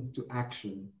ambition to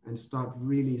action and start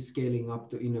really scaling up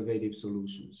the innovative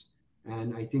solutions.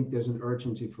 And I think there's an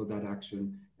urgency for that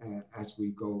action as we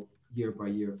go year by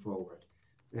year forward.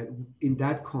 In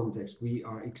that context, we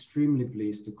are extremely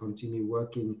pleased to continue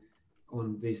working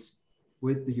on this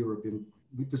with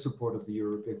the support of the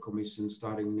European Commission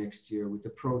starting next year with a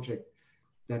project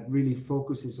that really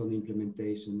focuses on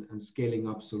implementation and scaling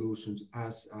up solutions,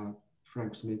 as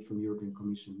Frank Smith from European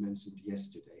Commission mentioned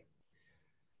yesterday.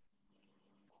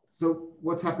 So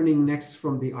what's happening next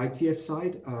from the ITF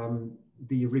side?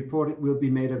 The report will be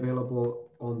made available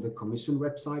on the Commission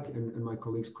website, and my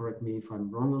colleagues correct me if I'm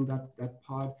wrong on that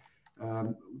part.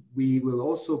 We will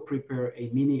also prepare a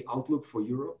mini outlook for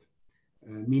Europe,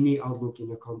 mini outlook in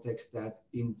the context that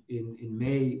in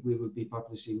May, we will be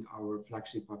publishing our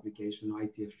flagship publication,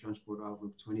 ITF Transport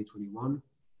Outlook 2021,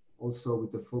 also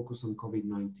with the focus on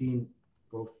COVID-19,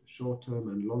 both short-term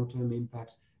and long-term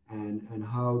impacts, and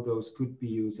how those could be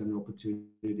used as an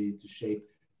opportunity to shape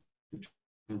the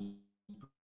transportation.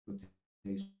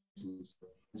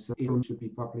 So it should be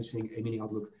publishing a mini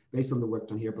outlook based on the work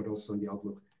done here, but also on the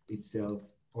outlook itself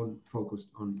focused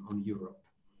on Europe.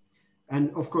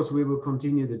 And of course, we will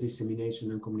continue the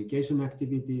dissemination and communication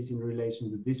activities in relation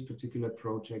to this particular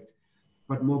project.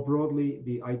 But more broadly,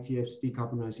 the ITF's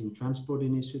Decarbonising Transport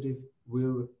initiative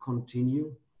will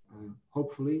continue,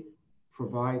 hopefully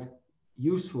provide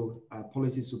useful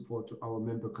policy support to our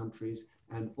member countries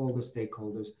and all the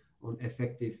stakeholders on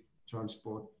effective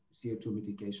transport CO2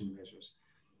 mitigation measures.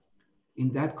 In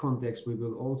that context, we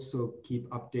will also keep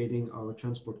updating our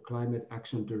Transport Climate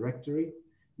Action Directory.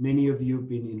 Many of you have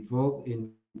been involved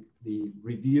in the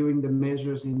reviewing the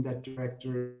measures in that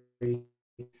directory.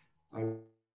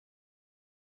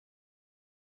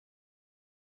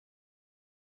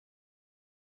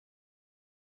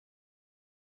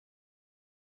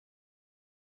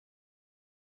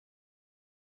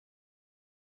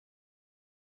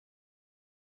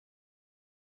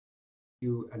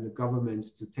 You and the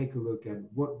governments to take a look at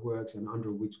what works and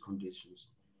under which conditions.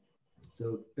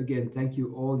 So again, thank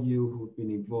you all you who've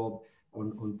been involved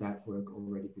on that work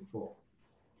already before.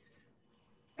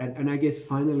 And I guess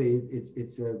finally,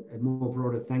 it's a more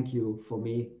broader thank you for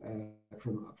me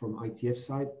from ITF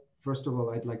side. First of all,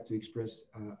 I'd like to express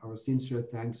our sincere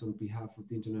thanks on behalf of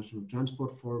the International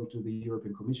Transport Forum to the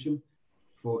European Commission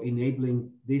for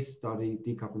enabling this study,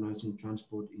 Decarbonising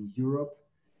Transport in Europe.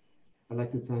 I'd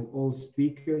like to thank all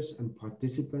speakers and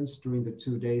participants during the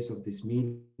 2 days of this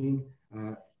meeting.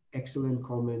 Excellent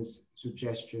comments,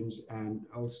 suggestions, and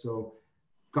also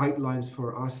guidelines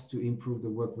for us to improve the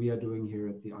work we are doing here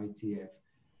at the ITF.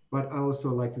 But I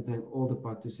also like to thank all the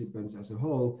participants as a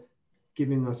whole,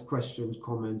 giving us questions,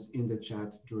 comments in the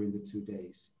chat during the 2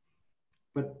 days.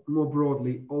 But more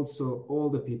broadly, also all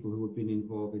the people who have been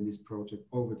involved in this project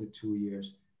over the 2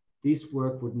 years. This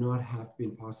work would not have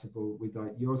been possible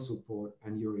without your support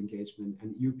and your engagement.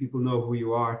 And you people know who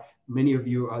you are. Many of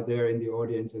you are there in the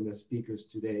audience and as speakers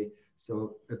today.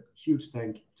 So a huge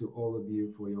thank to all of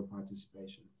you for your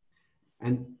participation.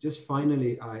 And just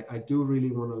finally, I do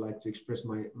really want to like to express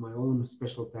my own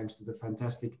special thanks to the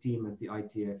fantastic team at the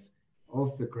ITF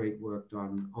of the great work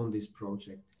done on this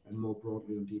project and more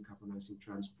broadly on decarbonizing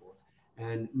transport.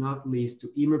 And not least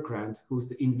to Emer Grant, who's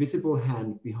the invisible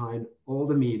hand behind all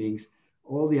the meetings,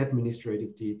 all the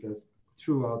administrative details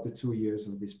throughout the 2 years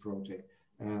of this project.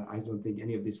 I don't think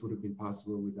any of this would have been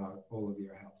possible without all of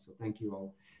your help. So thank you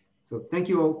all. So thank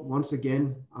you all once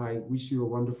again. I wish you a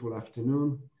wonderful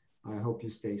afternoon. I hope you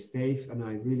stay safe, and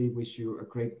I really wish you a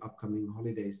great upcoming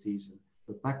holiday season.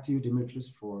 But back to you,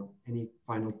 Dimitris, for any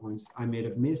final points I may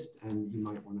have missed and you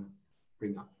might want to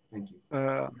bring up. Thank you.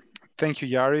 Thank you,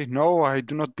 Jari. No, I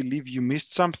do not believe you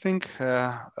missed something.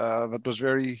 That was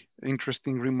very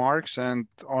interesting remarks. And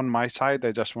on my side,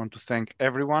 I just want to thank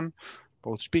everyone,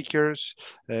 both speakers,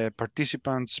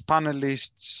 participants,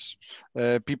 panelists,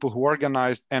 people who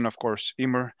organized, and of course,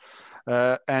 Emer.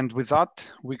 And with that,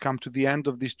 we come to the end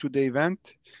of this two-day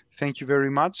event. Thank you very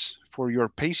much for your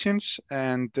patience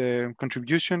and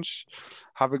contributions.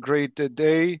 Have a great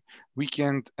day,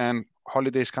 weekend, and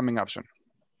holidays coming up soon.